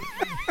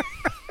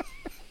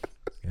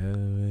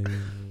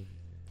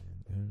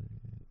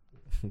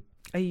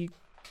 Are you...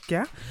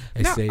 Yeah?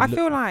 No, I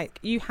feel like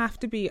you have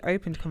to be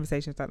open to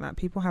conversations like that.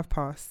 People have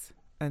pasts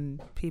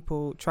and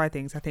people try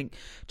things. I think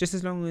just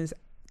as long as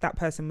that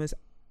person was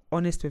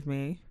honest with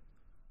me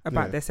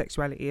about their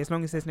sexuality, as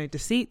long as there's no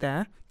deceit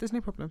there, there's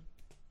no problem.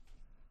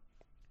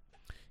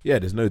 Yeah,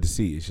 there's no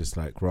deceit. It's just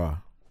like, rah.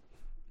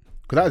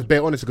 Because that was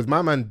bare honest, because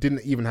my man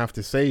didn't even have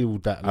to say all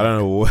that. Like, I don't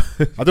know.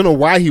 I don't know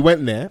why he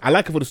went there. I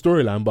like it for the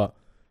storyline, but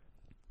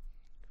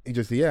he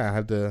just, I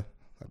had the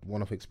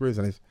one-off experience.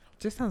 And it's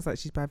just sounds like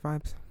she's bad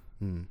vibes.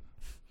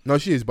 No,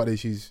 she is, but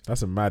she's...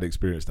 That's a mad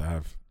experience to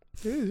have.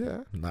 It is, yeah.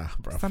 Nah,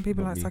 bro. Some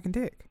people like sucking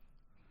dick.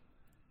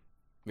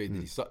 Wait,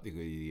 did he suck dick or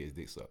did he get his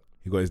dick sucked?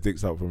 He got his dick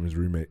sucked from his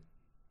roommate.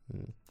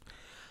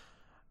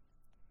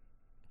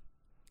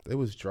 They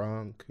was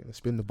drunk.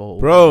 Spin the ball.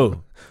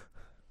 Bro.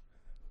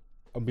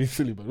 I'm being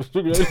silly, but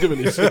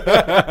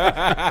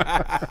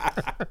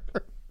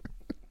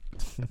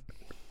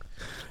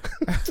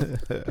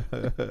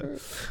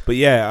but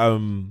yeah,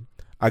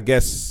 I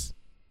guess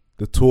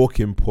the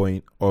talking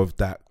point of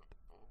that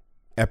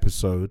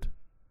episode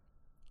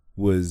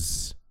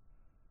was,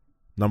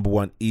 number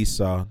one,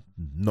 Issa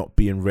not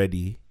being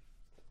ready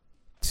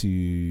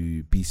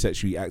to be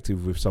sexually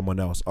active with someone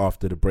else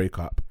after the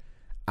breakup,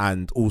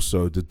 and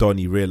also the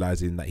Donny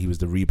realizing that he was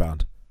the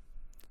rebound.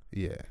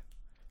 Yeah.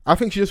 I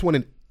think she just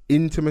wanted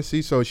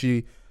intimacy, so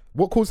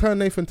what caused her and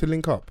Nathan to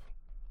link up?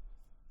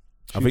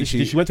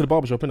 She went to the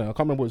barbershop, innit? I can't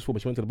remember what it's for,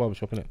 but she went to the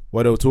barbershop, innit?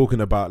 Well, they were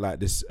talking about like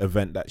this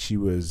event that she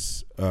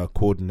was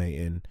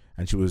coordinating,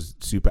 and she was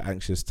super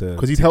anxious to...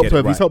 Because he's helped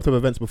her with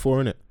events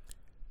before, innit?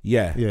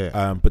 Yeah.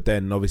 Yeah. But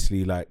then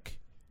obviously like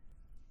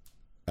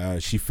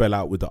she fell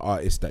out with the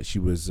artist that she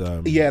was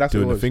that's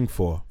doing what the thing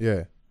for.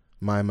 Yeah.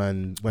 My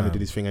man went and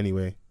did his thing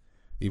anyway,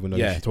 even though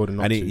she told him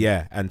not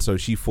to. And so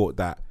she thought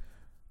that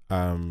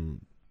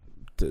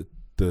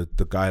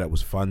the guy that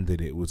was funding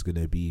it was going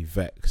to be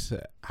Vex,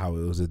 how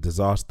it was a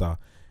disaster,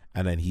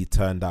 and then he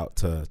turned out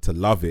to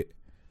love it.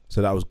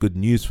 So that was good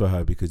news for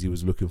her because he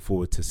was looking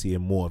forward to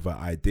seeing more of her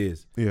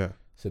ideas. Yeah.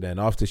 So then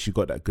after she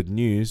got that good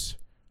news,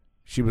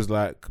 she was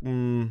like,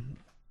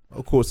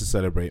 of course to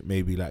celebrate,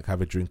 maybe like have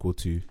a drink or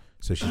two.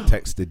 So she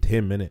texted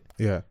him, innit?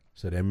 Yeah.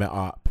 So they met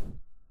up.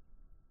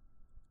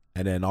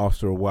 And then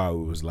after a while,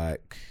 it was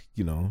like,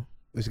 you know,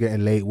 it's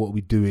getting late. What are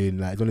we doing?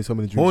 Like, there's only so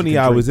many drinks. horny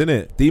hours,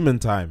 innit? Demon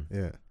time.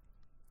 Yeah.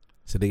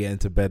 So they get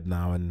into bed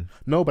now and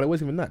No, but it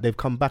wasn't even that. They've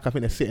come back. I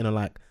think they're sitting on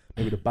like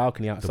maybe the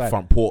balcony outside. the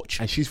front porch.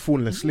 And she's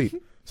falling asleep.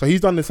 So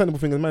he's done the sensible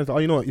thing. And the man's like, oh,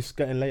 you know what? It's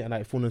getting late and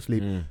like falling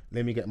asleep.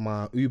 Let me get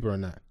my Uber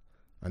and that.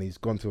 And he's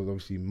gone to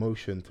obviously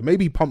motion to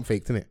maybe pump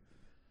faked, innit?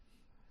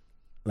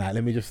 Like,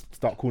 let me just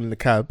start calling the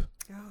cab.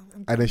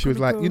 And then she was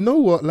like, you know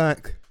what?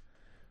 Like,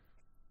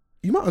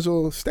 you might as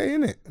well stay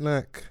in it.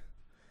 Like,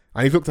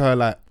 and he looked at her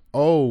like,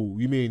 oh,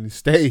 you mean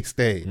stay?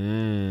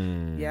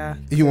 Yeah.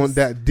 You want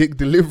that dick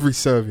delivery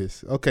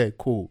service? Okay,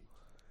 cool.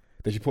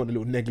 Then she put on a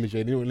little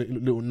negligee,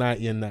 little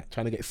nightie and that,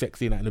 trying to get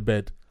sexy and that in the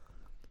bed.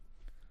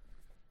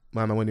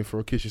 Man, I went in for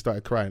a kiss. She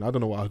started crying. I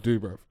don't know what I'll do,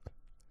 bro.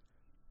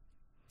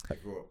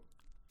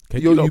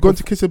 You gone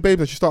to kiss a babe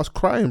and she starts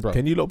crying, bro.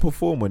 Can you not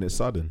perform when it's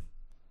sudden?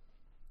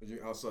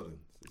 How sudden?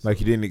 Like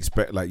you didn't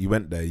expect, like you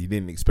went there, you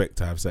didn't expect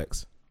to have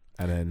sex.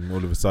 And then all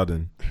of a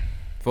sudden.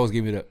 If I was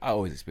giving it, I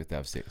always expect to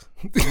have sex.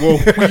 Whoa.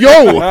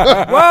 Yo!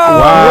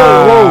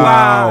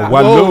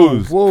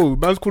 Whoa.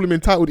 Man's calling him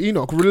entitled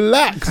Enoch.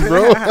 Relax,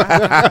 bro.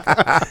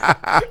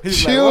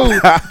 Chill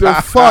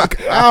the fuck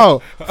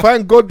out.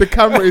 Thank God the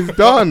camera is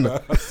done.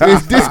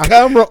 Is this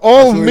camera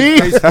on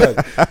me? He's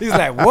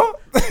like, what?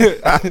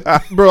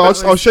 Bro,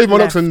 I'll shave my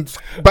locks and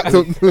back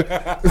to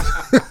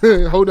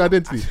hold the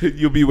identity.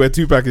 You'll be where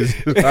Tupac is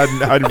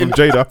hiding from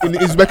Jada. In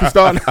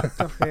Uzbekistan.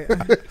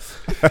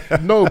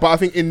 No, but I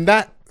think in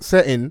that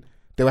setting,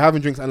 they were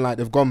having drinks and like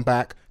they've gone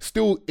back.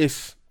 Still,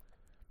 it's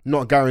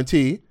not a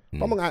guarantee.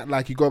 But I'm gonna act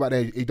like you go back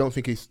there, you don't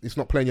think it's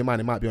not playing your mind,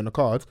 it might be on the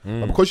cards.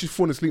 But because she's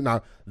falling asleep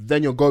now,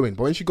 then you're going.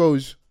 But when she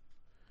goes,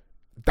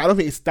 I don't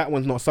think it's that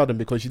one's not sudden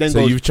because she then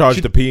So goes. you've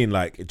charged the peeing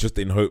like just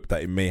in hope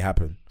that it may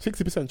happen.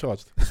 60%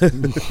 charged.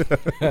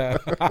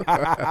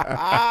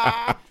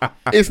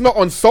 It's not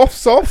on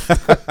soft.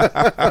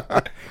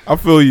 I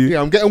feel you.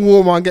 Yeah, I'm getting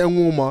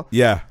warmer.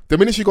 Yeah. The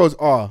minute she goes,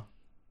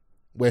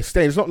 we're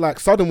staying. It's not like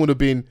sudden would have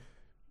been,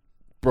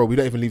 bro, we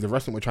don't even leave the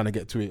restaurant, we're trying to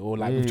get to it. Or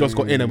like we've just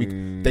got in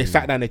and they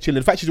sat down, they're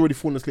chilling. The fact she's already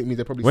fallen asleep means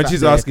they're probably When sat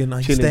she's there, asking, are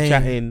you chilling, staying?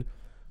 chatting.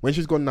 When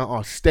she's gone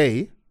now,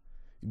 stay.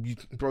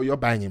 Bro, you're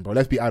banging, bro.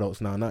 Let's be adults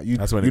now.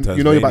 That's when it turns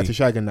you know you're about veiny. to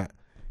shag and that.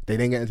 They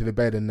then get into the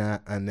bed and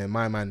that, and then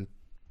my man,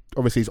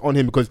 obviously, is on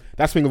him because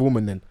that's the thing of a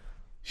woman. Then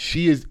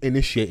she is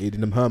initiated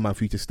in her man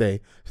for you to stay.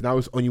 So now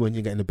it's on you when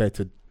you get in the bed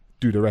to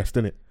do the rest,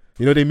 innit?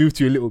 You know they move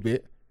to you a little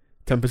bit,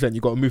 10%.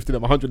 You got to move to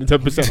them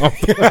 110%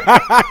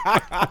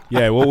 up.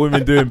 Yeah, what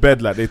women do in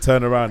bed, like they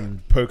turn around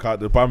and poke out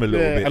the bum a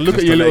little bit. And look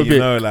just at you a to little let bit.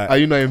 know, like, Are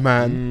you not a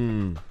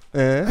man?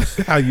 Yeah.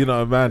 how you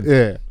not a man?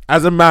 Yeah.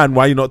 As a man,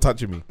 why you not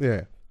touching me?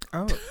 Yeah.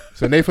 Oh.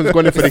 So Nathan's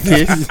gone in for the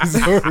kiss.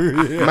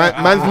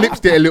 Man's lips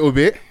did a little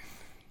bit,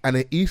 and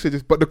then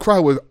Issa but the cry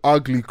was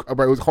ugly. But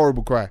it was a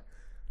horrible cry.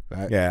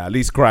 Like, Yeah, at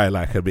least cry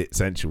like a bit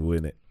sensual,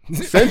 innit?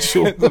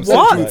 sensual.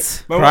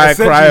 What? Cry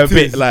a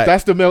bit like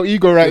That's the male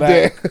ego right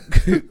there.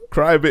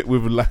 cry a bit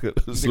with like a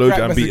slow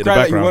jam beat in the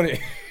background.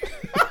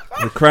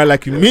 You cry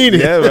like you mean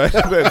it. Yeah,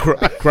 man.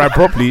 cry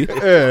properly.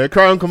 Yeah,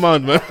 cry on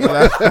command, man.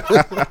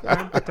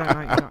 I don't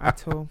like you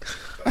at all.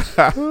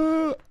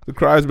 The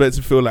cry is meant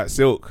to feel like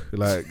silk.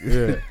 Like,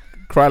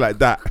 cry like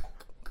that.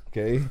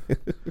 Okay.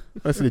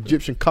 That's an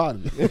Egyptian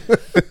cotton.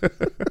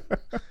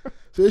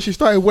 So she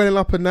started welling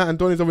up and that, and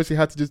Donnie's obviously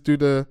had to just do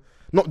the.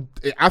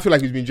 I feel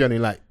like he's been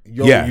genuine. Like,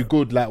 yo, you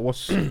good? Like,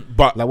 what's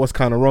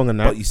kind of wrong and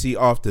that? But you see,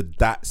 after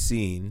that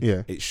scene,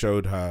 Yeah. it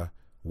showed her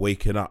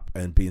waking up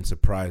and being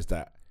surprised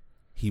that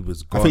he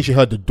was gone. I think she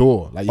heard the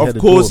door. Like, you heard Of the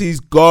course, door. he's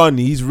gone.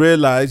 He's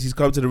realized. He's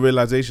come to the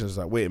realization. It's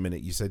like, wait a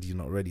minute. You said you're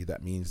not ready.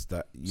 That means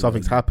that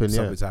Something's happened, yeah.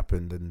 Something's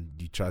happened, and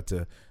you tried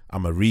to.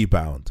 I'm a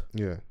rebound.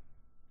 Yeah.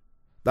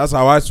 That's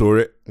how I saw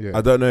it. Yeah.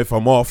 I don't know if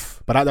I'm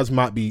off. But that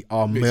might be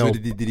our So male.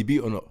 did he beat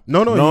or not?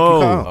 No. No. You can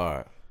cut out. All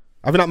right.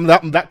 I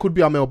think that could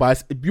be our male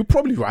bias. You're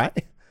probably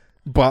right,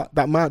 but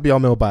that might be our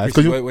male bias.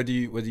 Because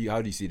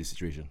How do you see the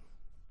situation?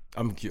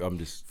 I'm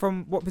just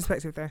From what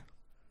perspective there?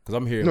 because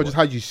I'm hearing. just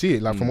how you see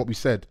it, like from what we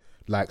said.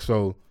 Like,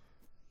 so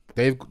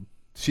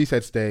she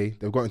said stay.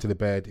 They've got into the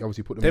bed. He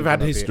obviously put them. They've in had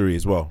front of it. history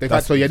as well. They've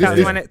had, so yeah, That was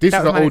this my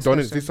is an next old Don.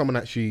 This question. is someone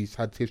that she's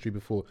had history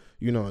before.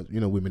 You know,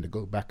 women that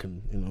go back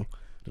and they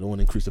don't want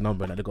to increase the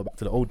number and they go back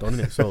to the old Don,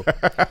 innit? So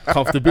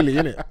comfortability,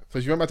 innit? So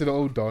she went back to the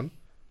old Don,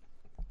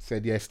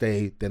 said yeah,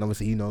 stay. Then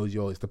obviously he knows,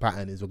 it's the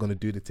pattern is we're gonna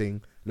do the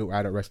thing. Little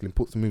adult wrestling,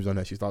 puts some moves on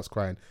her. She starts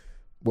crying.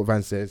 What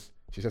Van says,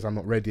 she says I'm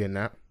not ready in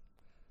that.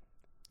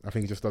 I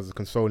think he just does a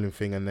consoling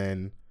thing, and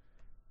then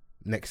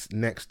next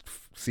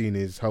scene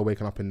is her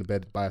waking up in the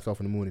bed by herself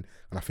in the morning,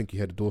 and I think you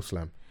hear the door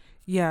slam.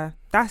 Yeah,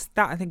 that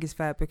I think is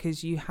fair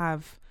because you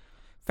have,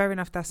 fair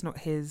enough, that's not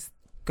his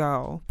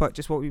girl, but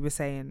just what we were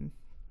saying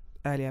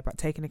earlier about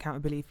taking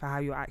accountability for how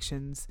your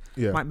actions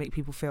might make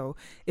people feel.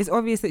 It's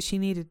obvious that she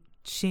needed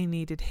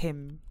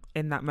him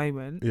in that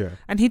moment. Yeah.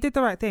 And he did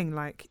the right thing.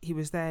 Like, he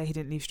was there. He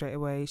didn't leave straight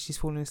away. She's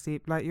falling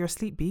asleep. Like, you're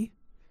asleep, B.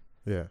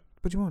 Yeah.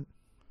 What do you want?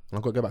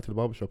 I've got to go back to the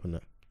barbershop and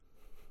that.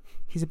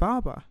 He's a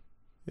barber.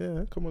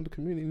 Yeah, come on, the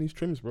community needs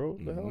trims, bro.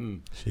 What the hell?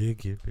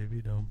 Shake it,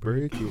 baby, don't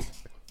Break it.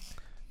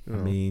 I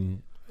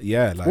mean,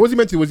 yeah. Like, what was he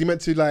meant to? Was he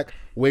meant to like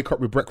wake up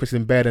with breakfast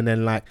in bed and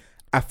then like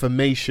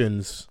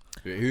affirmations?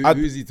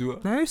 Who's he to?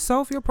 No,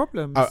 solve your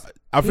problems.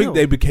 I think Heal.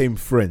 they became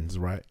friends,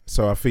 right?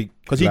 So I think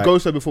Because he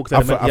goes so before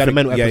because he had a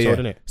mental episode,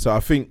 didn't it? So I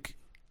think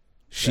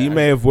she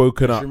may have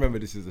woken I up. remember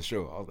this is the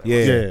show. I was like, Yeah.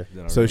 Yeah.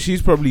 Then I So remember.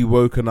 she's probably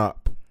woken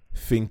up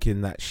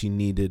thinking that she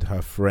needed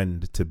her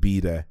friend to be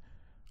there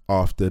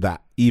after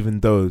that, even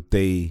though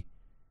they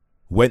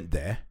went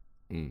there.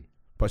 Mm.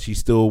 But she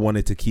still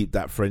wanted to keep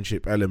that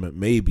friendship element.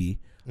 Maybe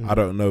I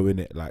don't know,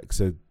 innit? Like,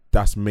 so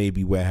that's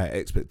maybe where her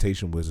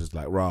expectation was. Is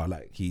like, rah,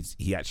 like he's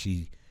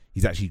actually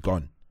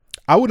gone.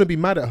 I wouldn't be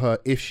mad at her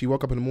if she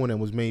woke up in the morning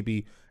and was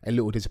maybe a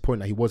little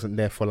disappointed that he wasn't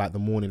there for like the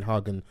morning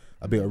hug and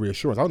a bit of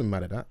reassurance. I wouldn't be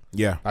mad at that.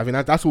 Yeah, I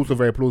think that's also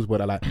very plausible.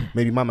 That like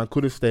maybe my man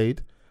could have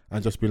stayed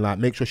and just been like,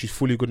 make sure she's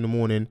fully good in the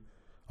morning.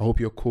 I hope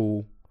you're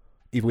cool.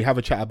 Either we have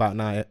a chat about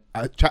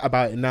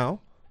it now,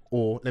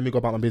 or let me go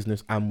about my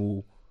business and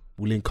we'll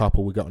link up,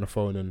 or we'll get on the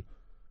phone and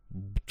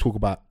talk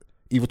about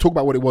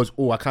what it was,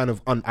 or I kind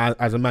of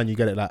as a man you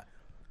get it like,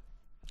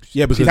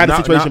 yeah, because she's had now- a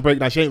situation now-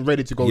 breakdown. She ain't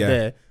ready to go Yeah.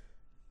 there.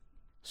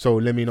 So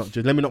let me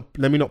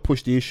not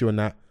push the issue on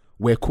that.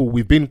 We're cool.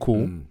 We've been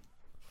cool.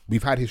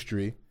 We've had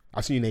history.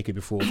 I've seen you naked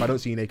before. If I don't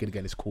see you naked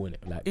again, it's cool,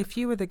 innit? Like, If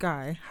you were the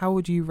guy, how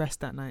would you rest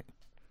that night?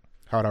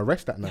 how would I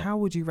rest that night? How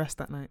would you rest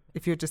that night?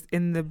 If you're just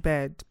in the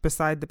bed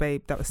beside the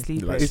babe that was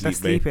sleeping, Like that's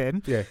sleep, babe.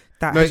 sleeping, Yeah.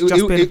 that No, has it-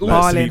 just it- been it-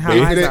 bawling sleep, her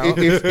babe.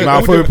 eyes out.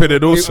 Mouth open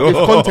and also. It's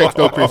context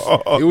though, Chris. It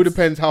all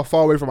depends how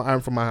far away I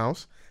am from my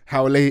house,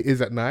 how late it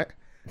is at night,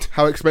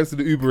 how expensive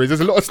the Uber is. There's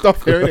a lot of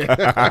stuff here,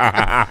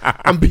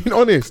 innit? I'm being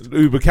honest.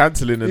 Uber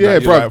cancelling and Yeah,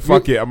 that, you're bruv. like,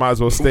 fuck it, I might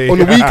as well stay. On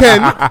the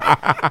weekend,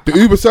 the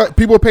Uber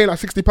people are paying like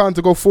 £60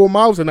 to go 4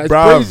 miles, and that's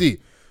Bruv.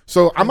 crazy.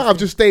 So I might have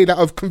just stayed out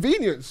of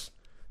convenience,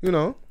 you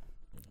know,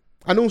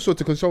 and also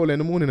to console her in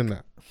the morning and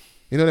that.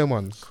 You know them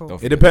ones. Cool.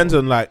 It depends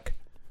on like,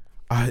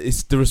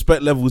 it's the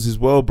respect levels as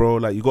well, bro.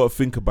 Like, you got to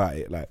think about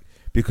it, like,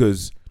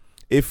 because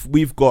if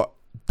we've got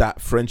that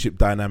friendship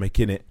dynamic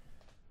in it,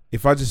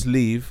 if I just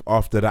leave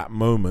after that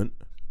moment,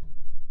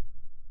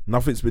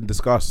 nothing's been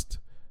discussed.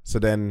 So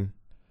then,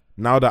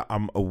 now that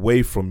I'm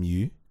away from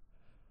you,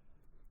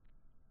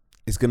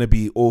 it's gonna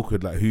be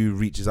awkward. Like, who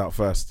reaches out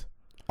first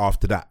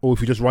after that? Or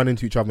if you just run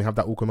into each other and have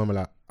that awkward moment,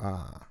 like, Do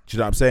you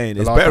know what I'm saying?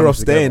 The It's last better time off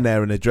staying together.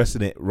 there and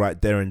addressing it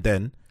right there and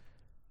then,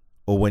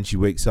 or when she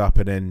wakes up,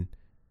 and then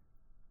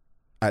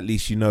at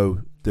least you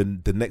know the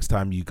next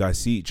time you guys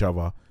see each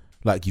other,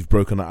 like, you've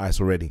broken the ice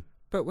already.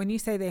 But when you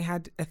say they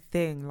had a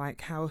thing,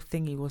 like how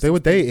thingy was, they were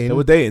dating. They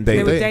were dating.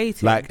 They were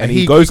dating. Like, and And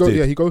he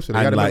ghosted. he ghosted. They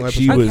had And a like,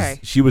 mental she episode.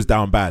 Okay. was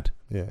down bad.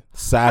 Yeah.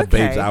 Sad Okay.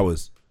 babes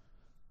hours.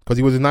 Because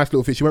he was a nice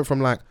little fit. She went from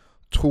like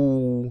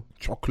tall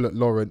chocolate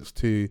Lawrence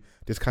to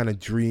this kind of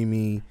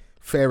dreamy,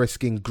 fairer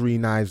skin,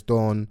 green eyes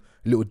Don,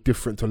 a little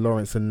different to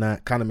Lawrence and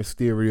that, kind of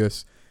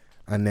mysterious.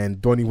 And then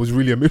Donnie was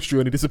really a mystery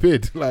and he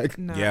disappeared. Like,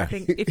 No, Yeah. I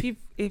think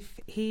if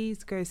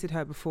he's ghosted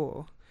her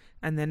before,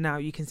 and then now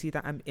you can see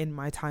that I'm in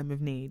my time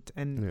of need,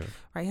 and yeah.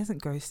 right, he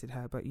hasn't ghosted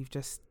her, but you've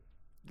just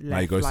Now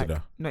you left, ghosted like,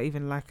 her. not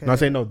even like a, No, I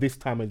say no. This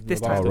time.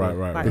 This time. Oh,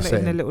 right. like Just not even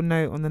a saying. little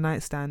note on the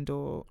nightstand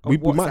or We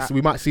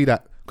WhatsApp. might see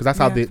that because that's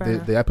how Yeah, fair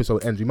the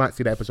episode ends. We might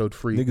see that episode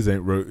 3. Niggas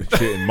ain't wrote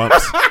shit in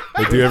months.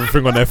 They do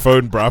everything on their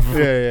phone, bruv.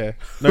 Yeah.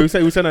 No, we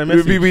send a We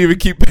message. even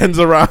keep pens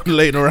around,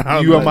 laying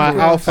around. You are like,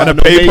 my alpha and a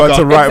and paper omega.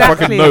 to write a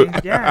Exactly. fucking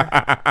note.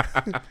 Yeah.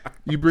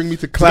 You bring me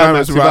to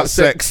Climax climax without without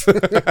sex.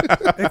 sex.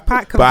 If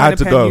Pat can But I find had a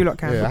to pen, go. you lot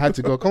can. Yeah, I had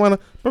to go. Come on,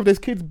 bro. There's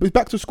kids. It's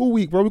back to school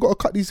week, bro. We got to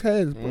cut these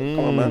hairs. Bro. Come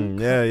on, man.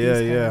 Yeah.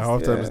 hairs.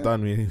 Half time Yeah. is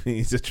done. We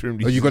need to trim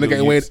these. Are you gonna get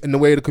little youths. in the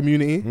way of the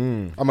community?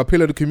 Mm. I'm a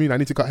pillar of the community. I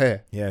need to cut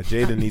hair. Yeah,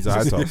 Jaden needs a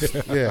high top.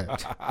 Yeah.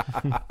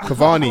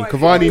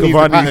 Cavani needs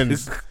the patterns in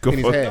his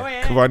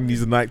hair. Cavani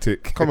needs a night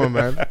tick. Come on,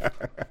 man.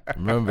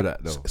 Remember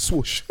that though.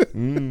 Swoosh.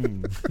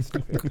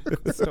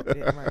 Stop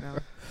it right now.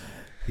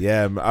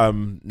 Yeah.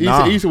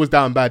 Nah. Issa was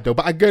down bad though,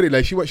 but I get it.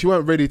 Like she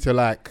weren't ready to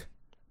like.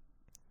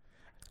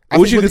 I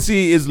All think you what can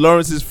see is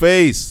Lawrence's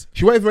face.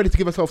 she wasn't ready to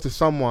give herself to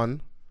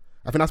someone.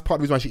 I think that's part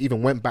of the reason why she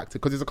even went back to,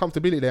 because there's a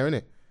comfortability there,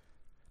 innit?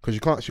 Because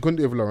she couldn't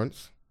do it with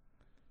Lawrence,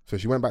 so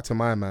she went back to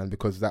my man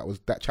because that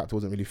chapter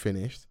wasn't really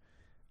finished,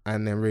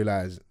 and then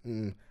realized.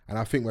 And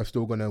I think we're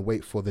still gonna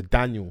wait for the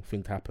Daniel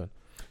thing to happen.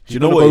 Do you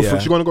know what? Yeah.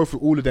 She's gonna go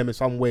through all of them in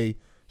some way,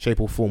 shape,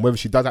 or form, whether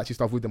she does actually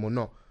stuff with them or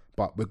not.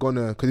 But we're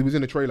gonna, because he was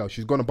in the trailer,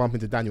 she's gonna bump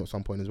into Daniel at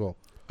some point as well,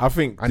 I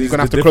think, and this he's is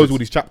gonna have the to close difference. all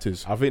these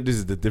chapters. I think this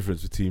is the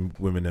difference between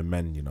women and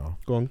men. You know,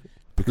 Go on,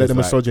 because let the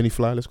like, misogyny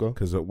fly. Let's go.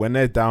 because when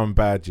they're down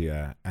bad,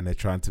 yeah, and they're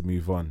trying to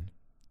move on,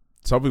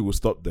 somebody will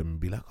stop them and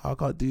be like, "Oh, I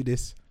can't do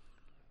this."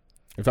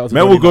 If that was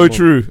Men will go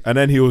through, and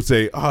then he will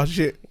say, "Oh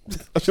shit,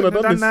 I should have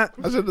done this. that.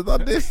 I should have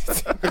done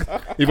this."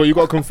 You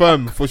got to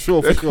confirm for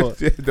sure.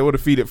 Yeah, they want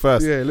to feed it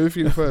first. Yeah, let me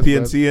feel it first.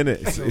 PNC in it.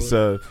 It's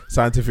a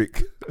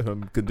scientific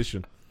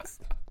condition.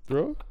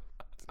 bro.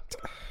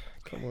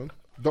 Come on.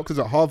 Doctors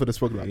at Harvard have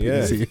spoken about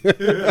Yeah.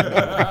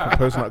 PDC.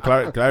 Personal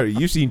clarity.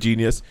 You've seen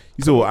Genius.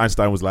 You saw what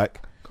Einstein was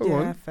like. Come yeah,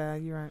 on. fair.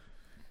 You're right.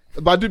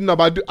 But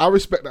I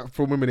respect that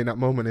from women in that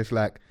moment. It's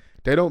like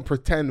they don't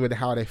pretend with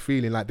how they're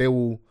feeling. Like they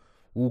will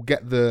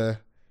get the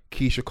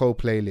Keisha Cole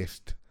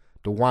playlist.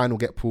 The wine will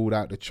get pulled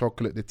out, the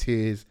chocolate, the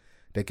tears.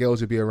 The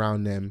girls will be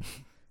around them.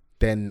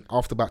 Then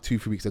after about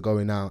 2-3 weeks, they're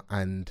going out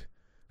and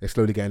they're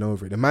slowly getting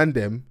over it. The man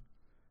them,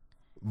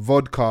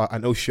 vodka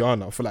and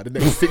Oceana for like the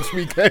next 6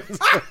 weekends.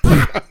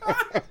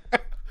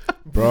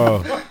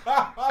 Bro.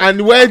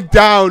 And we're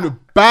down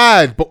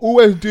bad. But all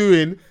we're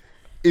doing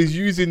is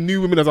using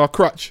new women as our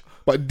crutch.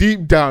 But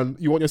deep down,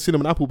 you want your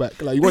cinnamon apple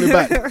back. Like, you want it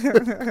back.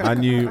 I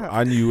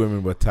knew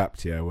women were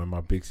tapped, yeah, when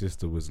my big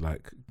sister was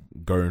like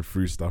going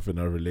through stuff in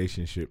her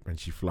relationship and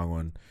she flung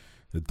on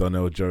the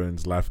Donnell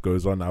Jones Life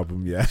Goes On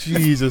album, yeah.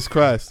 Jesus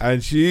Christ.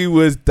 And she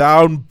was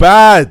down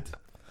bad.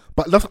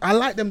 But I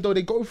like them though.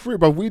 They go through it,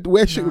 bro.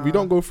 We're shit. We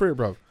don't go through it,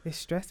 bro. It's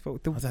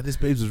stressful. I was like, this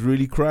babes was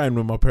really crying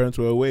when my parents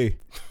were away.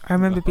 I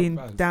remember being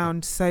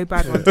down so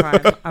bad one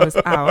time. I was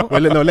out.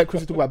 Well, no, let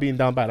Chris talk about being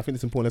down bad. I think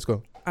it's important. Let's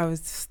go.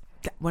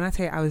 When I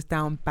tell you I was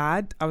down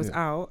bad, I was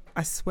out.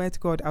 I swear to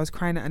God, I was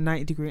crying at a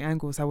 90-degree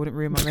angle so I wouldn't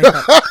ruin my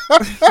makeup.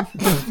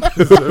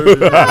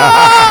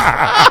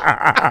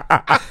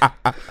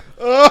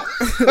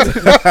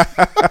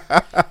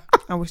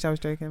 I wish I was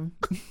joking.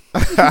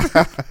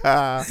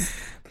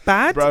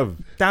 Bad? Bruv.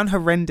 Down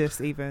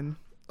horrendous even.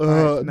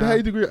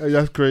 90-degree.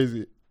 That's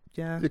crazy.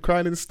 Yeah. You're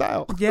crying in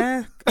style.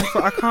 Yeah.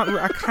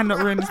 I cannot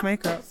ruin this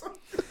makeup.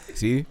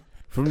 See?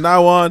 From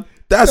now on,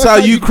 that's how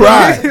you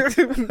cry.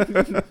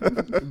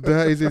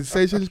 That is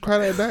insane. She's just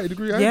crying at a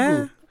 90-degree angle.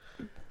 Yeah.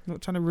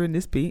 Not trying to ruin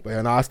this beat. But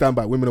yeah, no, I stand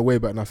by. Women are way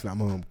better than us in that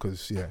moment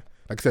because, yeah.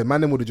 Like I said, man,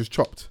 them would have just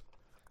chopped.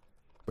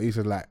 But he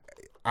said, like,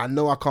 I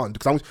know I can't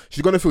because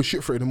she's going to feel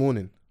shit for it in the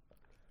morning.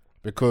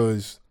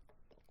 Because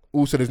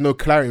also there's no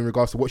clarity in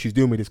regards to what she's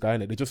doing with this guy,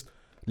 innit? They just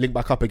link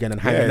back up again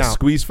and hang it out.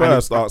 Squeeze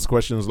first, ask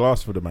questions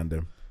last for the man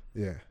them.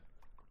 Yeah.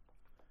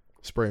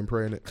 Spray and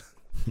pray, innit?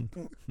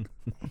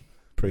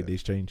 Pray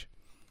days change.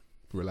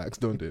 Relax,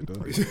 don't do it.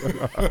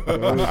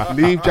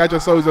 Leave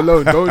Jaja Souls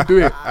alone. Don't do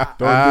it.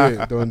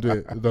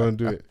 Don't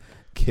do it.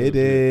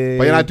 Kidding.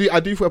 But yeah, I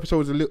do feel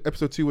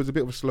episode 2 was a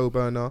bit of a slow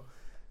burner.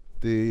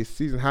 The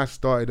season has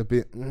started a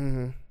bit.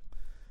 I'm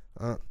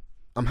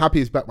happy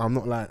it's back, but I'm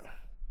not like.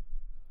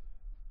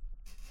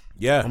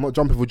 Yeah. I'm not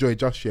jumping for joy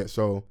just yet.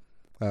 So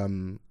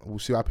we'll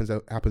see what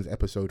happens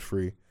episode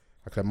 3. Like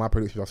I said, my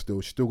predictions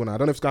are still gonna. I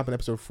don't know if it's gonna happen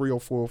episode 3 or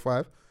 4 or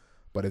 5,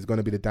 but it's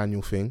gonna be the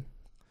Daniel thing.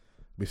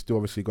 We're still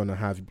obviously gonna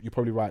have. You're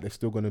probably right. There's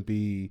still gonna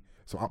be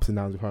some ups and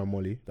downs with her and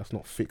Molly. That's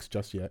not fixed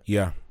just yet.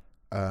 Yeah.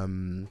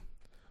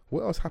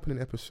 What else happened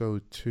in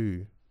episode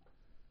 2?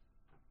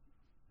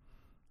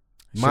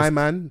 It's My just-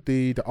 man,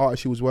 the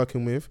artist she was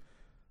working with,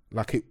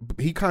 like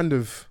he kind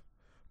of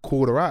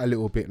called her out a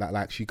little bit.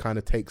 Like she kind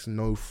of takes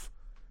no.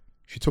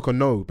 She took a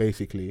no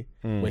basically,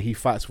 where he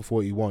fights for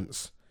what he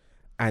wants.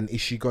 And is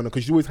she gonna?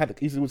 Because he's always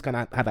kind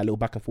of had that little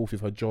back and forth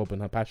with her job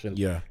and her passion.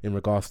 Yeah. In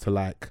regards to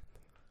like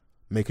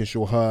making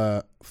sure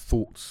her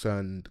thoughts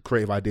and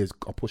creative ideas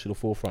are pushed to the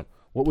forefront.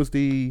 What was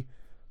the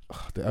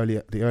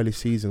early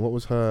season? What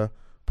was her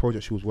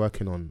project she was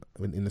working on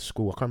in the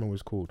school? I can't remember what it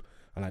was called.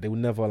 And like they would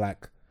never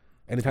like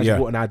anytime she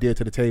brought an idea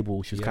to the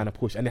table, she was kind of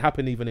pushed. And it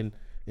happened even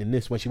in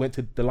this when she went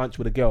to the lunch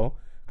with a girl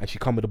and she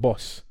come with the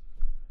boss.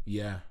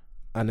 Yeah.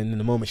 And then in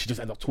the moment she just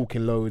ends up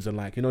talking loads and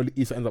like, you know,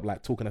 Issa ends up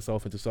like talking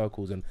herself into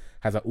circles and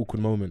has that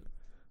awkward moment.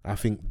 I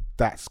think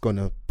that's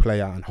gonna play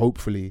out and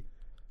hopefully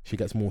she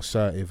gets more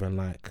assertive and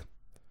like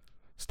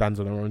stands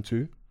on her own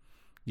too.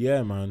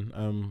 Yeah, man.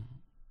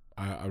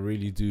 I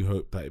really do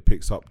hope that it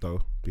picks up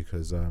though,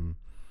 because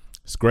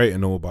it's great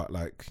and all, but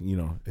like, you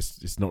know,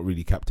 it's not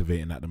really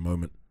captivating at the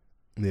moment.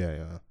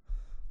 Yeah.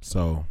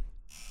 So,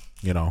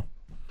 you know.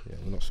 Yeah,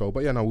 we're not sold.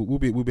 But yeah, no, we'll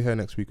be here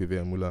next week with it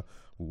and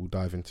we'll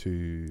dive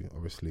into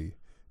obviously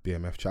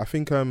BMF chat. I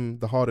think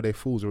The Harder They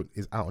Falls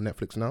is out on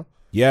Netflix now.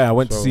 Yeah, I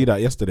went to see that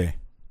yesterday.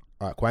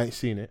 Alright, I ain't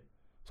seen it.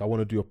 So I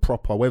want to do a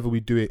proper, whether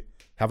we do it,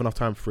 have enough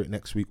time for it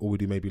next week, or we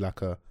do maybe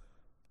like a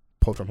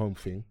pod from home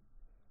thing,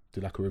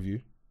 do like a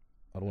review.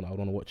 I don't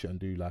want to watch it and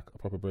do like a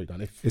proper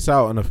breakdown. If It's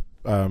out on a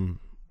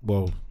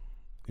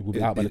it will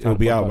be out by the time it'll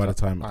be out podcast by the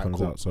time it Alright, comes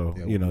cool. out. So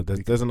Yeah, you know,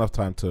 we there's enough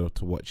time to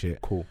watch it.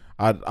 Cool.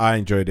 I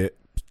enjoyed it.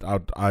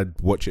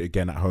 I'd watch it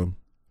again at home.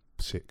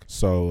 Sick.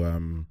 So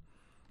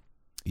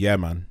yeah,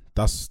 man,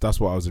 that's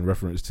what I was in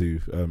reference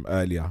to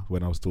earlier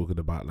when I was talking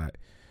about like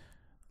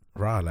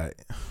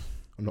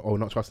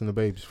Not trusting the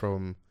babes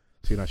from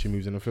seeing how she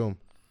moves in the film.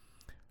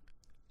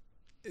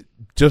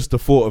 just the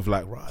thought of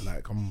like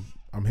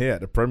I'm here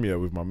at the premiere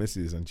with my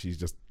missus and she's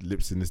just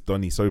lipsing this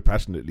Donny so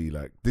passionately.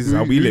 Like this is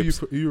how we lips.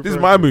 This is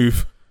my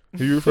move.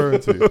 Who you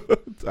referring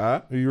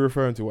to? Who you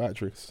referring to? What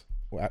actress?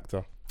 What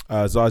actor?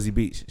 Zazie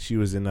Beetz. She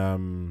was in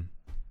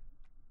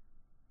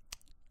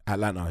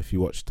Atlanta. If you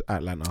watched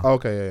Atlanta,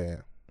 Okay,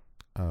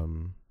 yeah.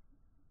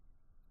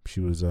 she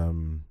was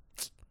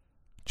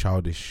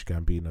Childish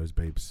Gambino's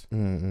babes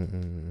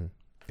Mm.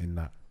 in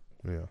that.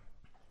 Yeah.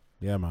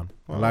 Yeah, man.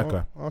 I like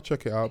her. I'll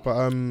check it out.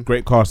 But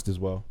Great cast as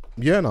well.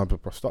 yeah, no,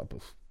 but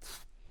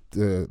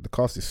the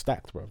cast is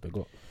stacked, bro. They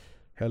got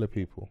hella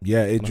people.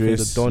 Yeah, And I think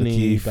Idris, the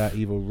Donny Lakeith. that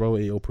either wrote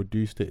it or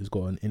produced it has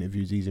got an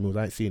interview with Easy Mills.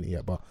 I ain't seen it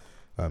yet, but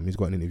he's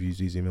got an interview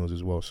with Easy Mills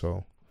as well.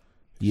 So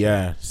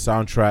Yeah,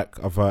 soundtrack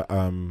of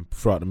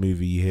throughout the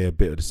movie you hear a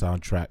bit of the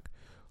soundtrack.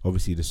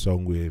 Obviously the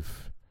song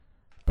with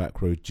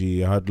Backroad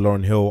G. I heard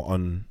Lauryn Hill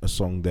on a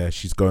song there.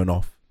 She's going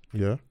off.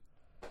 yeah,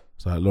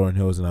 So like Lauryn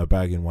Hill's in her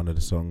bag in one of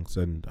the songs,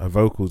 and her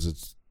vocals are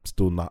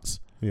still nuts.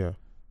 yeah.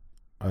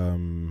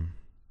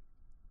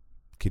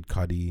 Kid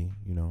Cudi,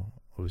 you know,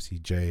 obviously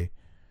Jay.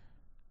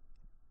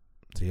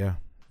 So yeah,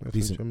 There's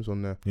decent. some gems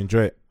on there. You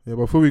enjoy it. Yeah,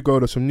 before we go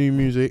to some new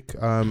music,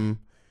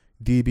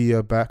 DB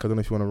are back. I don't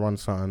know if you want to run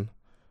something.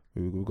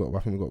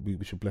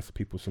 We should bless the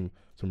people some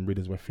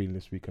rhythms we're feeling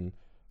this week, and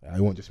I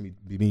won't just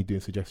be me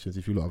doing suggestions.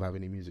 If you lot have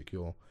any music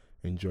you're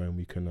enjoying,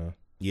 we can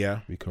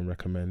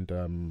recommend.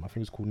 I think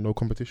it's called No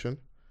Competition.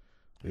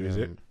 Who is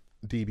it?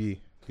 DB,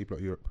 Deep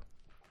Block Europe.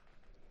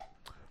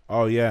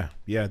 Oh yeah,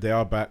 they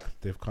are back.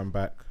 They've come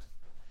back.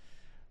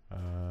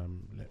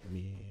 Let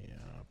me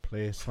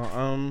play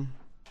something.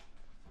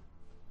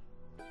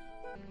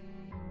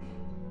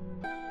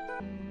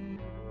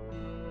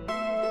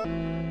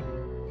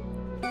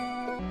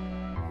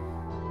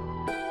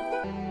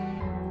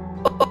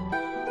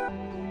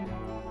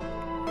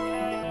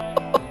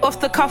 Off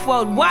the cuff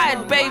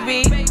worldwide,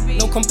 baby.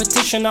 No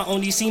competition, I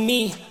only see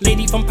me.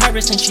 Lady from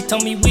Paris and she tell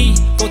me we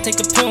go take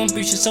a pill and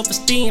boost your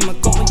self-esteem. I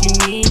got what you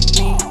need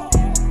me.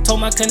 Told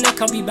my connect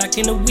I'll be back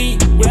in a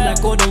week. Whip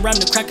like Gordon Ram,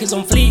 the crackers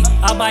on fleek.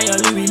 I'll buy a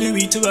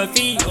Louis to her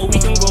feet, or we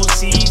can go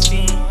see.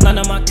 None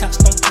of my cats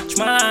don't touch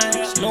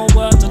mine. No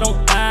words, I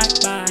don't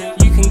act by.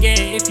 You can get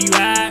it if you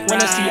act.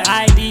 Wanna see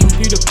ID,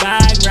 do the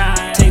bag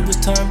right. Tables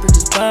turn,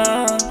 bridges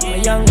burn. My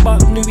young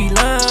buck knew he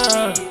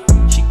learned.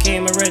 She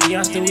came already,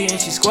 I'm still eating,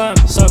 she squirm.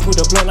 Circle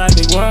the block like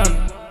big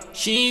worm.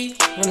 She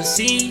wanna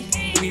see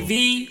Louis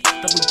V,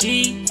 double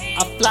G.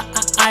 I fly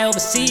I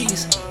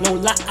overseas. No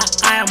lie,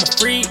 I'm a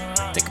freak.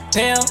 Take a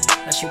pill,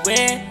 that she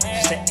wear.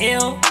 She said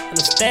ill on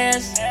the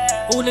stairs.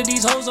 All of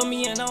these hoes on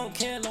me and I don't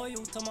care. Loyal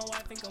to my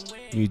wife, think I'm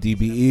weird. New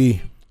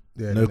DBE.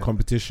 Yeah, No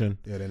competition.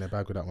 Yeah, they're in their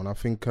bag with that one. I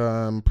think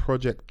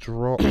Project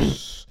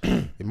drops.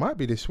 It might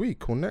be this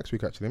week or next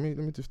week actually. Let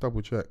me just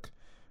double check.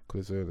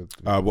 Cause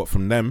What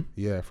from them?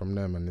 Yeah, from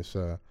them, and it's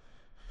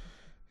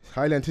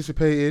highly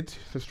anticipated.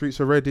 The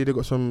streets are ready. They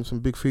got some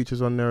big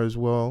features on there as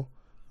well.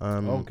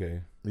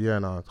 Okay. Yeah,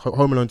 no.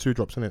 Home Alone 2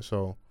 drops in it,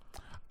 so.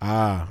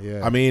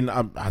 Yeah. I mean,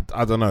 I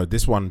don't know.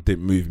 This one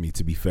didn't move me,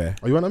 to be fair.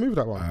 Oh, you want to move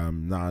that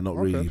one? Nah, not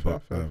Okay, really.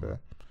 fair, But fair.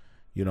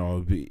 you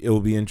know,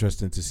 it'll be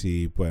interesting to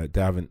see. But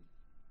they haven't.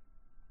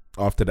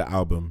 After the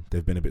album,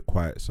 they've been a bit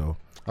quiet. So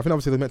I think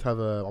obviously they meant to have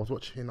I was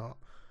watching.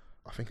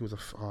 I think it was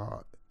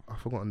I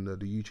forgot on the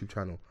YouTube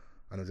channel,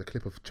 and there's a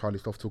clip of Charlie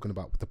Sloth talking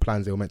about the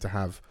plans they were meant to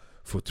have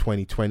for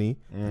 2020,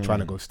 and trying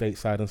to go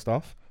stateside and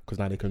stuff, because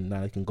now they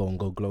can go and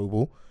go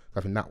global.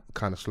 I think that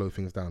kind of slow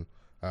things down.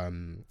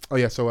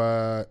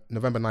 So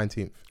November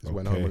 19th is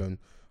when Home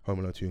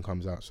Alone 2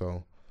 comes out.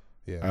 So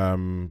yeah.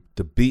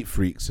 The Beat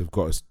Freaks have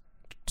got a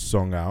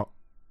song out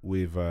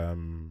with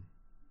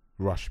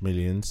Rush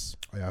Millions.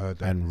 Oh, yeah, I heard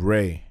that. And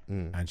Ray,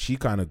 and she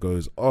kind of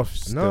goes off.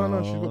 Still.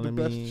 No, she's got the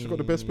best. She's got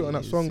the best bit on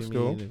that song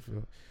still. If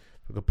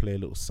I could play a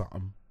little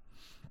something.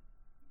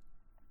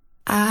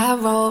 I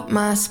rolled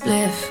my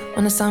spliff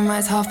on the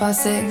sunrise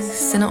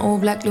 6:30 in an all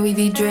black Louis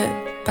V drip.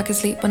 Back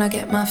asleep when I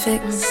get my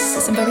fix.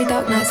 Some very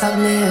dark nights I've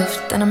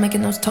lived. Then I'm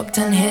making those top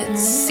 10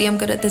 hits. See, I'm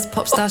good at this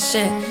pop star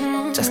shit.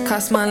 Just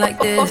cuss mine like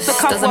this.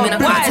 Doesn't mean I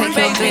can't take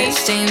your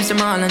bitch. James,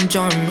 Jamal and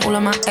John. All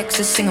of my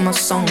exes singing my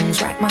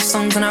songs. Write my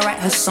songs and I write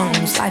her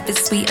songs. Life is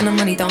sweet and the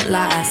money don't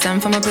lie.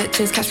 Send for my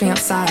bitches, catch me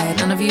outside.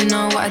 None of you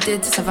know what I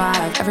did to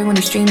survive. Everyone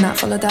who streamed that,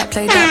 followed that,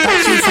 played that. Back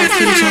to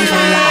you, change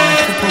my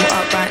life. We pull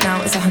up right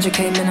now, it's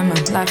 100k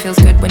minimum. Life feels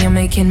good when you're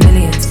making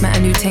millions. Met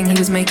a new ting, he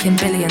was making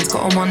billions.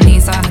 Got on one knee,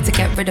 so I had to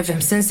get rid of him.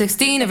 Since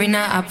 16, every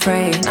night I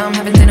pray. Now I'm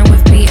having dinner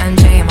with Pete and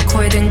Jay. I'm a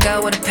Croydon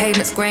girl with the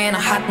pavement's grey, and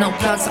I had no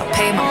plugs, I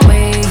pay my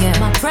way, yeah.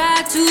 My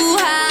pride too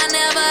high,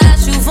 never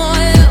asked you for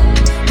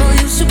help. Well,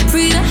 you should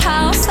pre the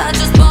house I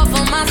just bought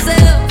for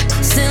myself.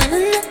 Still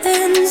in the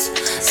ends,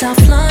 South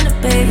London,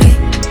 baby.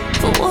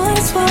 For what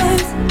it's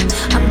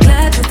worth, I'm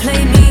glad you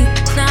played me.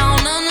 Now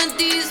none of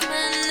these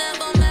men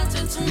never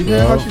mattered to You me.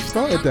 know how she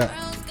started that?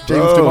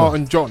 James, Jamal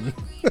and John.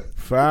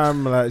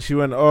 Fam, like she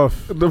went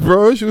off.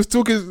 Bro, she was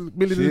talking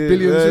billions.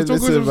 She was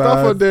talking some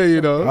stuff on there,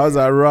 you know. I was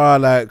like, raw.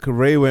 Like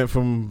Ray went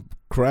from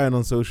crying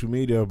on social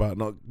media about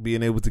not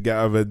being able to get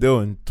out of a deal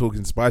and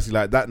talking spicy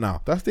like that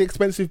now. That's the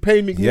expensive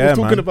payment he Yeah, was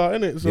talking man. about,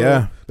 innit? So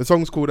Yeah. the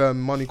song's called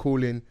Money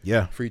Calling,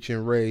 Yeah.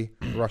 featuring Ray,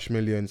 Rush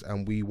Millions,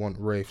 and We Want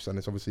Wraiths, and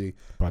it's obviously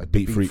By the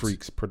Beat Beat Freaks.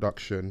 Freaks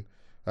production.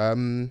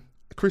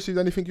 Chris, is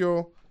anything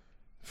you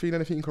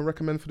can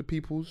recommend for the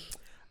peoples?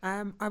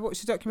 I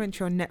watched a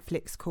documentary on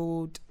Netflix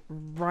called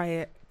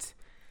Riot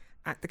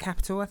at the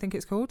Capitol, I think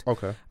it's called.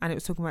 Okay. And it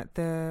was talking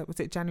about was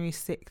it January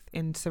 6th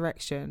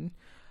insurrection?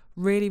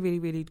 Really, really,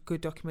 really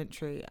good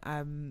documentary.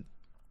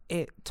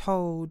 It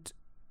told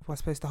I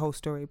suppose the whole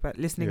story, but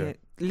listening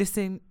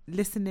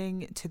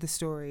to the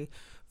story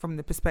from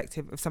the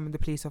perspective of some of the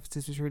police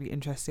officers was really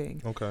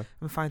interesting. Okay.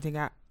 And finding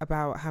out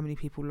about how many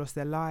people lost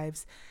their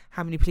lives,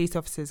 how many police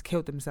officers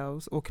killed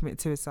themselves or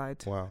committed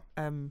suicide. Wow.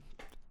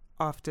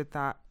 After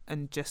that,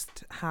 and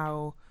just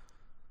how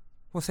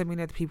so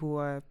many other people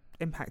were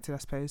impacted, I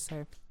suppose.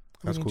 So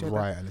that's really called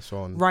Riot, and it's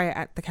on Riot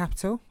at the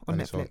Capitol on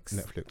and Netflix. It's on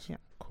Netflix. Yeah.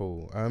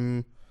 Cool.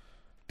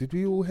 Did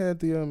we all hear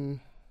the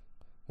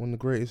one of the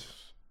greatest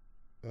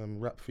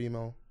rap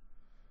female?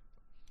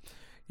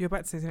 You're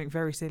about to say something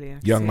very silly.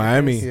 Young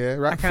Miami. Yeah,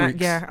 rap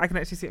freaks. I can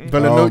actually see it.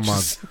 Bella Oh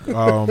Noches.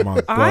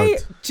 my god.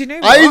 Do you know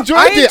what? I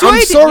enjoyed it.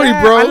 I'm sorry,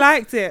 yeah, bro. I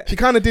liked it. She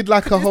kind of did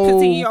like a Just whole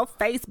put it in your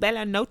face,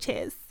 Bella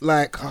Noches.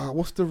 like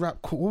what's the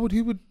rap called? What would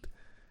he would?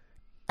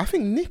 I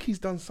think Nicki's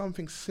done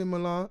something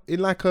similar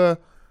in like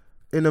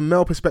in a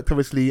male perspective,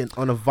 obviously, and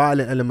on a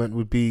violent element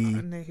would be.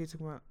 I know who you're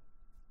talking about.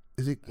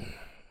 Is it?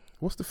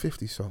 What's the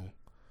 50 song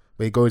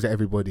where he goes at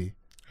everybody?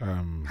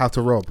 How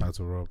to Rob.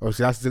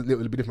 Obviously, that's a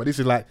little bit different. This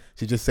is like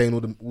she's just saying all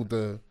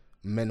the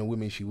men and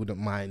women she wouldn't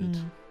mind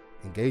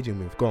engaging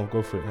with. Go on,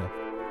 go for it. Yeah.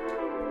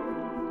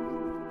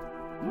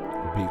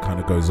 The beat kind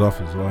of goes off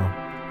as well.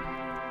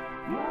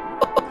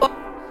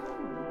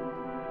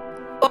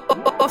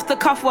 Off the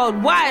cuff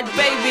worldwide,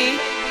 baby.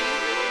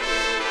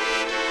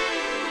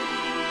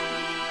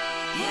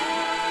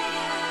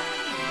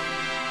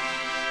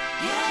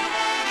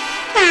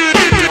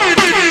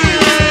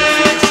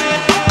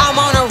 I'm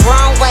on a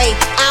runway.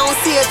 I don't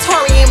see a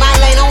Tory in my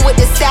lane. I'm with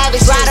the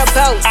savage. Ride a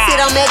boat,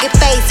 sit on Megan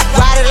face,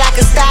 ride it like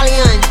a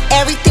stallion.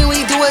 Everything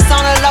we do is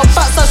on a low.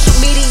 Fuck social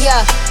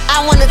media.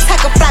 I wanna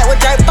take a flight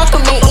with dirt. Fuck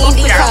 'em in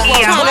India.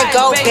 Tryna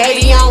go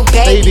baby on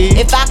baby.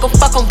 If I could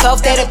fuck 'em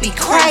both, that'd be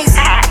crazy.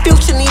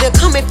 Future need to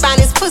come and find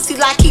his pussy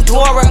like he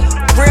Dora.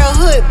 Real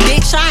hood,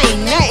 bitch. I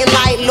ain't nothing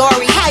like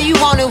Lori. How you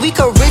want it? We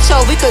could rich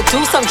or we could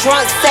do some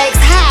drunk sex.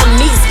 How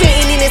me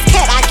spitting in this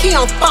cat? I keep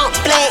on funk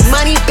flex.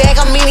 Money bag,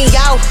 I'm in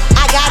yo.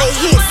 I got a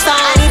hit song.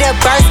 I need a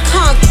burst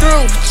come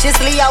through. Just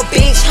leave your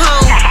bitch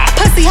home.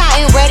 Pussy hot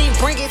and ready.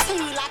 Bring it to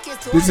you like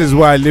it's. This is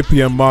why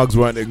Lippy and Margs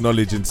weren't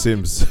acknowledging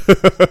Sims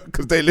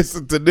because they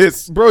listened to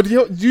this, bro.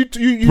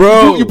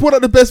 You put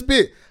out the best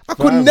bit. I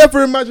could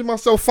never imagine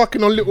myself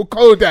fucking on little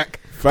Kodak.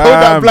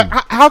 Kodak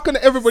Black. How can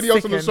everybody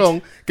else on the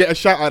song get a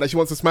shout out that she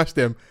wants to smash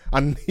them,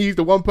 and he's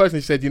the one person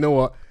who said, you know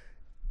what,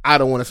 I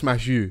don't want to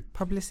smash you.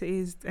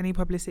 Any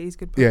publicity is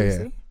good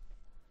publicity. Yeah.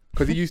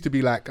 Because he used to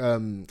be like,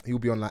 he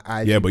would be on like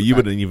IG. Yeah, but you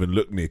wouldn't even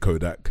look near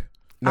Kodak.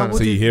 No,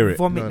 so you hear it.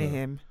 Vomit near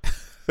him.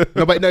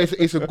 No, but no,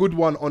 it's a good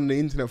one on the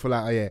internet for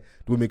like, the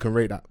women can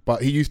rate that.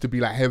 But he used to be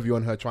like heavy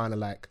on her, trying to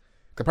like,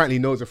 apparently he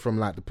knows her from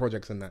like the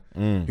projects and that.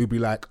 He'd be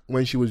like,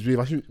 when she was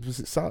with,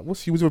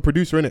 she was a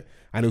producer in it,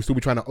 and he'll still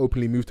be trying to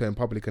openly move to her in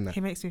public and that.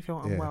 He makes me feel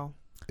unwell.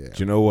 Yeah. Do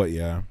you know what?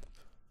 Yeah,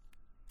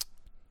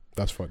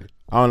 that's funny.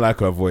 I don't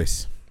like her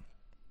voice.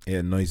 It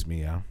annoys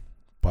me. Yeah,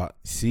 but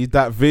see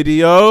that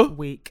video?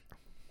 Weak.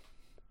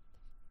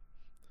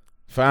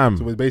 Fam.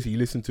 So it's basically you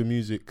listen to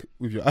music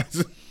with your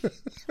eyes.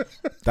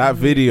 That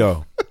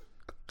video.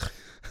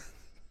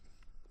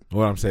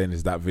 What I'm saying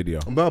is that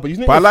video. No,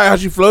 but I like how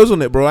she flows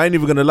on it, bro. I ain't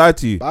even gonna lie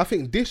to you. But I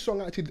think this song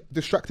actually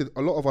distracted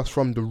a lot of us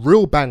from the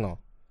real banger,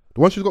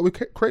 the one she's got with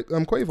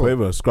Quavo.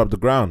 Quavo, Scrub the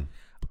Ground,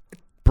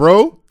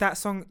 bro. That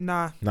song,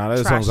 nah.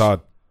 That song's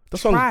hard. That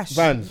song's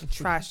Vans.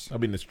 Trash.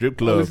 I've been in the strip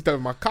club. I listen to that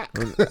with my cock.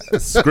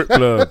 Strip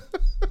club.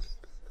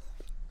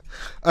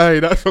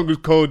 Hey, that song is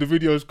cold. The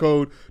video is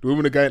cold. The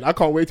women are going. I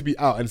can't wait to be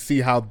out and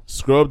see how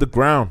Scrub the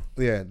Ground.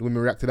 Yeah, the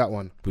women react to that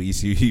one. But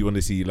you want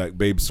to see like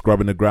babes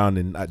scrubbing the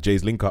ground at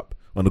Jay's Link Up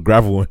on the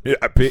gravel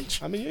at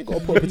pitch. I mean, you ain't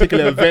got to put a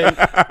particular event,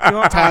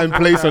 time,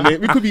 place on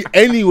it. We could be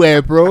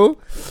anywhere, bro.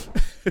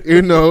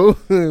 You know,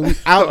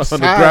 outside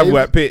on the gravel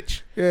at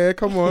pitch. Yeah,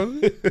 come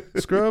on,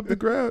 scrub the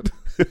ground.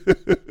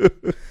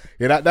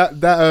 Yeah,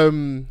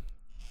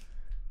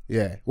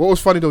 yeah. What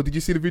was funny though? Did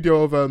you see the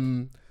video of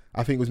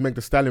I think it was Meg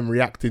Thee Stallion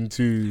reacting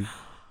to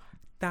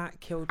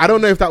that killed. I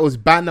don't know if that was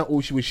banner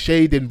or she was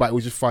shading, but it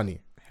was just funny.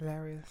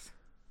 Hilarious.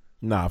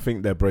 Nah, I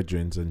think they're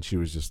brethrens, and she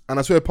was just. And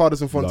I swear,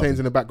 Pardison Fontaine's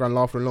in the background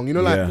laughing along. You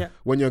know, like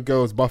when your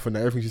girl's buffing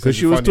at everything she says. Because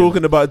she was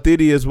talking about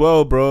Diddy as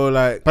well, bro.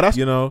 Like, but that's,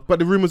 you know. But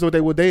the rumors were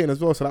they were dating as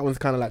well, so that one's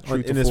kind of like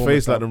true in his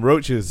face, like them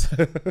roaches.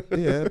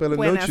 Yeah, Bella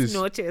Noches.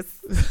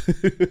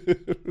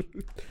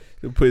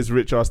 He'll put his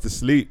rich ass to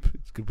sleep.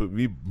 He could put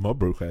me, my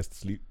broke ass to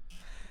sleep.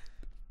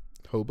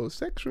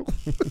 Homosexual.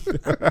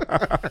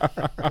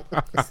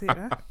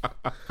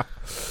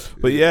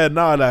 But yeah,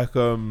 no, like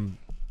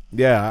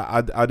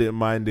yeah, I didn't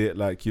mind it.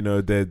 Like, you know,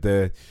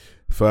 they're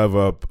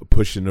further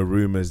pushing the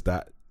rumors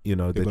that, you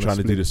know, they're trying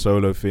to do the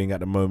solo thing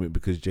at the moment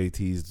because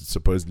JT's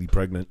supposedly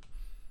pregnant.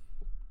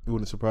 It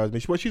wouldn't surprise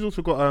me. Well, she's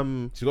also got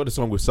she's got the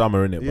song with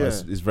Summer in it,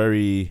 but it's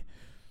very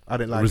I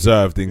didn't like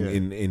reserved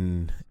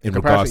in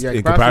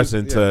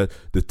comparison to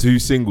the two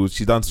singles.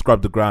 She done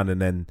Scrub the Ground and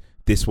then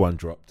this one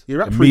dropped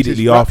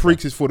immediately after. Rap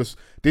Freaks is for this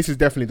is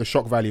definitely the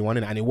shock value one,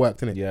 innit? And it worked,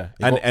 innit? Yeah,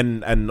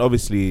 and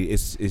obviously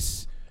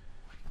it's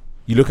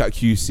you look at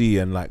QC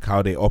and like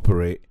how they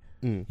operate.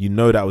 you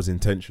know that was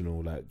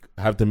intentional. Like,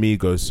 have the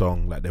Migos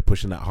song, like they're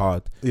pushing that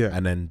hard,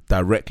 and then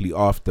directly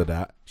after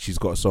that, she's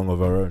got a song of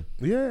her own.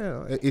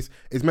 Yeah, it's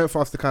meant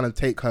for us to kind of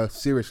take her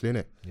seriously,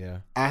 innit? Yeah,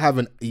 I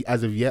haven't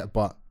as of yet,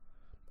 but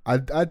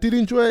I did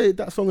enjoy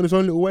that song in its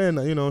own little way,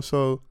 and you know,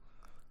 so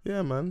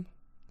yeah, man.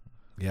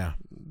 Yeah,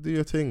 do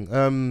your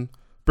thing.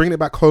 Bringing it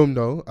back home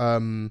though,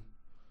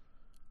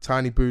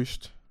 Tiny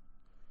Boost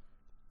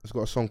has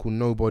got a song called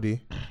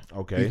Nobody.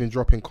 Okay, he's been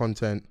dropping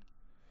content,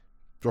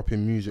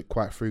 dropping music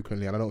quite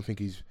frequently, and I don't think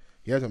he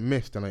hasn't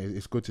missed. And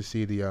it's good to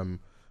see the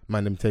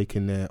man them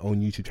taking their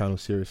own YouTube channel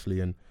seriously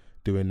and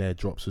doing their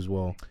drops as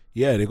well.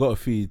 Yeah, they got to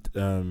feed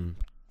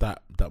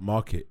that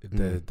market.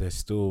 There's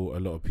still a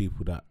lot of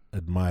people that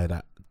admire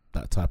that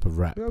type of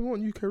rap. Yeah, we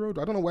want UK road.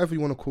 I don't know, whatever you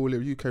want to call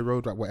it, UK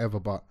road rap, whatever.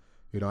 But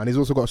you know, and he's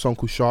also got a song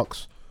called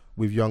Sharks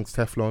with Young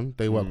Teflon.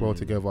 They work well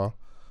together.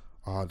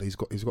 He's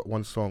got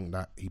one song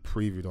that he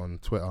previewed on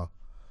Twitter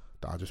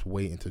that I'm just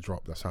waiting to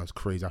drop. That sounds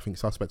crazy. I think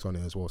Suspect's on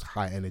it as well. It's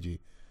high energy.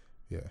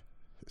 Yeah.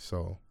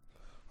 So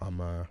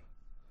I'm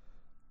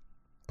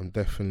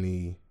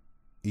definitely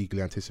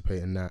eagerly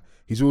anticipating that.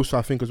 He's also,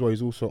 I think as well,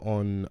 he's also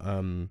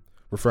on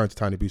referring to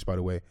Tiny Boost, by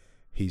the way,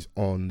 he's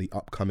on the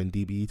upcoming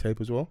DBE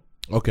tape as well.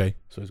 Okay.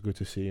 So it's good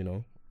to see, you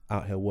know,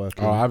 out here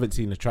working. I haven't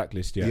seen the track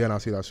list yet. Yeah, and I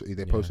see that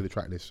they posted the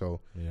track list,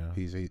 so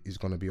he's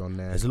gonna be on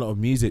there. There's a lot of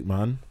music,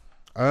 man.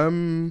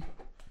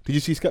 Did you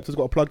see Skepta's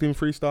got a plugged in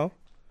freestyle?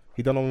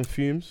 He done on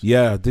Fumes.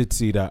 Yeah, I did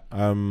see that.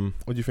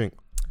 What do you think?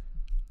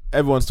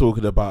 Everyone's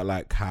talking about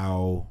like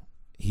how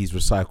he's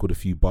recycled a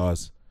few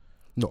bars.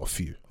 Not a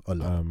few, a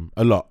lot.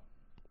 A lot.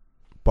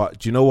 But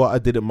do you know what? I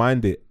didn't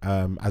mind it.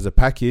 As a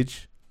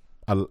package,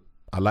 I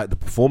like the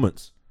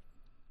performance.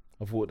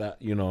 I thought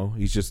that, you know,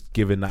 he's just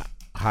giving that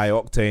high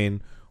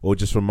octane, or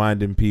just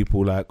reminding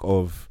people like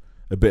of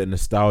a bit of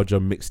nostalgia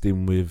mixed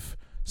in with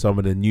some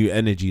of the new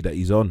energy that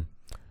he's on.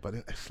 But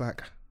it's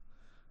like,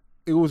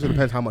 it also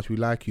depends how much we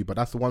like you. But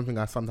that's the one thing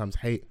I sometimes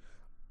hate.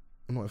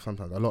 Not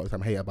sometimes, a lot of the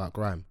time hate about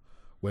grime,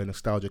 where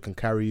nostalgia can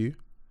carry you.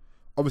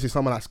 Obviously,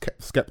 someone like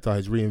Skepta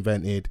has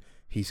reinvented.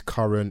 He's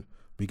current.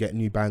 We get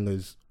new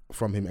bangers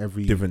from him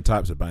every... Different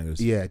types of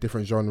bangers. Yeah,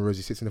 different genres.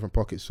 He sits in different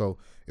pockets. So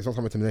it's not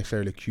something to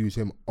necessarily accuse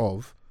him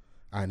of.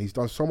 And he's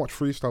done so much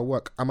freestyle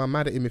work. Am I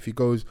mad at him if he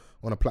goes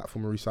on a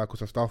platform and recycles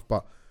some stuff?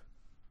 But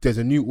there's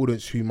a new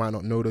audience who might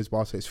not know those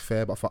bars, so it's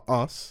fair. But for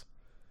us,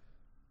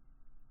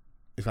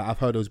 it's like, I've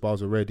heard those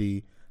bars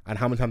already. And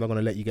how many times I'm going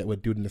to let you get, we're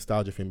doing the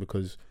nostalgia thing?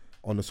 Because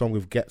on the song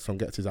with Gets, on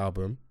Gets'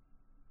 album,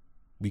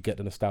 we get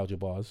the nostalgia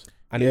bars.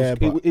 And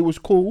it was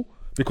cool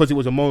because it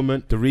was a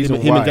moment. The reason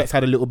him and Gets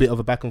had a little bit of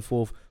a back and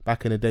forth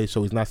back in the day,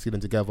 so it's nice to see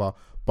them together.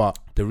 But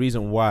the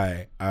reason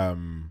why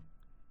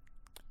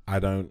I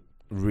don't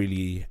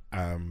really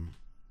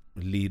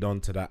lead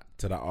on to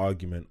that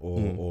argument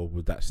or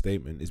with that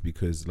statement is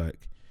because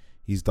like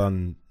he's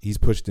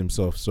pushed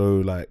himself so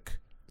like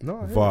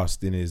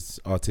vast in his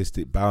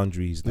artistic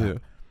boundaries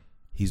that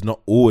he's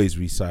not always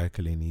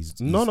recycling. He's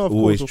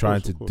always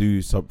trying to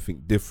do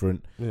something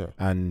different,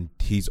 and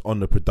he's on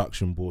the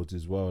production boards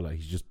as well. Like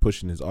he's just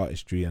pushing his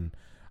artistry, and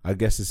I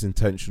guess it's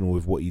intentional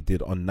with what he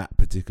did on that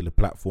particular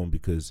platform,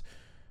 because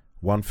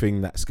one thing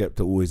that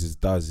Skepta always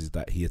does is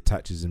that he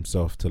attaches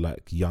himself to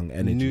like young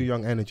energy, new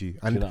young energy,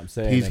 and you know what I'm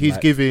saying? He's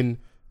like, giving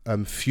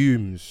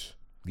Fumes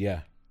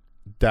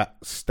that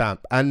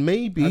stamp, and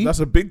maybe and that's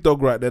a big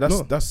dog right there.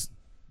 That's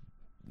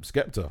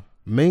Skepta.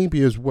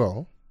 Maybe as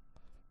well,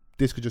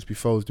 this could just be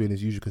Foles doing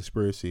his usual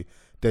conspiracy.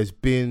 There's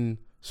been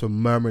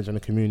some murmurings in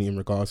the community in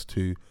regards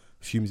to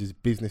Fumes'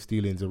 business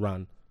dealings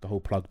around the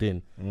whole plugged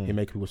in. He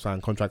making people sign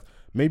contracts.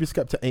 Maybe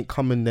Skepta ain't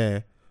coming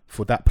there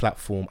for that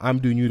platform. I'm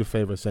doing you the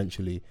favor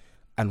essentially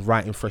and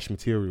writing fresh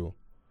material.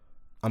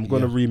 I'm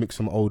going to remix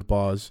some old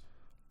bars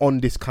on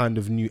this kind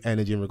of new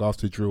energy in regards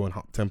to drill and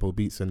up tempo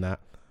beats and that.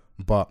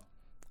 But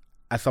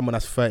as someone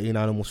that's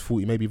 39, almost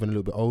 40, maybe even a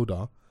little bit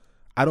older,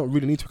 I don't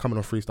really need to come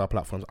on freestyle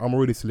platforms. I'm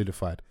already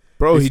solidified.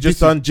 Bro, he just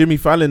done Jimmy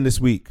Fallon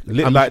this week.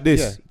 Like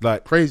this.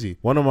 Like crazy.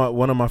 One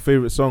of my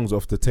favorite songs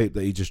off the tape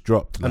that he just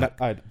dropped. Like,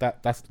 and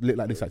that's lit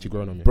like this actually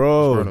growing on me.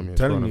 Bro, I'm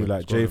telling you,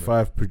 like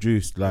J5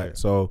 produced, like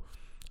so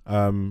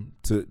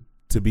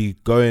to be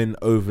going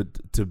over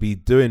to be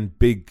doing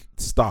big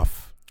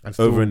stuff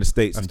over in the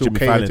States and Jimmy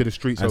Fallon to the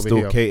streets and over still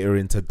here.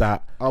 Catering to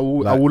that. I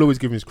will always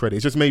give him his credit.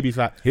 It's just maybe it's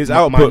like his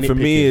output for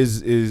me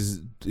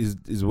is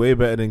way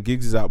better than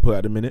Giggs' output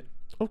at the minute.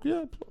 Oh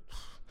yeah,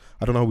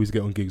 I don't know how he's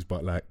getting on Giggs,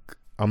 but like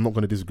I'm not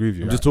going to disagree with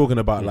you. I'm just talking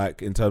about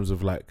like in terms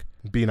of like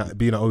being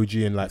an OG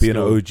and like being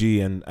an OG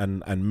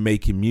and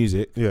making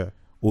music. Yeah.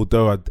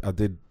 Although I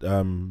did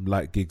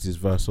like Giggs'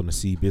 verse on the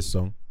C-Biz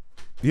song.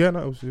 Yeah,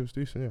 no, it was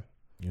decent. Yeah.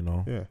 You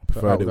know, yeah, I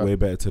preferred it way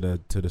better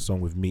to the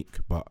song with Meek,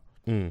 but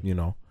you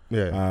know,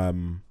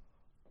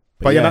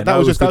 but yeah, that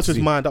was just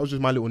my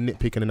little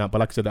nitpicking and that. But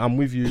like I said, I'm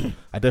with you.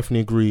 I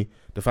definitely agree.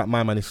 The fact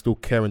my man is still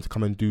caring to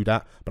come and do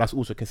that, but that's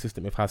also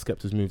consistent with how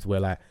Skepta's moved,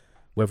 where like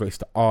whether it's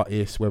the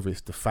artist, whether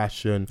it's the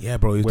fashion. Yeah,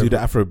 bro, he'll do the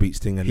Afrobeats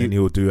thing, and then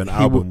he'll do an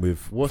album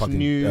with what's fucking,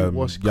 new,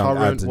 what's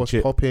current, what's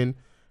popping.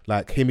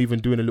 Like him even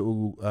doing a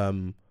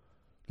little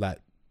like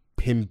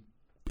him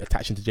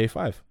attaching to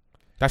J5.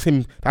 That's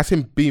him. That's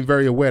him being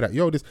very aware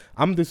that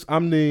I'm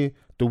the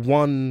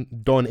one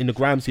Don in the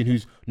grime scene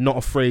who's not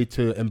afraid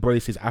to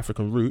embrace his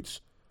African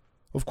roots.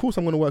 Of course,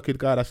 I'm gonna work with a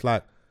guy that's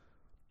like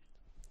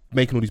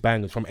making all these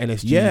bangers from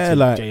NSG to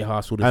like, J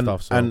Hus, all this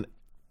stuff. So. And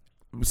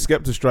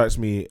Skepta strikes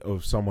me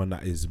of someone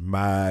that is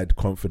mad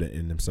confident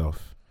in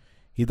himself.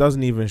 He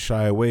doesn't even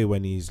shy away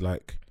when he's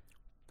like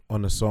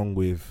on a song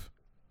with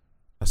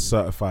a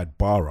certified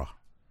barra.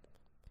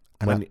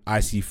 And when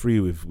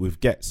IC3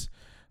 with Gets,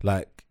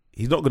 like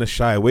he's not gonna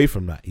shy away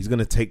from that. He's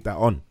gonna take that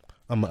on.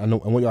 I know,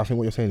 and I think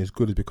what you're saying is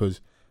good, is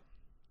because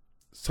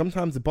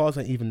sometimes the bars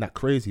ain't even that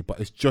crazy, but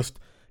it's just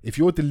if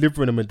you're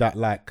delivering them with that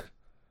like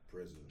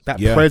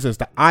presence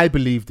that I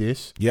believe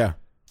this,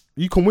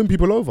 you can win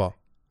people over.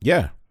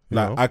 Yeah,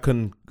 like I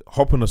can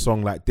hop on a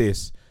song like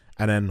this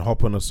and then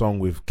hop on a song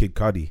with Kid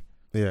Cudi,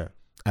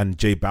 and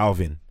J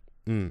Balvin.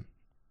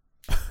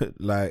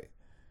 Like,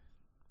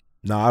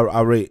 no,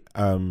 I rate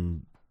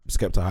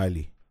Skepta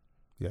highly.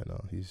 Yeah,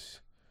 no,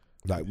 he's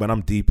like when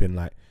I'm deep in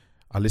like.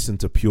 I listened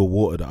to Pure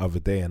Water the other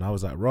day and I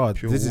was like, Rod,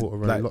 this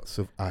water is like lots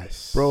of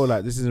ice. Bro,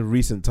 like this is in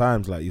recent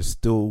times, like you're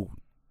still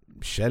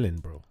shelling,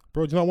 bro.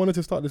 Bro, do you know what I wanted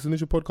to start this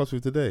initial podcast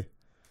with today?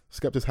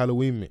 Skepta's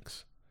Halloween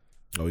mix.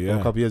 Oh yeah. From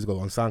a couple years ago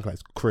on SoundCloud.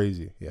 It's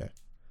crazy, yeah.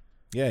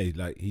 Yeah,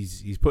 like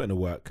he's putting the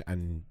work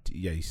and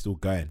he's still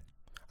going.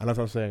 And that's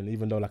what I'm saying,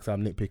 even though like I said,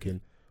 I'm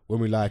nitpicking, when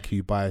we like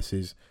you,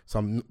 biases,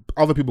 some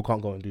other people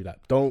can't go and do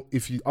that.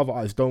 Other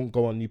artists don't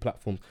go on new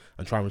platforms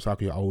and try and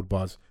recycle your old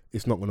bars.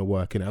 It's not going to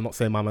work, innit? I'm not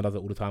saying Mama does it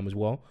all the time as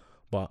well,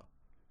 but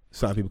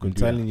certain people can do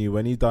that. I'm telling you,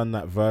 when he done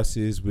that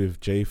verses with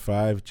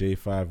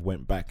J5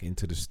 went back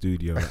into the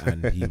studio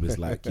and he was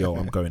like, yo,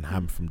 I'm going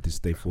ham from this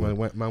day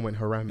forward. Man went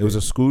haram. It was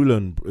a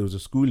schooling.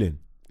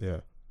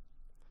 Yeah.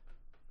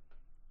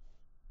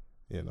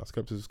 Yeah, no,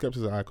 Skepta's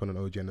an icon and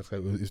OG, and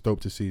it's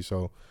dope to see.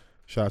 So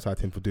shout out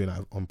to him for doing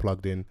that on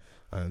Plugged In.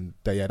 And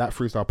that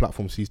freestyle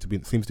platform seems to be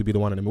the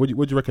one of them. What do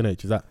you reckon,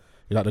 H? Is that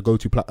the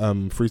go-to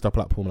freestyle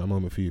platform at the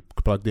moment for you,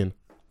 Plugged In?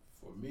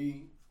 For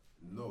me,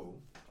 no,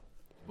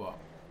 but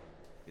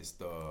it's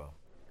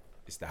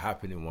the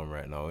happening one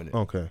right now, isn't it?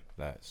 Okay.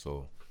 Like,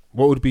 so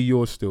what would be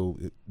yours still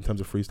in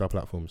terms of freestyle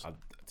platforms?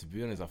 To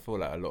be honest, I feel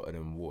like a lot of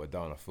them watered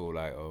down. I feel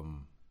like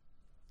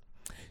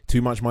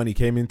too much money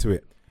came into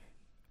it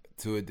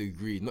to a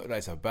degree. Not that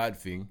it's a bad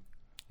thing.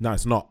 No,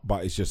 it's not.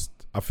 But it's just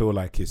I feel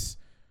like it's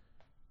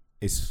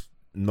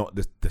not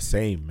the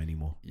same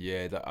anymore.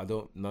 Yeah, that I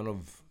don't. None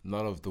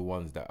of the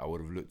ones that I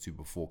would have looked to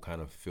before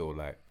kind of feel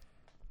like.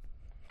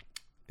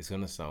 It's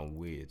gonna sound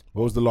weird.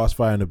 What was the last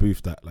fire in the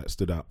booth that like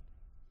stood out?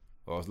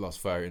 Well, I was last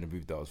fire in the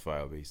booth that was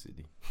fire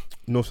basically.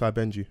 Northside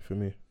Benji for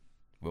me.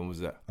 When was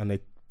that? And they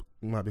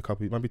might be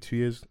 2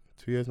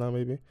 years now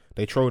maybe.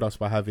 They trolled us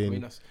by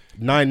having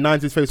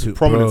Nine's his face was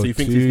prominent, so you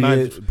think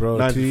it's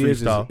Nine's 2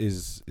 years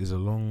is a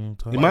long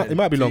time. It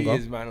might be 2 longer.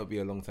 years might not be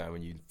a long time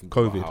when you think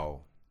COVID. about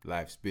how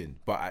life's been,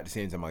 but at the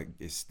same time, like,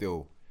 it's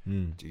still.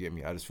 Do you get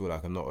me? I just feel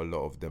like not a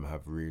lot of them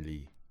have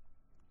really.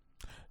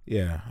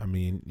 Yeah, I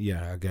mean,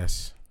 I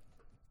guess.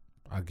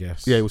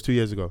 Yeah, it was 2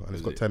 years ago, and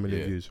it's got 10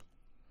 million views.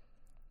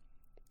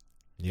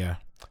 Yeah.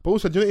 But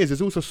also, do you know what it is?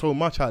 There's also so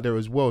much out there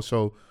as well.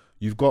 So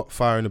you've got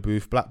Fire in the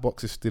Booth. Black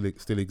Boxes still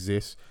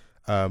exists.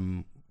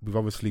 We've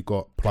obviously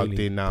got Plugged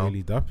In now.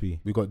 Daily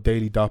Duppy. We've got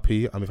Daily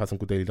Duppy, and we've had some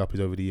good Daily Duppies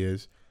over the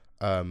years.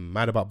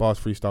 Mad About Bars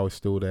Freestyle is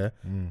still there.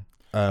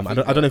 I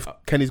don't know if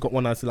Kenny's got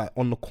one that's like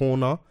on the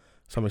corner,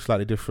 something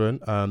slightly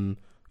different.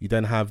 You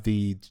then have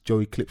the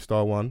Joey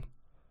Clipstar one,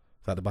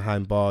 like the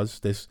behind bars.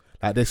 There's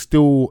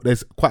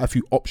quite a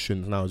few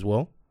options now as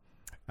well.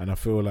 And I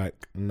feel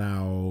like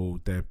now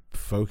they're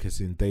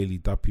focusing Daily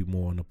Duppy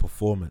more on the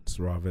performance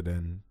rather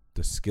than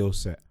the skill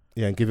set.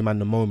 Yeah, and giving man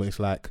the moment. It's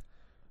like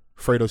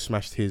Fredo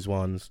smashed his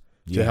ones.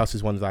 J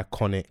House's one's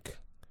iconic.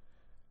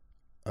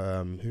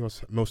 Who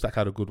else? Milstack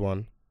had a good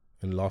one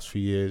in the last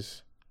few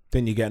years.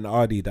 Then you get an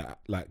Ardy that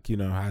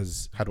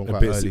has had one a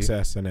bit of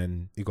success, and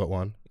then he got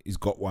one. He's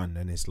got one,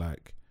 and it's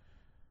like,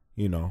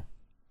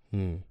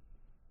 And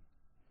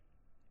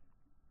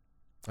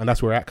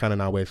that's where we're at kind of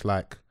now, where it's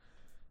like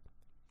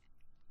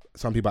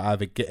some people are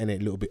either getting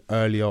it a little bit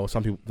earlier, or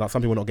some people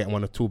are not getting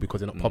one at all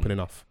because they're not popping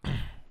enough.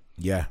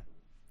 Yeah.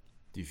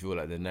 Do you feel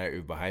like the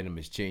narrative behind them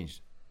has changed?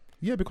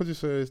 Yeah, because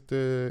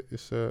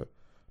it's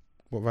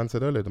what Van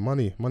said earlier. The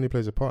money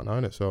plays a part now,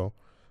 innit? So,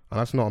 and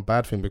that's not a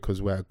bad thing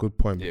because we're at a good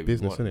point with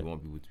business, innit? We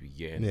want people to be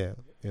getting. Yeah,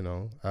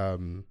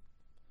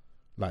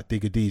 like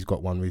Digga D's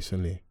got one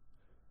recently.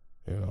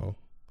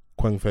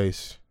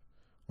 Quengface,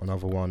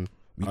 another one.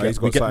 He's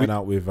got something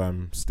out with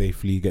Stay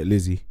Flea, Get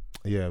Lizzie.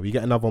 Yeah, we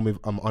get another one with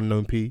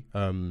Unknown P,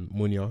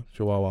 Munya,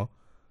 Chihuahua.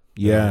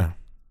 Yeah.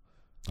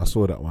 I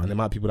saw that one. And there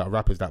might be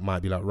rappers that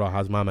might be like, "Rah,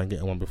 how's my man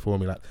getting one before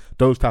me?" Like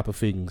those type of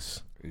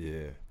things.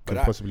 Yeah, could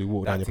possibly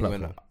walk down your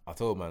platform. I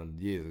told man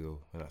years ago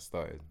when I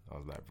started, I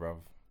was like, bruv,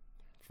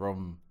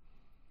 from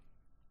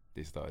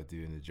they started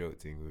doing the joke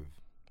thing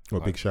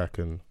with Big Shaq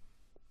and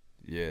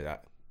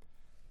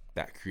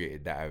that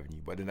created that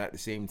avenue. But then at the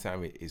same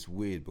time, it's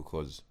weird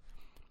because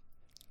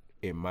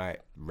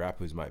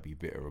rappers might be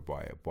bitter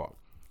about it, but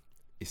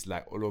it's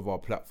like all of our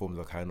platforms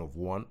are kind of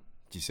one.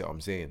 Do you see what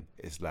I'm saying?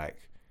 It's like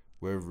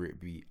whether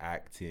it be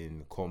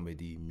acting,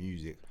 comedy,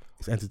 music,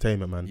 it's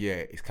entertainment, man. Yeah,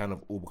 it's kind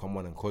of all become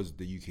one, and because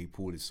the UK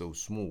pool is so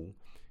small,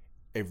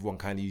 everyone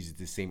kind of uses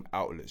the same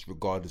outlets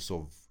regardless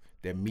of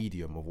their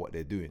medium of what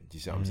they're doing. Do you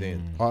see what I'm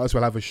saying? Artists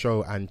will have a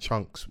show and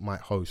Chunks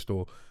might host,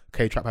 or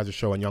K-Trap has a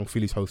show and Young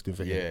Philly's hosting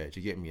for him. Yeah, do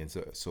you get me? And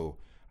so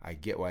I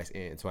get why it's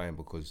intertwined,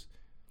 because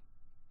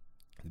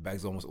the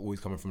bag's almost always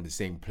coming from the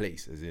same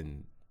place, as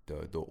in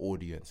the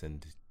audience,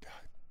 and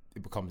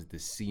it becomes the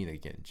scene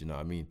again. Do you know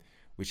what I mean?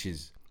 Which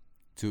is,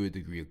 to a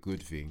degree, a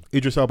good thing.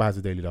 Idris Elba has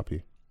a Daily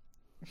Duppy.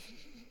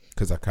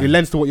 Because I can. It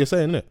lends to what you're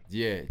saying, innit?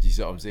 Yeah, do you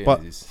see what I'm saying?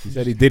 But he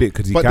said he did it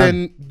because he can. But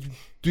then,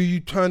 do you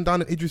turn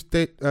down an Idris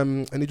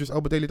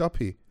Elba Daily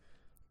Duppy?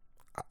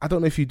 I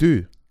don't know if you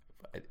do.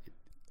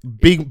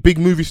 Big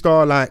movie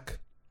star, like,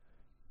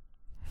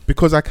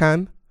 because I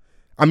can.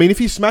 I mean, if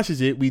he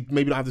smashes it, we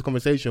maybe don't have this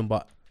conversation,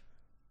 but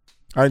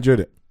I enjoyed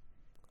it.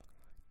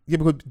 Yeah,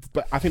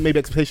 but I think maybe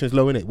expectation is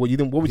low, innit? What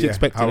would you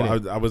expect?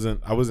 I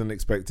wasn't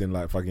expecting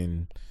like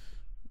fucking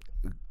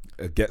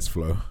a Gets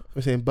flow.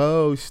 I'm saying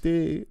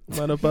boasty,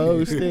 man, a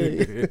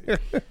boasty.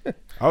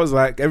 I was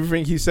like,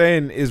 everything he's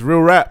saying is real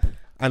rap,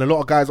 and a lot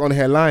of guys on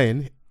here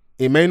lying.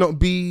 It may not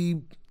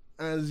be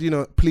as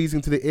pleasing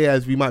to the ear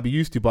as we might be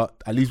used to,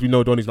 but at least we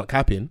know Donnie's not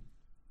capping.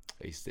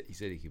 He said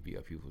he could beat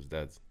up people's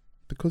dads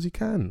because he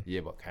can.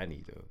 Yeah, but can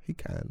he though? He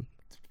can.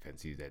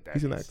 Depends who's their dad.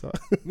 He's an actor.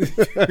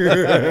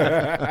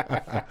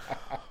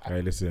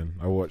 Hey, listen,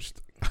 I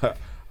watched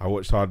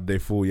Hard Day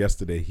Fall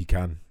yesterday. He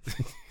can.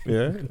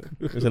 Yeah,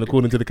 listen,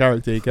 according to the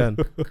character, he can.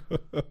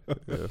 Yeah,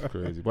 that's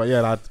crazy. But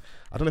yeah,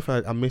 I don't know if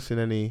I'm missing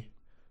any.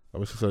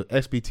 So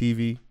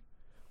SBTV.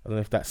 I don't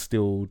know if that's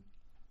still.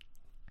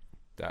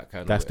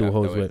 That still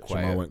holds weight.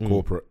 I went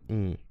corporate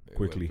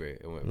quickly.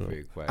 It went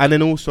very quiet. And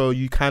then also,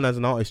 you can, as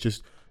an artist,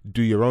 just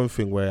do your own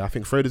thing. Where I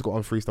think Fredo's got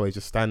on freestyle. He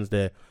just stands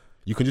there.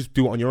 You can just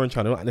do it on your own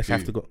channel, and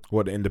have to go.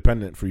 What, the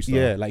independent freestyle?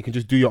 Yeah, like you can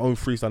just do your own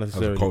freestyle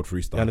necessarily. As a cold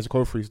freestyle. Yeah, and it's a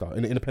cold freestyle.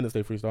 In Independence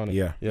Day freestyle.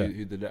 Yeah.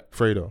 Who did that?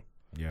 Fredo.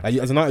 Yeah. Like,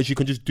 as an artist, you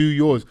can just do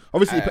yours.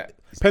 Obviously, it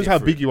depends how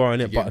big you are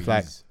in it, but it's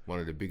like one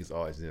of the biggest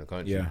artists in the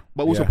country. Yeah.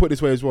 But also put it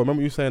this way as well.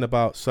 Remember you were saying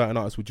about certain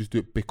artists would just do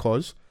it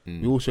because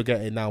we also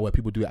get it now where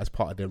people do it as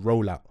part of their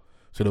rollout.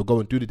 So they'll go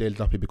and do the Daily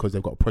Duppy because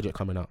they've got a project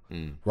coming out,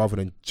 rather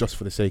than just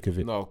for the sake of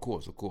it. No, of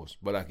course.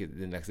 But like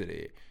I said,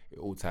 it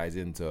all ties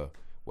into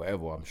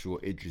whatever. I'm sure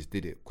Idris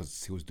did it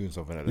because he was doing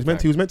something at the time.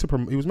 He was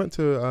meant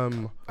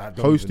to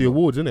host the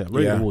awards, innit?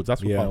 Radio awards.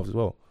 That's what part of it as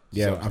well.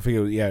 Yeah, so, I think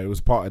it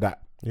was part of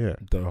that. Yeah,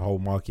 the whole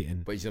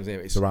marketing. But you see what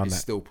I'm saying? It's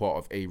still part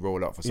of a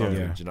rollout for something.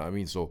 Do you know what I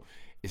mean? So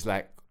it's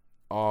like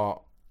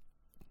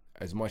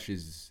as much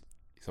as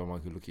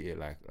someone could look at it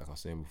like I was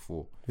saying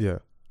before. Yeah.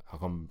 How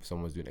come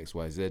someone's doing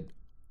XYZ?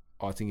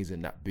 Our thing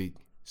isn't that big,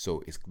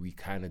 so we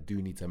kind of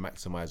do need to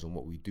maximize on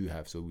what we do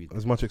have. So we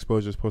as much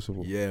exposure as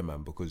possible. Yeah,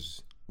 man,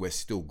 because we're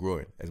still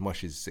growing. As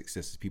much as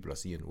success as people are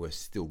seeing, we're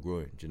still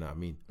growing. Do you know what I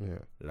mean? Yeah.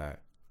 Like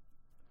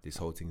this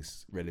whole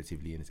thing's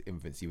relatively in its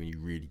infancy when you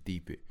really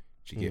deep it.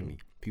 Do you get me?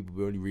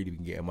 People only really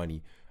been getting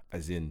money,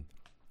 as in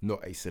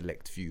not a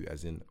select few,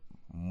 as in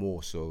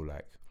more so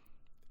like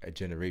a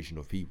generation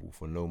of people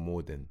for no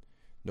more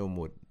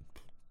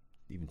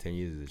even 10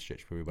 years is a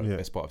stretch, probably about the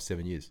best part of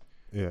 7 years.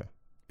 Yeah.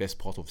 Best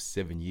part of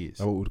 7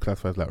 years. I would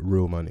classify as like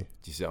real money.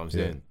 Do you see what I'm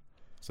saying?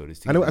 So this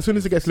thing, as soon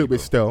as it gets a little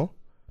bit stale,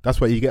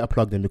 that's where you get a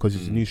plugged in because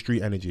it's new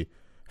street energy.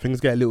 Things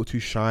get a little too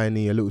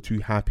shiny, a little too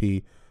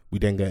happy. We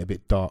then get a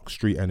bit dark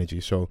street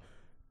energy. So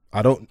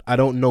I don't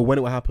know when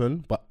it will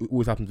happen, but it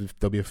always happens.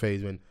 There'll be a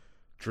phase when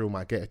drill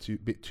might get a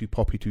bit too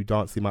poppy, too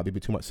dancey, might be a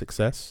bit too much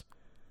success,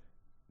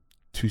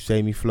 too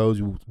samey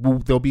flows.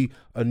 There'll be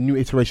a new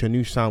iteration, a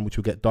new sound, which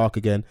will get dark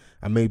again,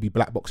 and maybe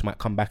Black Box might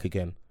come back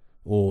again,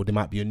 or there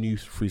might be a new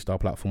freestyle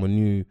platform, a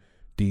new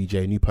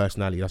DJ, new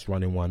personality that's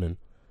running one, and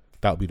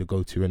that'll be the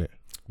go-to, innit?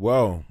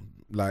 Well,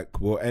 like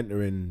we're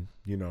entering,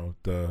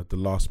 the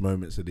last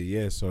moments of the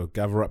year, so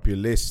gather up your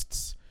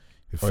lists.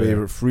 Your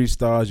favorite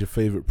freestyles, your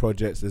favorite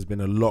projects. There's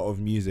been a lot of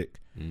music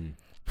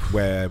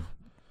where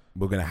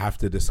we're gonna have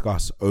to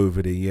discuss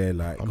over the year,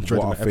 like what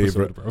our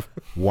favorite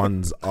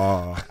ones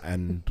are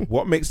and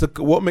what makes the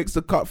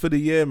cut for the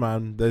year,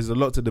 man. There's a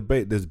lot to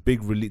debate. There's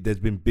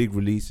been big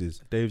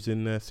releases. Dave's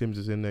in there, Sims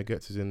is in there,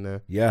 Getz is in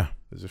there. Yeah,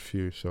 there's a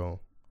few. So,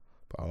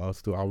 but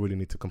I really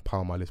need to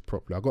compile my list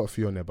properly. I got a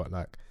few on there, but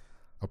like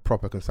a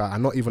proper concise,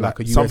 and not even like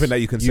a US, something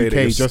that you can say UK,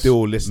 that you're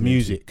still listening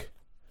music. To.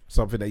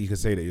 Something that you can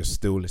say that you're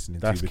still listening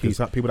That's to. That's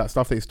key. People that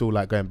stuff that you're still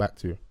like going back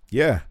to.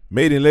 Yeah.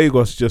 Made in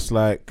Lagos just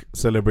like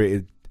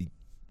celebrated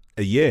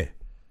a year.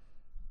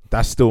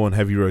 That's still on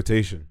heavy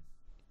rotation.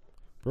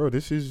 Bro,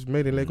 this is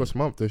Made in Lagos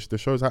month. The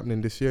show's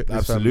happening this year.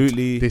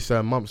 Absolutely. This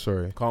month,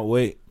 sorry. Can't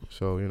wait.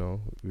 So,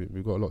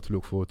 we've got a lot to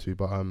look forward to.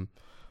 But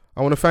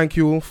I want to thank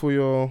you all for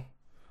your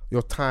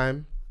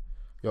time,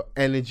 your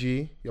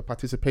energy, your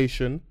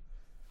participation.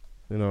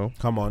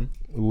 Come on.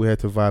 We're here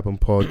to vibe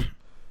and pod.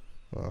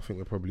 I think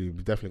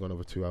we've definitely gone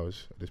over 2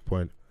 hours at this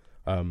point.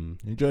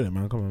 Enjoyed it,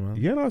 man. Come on, man.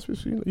 Yeah, no,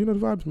 you know the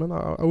vibes, man.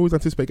 I always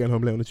anticipate getting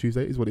home late on a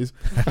Tuesday. Is what it is.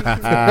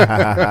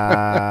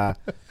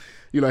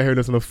 You like hearing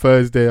us on a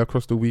Thursday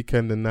across the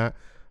weekend and that.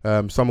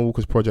 Summer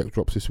Walker's project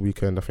drops this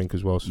weekend, I think,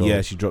 as well. So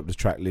yeah, she dropped the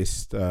track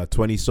list,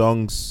 20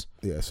 songs.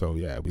 Yeah, so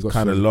yeah, we got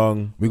kind of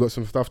long. We got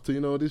some stuff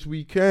to this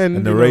weekend.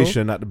 A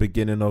narration at the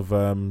beginning of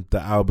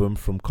the album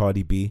from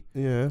Cardi B.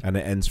 Yeah, and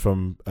it ends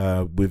from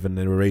with a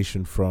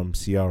narration from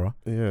Ciara.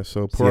 Yeah,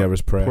 so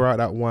Ciara's prayer. Pour out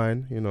that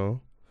wine,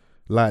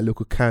 light a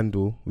little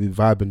candle. We're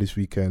vibing this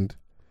weekend,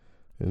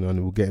 and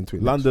we'll get into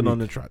it. London next on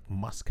the track,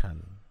 must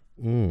can.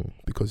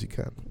 Because you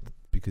can.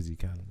 Because you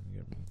can.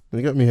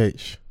 You get me,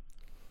 H.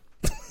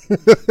 You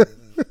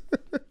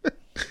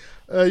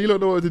don't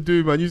know what to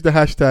do, man. Use the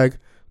hashtag,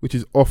 which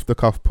is Off The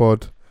Cuff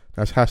Pod.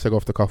 That's hashtag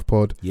Off The Cuff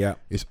Pod. Yeah,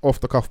 it's Off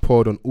The Cuff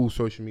Pod on all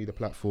social media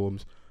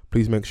platforms.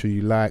 Please make sure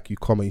you like, you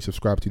comment, you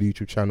subscribe to the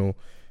YouTube channel,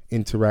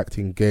 interact,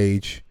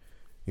 engage.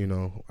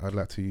 I'd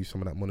like to use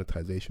some of that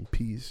monetization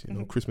piece.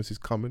 Christmas is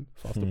coming,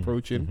 fast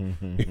approaching.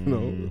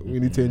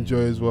 We need to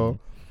enjoy as well.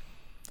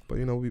 But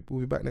we'll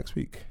be back next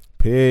week.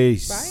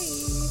 Peace. Bye.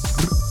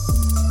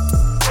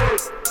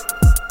 Hey!